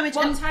 points of damage.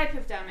 What type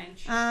of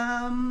damage?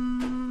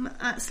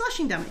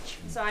 Slashing damage.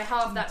 So I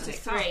halve that to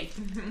 3.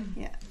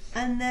 Yeah,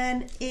 and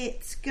then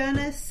it's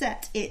gonna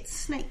set its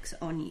snakes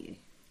on you.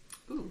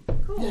 Ooh,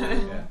 cool.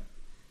 Yeah.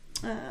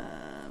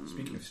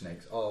 Speaking of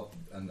snakes,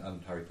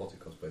 and Harry Potter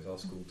cosplays, our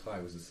school tie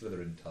was a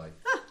Slytherin tie,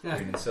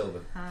 green and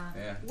silver.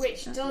 Yeah.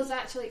 Which does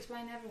actually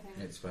explain everything.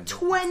 It explains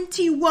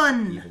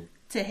 21 evil.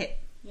 to hit.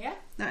 Yeah,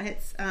 that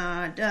hits.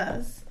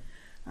 Does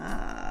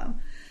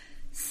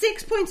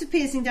 6 points of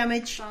piercing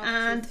damage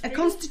and a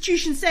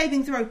Constitution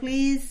saving throw,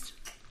 please.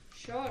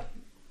 Sure. I'm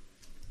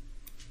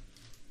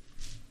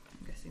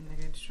guessing they're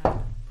going to try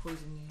and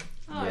poison you.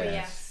 Oh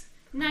yes.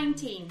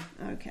 19.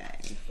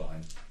 Okay.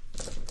 Fine.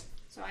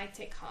 So I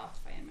take half,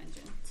 I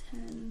imagine.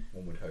 10.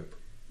 One would hope.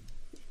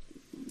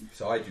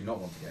 So I do not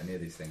want to get near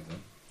these things,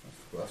 then.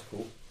 That's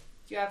cool.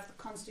 Do you have the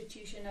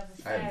constitution of a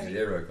I fairy? have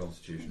 0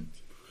 constitution.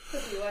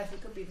 Could be worth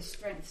it, could be the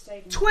strength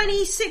saving.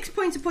 26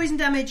 points of poison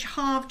damage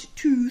halved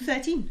to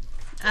 13.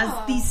 As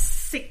the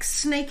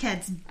 6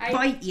 snakeheads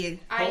bite you.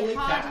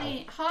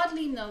 I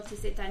hardly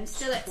notice it. I'm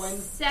still at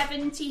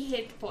 70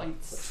 hit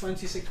points.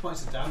 26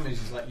 points of damage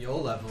is like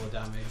your level of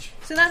damage.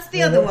 So that's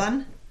the other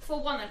one.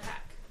 For one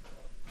attack.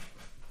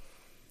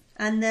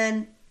 And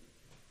then...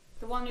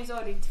 The one who's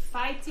already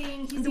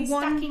fighting, is he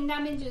stacking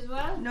damage as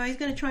well? No, he's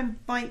going to try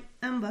and bite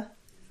Amber. I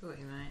thought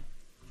you might.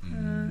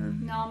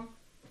 No.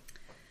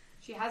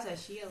 She has her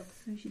shield.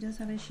 So she does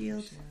have a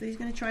shield. But he's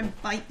going to try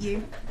and bite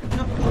you.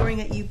 Not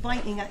clawing at you,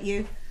 biting at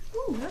you.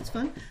 Ooh, that's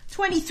fun.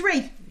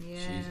 23. Yeah.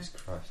 Jesus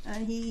Christ.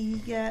 And he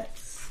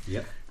gets...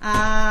 Yep.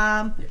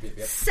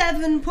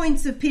 7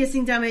 points of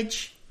piercing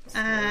damage.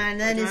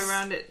 And then it's...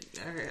 around it...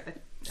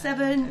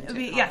 7...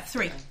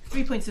 3.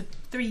 3 points of...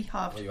 3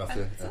 halved. Well, you have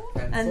to...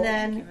 and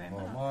then...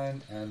 More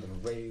mine, and a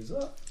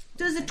razor.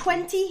 Does a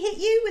 20 hit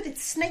you with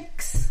its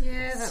snakes?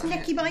 Yeah,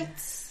 Snaky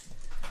bites.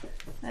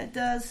 That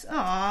does.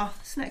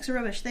 Snakes are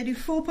rubbish. They do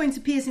 4 points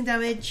of piercing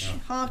damage,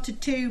 halved to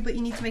 2, but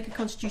you need to make a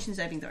Constitution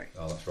saving throw.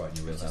 Oh, that's right, in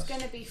your wheelhouse. Which is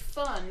going to be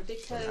fun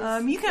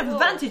because you can have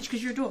advantage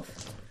because you're a dwarf.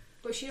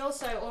 But she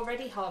also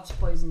already halves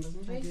poison,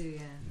 doesn't she? I do,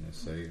 yeah.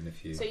 So even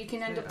if you... So you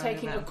can end up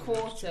taking a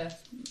quarter.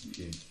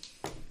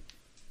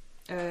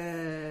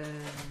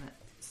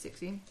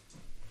 16.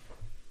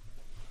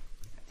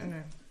 Oh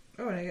no.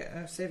 Oh, and I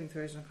get saving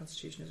throws on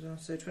Constitution as well,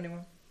 so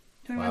 21.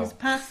 21 is a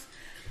pass.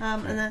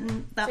 And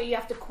then that... So you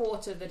have to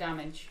quarter the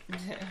damage.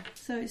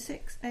 So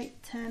 6,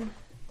 8, 10,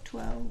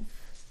 12,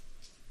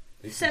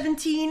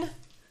 17,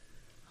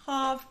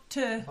 half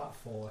to... About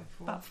 4.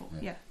 About 4,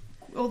 yeah.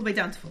 All the way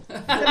down to 4.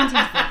 17 to 4.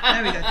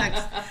 There we go, thanks.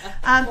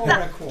 4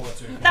 and a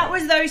quarter. That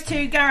was those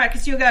two. Garak,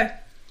 it's your go.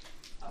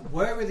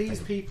 Where were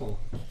these people?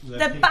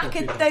 They've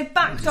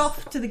backed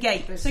off to the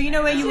gate. So you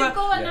know where you were.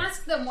 Go and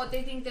ask them what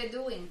they think they're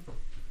doing.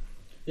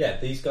 Yeah,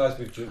 these guys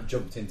we've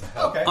jumped in to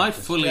help. Okay. I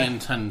fully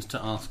intend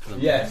to ask them.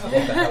 Yes, what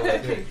the hell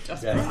they're doing.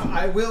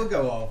 I will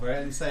go over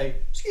and say,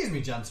 "Excuse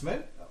me,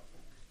 gentlemen,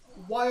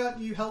 why aren't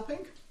you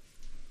helping?"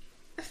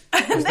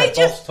 Because their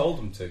boss told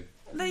them to.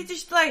 They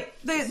just like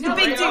the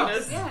big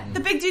dude. Yeah. The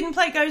big dude in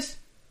plate goes,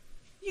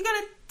 "You're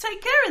gonna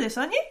take care of this,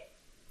 aren't you?"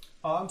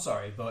 Oh, I'm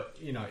sorry, but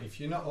if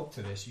you're not up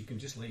to this, you can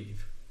just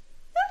leave.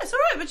 Yeah, it's all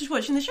right. We're just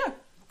watching the show.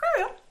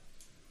 Carry on.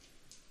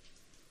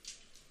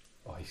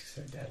 Oh, he's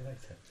so dead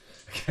later.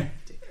 Okay.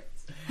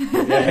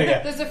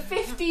 There's a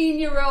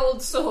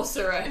 15-year-old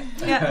sorcerer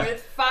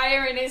with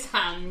fire in his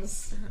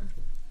hands.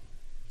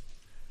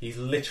 He's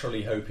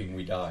literally hoping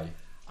we die.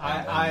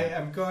 I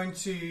am going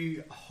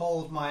to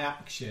hold my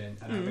action,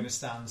 and I'm going to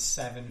stand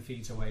 7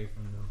 feet away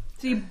from them.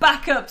 So you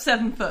back up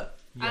 7 foot.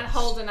 Yes. And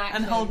hold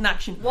an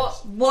action.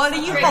 What are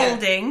you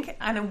holding,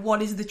 and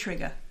what is the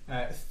trigger?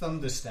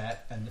 Thunder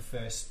step, and the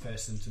first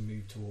person to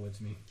move towards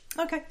me.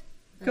 Okay,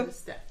 cool.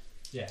 Step.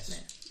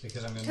 Yes,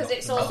 because I'm going to. Because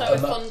it's also a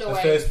thunder wave.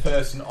 The first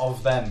person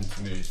of them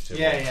to move to.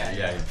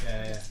 Yeah.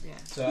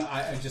 So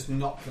I just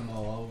knock them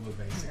all over,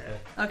 basically.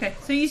 Okay,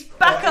 so you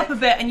back up a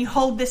bit, and you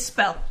hold this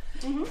spell.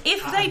 Mm-hmm.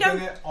 If they don't, I'm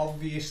going to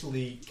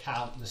obviously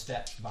count the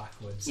steps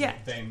backwards. Yeah.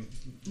 Then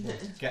we'll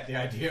get the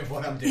idea of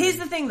what I'm doing. Here's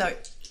the thing, though.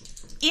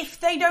 If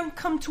they don't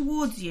come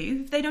towards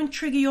you, if they don't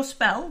trigger your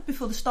spell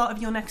before the start of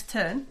your next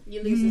turn,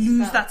 you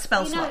lose that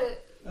spell slot.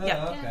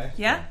 Okay.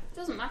 Yeah? It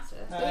doesn't matter.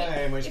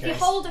 If you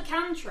hold a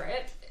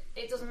cantrip,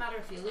 it doesn't matter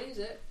if you lose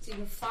it. So you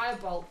can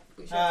firebolt.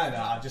 No,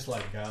 I'll just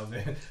let it go.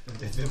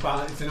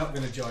 If they're not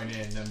going to join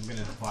in, then I'm going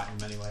to fight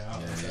them anyway.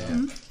 Are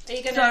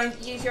you going to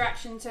use your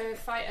action to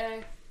fight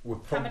a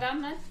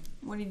Hamadan then?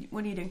 What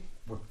do you do?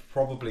 We're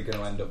probably going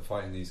to end up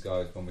fighting these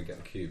guys when we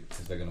get the cube,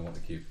 because they're going to want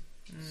the cube.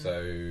 So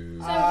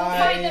we'll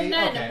fight them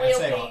then, and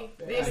we'll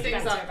be... These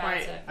things aren't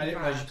quite... I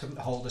didn't realize you couldn't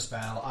hold a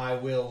spell. I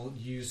will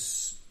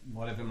use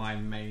whatever my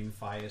main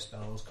fire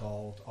spell is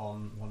called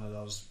on one of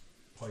those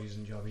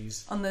poison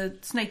jobbies. On the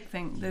snake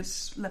thing, the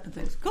leopard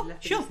things. Cool,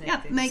 Leopard sure, snake yeah,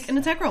 things. make an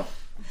attack roll.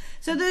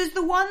 So there's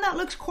the one that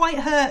looks quite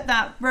hurt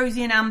that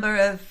Rosie and Amber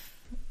have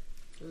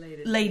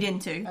laid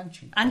into.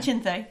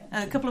 Anchinthe.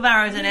 A couple of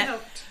arrows in it.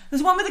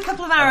 There's one with a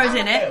couple of arrows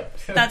in it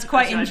that's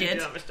quite injured.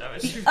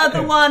 The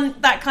other one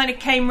that kind of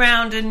came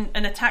round and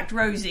attacked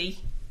Rosie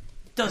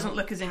doesn't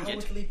look as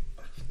injured.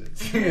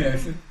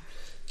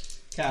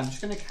 Okay, I'm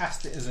just going to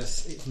cast it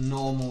as its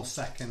normal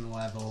second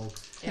level.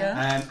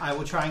 Yeah. I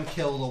will try and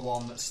kill the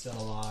one that's still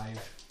alive.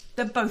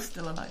 They're both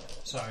still alive.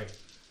 Sorry,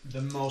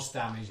 the most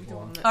damaged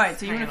one. Alright,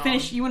 so you want to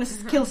finish, you want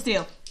to kill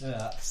Steel.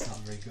 That's not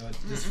very good.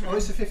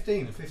 It's a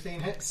 15. 15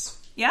 hits.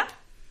 Yeah?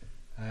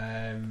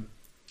 Yeah,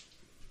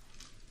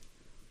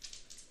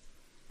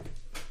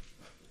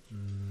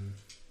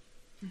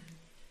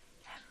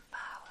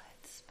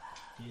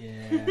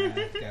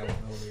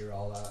 we'll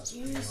re-roll that.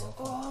 Use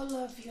all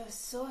of your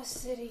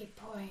sorcery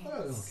points.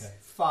 Oh, okay.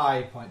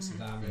 5 points of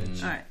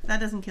damage. Alright, that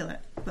doesn't kill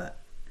it, but...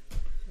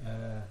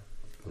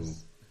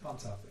 Can't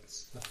tell if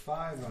it's the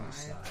 5 on the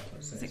side.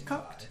 Is it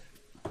cocked?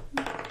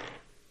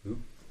 And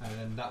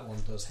then that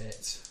one does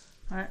hit.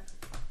 Alright.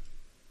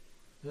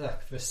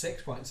 Look, for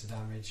 6 points of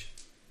damage.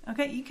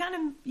 Okay, you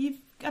haven't you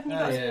got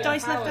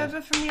dice left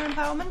over from your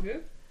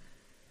empowerment?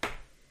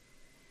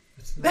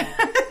 It's not.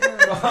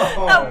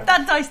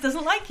 that dice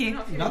doesn't like you.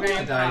 Not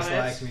my dice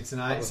like me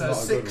tonight. That was So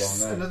not a good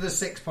six, one, no. another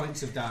 6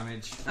 points of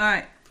damage. All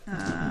right.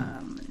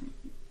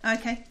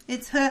 Okay,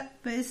 it's hurt,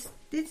 but it's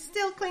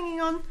still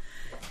clinging on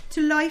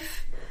to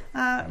life.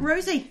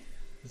 Rosie.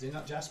 Is it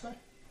not Jasper?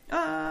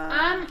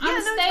 I'm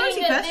it's staying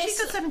Rosie at first. this. She's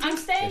got 17. I'm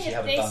staying Yeah, she at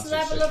had this advantage,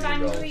 level so of she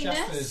rolled. angriness.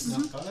 Jasper's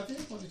not gone, have you?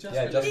 What did Jasper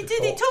Yeah, do? Jasper He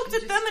did. He talked to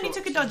them and he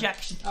took a dodge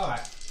action.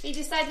 Alright. He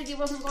decided he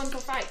wasn't going to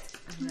fight.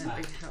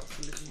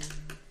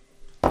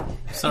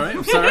 Sorry.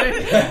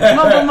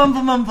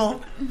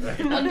 Mumble.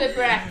 Under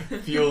breath.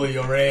 Fuel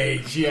your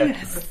rage, yeah.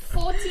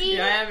 14.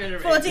 Yeah, I am in a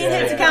 14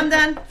 hits to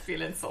Camden.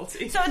 Feeling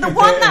salty. So the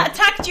one that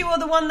attacked you or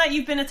the one that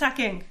you've been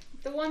attacking?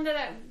 The one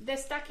that they're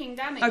stacking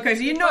damage. Okay,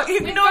 so you're We've got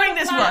ignoring a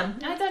this plan.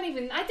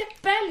 one. I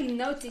barely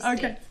noticed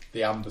Okay. it.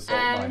 The Amber Salt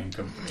Mining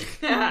Company.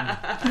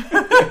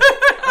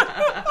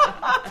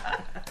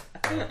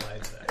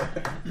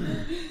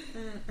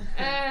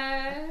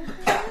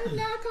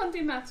 No, I can't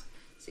do maths.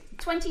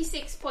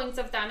 26 points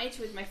of damage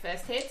with my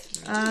first hit.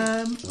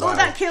 Oh,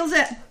 that kills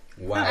it.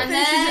 Wow. And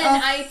then finishes it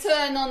off. I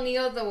turn on the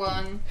other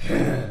one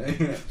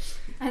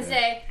and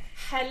say,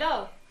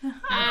 hello.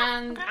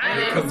 And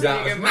Comes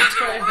out as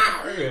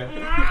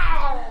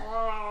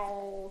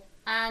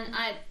and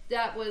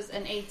that was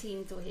an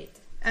 18 to hit.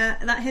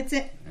 That hits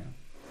it.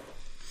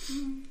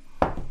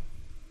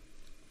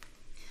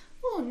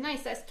 Oh,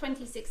 nice. That's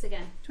 26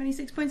 again.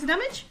 26 points of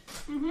damage.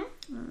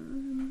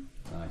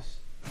 Nice.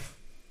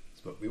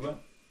 That's what we want.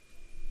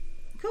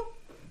 Cool.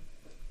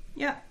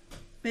 Yeah,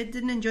 it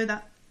didn't enjoy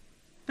that,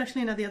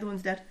 especially now the other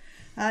one's dead.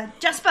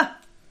 Jasper.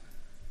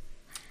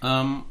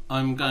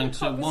 I'm going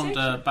to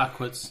wander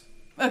backwards.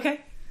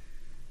 Okay.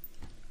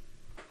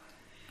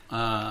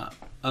 Are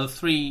the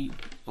three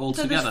all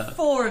So together? there's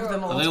 4 of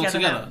them all Are they all together.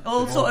 together?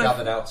 All They've sort all of,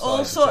 gathered outside all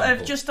the sort of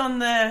temple. just on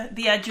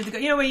the edge of the.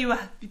 You know where you were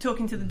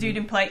talking to the dude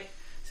in plate.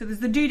 So there's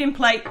the dude in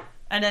plate,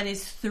 and then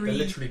his 3. They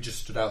literally just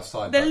stood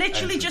outside. They that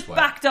literally just entranceway.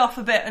 backed off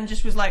a bit and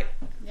just was like,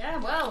 Yeah,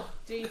 well,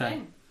 do you Okay.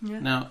 think? yeah.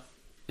 Now,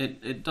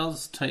 it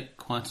does take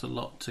quite a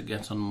lot to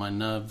get on my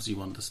nerves,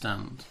 you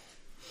understand.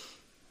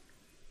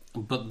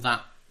 But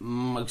that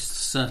most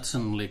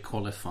certainly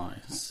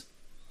qualifies.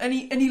 And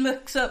he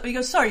looks up and he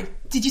goes, "Sorry,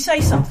 did you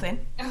say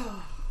something?"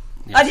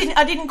 Yes.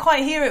 I didn't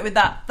quite hear it with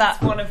that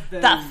One of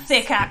those. that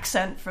thick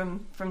accent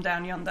from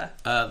down yonder.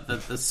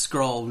 The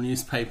scroll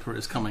newspaper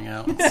is coming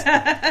out.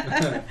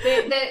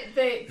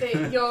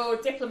 Your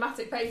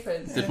diplomatic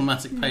papers.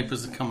 Diplomatic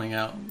papers are coming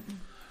out.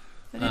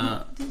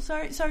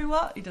 Sorry,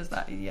 what? He does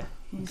that. Yeah.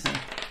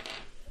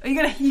 Are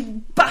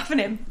you baffing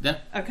him? Yeah,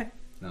 Okay.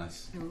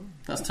 Nice.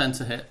 that's 10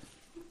 to hit.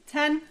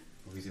 10.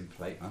 Oh, he's in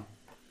plate, man.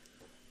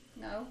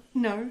 No.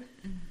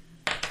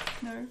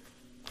 No.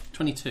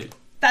 22.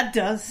 That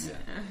does.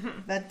 Yeah.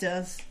 That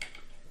does.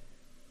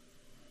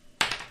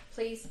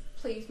 Please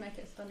make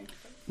it stunning.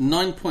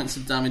 9 points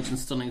of damage and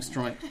stunning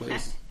strike,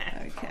 please.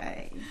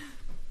 Okay.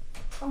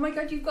 Oh my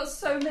god, you've got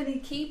so many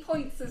key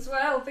points as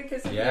well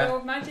because of Yeah.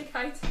 your magic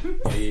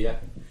items. Yeah.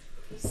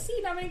 You've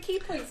seen how many key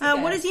points.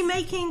 What is he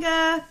making?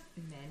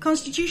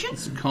 Constitution.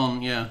 It's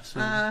con, yeah.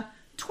 So,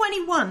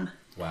 21.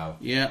 Wow.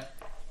 yeah,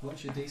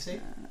 What's your DC?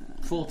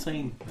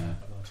 14. Yeah.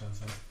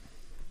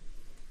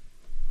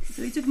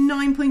 So he took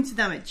 9 points of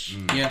damage.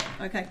 Yeah.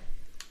 Okay.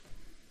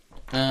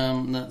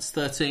 That's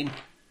 13.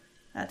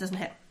 That doesn't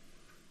hit.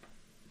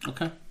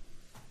 Okay.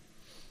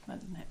 That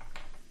doesn't hit.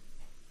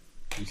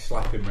 You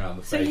slap him round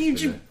the So face. you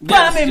with just it.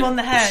 bam him on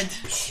the head.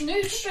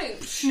 Snoot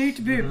shoot. Snoot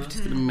booped.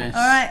 Just gonna miss.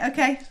 Alright,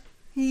 okay.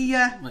 He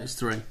That's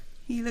 3.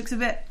 he looks a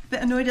bit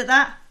annoyed at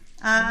that.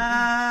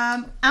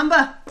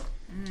 Amber.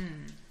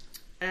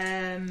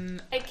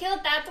 I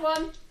killed that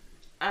one.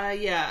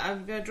 Yeah,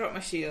 I'm going to drop my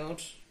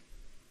shield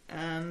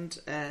and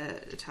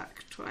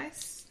attack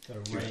twice.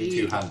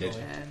 Two-handed.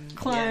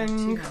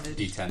 Clang. Yeah, two-handed.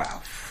 D10.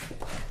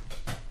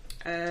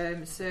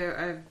 So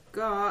I've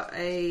got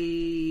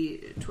a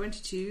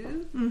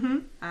 22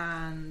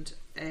 and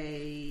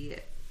a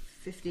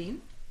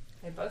 15.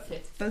 They both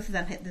hit. Both of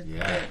them hit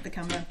Yeah. the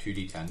camera.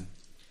 2d10.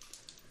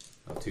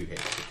 Oh, 2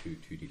 hits, so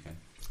 2d10.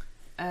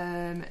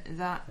 That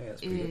Yeah,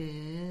 that's pretty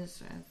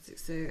is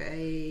so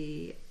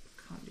a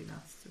can't do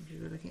maths. Some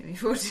people are looking at me.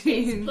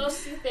 14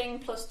 Plus the thing,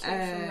 plus 2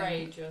 from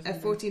rage. Or a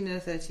something. 14 and a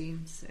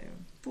 13. So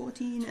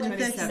 14 and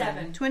 27.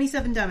 37.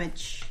 27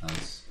 damage.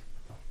 Nice.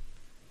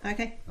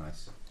 Okay.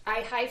 Nice.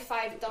 I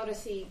high-five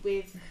Dorothy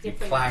with You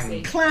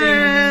diplomacy.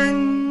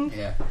 Clang.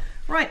 Yeah.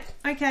 Right,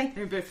 okay.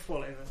 we both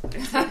fall over.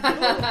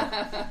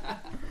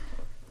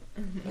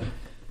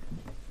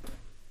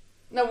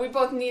 No, we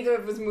both neither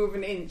of us move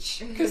an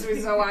inch because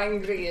we're so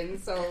angry and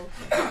so.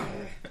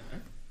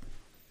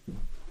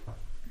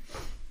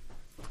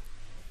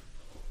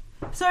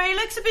 So he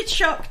looks a bit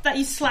shocked that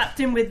you slapped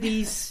him with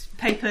these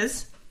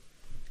papers.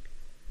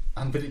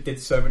 But it did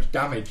so much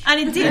damage. And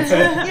it did, It's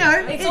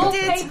all it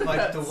did. paper Like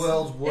cuts. the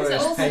world's worst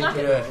all paper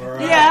slashing?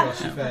 right Yeah.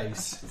 across your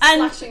face.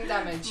 And Slashing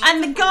damage.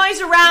 and the guys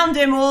around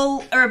him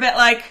all are a bit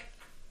like,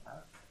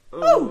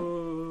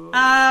 oh.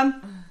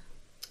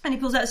 And he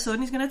pulls out his sword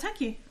and he's going to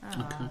attack you.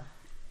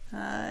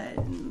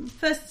 Okay.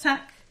 First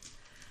attack,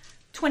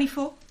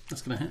 24.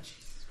 That's going to hit.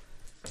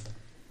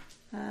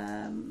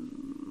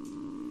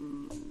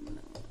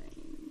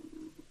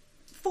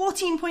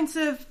 14 points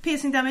of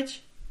piercing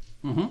damage.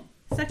 Mm-hmm.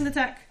 Second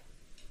attack.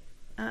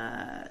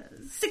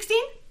 16.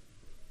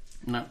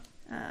 No.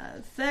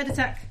 Third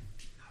attack.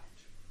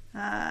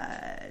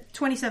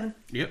 27.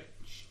 Yep.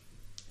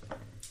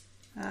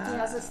 He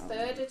has his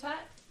third attack.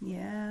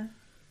 Yeah.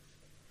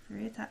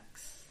 3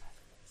 attacks.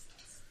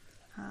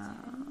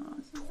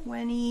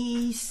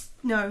 20.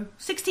 No,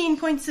 16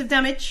 points of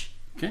damage.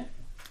 Okay.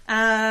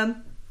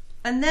 And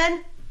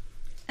then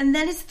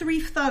it's 3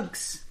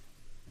 thugs.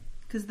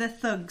 Because they're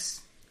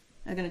thugs.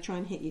 Are going to try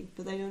and hit you,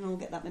 but they don't all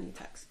get that many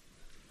attacks.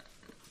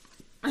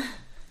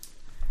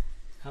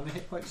 How many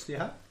hit points do you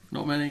have?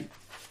 Not many.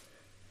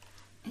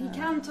 He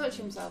can touch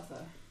himself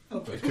though.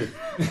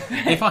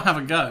 If I have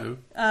a go.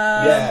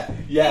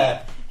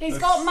 Yeah. He's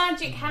got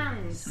magic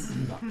hands.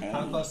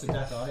 How close to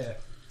death are you?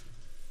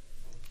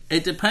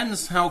 It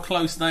depends how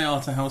close they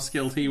are to how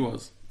skilled he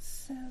was.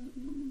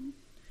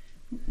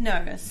 No,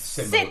 a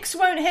 6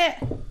 won't hit.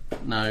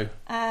 No.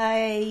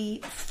 A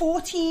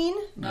 14.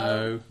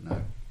 No.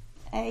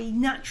 A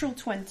natural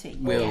 20.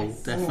 Will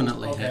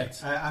definitely Okay.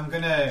 hit. I'm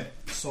going to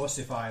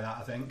saucify that,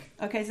 I think.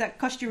 Okay, does that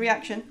cost your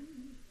reaction?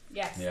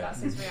 Yes,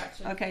 that's his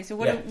reaction. Okay, so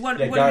what do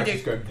we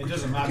do? It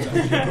doesn't matter.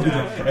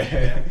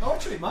 Oh,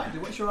 actually, it might do.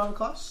 What's your armor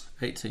class?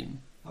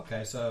 18.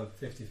 Okay, so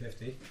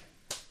 50-50.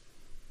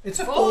 It's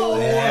a 4! Oh,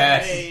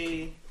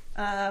 Yes!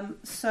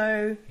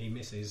 So He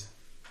misses.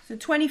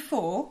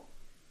 24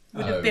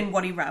 would have been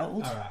what he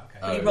rolled. Alright, okay.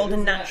 But he rolled a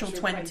natural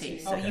 20, 20.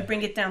 so you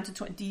bring it down to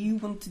 20. Do you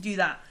want to do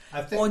that?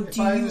 I think Or if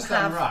do I you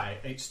understand have- right,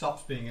 it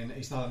stops being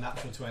it's not a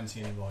natural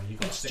 20 anymore. You've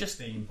got It's just-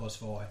 16 plus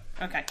 4.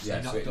 Okay. Yeah,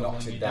 You're so not it knocks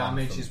doubling it your down.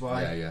 damage is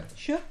why. Yeah.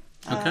 Sure.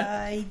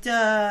 Okay. He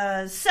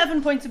does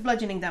 7 points of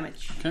bludgeoning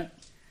damage. Okay.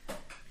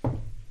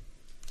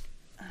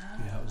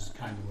 Yeah, that was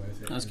kind of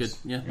worth it. That's good.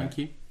 Yeah, thank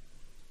you.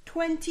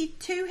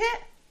 22 hit.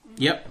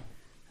 Yep.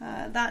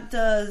 That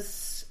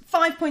does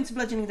 5 points of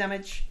bludgeoning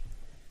damage.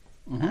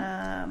 Mm-hmm.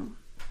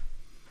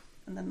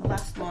 And then the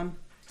last one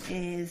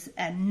is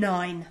a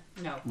 9.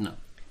 No.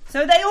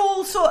 So they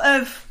all sort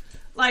of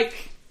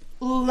like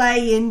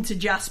lay into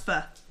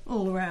Jasper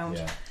all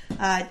around.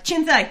 Yeah.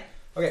 Chinthe.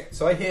 Okay,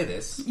 so I hear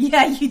this.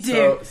 Yeah, you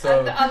do. So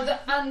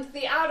And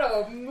the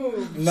arrow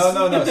moves.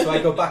 no. So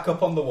I go back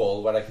up on the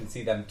wall where I can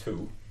see them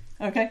too.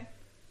 Okay.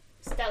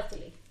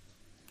 Stealthily.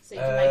 So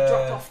you can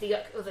drop off the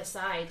other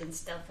side and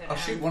stealth it I'll around.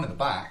 shoot one at the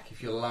back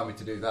if you'll allow me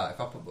to do that. If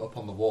I put up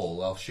on the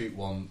wall, I'll shoot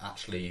one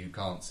actually who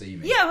can't see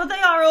me. Yeah, well, they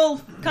are all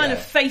kind of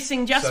Yeah.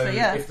 facing Jasper. So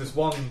Yeah. if there's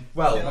one,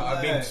 well, Yeah,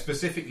 I mean yeah.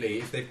 specifically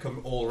if they've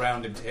come all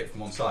around him to hit from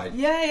one side.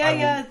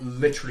 Yeah. I will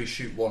literally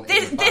shoot one.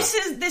 This in the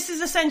back. this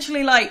is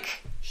essentially like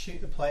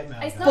Shoot the plate mail.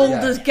 It's guy. not-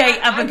 Baldur's Yeah.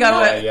 Gate have a I'm go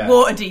not- at Yeah.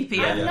 Waterdeep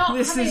here. I'm not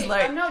This is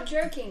like I'm not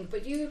joking,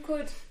 but you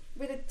could,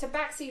 with a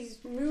Tabaxi's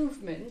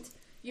movement,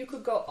 you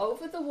could go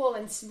over the wall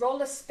and roll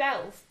a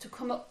stealth to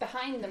come up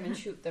behind them and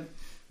shoot them.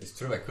 It's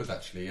true, I could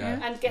actually, yeah.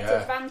 And get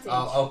Yeah. advantage.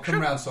 I'll come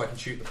round so I can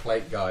shoot the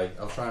plate guy.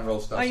 I'll try and roll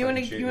stuff. Oh, you so I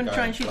wanna- can shoot you the wanna guy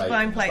try on and shoot the plate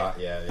blind in plate? back.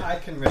 Yeah. I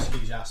can rescue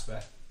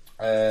Jasper.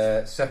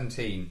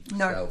 17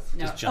 No. stealth.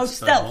 No. Just Oh, don't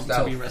stealth. want to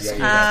be Stealth, rescued.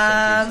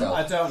 yeah, 17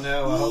 I stealth. don't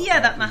know. I hope Yeah, so,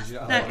 that because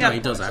ma- you- that- No, he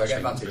does So I get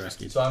actually want to be advantage.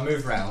 rescued. So I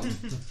move round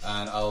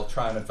and I'll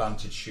try and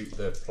advantage shoot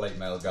the plate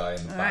mail guy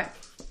in the Alright. back.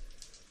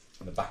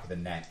 In the back of the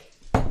neck.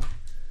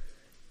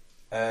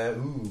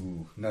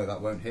 Ooh, no, that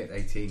won't hit.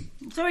 18.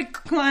 so it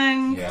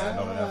clang. Yeah,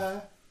 not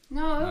enough.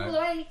 No, No.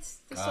 wait,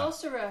 the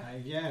sorcerer.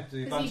 Yeah, the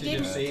he advantage of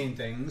didn't- seeing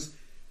things.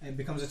 It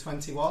becomes a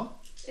 21.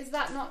 Is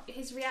that not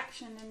his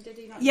reaction? And did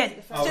he not? Yeah, use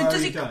it the Oh, first so I've does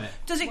already it done it.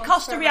 does it Once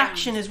cost a per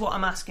reaction? round. Is what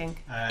I'm asking.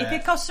 Uh, If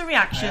it costs a I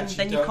reaction, actually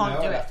then you don't can't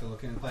know. do I'd it. have to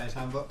look in the player's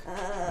handbook.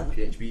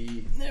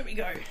 PHB. There we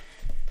go.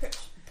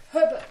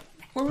 Herbert.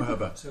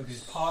 Herbert. So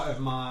it's part of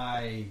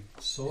my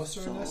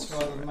sorcererness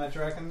rather than my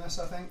dragonness,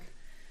 I think.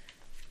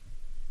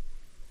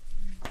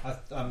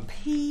 I'm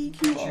P.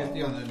 sure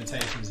the only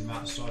limitations in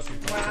amount of sorcery.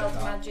 Wild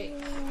that. magic.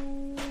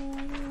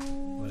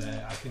 But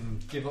I can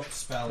give up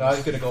spells. No, I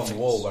was going to go on the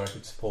wall where I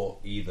could support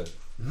either side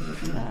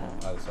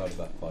of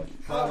that fight.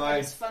 But my-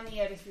 It's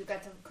funnier if you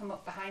get to come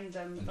up behind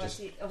them, And but just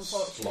it,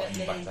 slot them back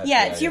unfortunately. there.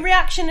 Yeah, it's your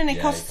reaction, and it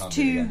Yeah, costs you can't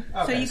do it 2. again. So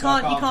Okay, you so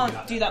I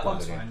can't do that one.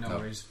 That's fine, no No.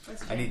 worries.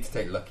 I need to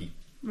take lucky.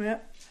 Yeah.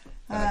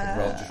 And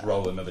I could just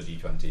roll another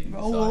d20. and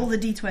Roll decide. all the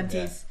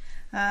d20s.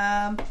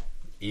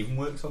 Even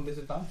works on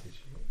disadvantage.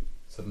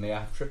 Suddenly I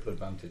have triple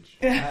advantage.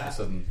 Yeah.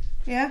 Sudden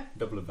Yeah.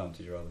 double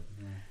advantage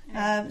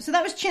rather. So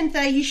that was Chinthe.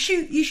 You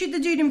shoot the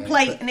dude in Yeah,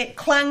 plate, but- and it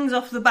clangs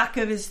off the back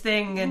of his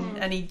thing,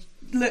 and he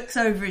looks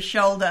over his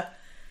shoulder.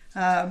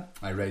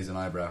 I raise an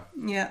eyebrow.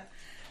 Yeah.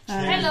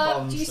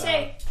 Hello. Do you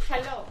say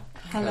hello?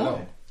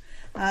 Hello.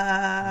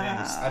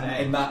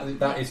 And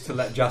that is to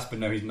let Jasper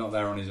know he's not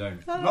there on his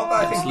own. Oh. Not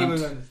that I think he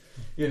was,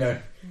 you know,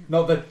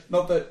 not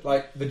that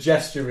like the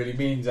gesture really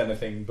means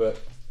anything, but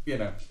you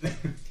know,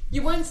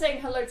 You weren't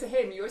saying hello to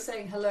him. You were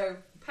saying hello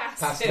past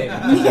past him.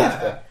 him.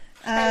 Jasper.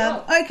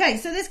 Okay,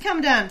 so this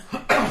Camdan.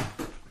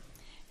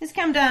 This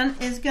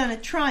Camdan is going to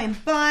try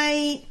and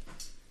bite.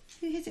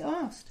 Who hit it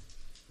last?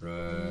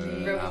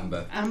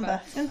 Amber.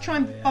 Amber. I'm going to try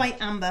and bite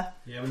Amber.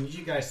 Yeah, when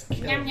you guys kill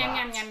Yum, yum, that,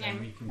 yum, yum, then yum.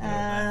 we can go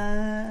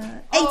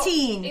then.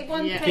 18. It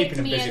won't take Keeping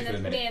him me busy and for the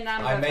minute. me and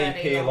Amber I may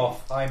very peel long.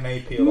 off. I may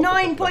peel off.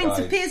 9 a couple points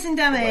of guys piercing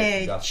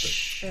away from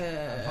damage.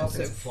 Jasper. I'm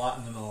hoping to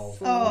flatten them all.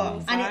 Oh,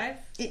 and Five?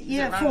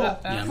 yeah, Is it 4. round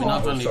up? Yeah, I mean, Four.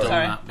 I've only done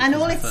Sorry. that And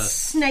because all the its first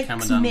snakes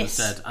Camadan miss.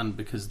 was dead, and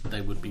because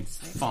they would be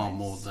far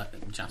more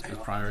Jasper's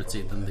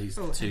priority than these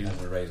two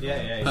And a razor.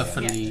 Yeah.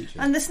 perfectly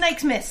And the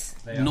snakes miss.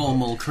 They are.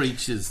 normal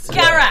creatures.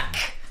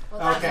 Garak! Well,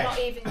 that's Okay. not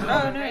even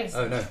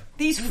Oh no.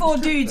 These 4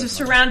 dudes have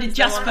surrounded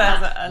Jasper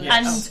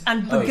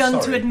and begun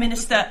to sorry.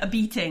 administer a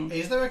beating.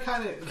 Is there a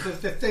kind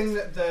of the thing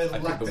that the I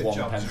think leopard the one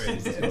jobs pencil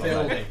is is a not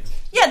building?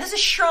 Yeah, there's a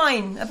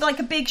shrine, like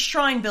a big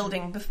shrine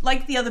building,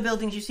 like the other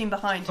buildings you've seen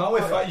behind. Oh,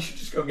 in fact, you should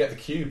just go and get the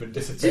cube and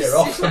disappear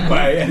off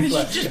somewhere. Yeah, You it's should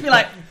like- just be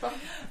like,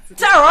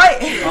 it's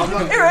alright! I'm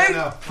not Hero.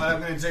 no, what I'm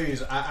going to do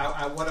is what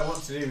I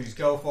want to do is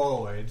go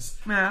forwards,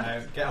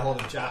 Yeah. get a hold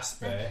of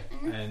Jasper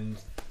and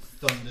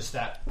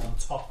thunderstep on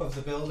top of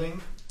the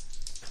building.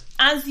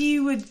 As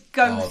you would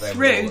go Oh, they would all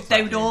through, attack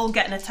they would you. all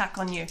get an attack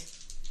on you.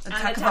 An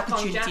Attack of attack on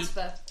opportunity.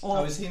 Jasper.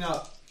 Oh, is he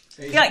not?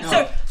 Yeah,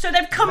 no, so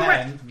they've come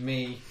then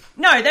me.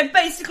 No, they've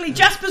basically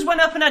Jasper's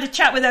went up and had a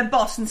chat with their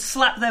boss and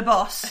slapped their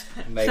boss.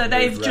 And they So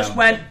they've moved just round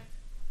went.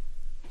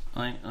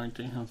 I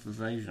do have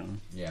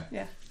evasion. Yeah.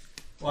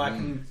 Well,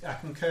 I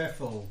can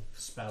careful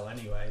spell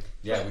anyway.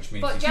 Yeah, which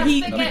means But he's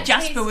Jasper nothing. gets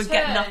Jasper his would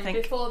get turn nothing.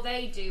 before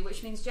they do,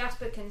 which means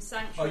Jasper can Oh,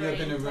 sanctuary. you're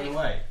going to and run take-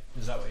 away?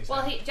 Is that what you said?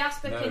 Well,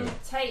 Jasper No. can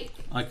take.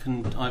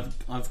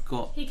 I've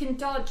got He can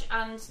dodge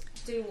and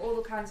do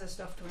all kinds of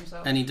stuff to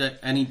himself. any dex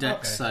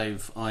Okay.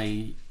 save.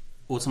 I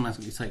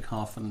automatically take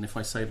half, and if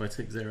I save, I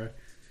take 0.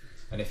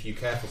 And if you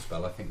careful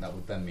spell, I think that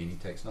would then mean he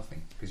takes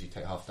nothing because you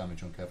take half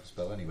damage on careful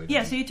spell anyway.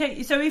 Yeah, don't so you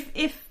take. So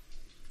if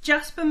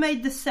Jasper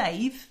made the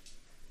save,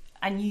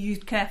 and you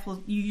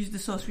used the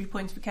sorcery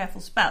points for careful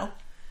spell,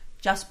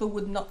 Jasper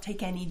would not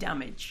take any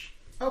damage.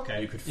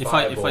 okay. you could If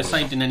I fireball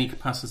saved in any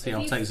capacity, If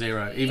I'll you- take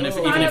 0. if Even you if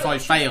I fireball,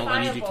 fail,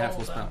 I need to do fireball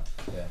careful them.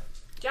 spell. Yeah.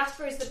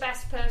 Jasper is the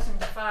best person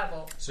to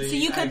fireball. So So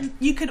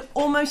you could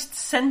almost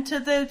centre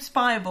the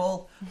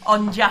fireball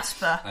on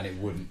Jasper. And it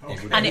wouldn't.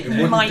 And it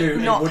wouldn't might do,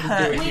 not it wouldn't hurt.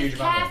 Do a With huge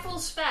amount. careful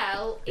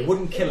spell, It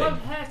wouldn't kill it him.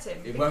 won't hurt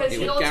him It won't- because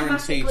it he would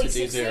guarantee automatically to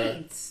do 0.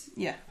 succeeds.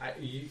 Yeah.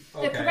 okay.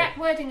 The correct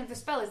wording of the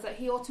spell is that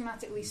he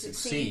automatically Succeeds.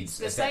 succeeds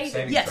the That's saving.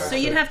 saving Yes. throw. So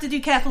you'd have to do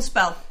careful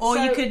spell, or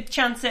So- you could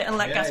chance it and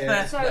let Yeah, Jasper.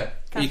 yeah. So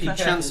No. You can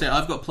Casper. chance it.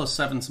 I've got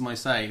 +7 to my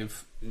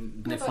save.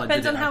 And if I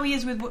Depends did on it, how he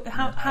is with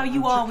how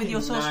you are with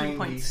your sorcery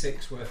points.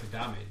 6 worth of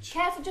damage.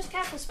 just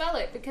careful spell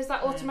it because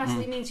that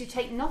automatically means you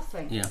take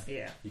nothing. Yeah.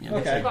 Yeah. You can Okay.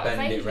 literally Got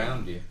bend it evasion.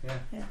 round you.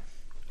 Yeah.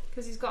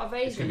 Because he's got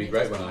evasion. It's going to be it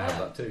great doesn't when I have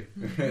work. that too.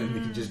 We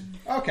can just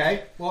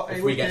Okay. Well, If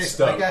in we which get case,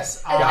 stuck. I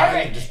guess Eric,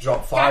 I can just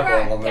drop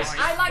fireball on this.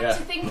 I like Yeah.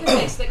 to think of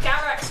this that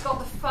Garak's got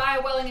the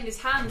fire welling in his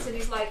hands and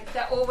he's like,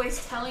 they're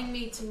always telling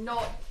me to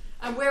not.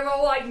 And we're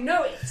all like,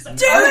 no, it's Do it,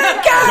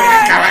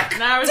 Garrett!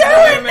 Now is Do the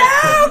it moment.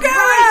 now,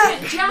 right,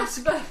 Garrett!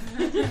 Jasper.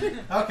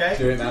 Okay.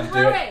 do it, man. Do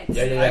Throw it. it.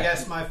 Yeah, yeah, I yeah.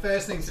 guess my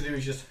first thing to do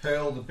is just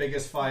hurl the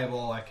biggest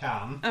fireball I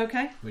can,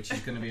 Okay. which is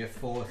going to be a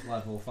 4th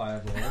level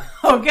fireball.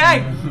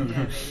 Okay.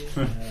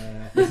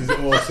 This is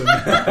awesome.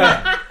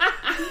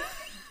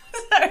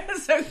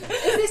 so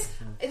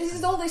This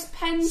is all this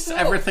pen. It's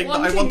everything that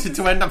I wanted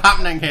to end up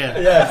happening here.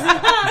 yes.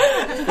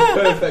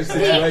 Perfect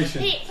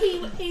situation.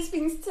 He's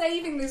been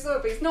saving this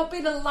up. He's not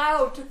been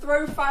allowed to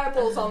throw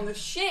fireballs on the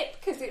ship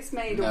because it's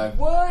made of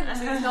wood.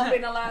 He's not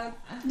been allowed.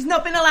 he's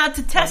not been allowed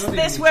to test don't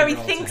this even where need he to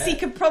roll thinks to he hit.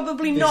 could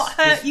probably This- not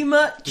hurt this- you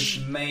much.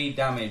 This may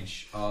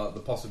damage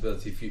the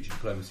possibility of future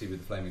diplomacy with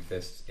the Flaming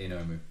Fists in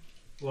Omu.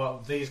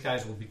 Well, these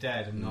guys will be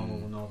dead, and no one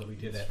will know that we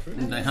did it.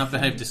 They have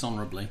behaved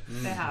dishonorably.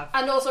 They have.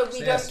 And also, we So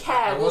don't yes, care.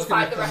 I We'll was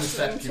fight going the to rest of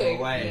them concept you too.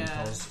 away Yeah.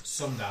 and cause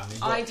some damage.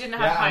 I didn't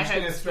have yeah, high I'm just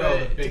going to hopes throw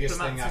for the biggest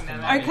thing I diplomacy can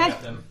now. Okay.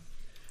 at them.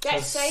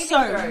 Get saving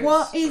So, throws.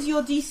 what is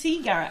your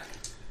DC, Garrett?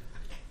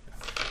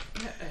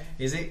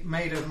 Is it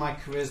made of my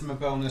charisma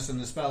bonus and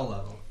the spell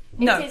level?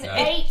 No. It is No.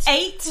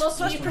 8 plus plus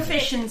your your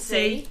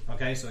proficiency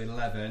Okay, so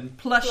 11,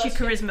 plus your plus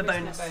charisma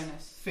bonus.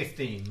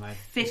 15. My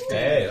 15.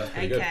 Hey, that's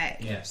pretty good. Okay.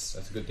 Yes,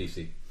 That's a good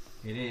DC.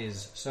 it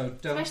is. So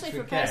don't Especially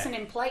for a forget. person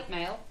in plate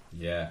mail.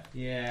 Yeah.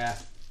 Yeah.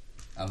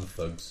 And the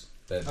thugs.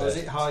 Oh, is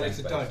it harder to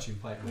strength dodge in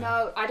plate mail?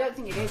 No, I don't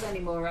think it is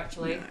anymore,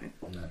 actually.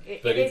 based. No.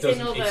 It- But it is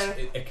in doesn't. other-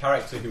 A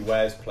character who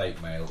wears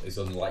plate mail is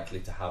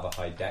unlikely to have a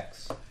high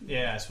dex.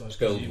 Yeah, I suppose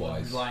because you're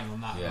Build-wise. relying on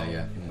that Yeah, rather yeah.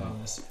 than your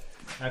bonus.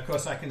 Of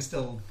course, I can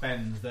still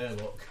bend their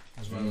luck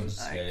as well as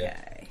Yeah, yeah.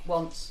 Okay.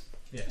 Once.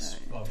 yes,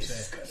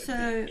 obviously.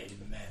 So,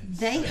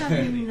 they have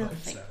Really hope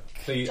nothing. so.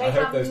 Please, They I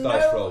hope have those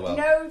dice roll well.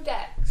 no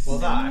dex. Well,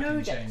 that I No can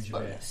dex change a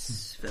bit.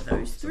 bonus for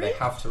those So three. they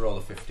have to roll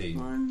a 15.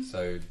 One.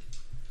 So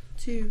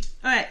 2.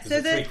 Alright, so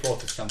there's a the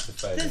 3/4 chance of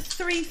failure. there's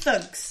 3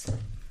 thugs.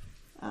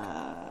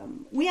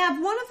 We have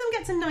one of them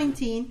gets a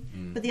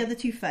 19, but the other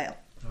 2 fail.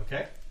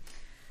 Okay.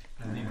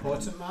 And the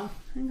important man?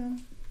 Hang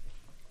on.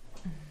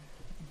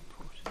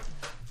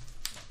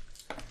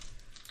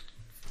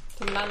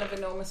 It's a man of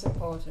enormous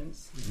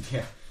importance.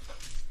 Yeah.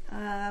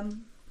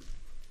 Um,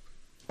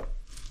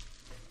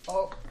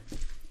 Oh,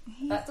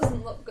 That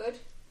doesn't look good.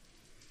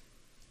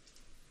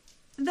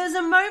 There's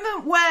a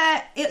moment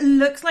where it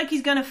looks like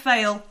he's going to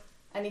fail.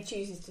 And he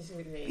chooses to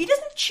succeed. He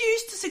doesn't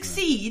choose to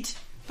succeed,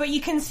 but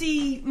you can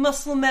see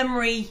muscle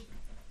memory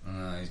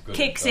He's good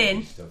kicks at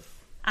in,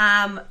 stuff.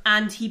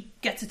 and he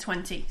gets a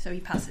 20, so he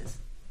passes.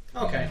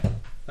 Okay,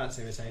 that's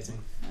irritating.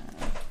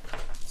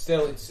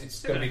 Still,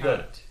 it's going to be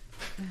good.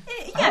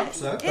 Yeah,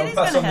 so. it Don't is pass going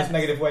on to those hurt.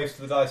 negative waves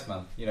to the dice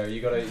man. You know,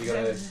 you gotta.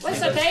 Well,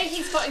 it's okay,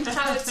 he's got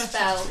empowered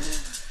spell.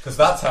 Because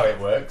that's how it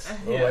works.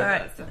 Yeah,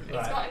 Alright. It's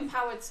got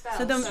empowered spell.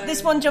 So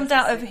this one jumped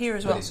out over here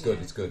as well. But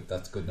it's good.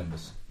 That's good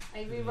numbers. Are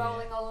you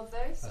re-rolling all of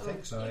those? I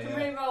think so, You yeah. can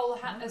re-roll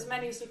as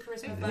many as your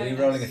charisma bonus.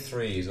 Re-rolling a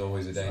 3 is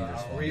always a So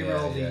dangerous I'll one.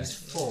 re-roll Yeah, these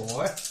 4.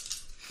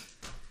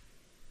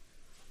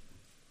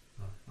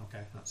 Oh,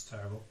 okay, that's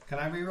terrible. Can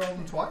I re-roll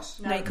them twice?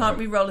 No, you can't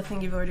re-roll a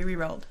thing you've already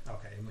re-rolled.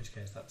 Okay, in which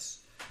case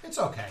it's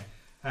okay.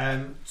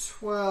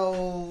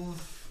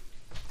 12,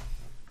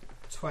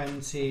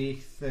 20,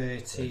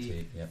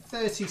 30, yep.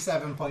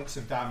 37 points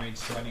of damage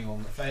to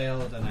anyone that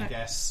failed, and I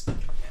guess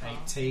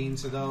 18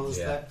 to those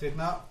that did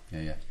not.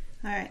 Yeah.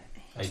 Alright.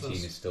 18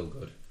 is still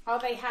good. Are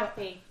they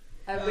happy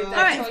with their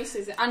Alright.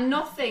 choices? And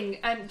nothing.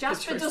 And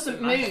Jasper choice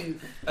doesn't doesn't matter.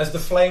 move. As the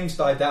flames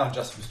died down,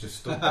 Jasper's just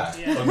stood there,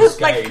 Yeah.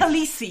 unscathed. Like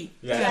Khaleesi.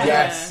 Yeah.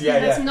 Yes. Yeah.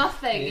 There's Yeah.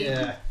 nothing.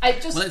 Yeah. I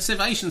just. Well, it's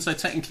evasion, so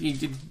technically you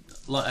did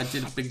I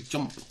did a big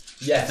jump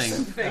Yes.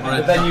 thing.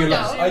 But then you No.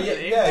 lost. Oh, yeah.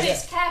 But Yeah.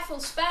 it's careful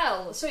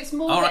spell, so it's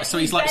more. All right, that so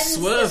he he's like bends the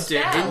swerved it,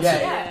 spell. didn't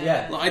Yeah.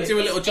 Yeah. Like I do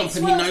a little jump It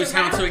and he swirls knows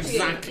how to around you,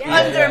 exactly. yeah.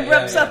 Under and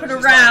rubs up and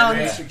around.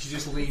 Like you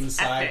just lean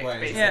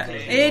sideways. Yeah,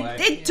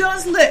 basically. it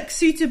does look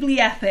suitably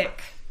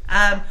epic.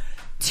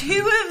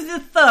 Two of the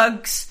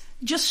thugs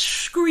just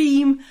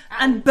scream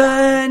and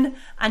burn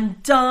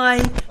and die.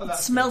 Oh, It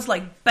that's smells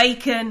like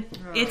bacon.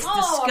 It's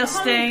I'm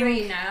disgusting.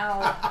 hungry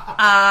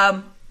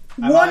now.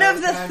 One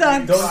of the Can I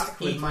thugs, do back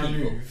with my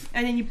move?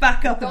 and then you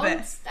back up a Don't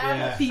bit. stab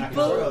Yeah,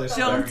 People I can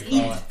throw don't this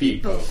eat very far.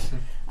 people.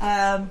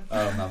 Oh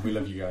man, we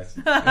love you guys.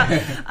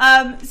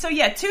 So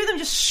yeah, two of them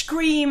just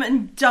scream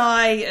and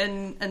die,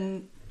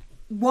 and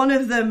one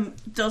of them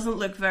doesn't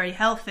look very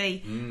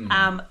healthy.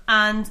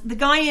 And the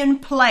guy in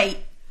plate,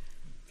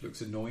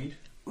 Looks annoyed.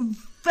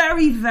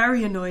 very,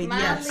 very annoyed.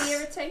 Mildly Yes,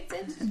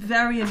 irritated.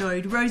 very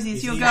annoyed. Rosie,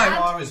 it's He's your as go.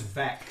 far as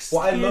vexed.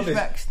 What I He love is is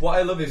vexed. what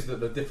I love is that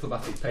the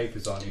diplomatic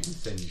papers aren't even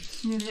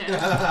singed.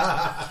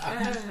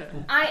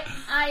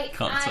 I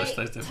Can't touch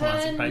those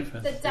diplomatic turn paper.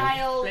 the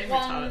dial Blame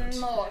one retardant.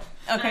 more.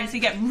 Okay, so you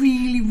get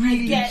really,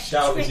 really. Get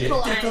Shout as you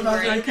trickle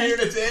diplomatic angry,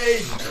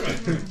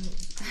 immunity.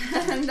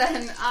 and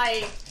then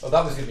I. Oh,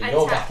 that was going to be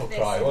your Attack battle this,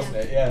 cry, yeah. wasn't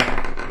it?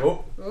 Yeah.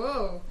 Oh.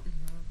 Whoa.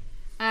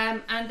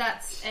 And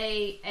that's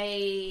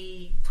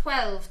a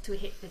 12 to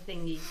hit the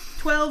thingy.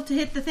 12 to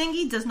hit the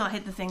thingy, does not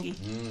hit the thingy.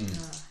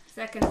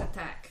 Second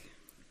attack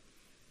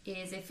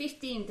is a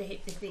 15 to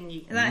hit the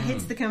thingy. That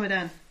hits the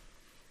Commodore.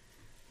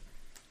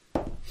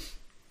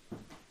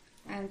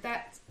 And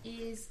that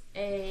is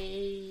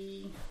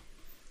a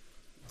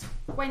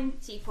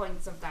 20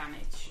 points of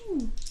damage.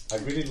 I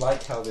really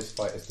like how this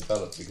fight has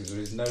developed because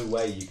there is no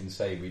way you can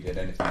say we did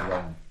anything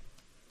wrong.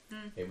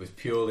 It was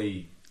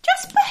purely.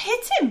 Jasper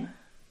hit him!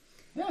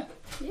 Yeah.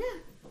 Yeah.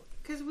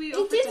 Because we He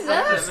offered to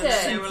help deserves them, and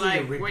then they it. were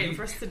like waiting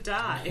for us to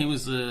die. He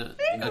was a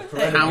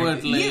Incredible.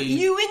 cowardly.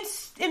 You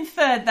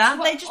inferred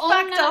that. They just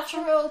backed off.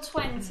 Unnatural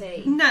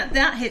 20. No,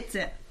 that hits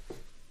it.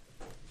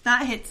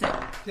 That hits it.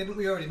 Didn't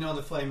we already know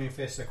the flaming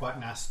fists are quite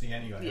nasty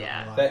anyway?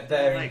 Yeah. aren't they?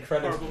 They're Like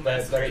incredible. horrible They're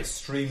messages.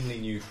 extremely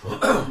neutral.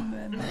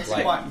 It's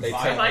like, quite they take-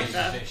 violently like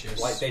that.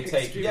 vicious. Like they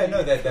take. Yeah,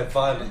 no, they're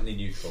violently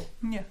neutral.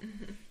 Yeah.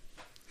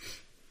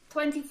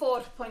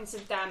 24 points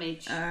of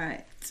damage.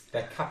 Alright.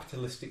 They're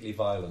capitalistically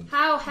violent.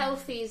 How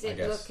healthy is I it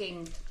guess.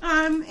 looking?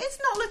 It's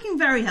not looking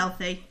very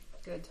healthy.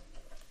 Good.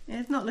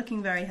 It's not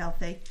looking very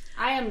healthy.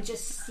 I am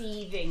just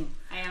seething.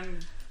 I am.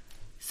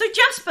 So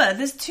Jasper,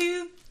 there's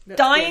two Let's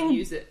dying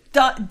use it.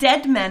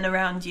 dead men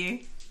around you.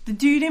 The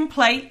dude in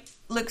plate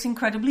looks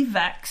incredibly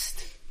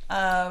vexed.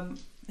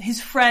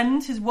 His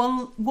friend, his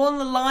one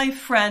alive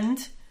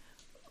friend,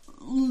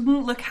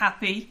 doesn't look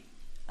happy.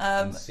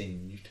 And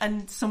singed.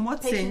 And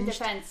somewhat Patient singed.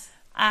 defense.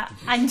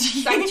 And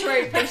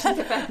Sanctuary patient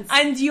defense.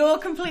 and you're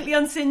completely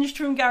unsinged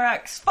from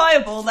Garak's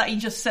fireball that he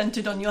just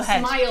centered on your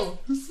head. Smile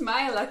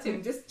at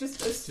him. Just a do the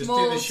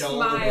small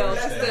shoulder smile.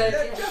 brush Just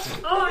there.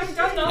 oh, I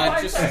don't know.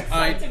 I'm just- so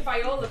excited by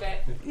all of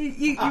it.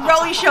 You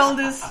roll your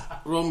shoulders.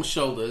 Roll my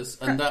shoulders,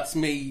 and that's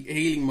me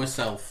healing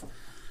myself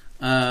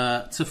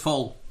to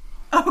full.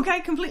 Okay,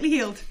 completely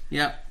healed.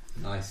 Yep.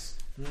 Nice.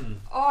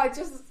 Oh, I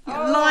just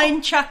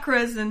Line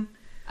chakras and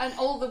and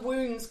all the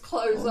wounds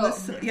close all up.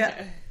 this,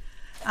 yeah.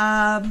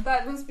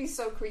 That must be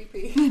so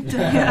creepy.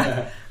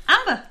 Yeah.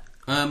 Amber.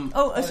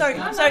 Sorry.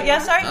 Yeah,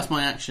 sorry. That's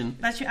my action.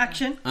 That's your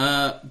action.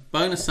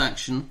 Bonus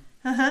action.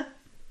 Uh-huh.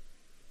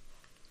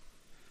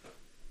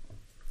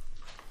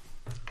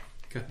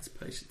 God's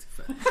patient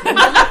defense.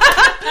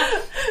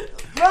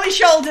 Roll your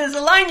shoulders,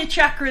 align your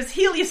chakras,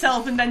 heal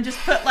yourself, and then just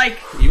put like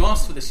You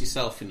asked for this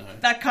yourself, you know.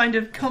 that kind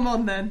of come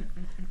on then.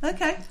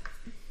 Okay.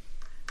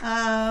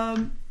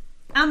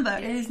 Amber,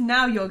 it is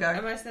now your go.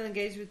 Am I still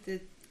engaged with the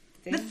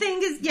The thing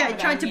is, it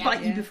tried to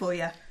bite you before,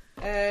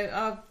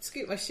 I'll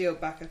scoot my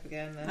shield back up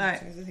again then. Alright.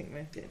 Because I think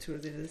we're getting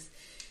towards the end of this.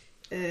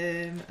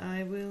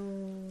 I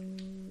will...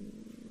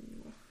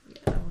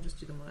 Yeah, I'll just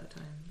do them one at a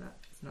time.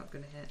 That's not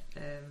going to hit.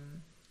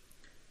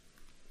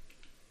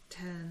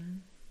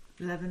 10,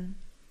 11.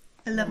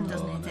 11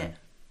 doesn't hit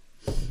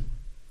it.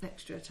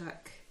 Extra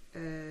attack.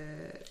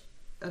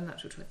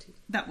 Unnatural 20.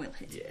 That will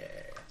hit. Yeah.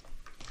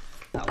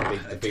 That will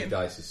The big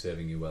dice is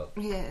serving you well.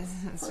 Yes,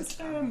 that's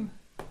just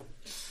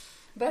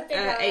But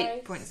they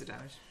 8 points of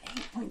damage.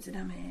 8 points of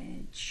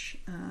damage.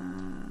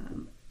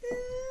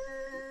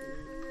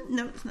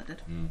 No, it's not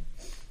dead.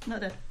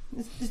 Not dead.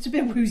 It's a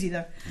bit woozy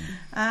though.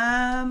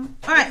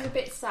 Alright. It's a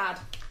bit sad.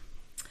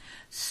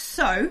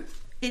 So,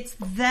 it's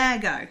their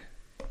go.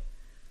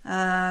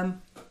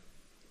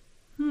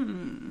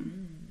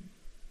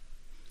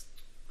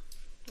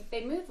 If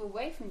they move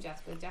away from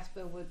Jasper,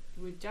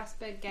 would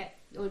Jasper get,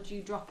 or do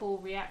you drop all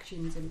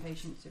reactions in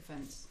Patience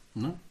Defense?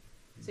 No.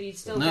 So you'd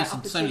still No, get it's the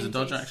opportunities. same as a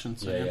dodge action.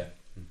 So Yeah.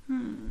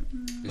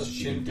 But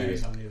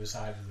Shinpei's on the other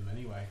side of them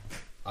anyway.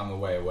 I'm a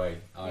way away.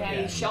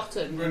 You shot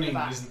him. Running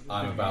back. isn't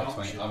I'm really about an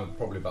 20. option. I'm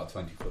probably about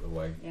 20 foot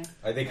away. Yeah.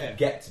 They could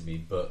get to me,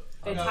 but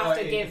They'd No, have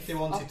to if give they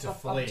wanted to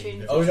flee.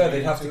 opportunity. oh no,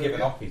 they'd have to give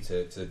an oppie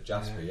to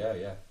Jasper.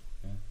 Yeah.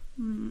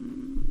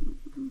 Hmm.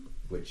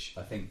 Which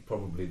I think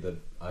probably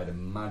I'd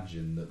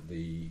imagine that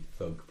the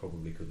thug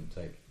probably couldn't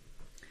take.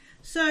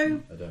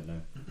 So, I don't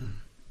know.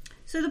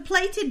 the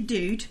plated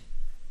dude,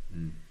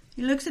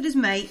 he looks at his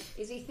mate.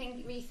 Is he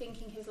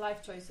rethinking his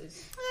life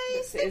choices?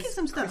 He's thinking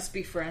some stuff.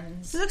 Crispy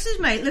friends. He looks at his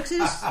mate. Looks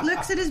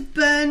at his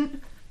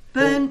burnt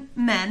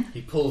men.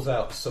 He pulls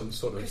out some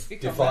sort of Crispy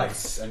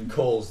device and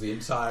calls the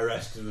entire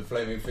rest of the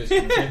Flaming Fist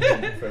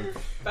contingent from.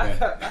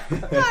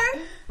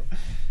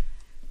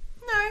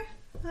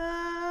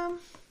 No.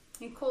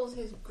 He calls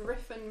his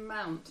Griffin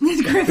mount.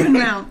 His Griffin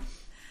mount.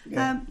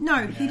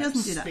 No, he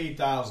doesn't do that. Speed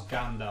dials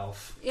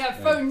Gandalf. Yeah,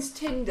 phones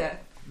Tinder.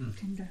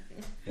 Tinder.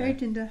 Hey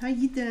Tinder, how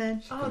you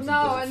doing? Oh Comes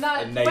no, and and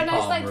does that a when I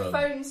was napalm like run.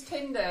 phones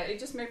Tinder, it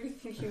just made me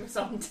think he was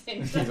on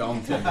Tinder. He's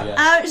on Tinder,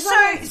 yeah.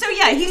 So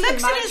yeah, he He's a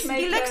looks at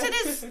matchmaker.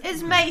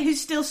 his mate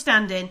who's still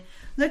standing.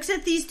 Looks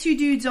at these two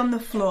dudes on the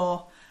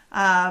floor.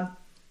 Kind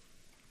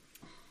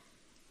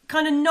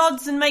of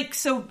nods and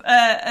makes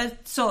a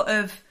sort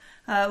of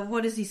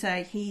what does he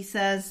say? He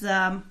says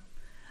trying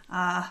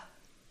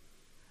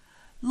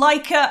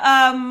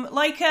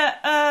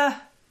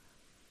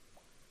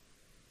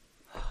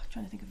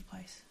to think of a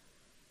place.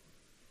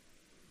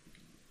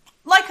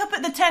 Like up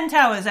at the 10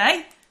 Towers,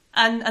 eh?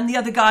 And the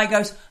other guy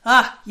goes,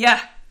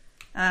 yeah.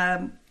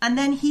 And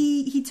then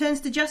he turns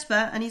to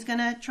Jasper and he's going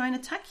to try and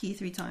attack you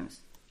 3 times.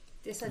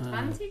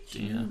 Disadvantage?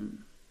 Yeah.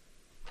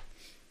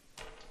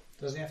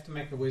 Does he have to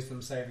make a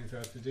wisdom saving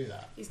throw to do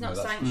that? He's not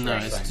No, that's- sanctuary.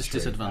 No, it's just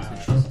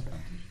disadvantage.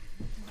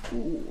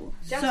 Ooh.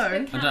 Jasper So, I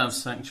don't have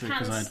sanctuary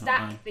because I can don't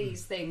stack know.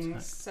 these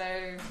things,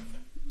 so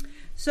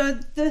so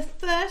the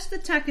first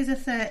attack is a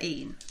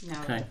 13. no.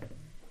 Okay.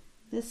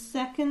 The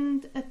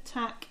second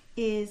attack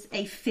is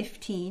a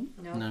 15.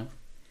 No.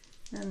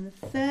 And the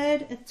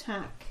third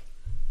attack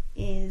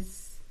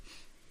is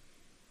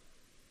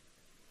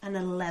an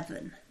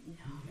 11.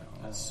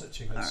 That's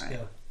such a good Alright.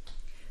 skill.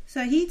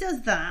 So he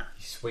does that.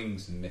 He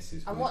swings and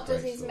misses. And with what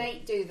does great his sword.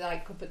 mate do,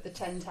 like up at the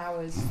 10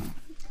 Towers?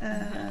 Up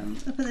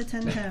at the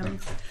 10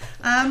 Towers.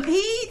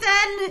 He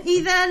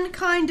then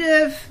kind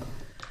of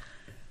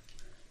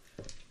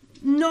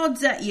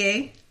nods at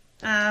you.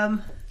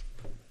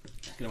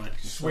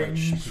 Swing.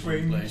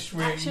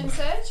 Action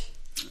surge?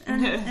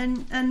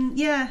 And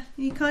yeah,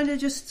 he kind of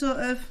just sort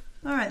of,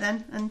 all right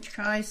then, and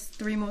tries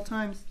 3 more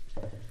times.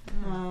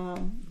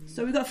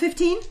 So we've got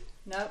 15.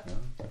 No.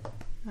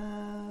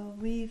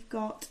 We've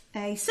got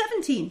a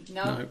 17.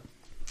 No.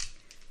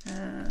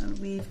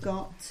 We've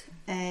got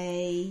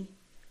a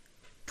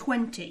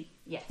 20.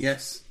 Yes.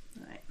 Yes.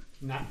 Right.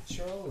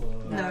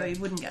 Natural? Or? No, he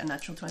wouldn't get a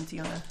natural 20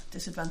 on a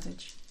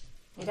disadvantage.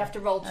 You'd have to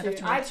roll I'd 2. have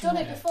to roll I've 2, done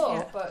it yeah. before,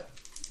 Yeah. but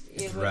you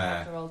It's would rare.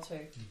 have to roll 2.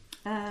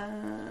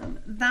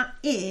 That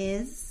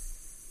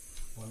is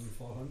 1 in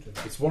 400.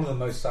 It's one of the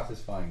most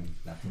satisfying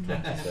natural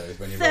 20 shows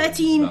when you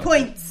 13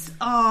 points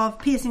of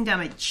piercing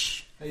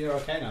damage. Oh, you're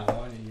okay now, though,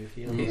 aren't you? You've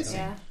healed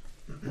yourself.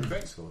 Yeah.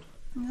 Great sword.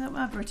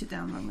 I've wrote it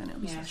down wrong then.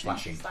 It'll be Yeah.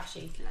 slashing.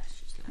 Slashing.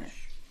 Slashy.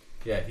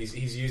 Yeah,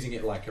 he's using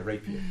it like a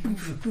rapier.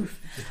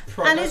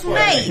 And his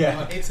mate,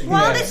 Yeah.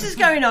 while this is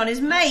going on,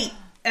 his mate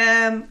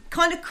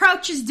kind of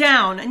crouches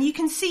down, and you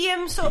can see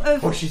him sort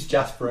of Pushes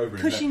Jasper over.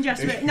 pushing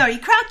Jasper. No, he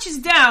crouches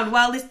down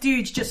while this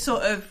dude's just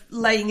sort of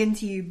laying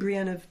into you,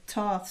 Brienne of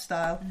Tarth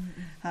style,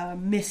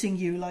 missing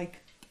you like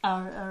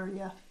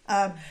Arya.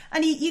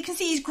 And you can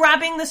see he's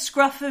grabbing the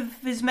scruff of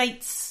his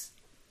mate's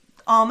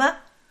armour,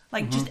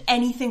 like just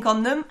anything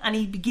on them, and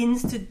he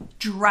begins to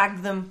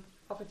drag them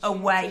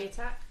away.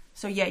 Attack.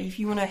 So yeah, if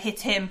you want to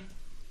hit him,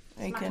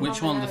 you Smack can. him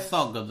Which on one, the the nose.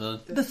 thug or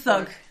the... The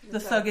thug. The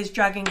thug is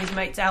dragging his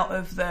mates out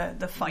of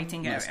the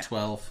fighting area. That's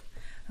 12.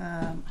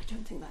 I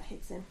don't think that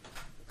hits him.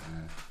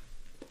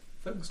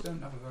 Thugs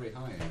don't have a very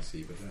high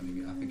AC, but I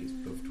think it's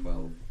above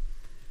 12.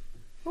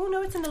 Oh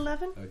no, it's an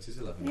 11. Oh, it is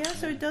 11. Yeah,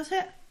 so it does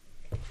hit.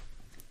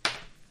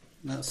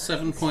 That's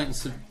 7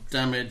 points of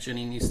damage, and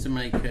he needs to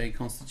make a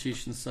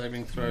Constitution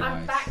saving throw.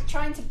 I'm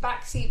trying to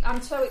backseat.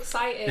 I'm so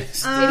excited. He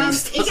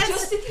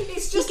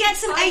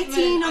gets an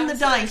 18 on the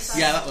dice.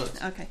 Yeah, that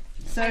works. Okay.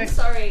 So I'm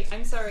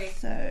sorry.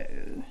 So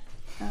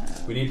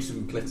We need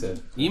some glitter.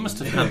 You must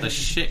have had the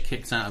shit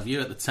kicked out of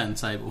you at the 10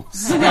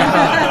 tables.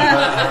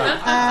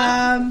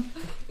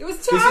 It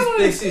was towers.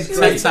 This is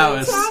great. 10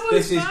 towers.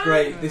 This is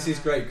great. This is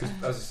great because,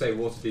 as I say,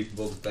 Waterdeep and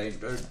Baldur's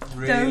Gate don't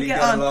really get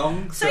get on.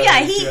 along. So yeah,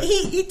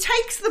 he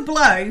takes the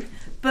blow,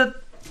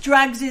 but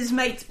drags his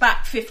mates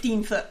back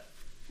 15 foot.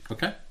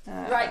 Okay.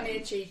 Right near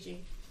Chi-Chi.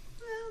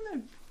 Well,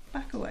 no,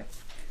 back away.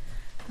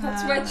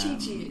 That's where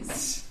Chi-Chi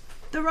is.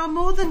 There are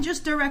more than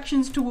just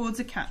directions towards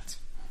a cat,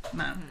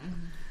 man.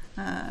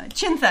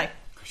 Chinthe.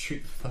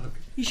 Shoot the thug.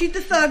 You shoot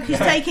the thug who's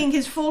taking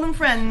his fallen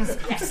friends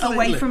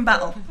away from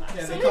battle.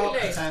 Yeah, they can't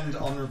pretend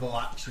honourable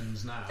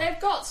actions now. They've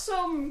got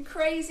some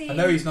crazy. I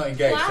know he's not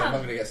engaged, so I'm plan. not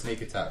going to get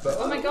sneak attack. But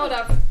Oh my god,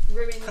 I've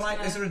ruined.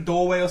 is there a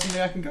doorway or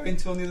something I can go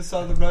into on the other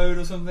side of the road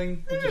or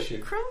something? Or just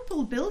shoot?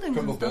 Crumpled buildings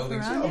Crumble and stuff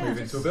buildings. around. I'll Yeah. move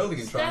into a building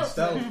and try and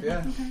Stealth. stealth.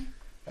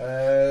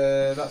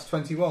 Yeah. That's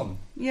 21.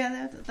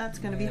 Yeah, that's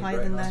going to be higher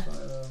great, than that's that.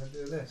 fine, I'll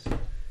do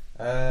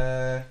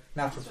this.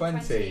 Natural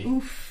 20.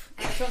 Oof.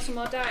 I've got some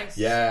more dice.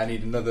 Yeah, I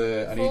need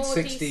another. I need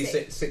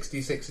 4d6.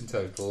 66 in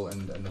total,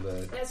 and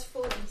another. There's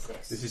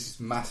 46. This is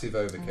massive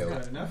overkill.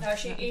 Fair enough.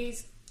 No,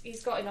 he's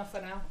got enough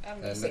for now.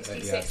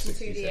 66 yeah, and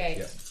 2d8.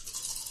 Yeah.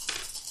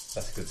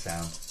 That's a good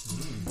sound.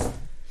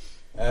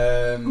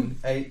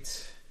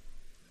 8,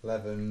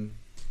 11,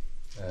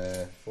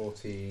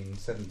 14,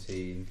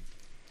 17,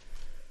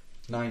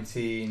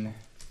 19,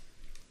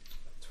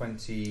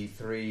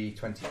 23,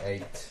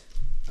 28,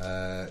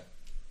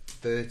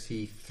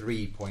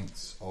 33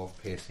 points of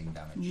piercing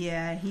damage.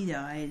 Yeah, he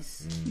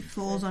dies. He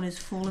falls on his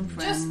fallen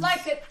friends. Just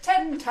like at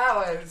 10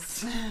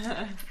 towers.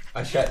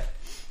 I said,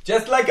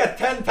 just like at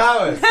 10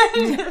 towers.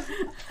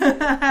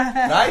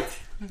 Right?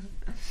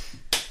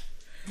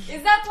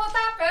 Is that what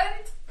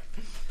happened?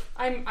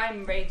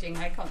 I'm raging.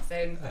 I can't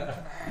say.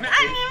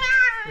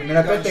 I mean,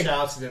 I bet they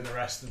shouted at the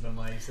rest of them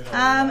later.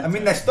 I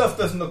mean, their stuff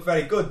doesn't look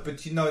very good,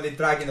 but you know, they're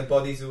dragging the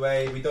bodies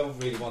away. We don't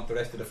really want the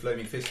rest of the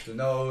Flaming Fist to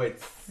know.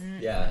 It's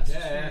yeah.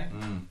 Yeah.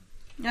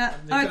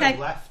 They could Okay. have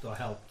left or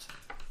helped.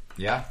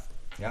 Yeah,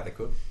 they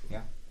could.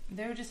 Yeah,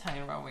 They were just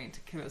hanging around waiting to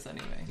kill us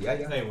anyway. yeah.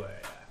 They were.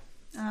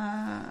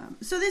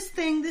 So this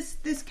thing, this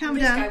This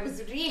countdown, guy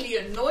was really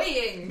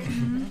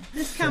annoying.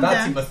 this So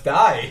that's he countdown must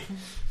die.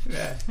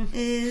 Yeah.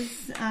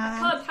 is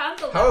Can't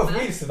handle How that.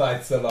 have we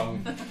survived so long?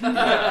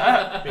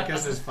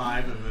 Because there's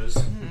 5 of us.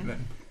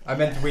 I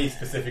meant we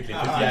specifically.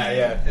 But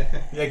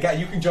yeah.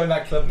 You can join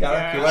that club,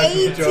 Gareth. You're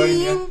welcome to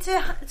join.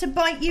 18 to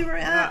bite you,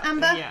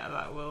 Amber. Yeah,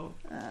 that will.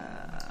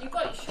 You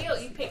got your shield.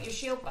 You picked your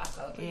shield back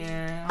up.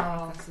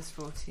 Yeah, this is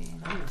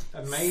 14.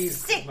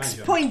 Amazed.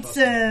 6 points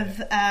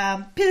of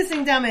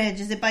piercing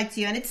damage as it bites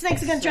you, and it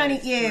snakes again trying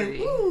to eat you.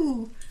 3.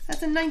 Ooh,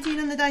 that's a 19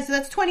 on the dice, so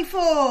that's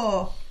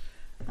 24.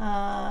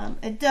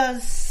 It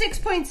does 6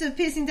 points of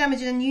piercing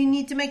damage, and you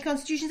need to make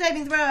Constitution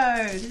saving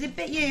throws. Does it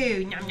bit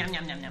you? Nom nom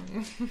nom nom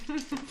nom.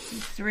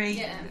 3,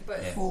 Yeah,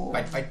 but 4,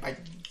 Bite.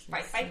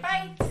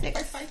 bite.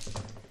 6,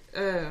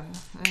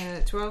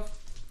 12.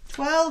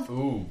 12.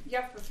 Ooh. You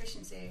have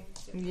proficiency.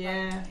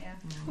 Yeah.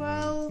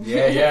 12.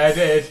 Yeah, I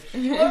did.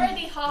 You're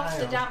already half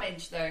the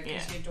damage though,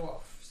 because Yeah. you're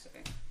dwarf. So.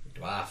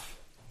 Dwarf.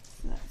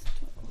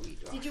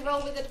 Did you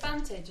roll with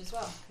advantage as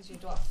well, because you're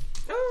dwarf?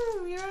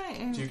 Oh, you're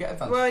right. Do you get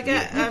advantage? Well, I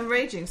get. I'm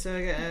raging, so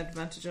I get an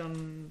advantage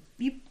on.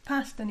 You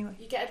passed anyway.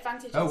 You get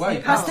advantage. Oh, on wait.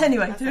 You passed Oh,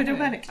 anyway. that's Don't anyway.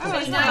 panic. So Oh,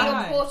 now you're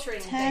right.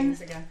 quartering 10.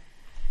 things again.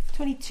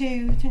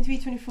 22, 23,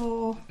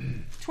 24,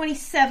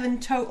 27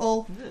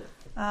 total.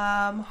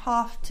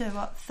 Half to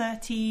what?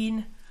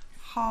 13.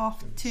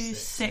 Half to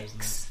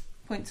 6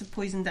 points of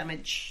poison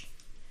damage.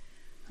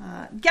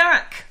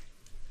 Garak.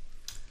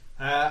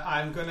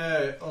 I'm going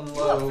to You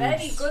are unload.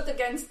 very good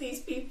against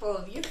these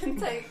people. You can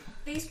take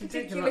these Take a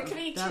particular lot of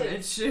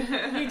creatures.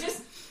 damage.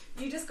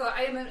 You just go.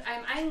 I'm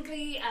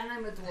angry and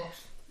I'm a dwarf.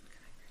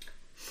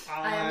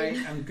 I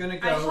am going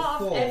to I go have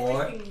for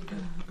everything.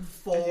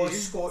 4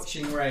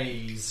 scorching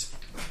rays.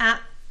 At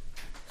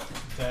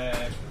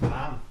The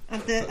man.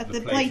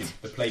 the plate.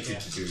 The plated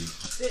Yeah. dude.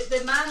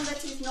 The man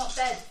that is not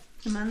dead.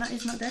 The man that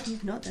is not dead,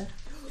 he's not dead.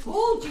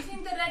 Oh, do you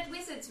think the red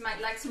wizards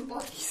might like some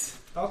bodies?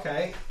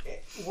 Okay,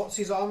 what's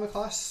his armor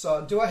class?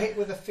 So, do I hit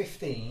with a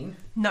 15?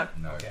 No.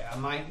 No, Okay, I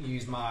might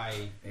use my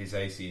his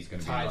AC is going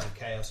to be Tides like of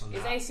Chaos on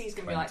His that. AC is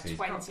going to be like 20.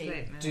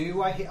 20.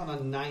 Do I hit on a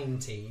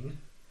 19?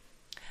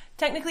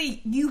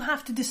 Technically, you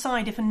have to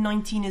decide if a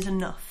 19 is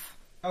enough,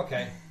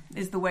 Okay,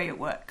 is the way it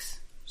works.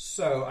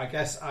 so I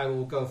guess I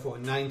will go for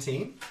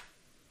 19.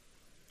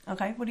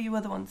 Okay, what are your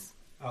other ones?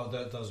 Oh,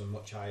 those are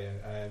much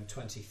higher.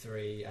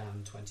 23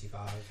 and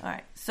 25.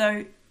 Alright,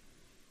 so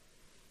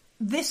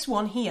this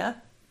one here.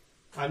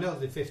 I know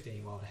the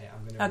 15 won't hit.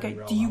 I'm going to Okay,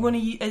 re-roll do you that want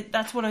one. to?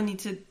 That's what I need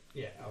to.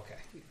 Yeah, okay.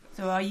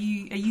 So are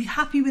you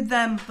happy with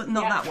them, but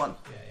not Yeah. that one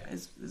Yeah.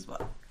 as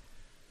well?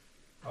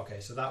 Okay,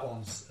 so that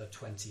one's a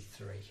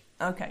 23.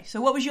 Okay,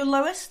 so what was your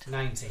lowest?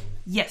 19.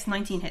 Yes,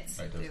 19 hits.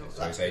 Right,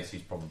 so his AC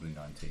is probably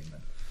 19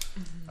 then,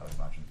 I would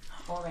imagine.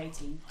 Or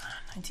 18.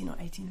 19 or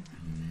 18.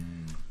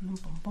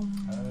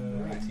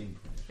 18.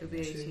 It'll be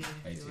 18.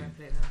 18. You won't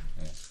play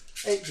that.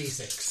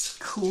 8d6.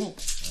 Cool.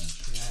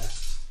 Yeah.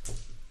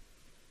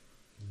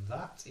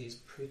 That is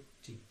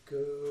pretty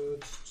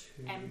good.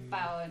 2,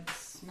 Empowered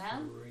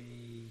smell.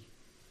 3,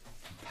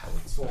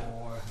 Empowered 4.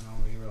 smell. And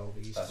I'll reroll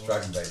these. That's 4.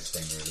 Dragon Blade's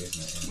thing, really,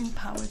 isn't it?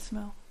 Empowered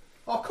smell.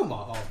 Oh, come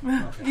on.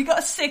 Oh, okay. You got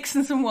a 6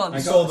 and some 1s. You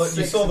saw the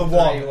 6 1 and 3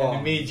 and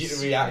immediately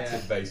ones.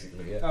 reacted, Yeah.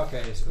 basically. Yeah.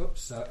 Okay,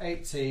 so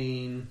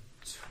 18,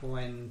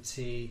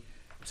 20,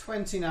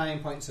 29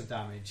 points of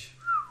damage.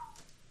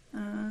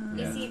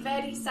 Is he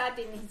very sad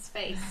in his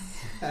face?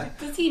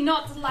 Does he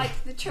not like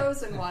the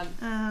chosen one?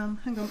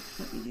 Hang on,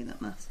 let me do that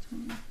math.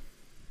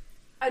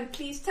 And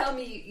please tell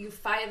me you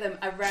fire them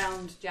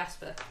around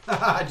Jasper.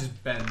 I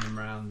just bend them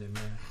round him,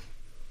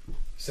 yeah.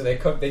 So they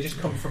just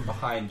come from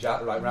behind,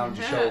 right round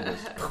your shoulders.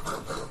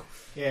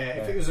 Yeah,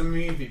 if it was a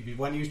movie, it'd be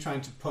when he was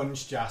trying to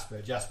punch Jasper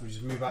would just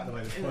move out the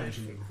way of the punch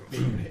and hit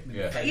him in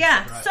the face.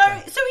 Yeah,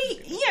 Right, so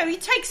he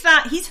takes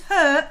that, he's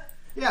hurt.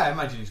 Yeah, I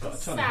imagine he's got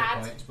a ton Sad.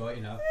 of hit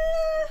points, but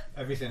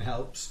everything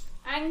helps.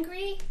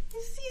 Angry?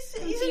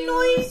 He's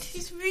annoyed.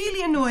 He's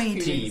really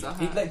annoyed. Peeved.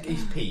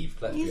 He's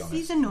peeved, let's be honest.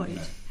 He's annoyed.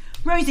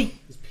 Rosie.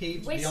 He's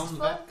peeved Wistful.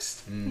 beyond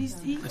vexed. He's,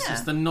 This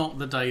is not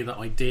the day that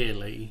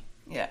ideally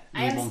yeah.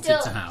 we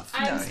wanted to have.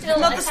 I'm No. still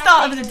Not the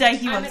start of the day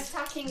he I'm wants.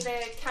 attacking the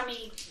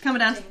Come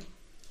down. thing.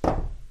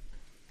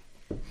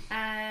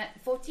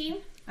 14.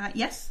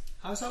 Yes.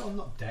 How's that one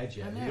not dead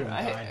yet? I know, The other one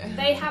right? died.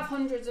 They have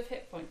hundreds of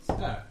hit points.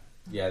 No,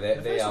 Yeah, the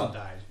they first are. one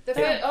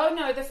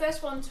died. The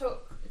first one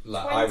took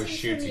Like, 20 I was from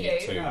shooting you.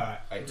 it too. Alright.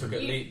 It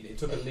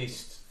took at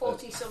least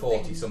 40 something.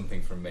 40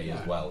 something from me Yeah.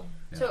 as well.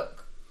 Yeah.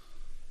 took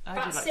I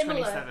That's did like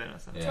similar. 27 or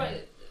something. Yeah.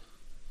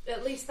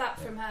 at least that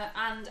from her,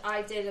 and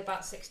I did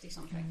about 60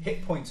 something.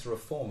 Hit points are a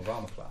form of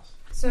armor class.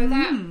 So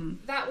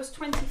that was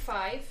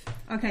 25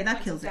 Okay, that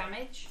points kills of it.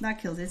 damage.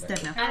 That kills it. It's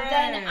dead now. And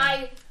then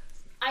I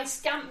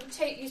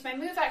use my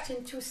move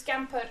action to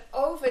scamper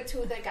over to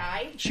the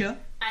guy, Sure.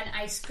 and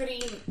I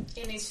scream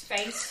in his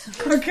face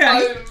with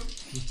Okay. foam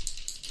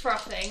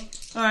frothing.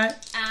 All right.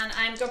 And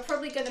I'm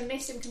probably going to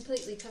miss him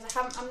completely because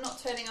I'm not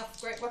turning off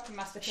Great Weapon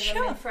Master because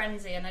Sure. I'm in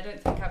frenzy, and I don't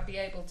think I'd be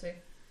able to.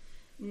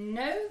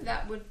 No,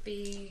 that would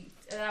be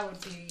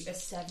a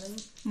 7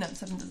 No,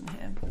 7 doesn't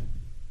hit him.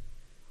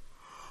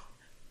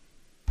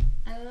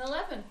 and an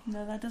 11.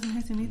 No, that doesn't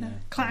hit him either. No.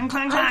 Clang,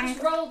 clang, I clang.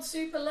 just rolled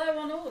super low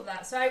on all of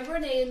that, so I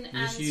run in You're and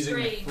just using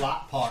the scream.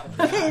 flat part of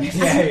the axe.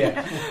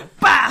 Yeah.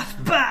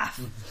 Baff, baff.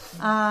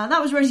 That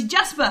was Rosie.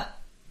 Jasper.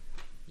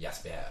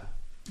 Yes, yeah.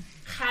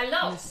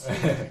 Hello.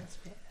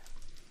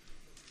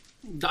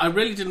 I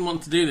really didn't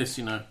want to do this,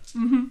 you know.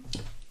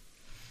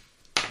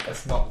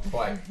 That's not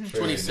quite true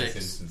 26. in this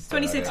instance.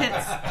 26 hits.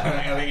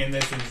 I think in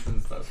this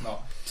instance that's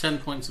not. 10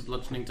 points of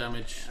bludgeoning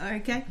damage.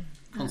 Okay.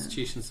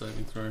 Constitution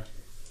saving throw.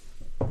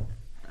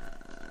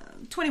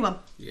 21.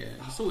 Yeah,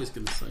 he's always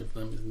going to save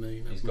them, isn't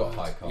he? He's Never got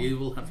mind. high con. He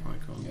will have high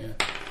con, yeah.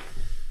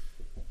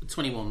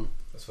 21.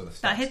 That's where the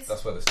That stats, hits.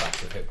 that's where the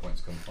stats of hit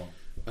points come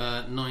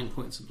from. 9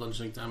 points of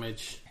bludgeoning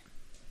damage.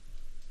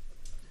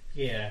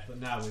 Yeah, but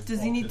now we've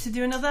Does he need to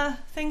do another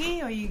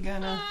thingy, or are you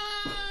gonna?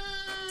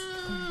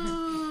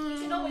 You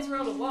can always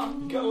roll a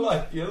 1. You got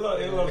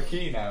a lot of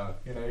key now.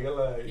 You know, you got a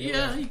lot.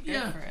 Yeah, Go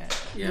yeah, for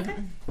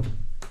it.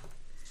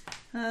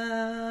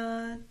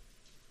 yeah.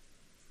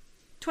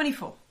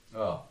 24.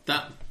 Oh,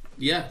 That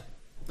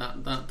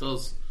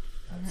does.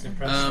 That's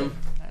impressive.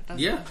 That does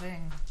Yeah. that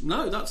thing.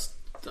 No, that's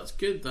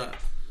good. That.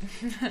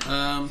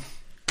 I'm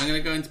going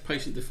to go into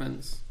patient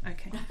defence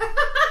Okay.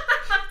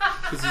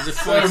 because he's a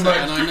fighter,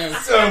 and I know.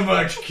 so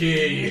much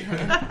key.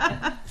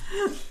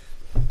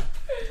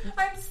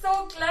 I'm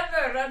so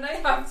clever and I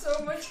have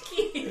so much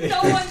key. No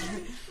one,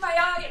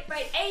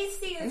 my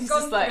AC is He's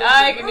gone. just like, through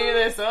I the can do roof.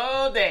 this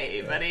all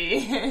day,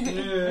 buddy.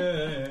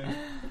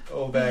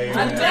 All day.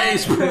 And That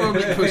is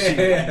probably pushing.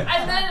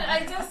 And then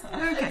I just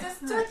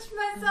touch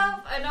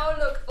myself and oh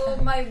look, all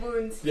my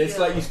wounds. Yeah, it's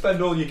heal. like you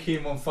spend all your key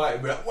in one fight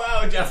and be like,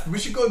 wow, Jasper, we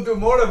should go and do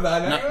more of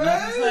that.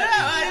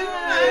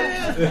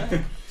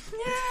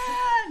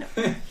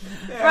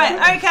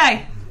 Right.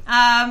 Okay.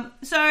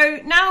 So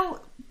now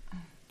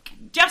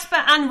Jasper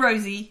and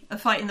Rosie are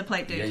fighting the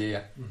plate dude.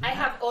 Yeah. I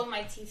have all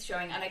my teeth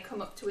showing and I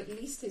come up to at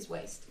least his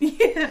waist. But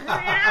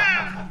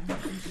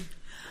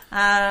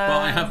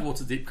I have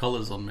Waterdeep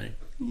colours on me.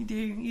 You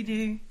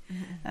do.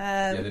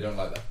 Yeah, they don't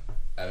like that.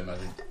 I'd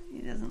imagine.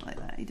 He doesn't like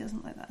that. He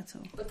doesn't like that at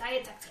all. But I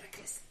attacked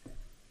reckless.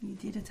 You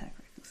did attack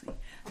recklessly.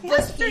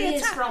 But he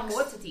is from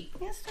Waterdeep.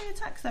 He has 3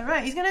 attacks though.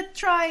 Right. He's going to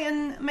try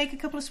and make a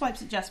couple of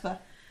swipes at Jasper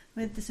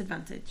with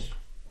disadvantage.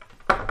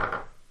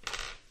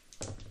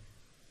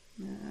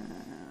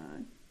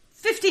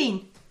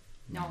 15.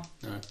 No,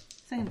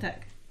 Same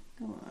attack.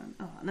 Go on.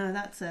 Oh no,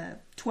 that's a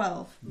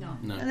 12. no.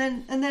 No.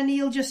 And then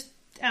he'll just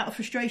out of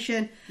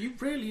frustration, You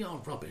really are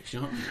rubbish,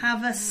 aren't you?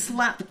 have a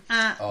slap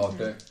at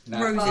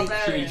Rosie.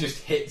 She just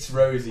hits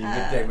Rosie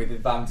with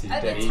advantage.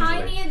 Are dead the easily.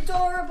 tiny,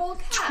 adorable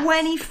cat?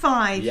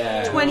 25.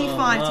 Yeah.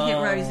 25 to hit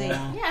Rosie.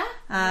 Yeah.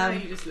 Now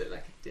you just look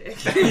like a dick.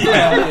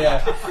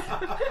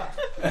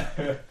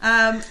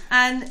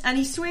 And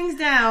he swings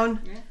down,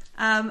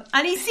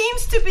 and he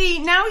seems to be,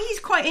 now he's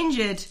quite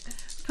injured,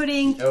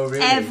 putting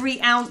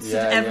every ounce of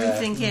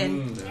everything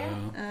in.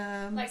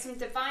 Like some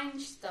divine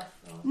stuff.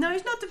 Or... No,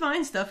 it's not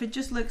divine stuff. It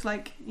just looks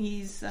like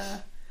he's.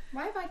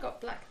 Why have I got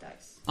black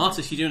dice?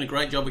 Artist, you're doing a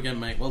great job again,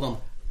 mate. Well done.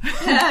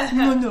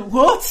 No,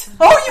 what?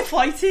 Oh, you're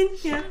fighting?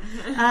 Yeah.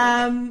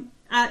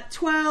 At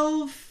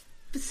 12,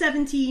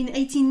 17,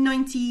 18,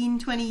 19,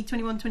 20,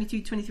 21,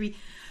 22, 23,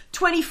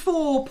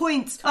 24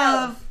 points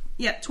 12. of.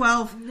 Yeah,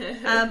 12.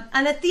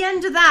 And at the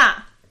end of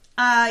that,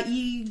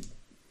 you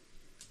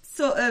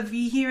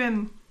hear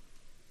him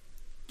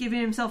giving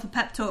himself a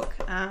pep talk.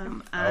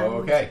 And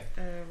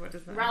What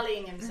does that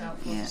Rallying himself.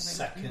 Yeah.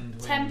 Second wind.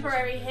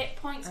 Temporary hit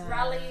points.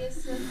 Rally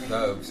is the thing.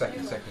 No,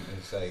 second is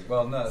say.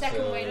 Well, no,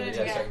 Second wind,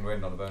 yeah. second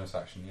wind on a bonus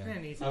action.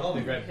 Yeah. I've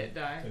only read hit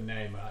die. the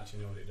name, I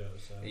actually know what it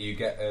does. So. You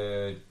get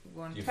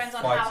One. you Depends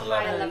on fight how a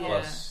level high level.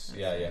 plus.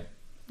 Yeah.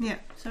 Yeah,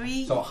 so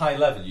he. So at high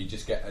level, you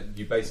just get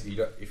you basically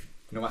got if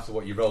no matter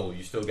what you roll,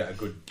 you still get a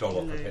good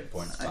dollop of hit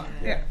points back.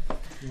 Yeah.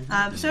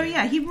 So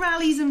yeah, he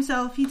rallies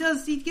himself. He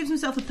gives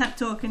himself a pep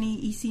talk, and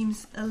he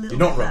seems a little. You're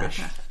not bit rubbish.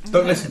 better.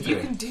 Don't listen to You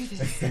him. can do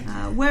this.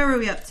 Where are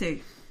we up to?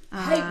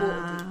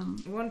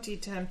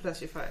 1d10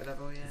 plus your fighter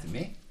level, Is yeah. it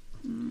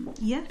me?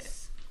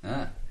 Yes.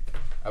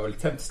 I will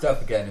attempt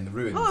stealth again in the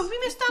ruins. Oh, have we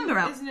missed Amber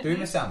out? Isn't it? Do we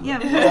miss Amber? Yeah.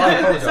 Oh, I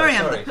apologise. Sorry,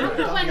 Sorry. Amber.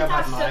 Amber went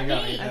after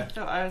me. I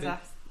thought I was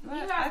after.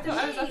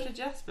 After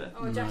Jasper.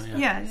 Oh, Jasper.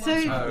 Yeah. So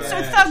yeah.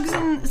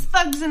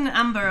 Thugs and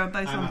Amber are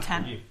both I'm on after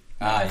 10. you.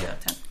 Yeah.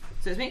 10.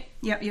 So it's me?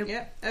 Yep.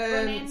 Yep.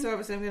 Run in. So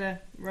obviously I'm going to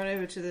run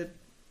over to the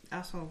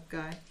asshole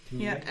guy.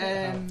 Yeah.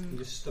 Can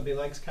your stubby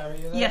legs carry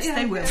you there? Yes,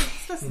 they will.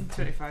 It's less than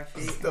 25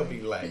 feet.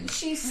 Stubby legs.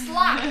 She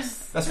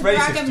slaps That's the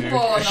racist, dude. Dragonborn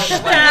on the way.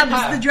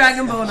 Stabs the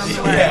Dragonborn on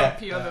the way. Yeah.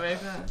 Pee on the way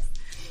past.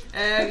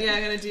 I'm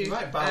going to do You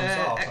might bounce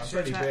off. I'm extra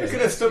pretty attack. big. Look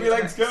at her stubby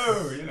legs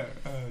go. You know.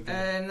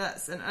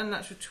 That's an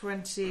unnatural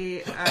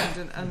 20 and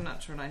an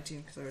unnatural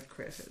 19 because I would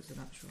crit if it was a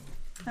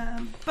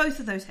natural. Both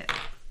of those hit.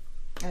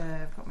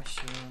 I've got my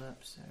shield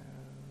up, so...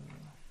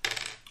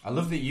 I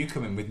love that you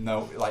come in with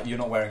no, like you're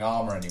not wearing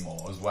armor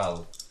anymore as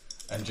well,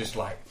 and just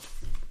like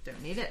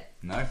Don't need it.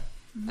 no.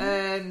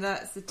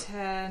 That's the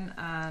 10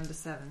 and a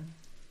 7.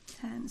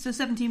 10. So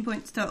 17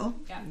 points total.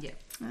 Yeah.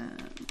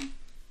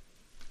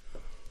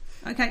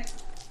 Okay.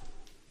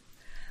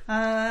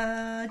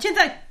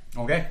 Chintai.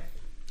 Okay.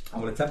 I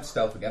will attempt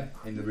stealth again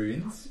in the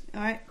ruins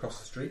Alright. across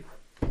the street.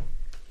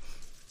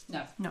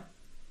 No.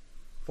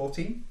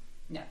 14?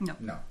 No.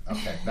 No.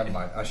 Okay, never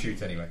mind. I'll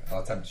shoot anyway.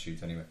 I'll attempt to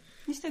shoot anyway.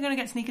 You're still going to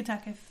get sneak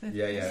attack if...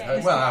 Yeah.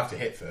 Yeah. Well, I have to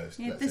hit first.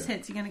 Yeah, if that's this it.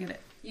 hits, you're going to get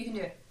it. You can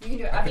do it. You can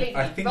do it. I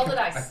believe you. Roll the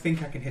dice. I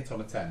think I can hit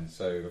on a 10,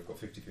 so I've got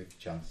 50-50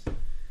 chance.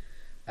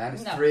 And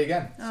it's No. 3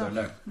 again, so Oh.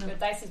 no. Your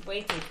dice is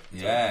weighted.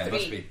 Yeah, So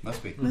must 3.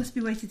 be. Must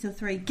be waited till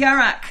 3.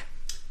 Garak.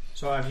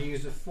 So I've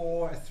used a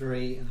 4, a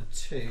 3, and a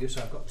 2,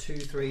 so I've got 2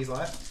 3s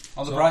left.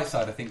 On the bright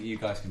side, I think you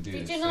guys can do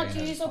Did this. you not so,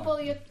 use it's up fine. all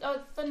your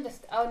thunder?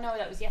 Oh no,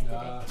 that was yesterday.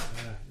 I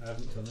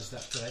haven't done the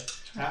step today.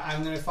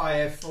 I'm going to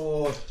fire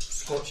 4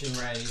 scorching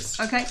rays.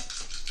 Okay.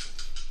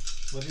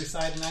 We'll do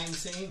side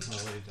 19. Well,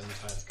 I've already done the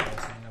side of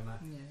chaos, haven't I?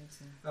 Yeah,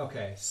 so.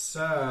 Okay,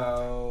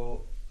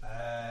 so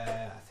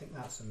I think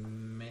that's a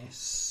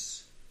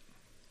miss.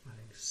 I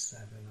think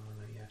 7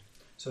 on it, yeah.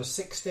 So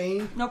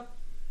 16. Nope.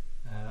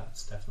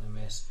 That's definitely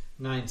a miss.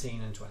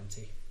 19 and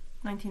 20.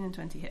 19 and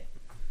 20 hit.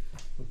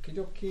 Okie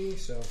dokie.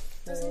 So 4.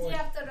 Doesn't he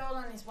have to roll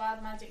on his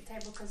wild magic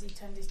table because he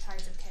turned his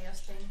Tides of Chaos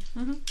thing?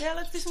 Mm-hmm. Yeah,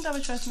 let's do some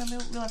damage first and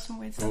then we'll have some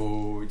weird stuff.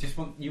 Oh,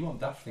 you want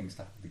daft things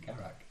to happen to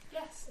Garak.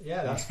 Yes.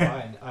 Yeah, that's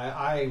fine.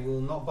 I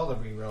will not bother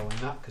re-rolling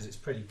that because it's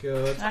pretty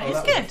good. That is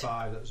that good. Was a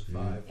 5. That was a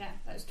 5. Yeah,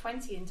 that was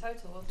 20 in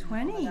total, wasn't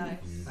 20. it? on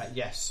the dice?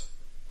 Yes.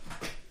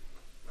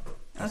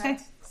 Okay.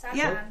 Sad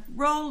Yeah. man.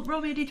 Roll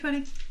me a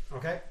d20.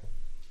 Okay.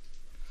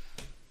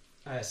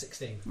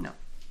 16. Never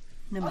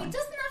Oh, he mind.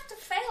 doesn't have to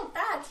fail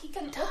that. He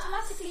can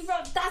automatically roll.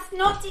 That's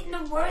not in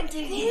the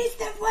wording. Here's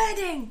the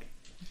wedding.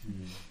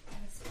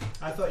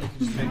 I thought you could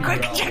just make me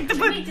Quick, roll. check the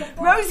Make book. it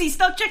book. Rosie,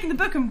 stop checking the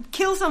book and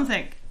kill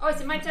something. Oh,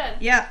 is it my turn?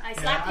 Yeah. I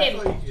Yeah, slap I him.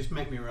 thought you could just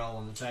make me roll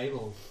on the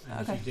table,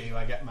 and Okay. if you do,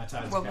 I get my Tides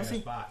Well, of we'll Chaos see.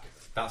 back.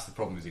 That's the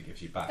problem, is it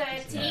gives you back.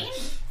 isn't 13.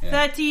 it? Yeah.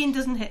 13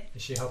 doesn't hit.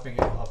 Is she hoping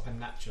it'll happen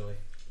naturally?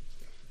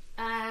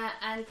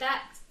 And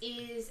that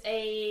is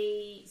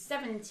a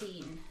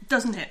 17.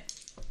 Doesn't hit.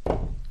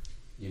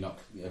 You're not.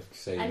 You have to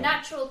say. A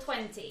natural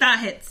 20. That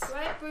hits. Do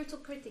I have brutal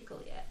critical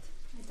yet?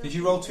 I don't Did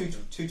you roll think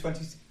two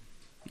 20s?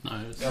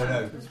 No, it's Oh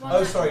no. There's one Oh,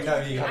 that- sorry.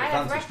 No, you I have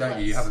have advantage, don't you?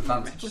 reckless. You have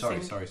advantage.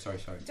 Reckless.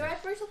 Sorry. Do I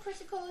have brutal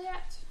critical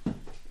yet?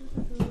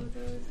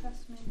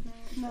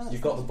 No.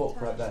 You've got the book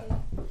right there.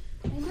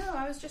 I know,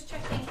 I was just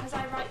checking because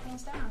I write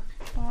things down.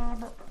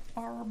 No.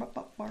 You're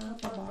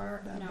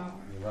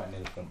right near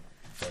the front.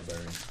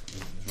 Barbarian.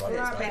 It's right Right.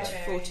 at the back.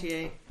 Barbarian.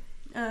 48.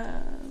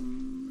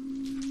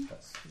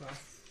 That's, Well,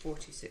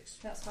 46.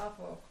 That's half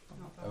orc.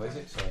 Not oh, is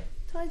it? Sorry.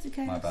 Tides of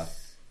Chaos. My bad.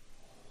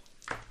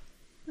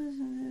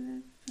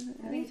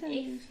 I think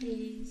if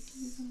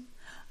he's...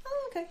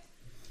 Oh, okay.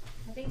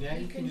 I think Yeah,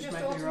 you you can can just just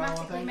make me roll, I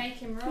automatically think. make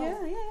him roll.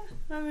 Yeah,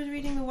 yeah. I was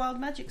reading the Wild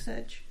Magic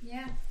Surge.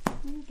 Yeah.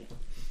 Okay.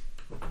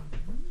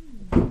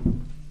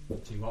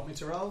 Do you want me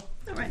to roll?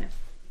 Not right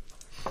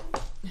now.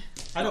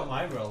 I don't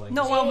mind rolling.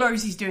 Not while It's-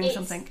 Rosie's doing it's,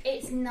 something.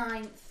 It's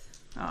 9th.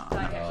 Oh.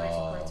 I get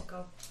Oh.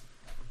 critical.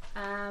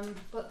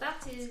 But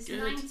that is Good.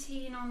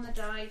 19 on the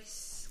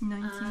dice.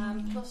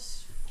 19.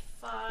 Plus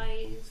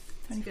 5.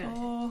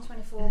 24.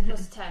 24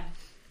 plus 10.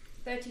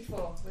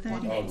 34 with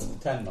one 30. Oh, hit. it's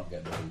 10 not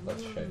getting doubled.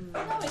 That's a shame.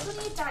 No, it's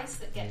only a dice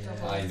that get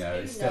doubled. I know.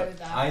 You It's know still,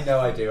 that. I know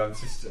I do.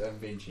 I'm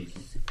being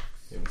cheeky.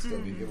 It would still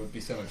be. It would be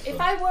so much fun.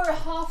 If I were a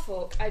half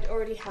orc, I'd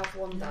already have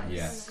one dice.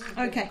 Yes.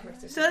 Okay.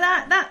 Critical. So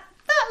that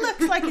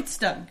looks like it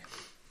stung.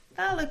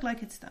 That looked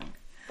like it stung.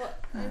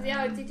 But,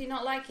 yeah, did you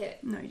not like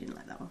it? No, you didn't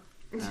like that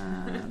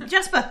one.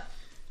 Jasper.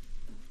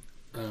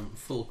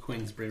 Full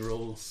Queensbury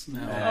rolls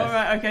now. All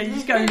right. Okay, you're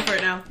just going for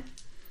it now.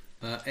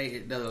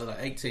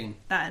 18.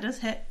 That does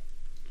hit.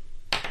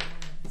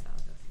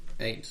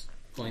 8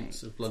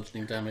 points of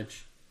bludgeoning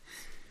damage.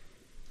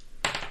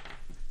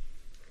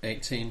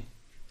 18.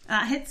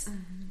 That hits.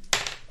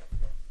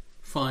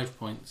 5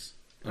 points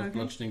of Okay.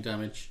 bludgeoning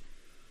damage.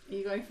 Are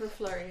you going for a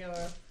flurry or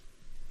a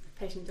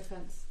patient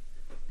defense?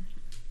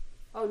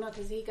 Oh no,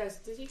 because he goes.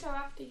 Does he go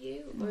after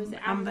you, or is it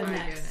Amber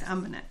next?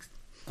 Amber next.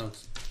 Oh,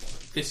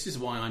 this is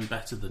why I'm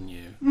better than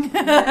you. And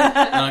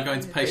I go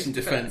into patient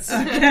defence.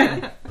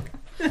 And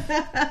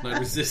I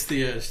resist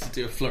the urge to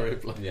do a flurry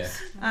of blows. Yeah.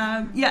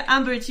 Yeah,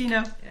 Amber, it's you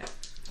know. Yeah.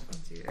 I'll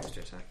do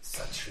extra attack.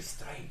 Such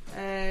restraint.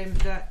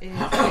 That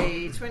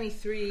is a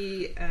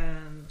 23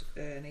 and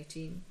an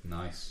 18.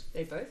 Nice.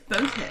 They both.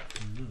 Both hit.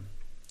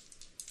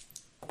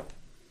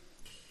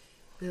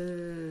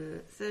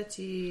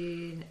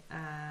 13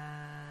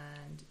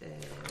 and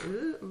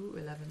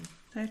 11.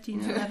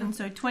 13 and 11,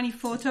 so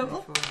 24 total.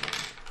 24.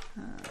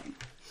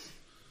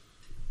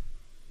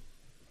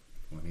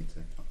 We need to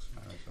knock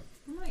some arrows up.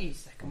 I might use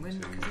second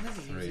wind because I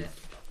never use 3. it.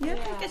 Yeah,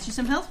 Yeah. it gets you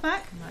some health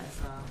back. Might as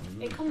well.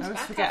 It comes I always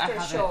back forget I after a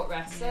have short it.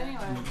 rest Yeah.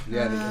 anyway.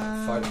 Yeah, the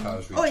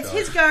firepower's recharged. Oh, it's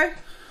his go.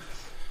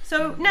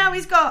 So now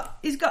he's got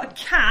a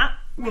cat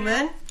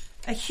woman,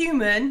 a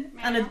human,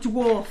 and a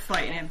dwarf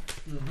fighting him.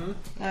 Mm-hmm.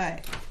 All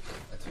right,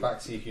 A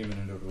tabaxi human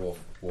and a dwarf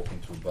walk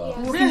into a bar.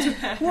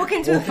 Yeah. walk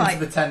into a Walk fight.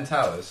 into the 10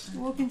 towers.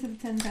 Walk into the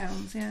 10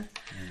 towns. Yeah.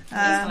 It's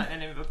like the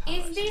name of a power.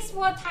 Is this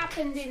what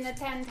happened in the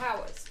 10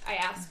 Towers? I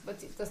asked,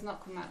 but it does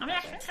not come out. that way.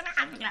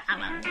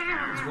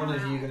 Is one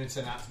of you going to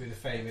turn out to be the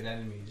favoured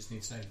enemy? You just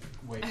need to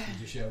wait for you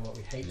to show what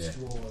we hate Yeah.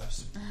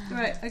 dwarves.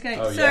 Right. Okay.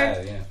 Oh, so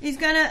yeah. he's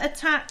gonna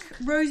attack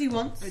Rosie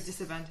once. With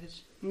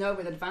disadvantage. No,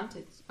 with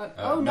advantage. Oh,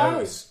 Oh, no.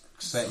 It's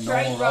straight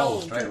Straight normal roll.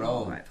 roll. Straight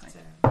roll. Right. Fine. So,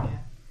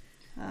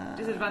 yeah.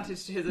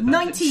 Disadvantage to his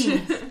advantage.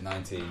 19.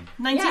 19.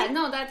 19. Yeah,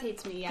 no, that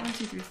hits me, yeah. 1,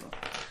 2, 3, 4.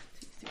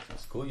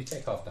 That's cool. You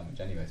take half damage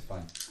anyway. It's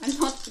fine. I'm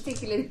not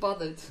particularly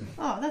bothered.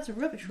 Oh, that's a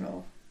rubbish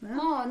roll. No.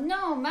 Oh,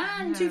 no,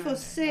 man. 2, 4,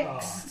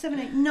 6, 7,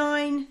 8,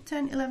 9,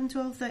 10, 11,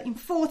 12, 13,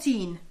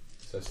 14.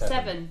 So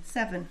 7.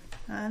 7.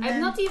 And I'm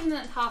then not even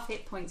at half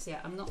hit points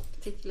yet. I'm not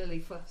particularly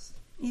fussed.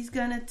 he's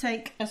gonna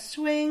take a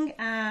swing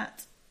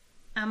at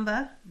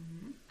Amber.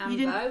 You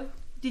didn't- Ambo.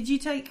 Did you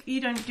take? You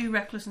don't do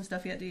reckless and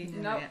stuff yet, do you?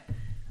 No. Yeah.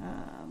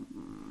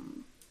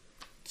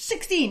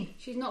 16.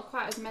 She's not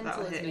quite as mental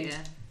That'll as hit, me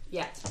yeah.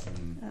 yet.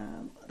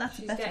 That's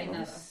She's a better getting roll.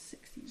 there, though.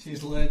 16.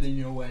 She's learning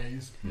your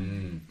ways.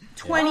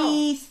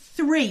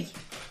 23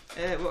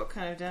 What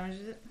kind of damage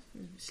is it?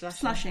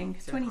 slashing.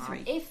 So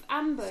 23. If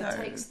Amber So-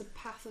 takes the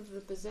path of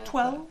the berserker,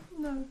 12.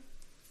 No.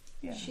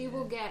 Yeah. she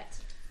will get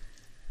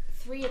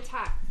 3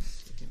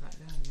 attacks Take it back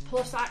down, yeah.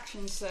 plus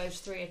action surge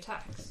 3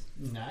 attacks.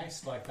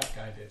 Nice, like that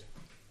guy did.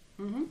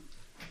 Mm-hmm.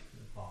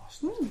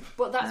 Boss.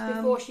 But that's Um,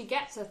 before she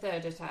gets a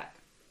 3rd attack.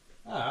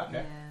 Ah,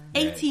 okay.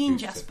 Yeah. 18, Yeah,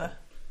 Jasper.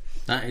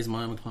 That is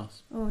my armor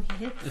class. Oh,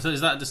 he hit. So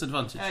is that a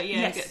disadvantage? Yeah,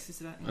 Yes. it gets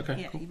disadvantage.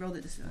 Okay, Yeah, cool. he rolled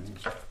a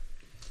disadvantage.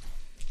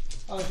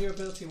 Oh, does your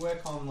ability work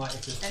on like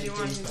if there's 2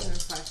 Anyone who's people? within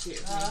 5 feet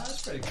of me. Ah,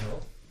 that's pretty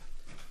cool.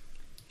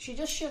 She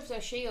just shoves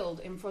her shield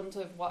in front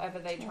of whatever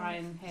they try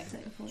and hit.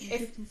 14,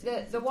 If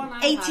 15, the one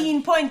I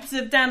 18 points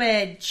of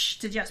damage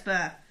to Jasper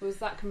had, was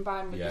that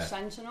combined with Yeah. the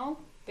sentinel?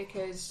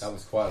 Because That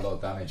was quite a lot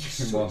of damage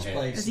in one Switch hit.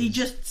 places. as he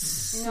just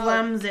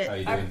slams How it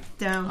you doing?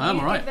 down. I'm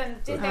you alright. give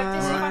them- did they Alright.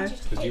 have disadvantage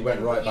to Because you hit went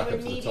them, right but back you up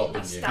to the top, immediately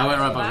didn't you? stabbed I went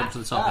right them back up to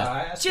the top. Ah, Yeah.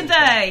 right, that's pretty cool.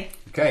 Chintay!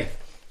 Okay.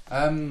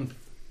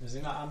 Is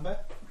it not Amber?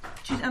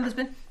 She's Amber's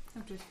been.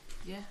 I'm just,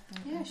 yeah.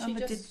 Yeah, she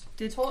Amber just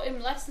did taught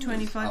him lessons.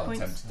 25 I'll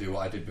points. attempt to do what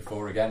I did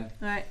before again.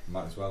 Right,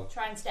 Might as well.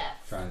 Try and step.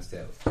 Try and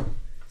stealth.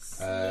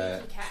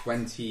 Sneaky cat.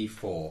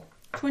 24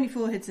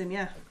 24 hits him,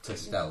 yeah. to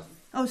stealth.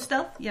 Oh,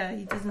 stealth? Yeah,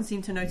 he doesn't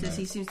seem to notice. No.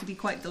 He seems to be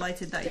quite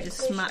delighted that he just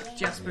smacked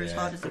Jasper as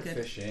hard as he quick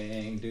could.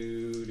 fishing.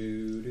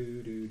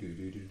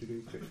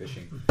 Quick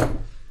fishing.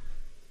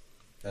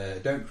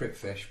 Don't crit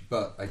fish,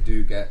 but I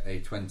do get a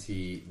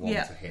 21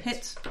 Yeah, to hit.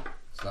 hits.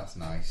 So that's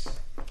nice.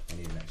 I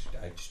need an extra.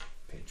 I just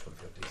pitch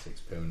 12d6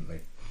 permanently.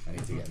 I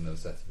need to get another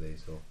set of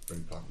these, or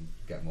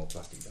get more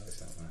plastic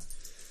dice out there.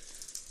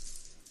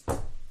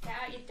 Get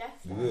out your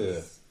death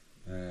dice.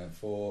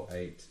 4,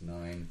 8,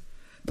 9,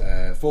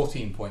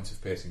 14 points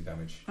of piercing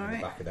damage in the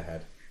back of the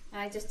head.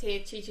 I just hear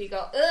Chi-Chi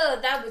go, "Oh,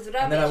 that was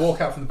rubbish." And then I walk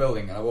out from the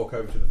building and I walk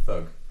over to the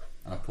thug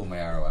and I pull my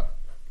arrow out.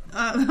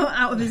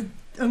 Out of his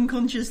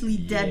unconsciously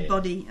dead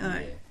body. All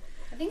right.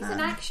 I think it's an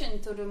action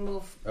to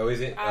remove. Oh,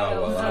 is it?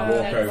 Arrow Oh, well, I from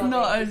walk dead over.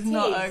 body.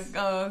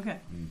 Oh, okay.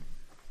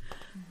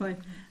 Fine.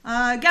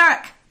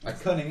 Garrick. I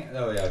cunning.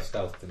 Oh yeah, I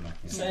stealthed, didn't I?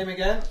 Yeah. Same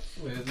again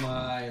with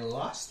my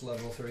last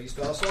level 3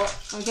 spell slot.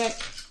 Okay.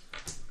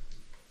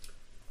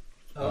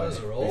 Those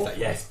are all. He's like,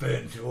 yes,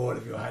 burn through all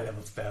of your high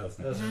level spells.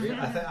 I think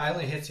I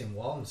only hit him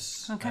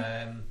once. Okay.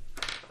 Can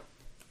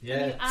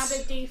Yeah. you add a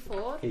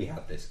D4 He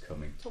had this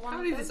coming. to one How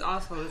of many them? of this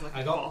arsehole is like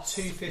I a got boss?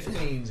 2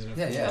 15s and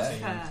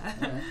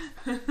a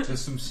 14.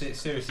 There's some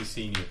seriously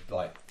senior,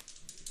 like,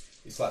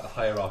 it's like the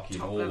hierarchy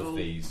in Top all level of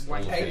these.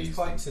 white. All of 8 these.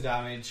 points of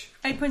damage.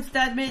 8 points of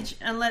damage,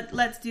 and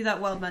let's do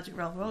that wild magic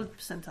roll. Roll a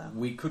percentile.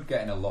 We could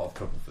get in a lot of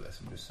trouble for this.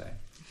 I'm just saying.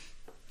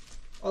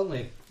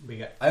 Only we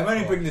get. I'm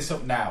only bringing this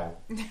up now.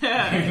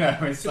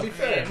 It's To be like-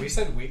 fair, we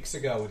said weeks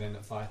ago we'd end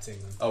up fighting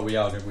them. Oh, we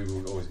are. We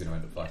were always going to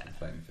end up fighting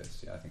Flaming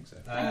Fists. Yeah, I think so.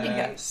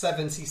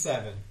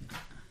 77.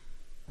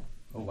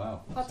 Oh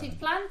wow. Potted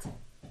plant?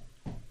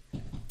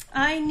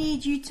 I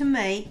need you to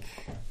make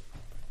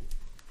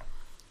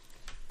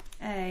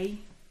a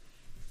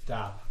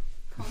Dab.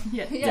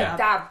 Yeah,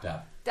 Dab.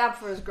 Dab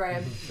for us,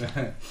 Graham.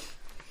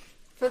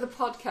 For the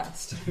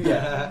podcast.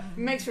 Yeah. It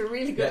makes for a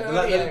really good Yeah,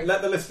 audio.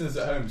 let the listeners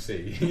at home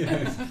see. You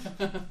know.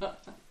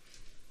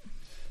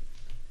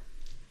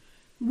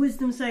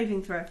 wisdom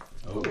saving throw.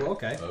 Oh,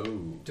 okay. Oh.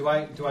 Do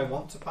I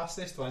want to pass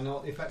this? Do I know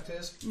what the effect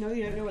is? No,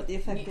 you don't know what the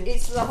effect is.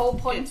 It's the whole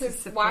point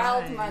It's a of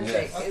wild surprise.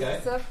 magic. Yeah. Okay.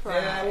 It's a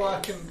surprise. Yeah, well, I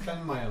can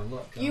bend my own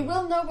luck. You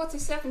will know what a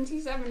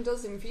 77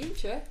 does in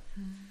future.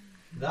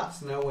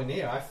 That's nowhere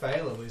near. I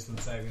fail a wisdom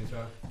saving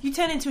throw. You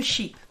turn into a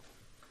sheep.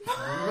 So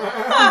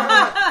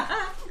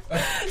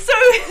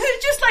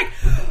just like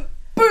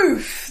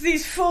boof,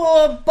 these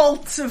 4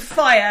 bolts of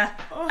fire,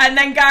 and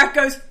then Gareth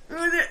goes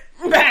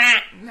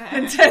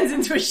and turns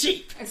into a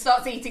sheep. And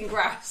starts eating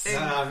grass. And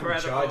I'm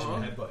Incredible. charging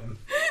and headbutt him.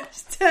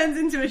 Just turns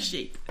into a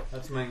sheep.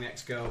 That's my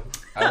next go.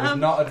 I would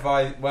not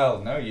advise.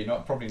 Well, no, you're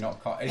not. Probably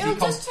not. Is It'll he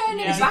just turn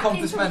him is he back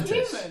Comptus into a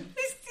Mentis? human.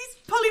 He's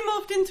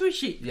polymorphed into a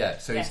sheep. Yeah.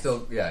 So Yes. he's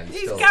still. Yeah. He's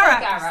He's still. Gareth.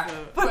 Garrett.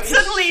 But he's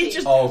suddenly he sheep.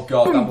 just Oh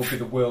god, that would be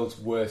the world's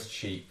worst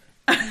sheep.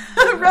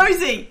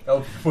 Rosie. That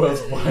would be the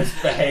world's worst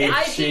behaved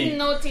I sheep. didn't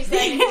notice He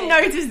anything. didn't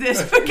notice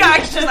this, but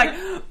Gareth's just like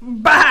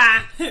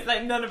bah.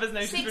 Like none of us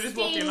noticed. We're just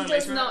walking 16 along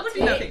does later. not What do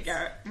you hit. think,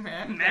 Garrett?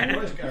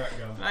 Where's Garrett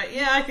go? Like,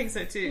 yeah, I think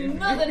so too.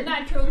 Another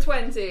natural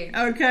 20.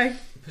 Okay.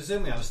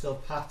 Presumably I'm still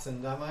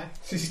patterned, am I?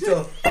 She's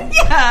still.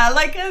 Yeah,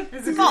 like a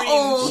It's a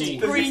bottled green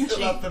green Does he sheep.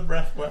 still have the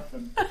breath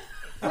weapon?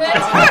 No, the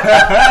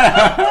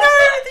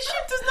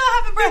sheep does not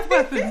have a breath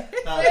weapon.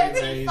 That'd be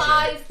amazing.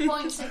 35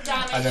 points of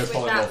damage I know with that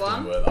polymorph doesn't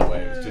one. work that way.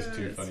 It was just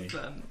too It's funny.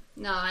 fun.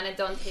 No, and I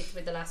don't hit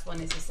with the last one.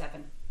 It's a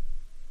 7.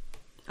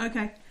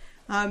 Okay.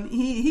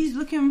 He's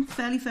looking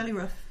fairly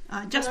rough. Can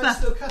I Jasper.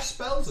 still cast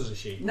spells as a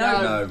sheep?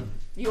 No. No.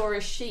 You're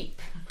a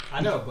sheep. I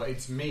know, but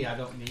it's me. I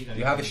don't need any.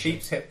 You have a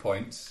sheep's hit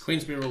points,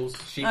 Queensbury rules.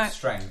 sheep's Alright.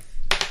 strength.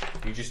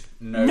 You just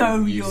know. No,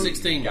 you you're-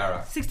 16.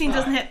 Gareth. 16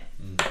 doesn't hit.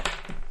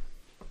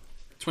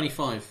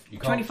 25. You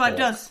can't 25 talk.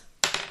 does.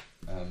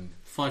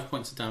 5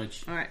 points of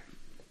damage. Alright.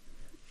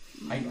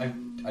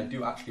 I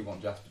do actually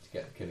want Jasper to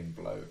get the killing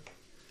blow.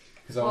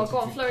 Because Oh, go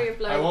on, flurry of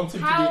blows. I want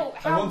him How to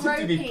be. ropey I want him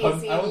to is be. he I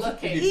want him to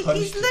looking? be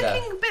punched He's to death.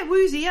 looking a bit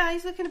woozy. Yeah,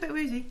 he's looking a bit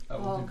woozy. I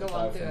want Oh, him go to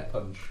on, die do from a it.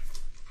 punch.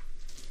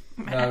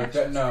 No,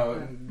 don't.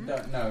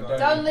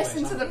 Don't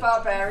listen to the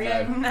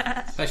barbarian.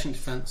 Patient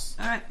defense.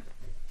 Alright.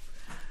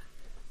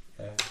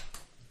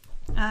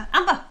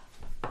 Amber.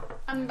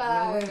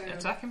 Amber.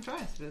 Attack him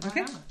twice. With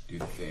Okay. my hammer. Do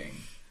the thing.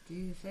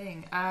 Do the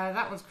thing.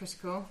 That one's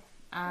critical.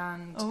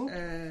 And Oh.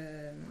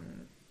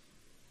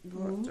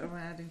 what am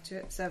I adding to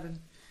it? 7.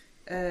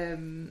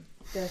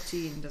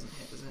 13 doesn't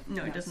hit, does it?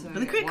 No, it Yeah, doesn't. so But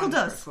the I get critical one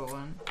does. critical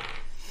one.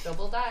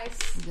 Double dice.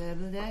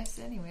 Double dice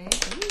anyway.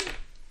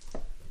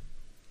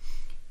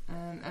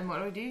 And what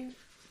do I do?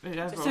 I've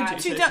Just rolled add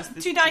Two, so it's just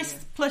this two two, dice yeah.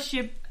 plus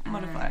your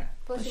modifier.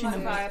 Plus Plus your your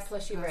modifier,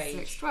 plus your Plus 6,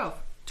 rage. 12.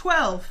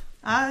 12.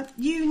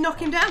 You knock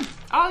him down.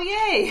 Oh,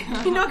 yay!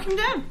 You knock him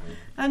down.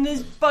 And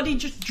his body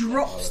just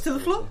drops to the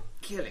floor.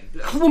 Killing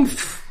blow. Clump.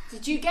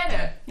 Did you get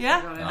it?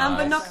 Yeah, Got it.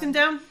 Amber Nice. knocked him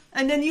down.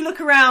 And then you look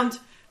around.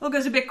 All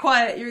goes a bit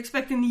quiet. You're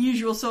expecting the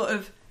usual sort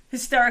of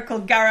hysterical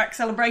Garak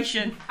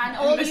celebration. And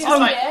all This you is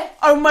like- hear...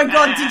 Oh my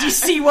god, did you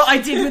see what I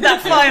did with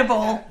that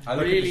fireball? I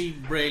look,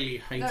 Really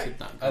hated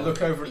that guy. I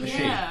look over at the sheep.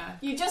 Yeah.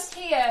 You just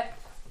hear,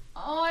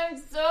 "Oh, I'm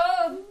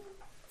so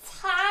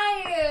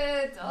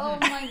tired. Oh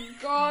my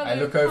god." I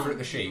look over at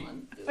the sheep.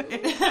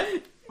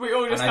 We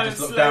all And just I kind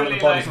just of look down at slowly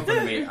the bodies like... in front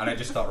of me, and I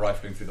just start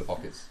rifling through the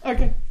pockets.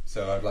 Okay.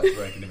 So I'd like to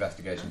make an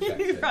investigation check.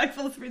 You to-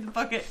 rifle through the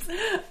pockets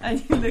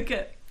and you look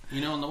at You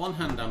know, on the one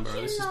hand, Amber,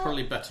 this is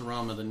probably better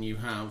armour than you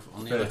have.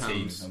 On the other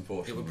hand,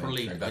 it would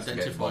probably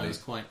identify us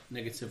quite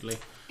negatively.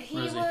 He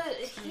was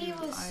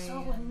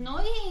so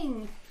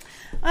annoying.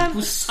 It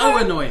was so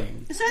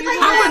annoying.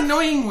 How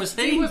annoying was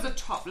he? He was a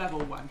top level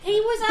one. He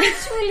was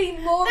actually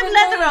more They have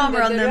annoying leather armour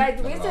than on the them.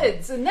 Red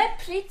Wizards, and they're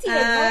pretty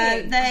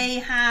annoying. They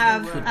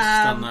have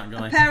stun that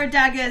guy. a pair of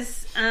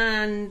daggers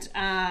and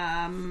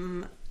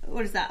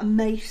what is that? A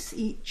mace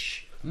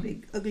each.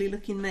 Big,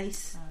 ugly-looking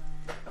mace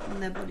on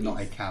their bodies. Not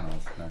a camel.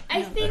 No.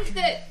 I think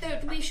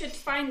that we should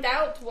find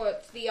out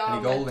what the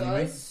armor gold does.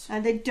 anyway?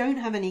 And they don't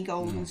have any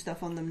gold and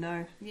stuff on them,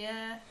 no.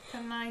 Yeah,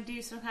 can I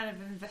do some kind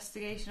of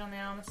investigation on the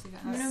armour see if it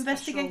I'm has gonna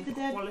investigate special the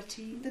dead.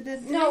 quality? The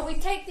dead No, we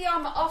take the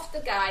armor off the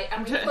guy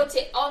and we put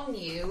it on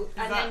you,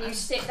 and then you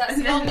sit. That's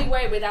the only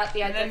way without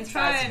the And then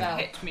try identifier and spell.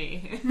 hit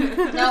me.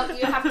 No,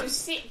 you have to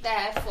sit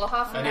there for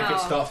half an And if hour.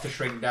 it starts to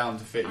shrink down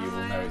to fit you,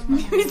 we'll know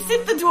it's You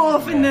sit the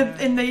dwarf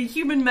in the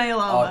human male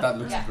armour. Oh, that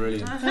looks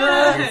brilliant.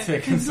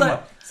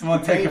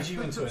 Someone take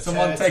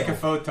a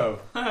photo.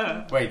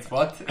 Wait,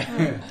 what?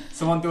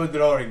 Someone do a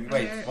drawing.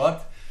 Wait,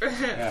 what?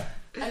 Yeah.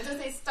 And does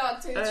it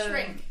start to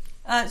shrink?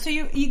 So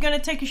you're going to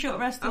take a short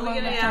rest? Are we along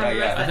gonna- that yeah, time?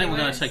 Yeah. I think we're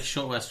going to take a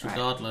short rest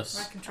regardless.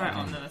 I can try it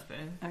on the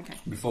lesbian. Okay.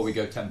 Before we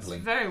go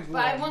templing. Very warm.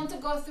 But I want to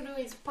go through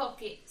his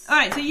pockets.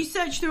 Alright, so you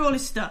search through all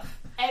his stuff.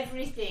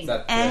 Everything. Is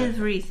that,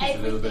 Everything.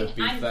 a little bit of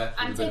beef I'm, there,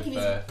 I'm a little taking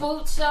bit his of,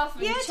 boots off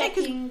and Yeah, take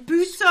his checking.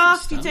 boots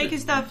off, you Standard. take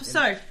his stuff.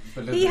 So, a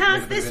little he bit-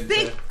 has little this bit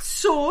big into-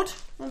 sword.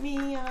 Let me...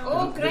 Oh, a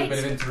little great.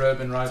 bit of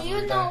interurban Do rivalry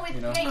you know there, with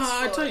you know. great I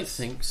swords, don't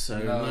think so.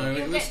 No. No, you it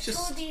get was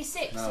just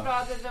 2d6 No.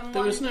 rather than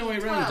there was no way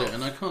around 1d12. it,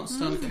 and I can't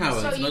stand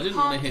cowards, So and I you didn't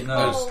want to can't hit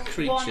No. those roll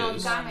 1 on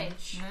creatures.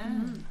 damage.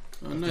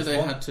 I know If they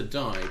there's had to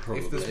die,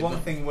 probably. If there's one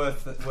but- thing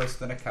worse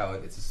than a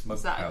coward, it's a smug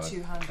Is that a coward.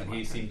 200 And he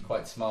one? seemed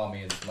quite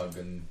smarmy and smug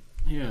and...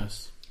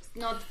 Yes.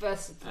 Not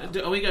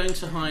versatile. Are we going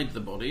to hide the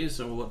bodies,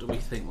 or what do we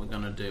think we're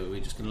going to do? Are we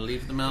just going to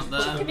leave them out Stick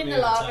there? him in the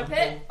lava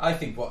pit. I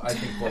think what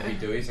we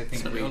do is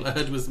So all I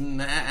heard was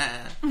nah.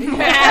 For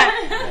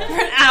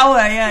an hour,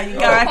 yeah. You go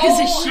back as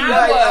a Oh, sheep.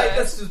 Yeah,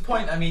 that's the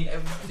point. I mean,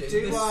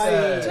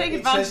 Take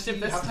advantage of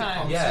this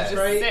time. Yeah.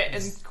 Just sit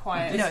and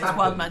quiet. No, it's happened.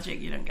 wild magic.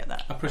 You don't get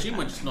that. I presume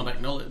we're just not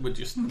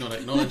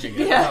acknowledging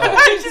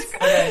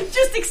it.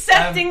 Just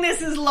accepting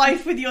this as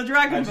life with your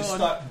I dragonborn. just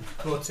start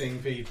cutting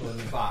people in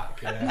the back.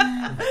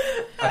 Yeah.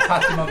 I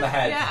pat him on the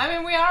head. Yeah, I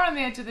mean, we are on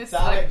the edge of this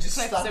That cliff, just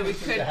stab so me we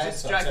through could the head,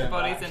 just so I drag the turn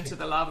bodies back. into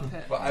the lava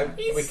pit. But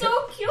He's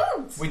so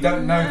cute. we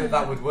don't know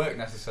that would work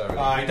necessarily.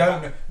 I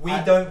We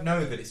know. don't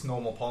know that it's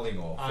normal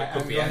polymorph. I It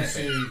could am be going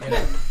anything. to You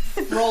know.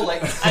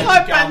 frolic and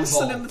Hi, Benson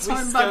gamble. and the We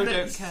Time still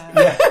Bandits. don't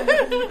care.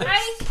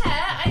 I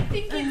care. I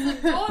think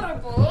it's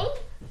adorable.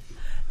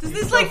 Does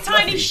this It's like so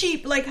tiny fluffy.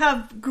 sheep like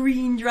have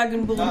green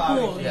dragonborn No,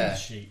 paws? Yeah.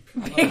 sheep.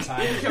 Not a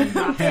tiny sheep.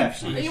 Yeah.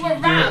 Are you a You're a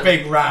ram?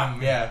 big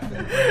ram, yeah.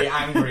 Really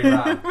angry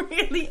ram.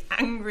 Really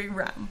angry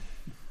ram.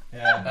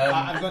 Yeah.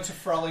 I'm going to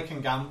frolic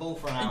and gamble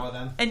for an hour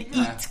then. And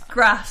eat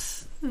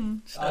grass. I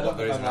don't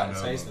There think is I'd like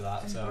no the taste of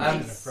that, so Um, I'm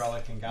going to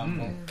frolic and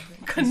gamble.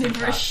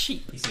 Carnivorous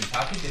sheep. He seems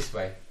happy this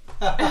way.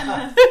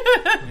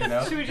 You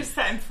know? Should we just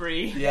set him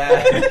free? Yeah.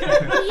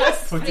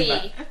 Yes, Put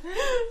him free.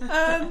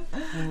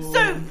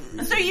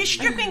 So you're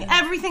stripping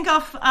everything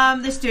off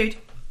this dude.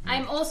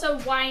 I'm also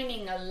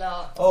whining a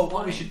lot. Oh,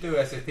 what we should do,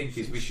 as I think,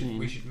 is we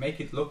should make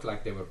it look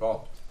like they were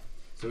robbed.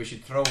 So we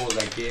should throw all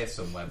their gear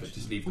somewhere, but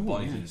just leave the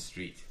bodies in the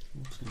street.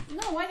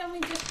 No, why don't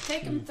we just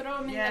take them, throw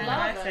them in the I'd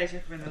lava? say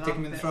chuck him in the Take lava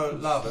them in the pit. throw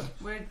lava.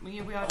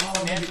 We are just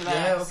on the edge of that.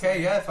 Yeah,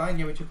 okay, yeah, fine.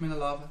 Yeah, we took them in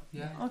the lava.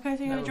 Yeah. Okay,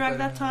 so you're No, gonna drag we're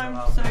that going in time. the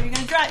lava. So you're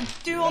gonna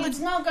do all It's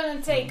the not going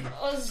to take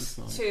us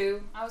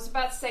two. I was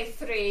about to say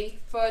 3,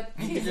 but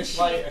You can just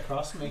lay it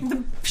across me.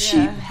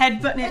 sheep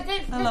headbutting But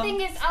it. the along.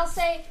 thing is, I'll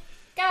say,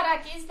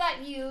 Garak, is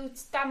that you?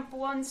 Stamp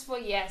once for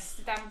yes,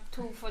 stamp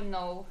 2 for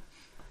no.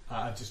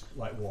 I just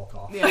walk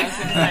off. Yeah, I was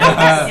gonna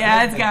say,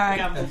 Yeah, it's Garrick.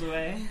 gambled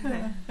away.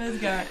 It's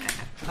Garrick.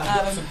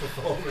 That's a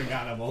performing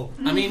animal.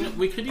 I mean,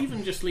 we could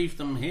even just leave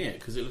them here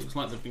because it looks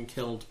like they've been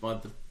killed by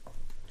the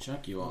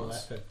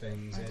jaguars, Leopard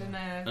things. I don't know.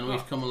 and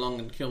we've come along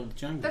and killed the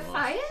jaguars. The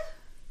fire?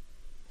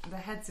 The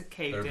heads are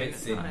caved They're a in. bit it's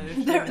thin.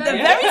 fine. They're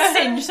very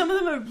singed. Some of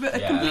them are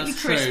Yeah. completely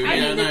That's true. crispy. I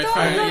Yeah, mean, no, they don't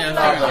fair- look yeah, like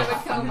fair they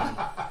enough. were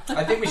coming.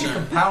 I think we should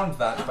compound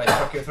that by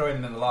throwing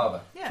them in the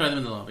lava. Throw them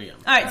in the lava, yeah.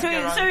 All right, Can't go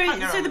so wrong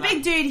the with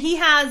big dude, he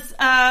has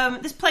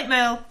this plate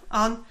mail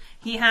on.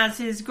 He has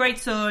his great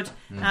sword.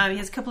 He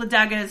has a couple of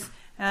daggers.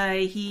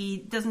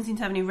 He doesn't seem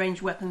to have any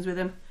ranged weapons with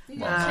him. You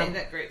can take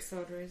that great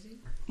sword, Rosie.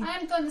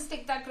 I'm going to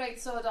stick that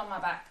great sword on my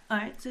back. All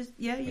right, so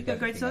yeah, you With got a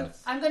great everything sword.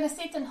 else. I'm going to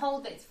sit and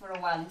hold it for a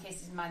while in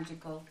case it's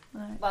magical.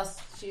 Right. Whilst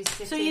she's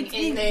sitting So you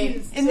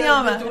in the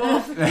armor.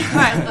 dwarf.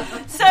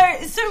 Right.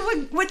 So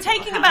we're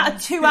taking about a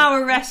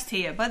 2-hour rest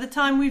here. By the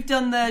time we've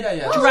done the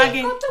Yeah.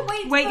 dragging, We've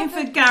got to waiting for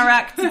for the-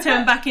 Garak to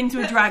turn back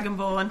into a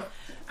dragonborn,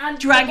 And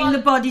dragging the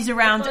bodies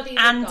around, bodies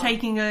are and gone.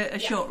 taking a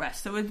short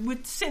rest. So we're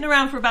sitting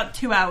around for about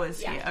 2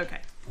 hours Yeah. here. Okay,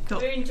 cool.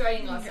 We're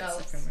enjoying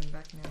ourselves.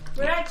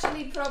 We're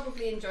actually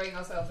probably enjoying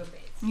ourselves a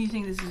bit. You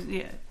think this is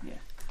yeah.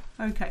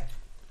 Okay.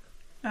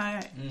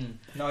 Right.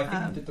 No, I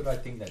think you did the right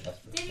thing there.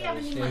 Did he have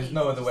any money? There's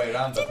no other way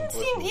around that.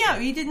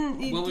 He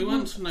didn't. Well, we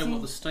wanted to know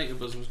what the state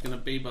of us was going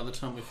to be by the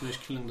time we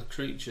finished killing the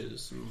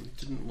creatures, and we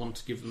didn't want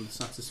to give them the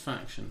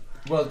satisfaction.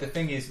 Well, the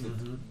thing is,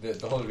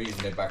 the whole reason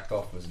they backed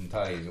off was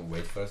entirely to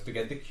wait for us to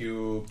get the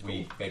cube.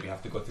 We maybe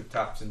have to go through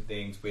traps and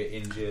things. We're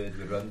injured,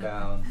 we run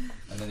down,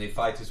 and then they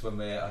fight us when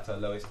we're at our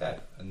lowest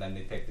ebb, and then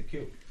they take the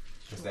cube.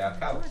 Because they are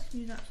cowards.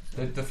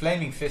 The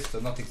Flaming Fists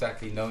are not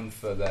exactly known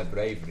for their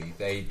bravery.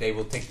 They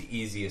will take the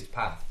easiest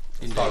path,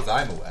 as far as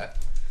I'm aware.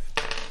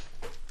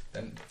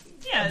 Then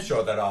I'm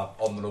sure there are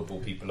honourable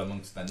people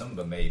amongst their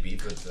number, maybe,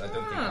 but I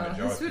don't think the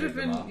majority of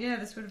them are. Yeah,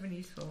 this would have been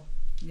useful.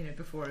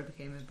 Before I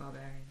became a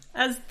barbarian.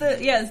 As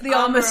the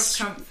armour of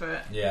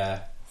comfort.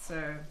 Yeah.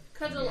 So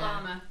cuddle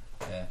armour.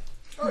 Yeah.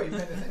 Oh, you made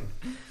a thing.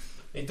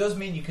 It does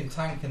mean you can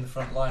tank in the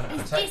front line and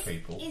protect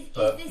people. Is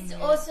this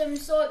awesome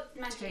sword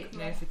magic? Take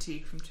no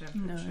fatigue from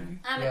temperature.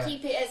 I'm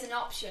keep it as an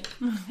option.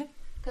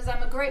 Because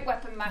I'm a great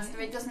weapon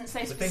master. It doesn't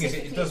say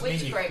specifically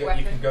which great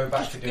weapon. You can go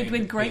back to doing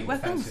with great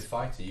weapons. Defensive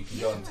fighter. You can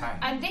go and tank.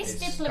 And this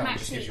diplomacy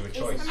just gives you a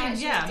choice.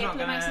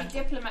 Diplomacy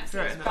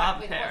throw it is in the back lab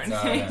with there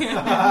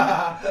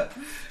what's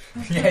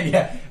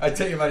Yeah. I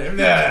tell you, man.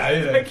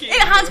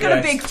 It has got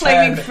a big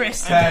flaming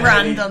fist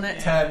brand on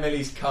it. Tear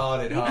Millie's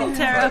card in half. You can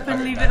tear it up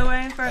and leave it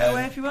away and throw it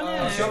away if you want.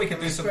 I'm sure we can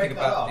do something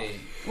about the.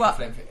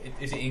 What?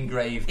 Is it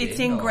engraved? It's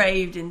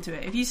engraved into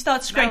it. If you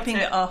start scraping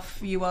it off,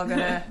 you are going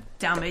to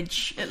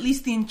damage at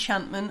least the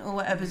enchantment or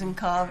whatever's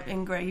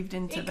engraved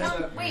into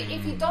the. Wait,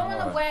 if you don't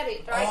want to wear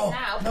it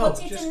now, put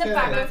it in the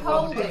bag of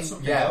holding.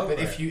 Yeah, but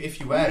if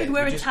you wear it, you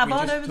wear a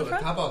tabard over the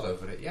front. A tabard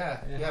over it.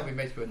 Yeah. We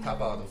make you a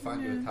tabard or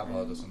find you a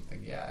tabard or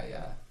something. Yeah.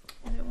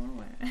 I don't want to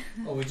wear it.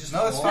 Oh, we just.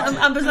 No, it's fine.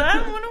 I don't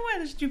want to wear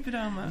the stupid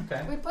armour.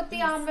 Okay. We put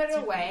the armour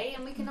away,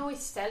 and we can always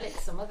sell it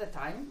some other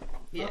time.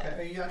 Yeah. Okay.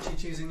 Are you actually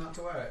choosing not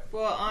to wear it?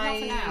 Well,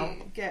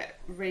 I get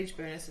rage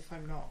bonus if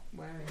I'm not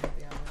wearing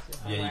the armour.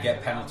 Yeah, you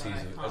get penalties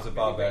as a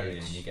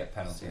barbarian. You get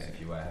penalties if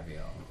you wear heavy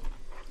armour.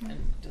 And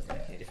it doesn't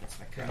make any difference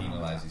if I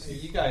penalises you.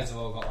 You guys have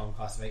all got one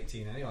class of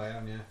 18 anyway,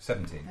 haven't you?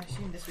 17. I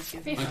assume this would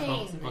give 15.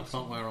 I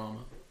can't wear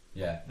armour.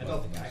 Yeah, I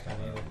don't think I can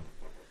either.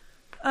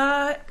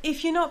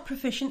 If you're not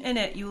proficient in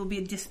it, you will be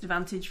at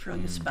disadvantage for all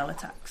your spell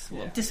attacks.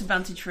 Or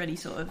disadvantage for any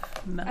sort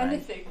of melee.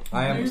 Anything.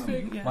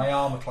 My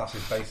armour class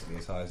is basically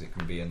as high as it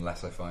can be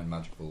unless I find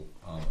magical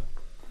armour.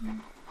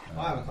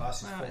 My armour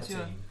class is 14.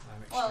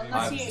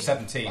 I'm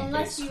 17.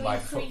 Unless you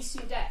increase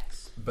your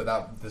dex.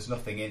 But there's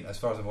nothing in, as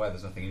far as I'm aware,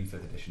 there's nothing in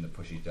 5th edition that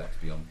pushes dex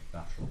beyond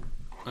natural.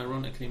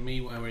 Ironically,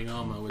 me wearing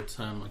armour would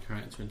turn my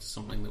character into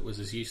something that was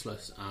as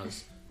useless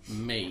as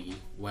me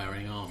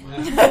wearing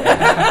armour.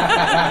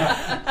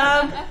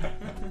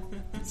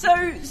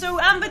 So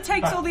Amber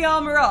takes all the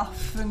armour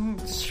off, and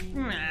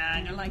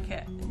I don't like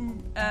it.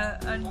 And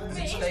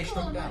it stays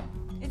struck down.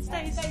 It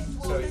stays.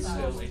 So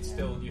it's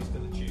still you're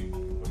still a tube.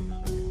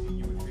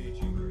 You would be a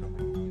tube.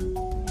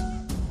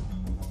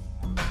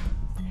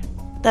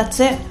 That's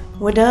it.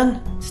 We're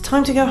done. It's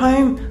time to go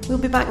home. We'll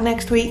be back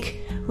next week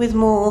with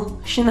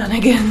more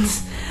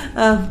shenanigans.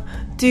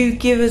 Do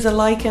give us a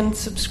like and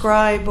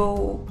subscribe,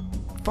 or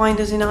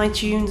find us in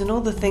iTunes and all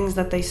the things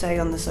that they say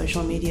on the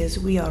social medias.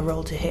 We are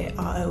Roll to Hit,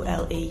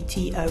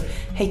 ROLETOHIT.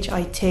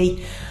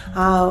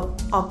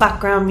 Our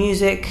background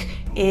music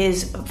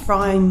is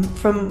from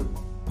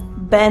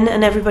Ben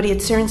and everybody at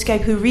Sirenscape,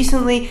 who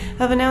recently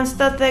have announced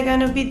that they're going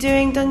to be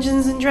doing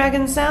Dungeons and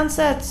Dragons sound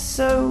sets.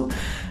 So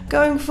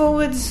going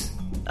forwards,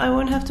 I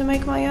won't have to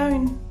make my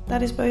own.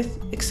 That is both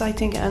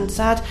exciting and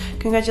sad.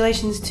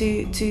 Congratulations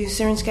to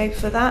Sirenscape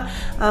for that.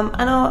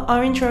 And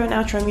our intro and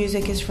outro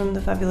music is from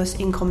the fabulous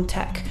Income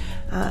Tech.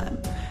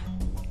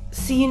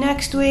 See you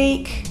next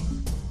week.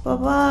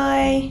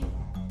 Bye-bye.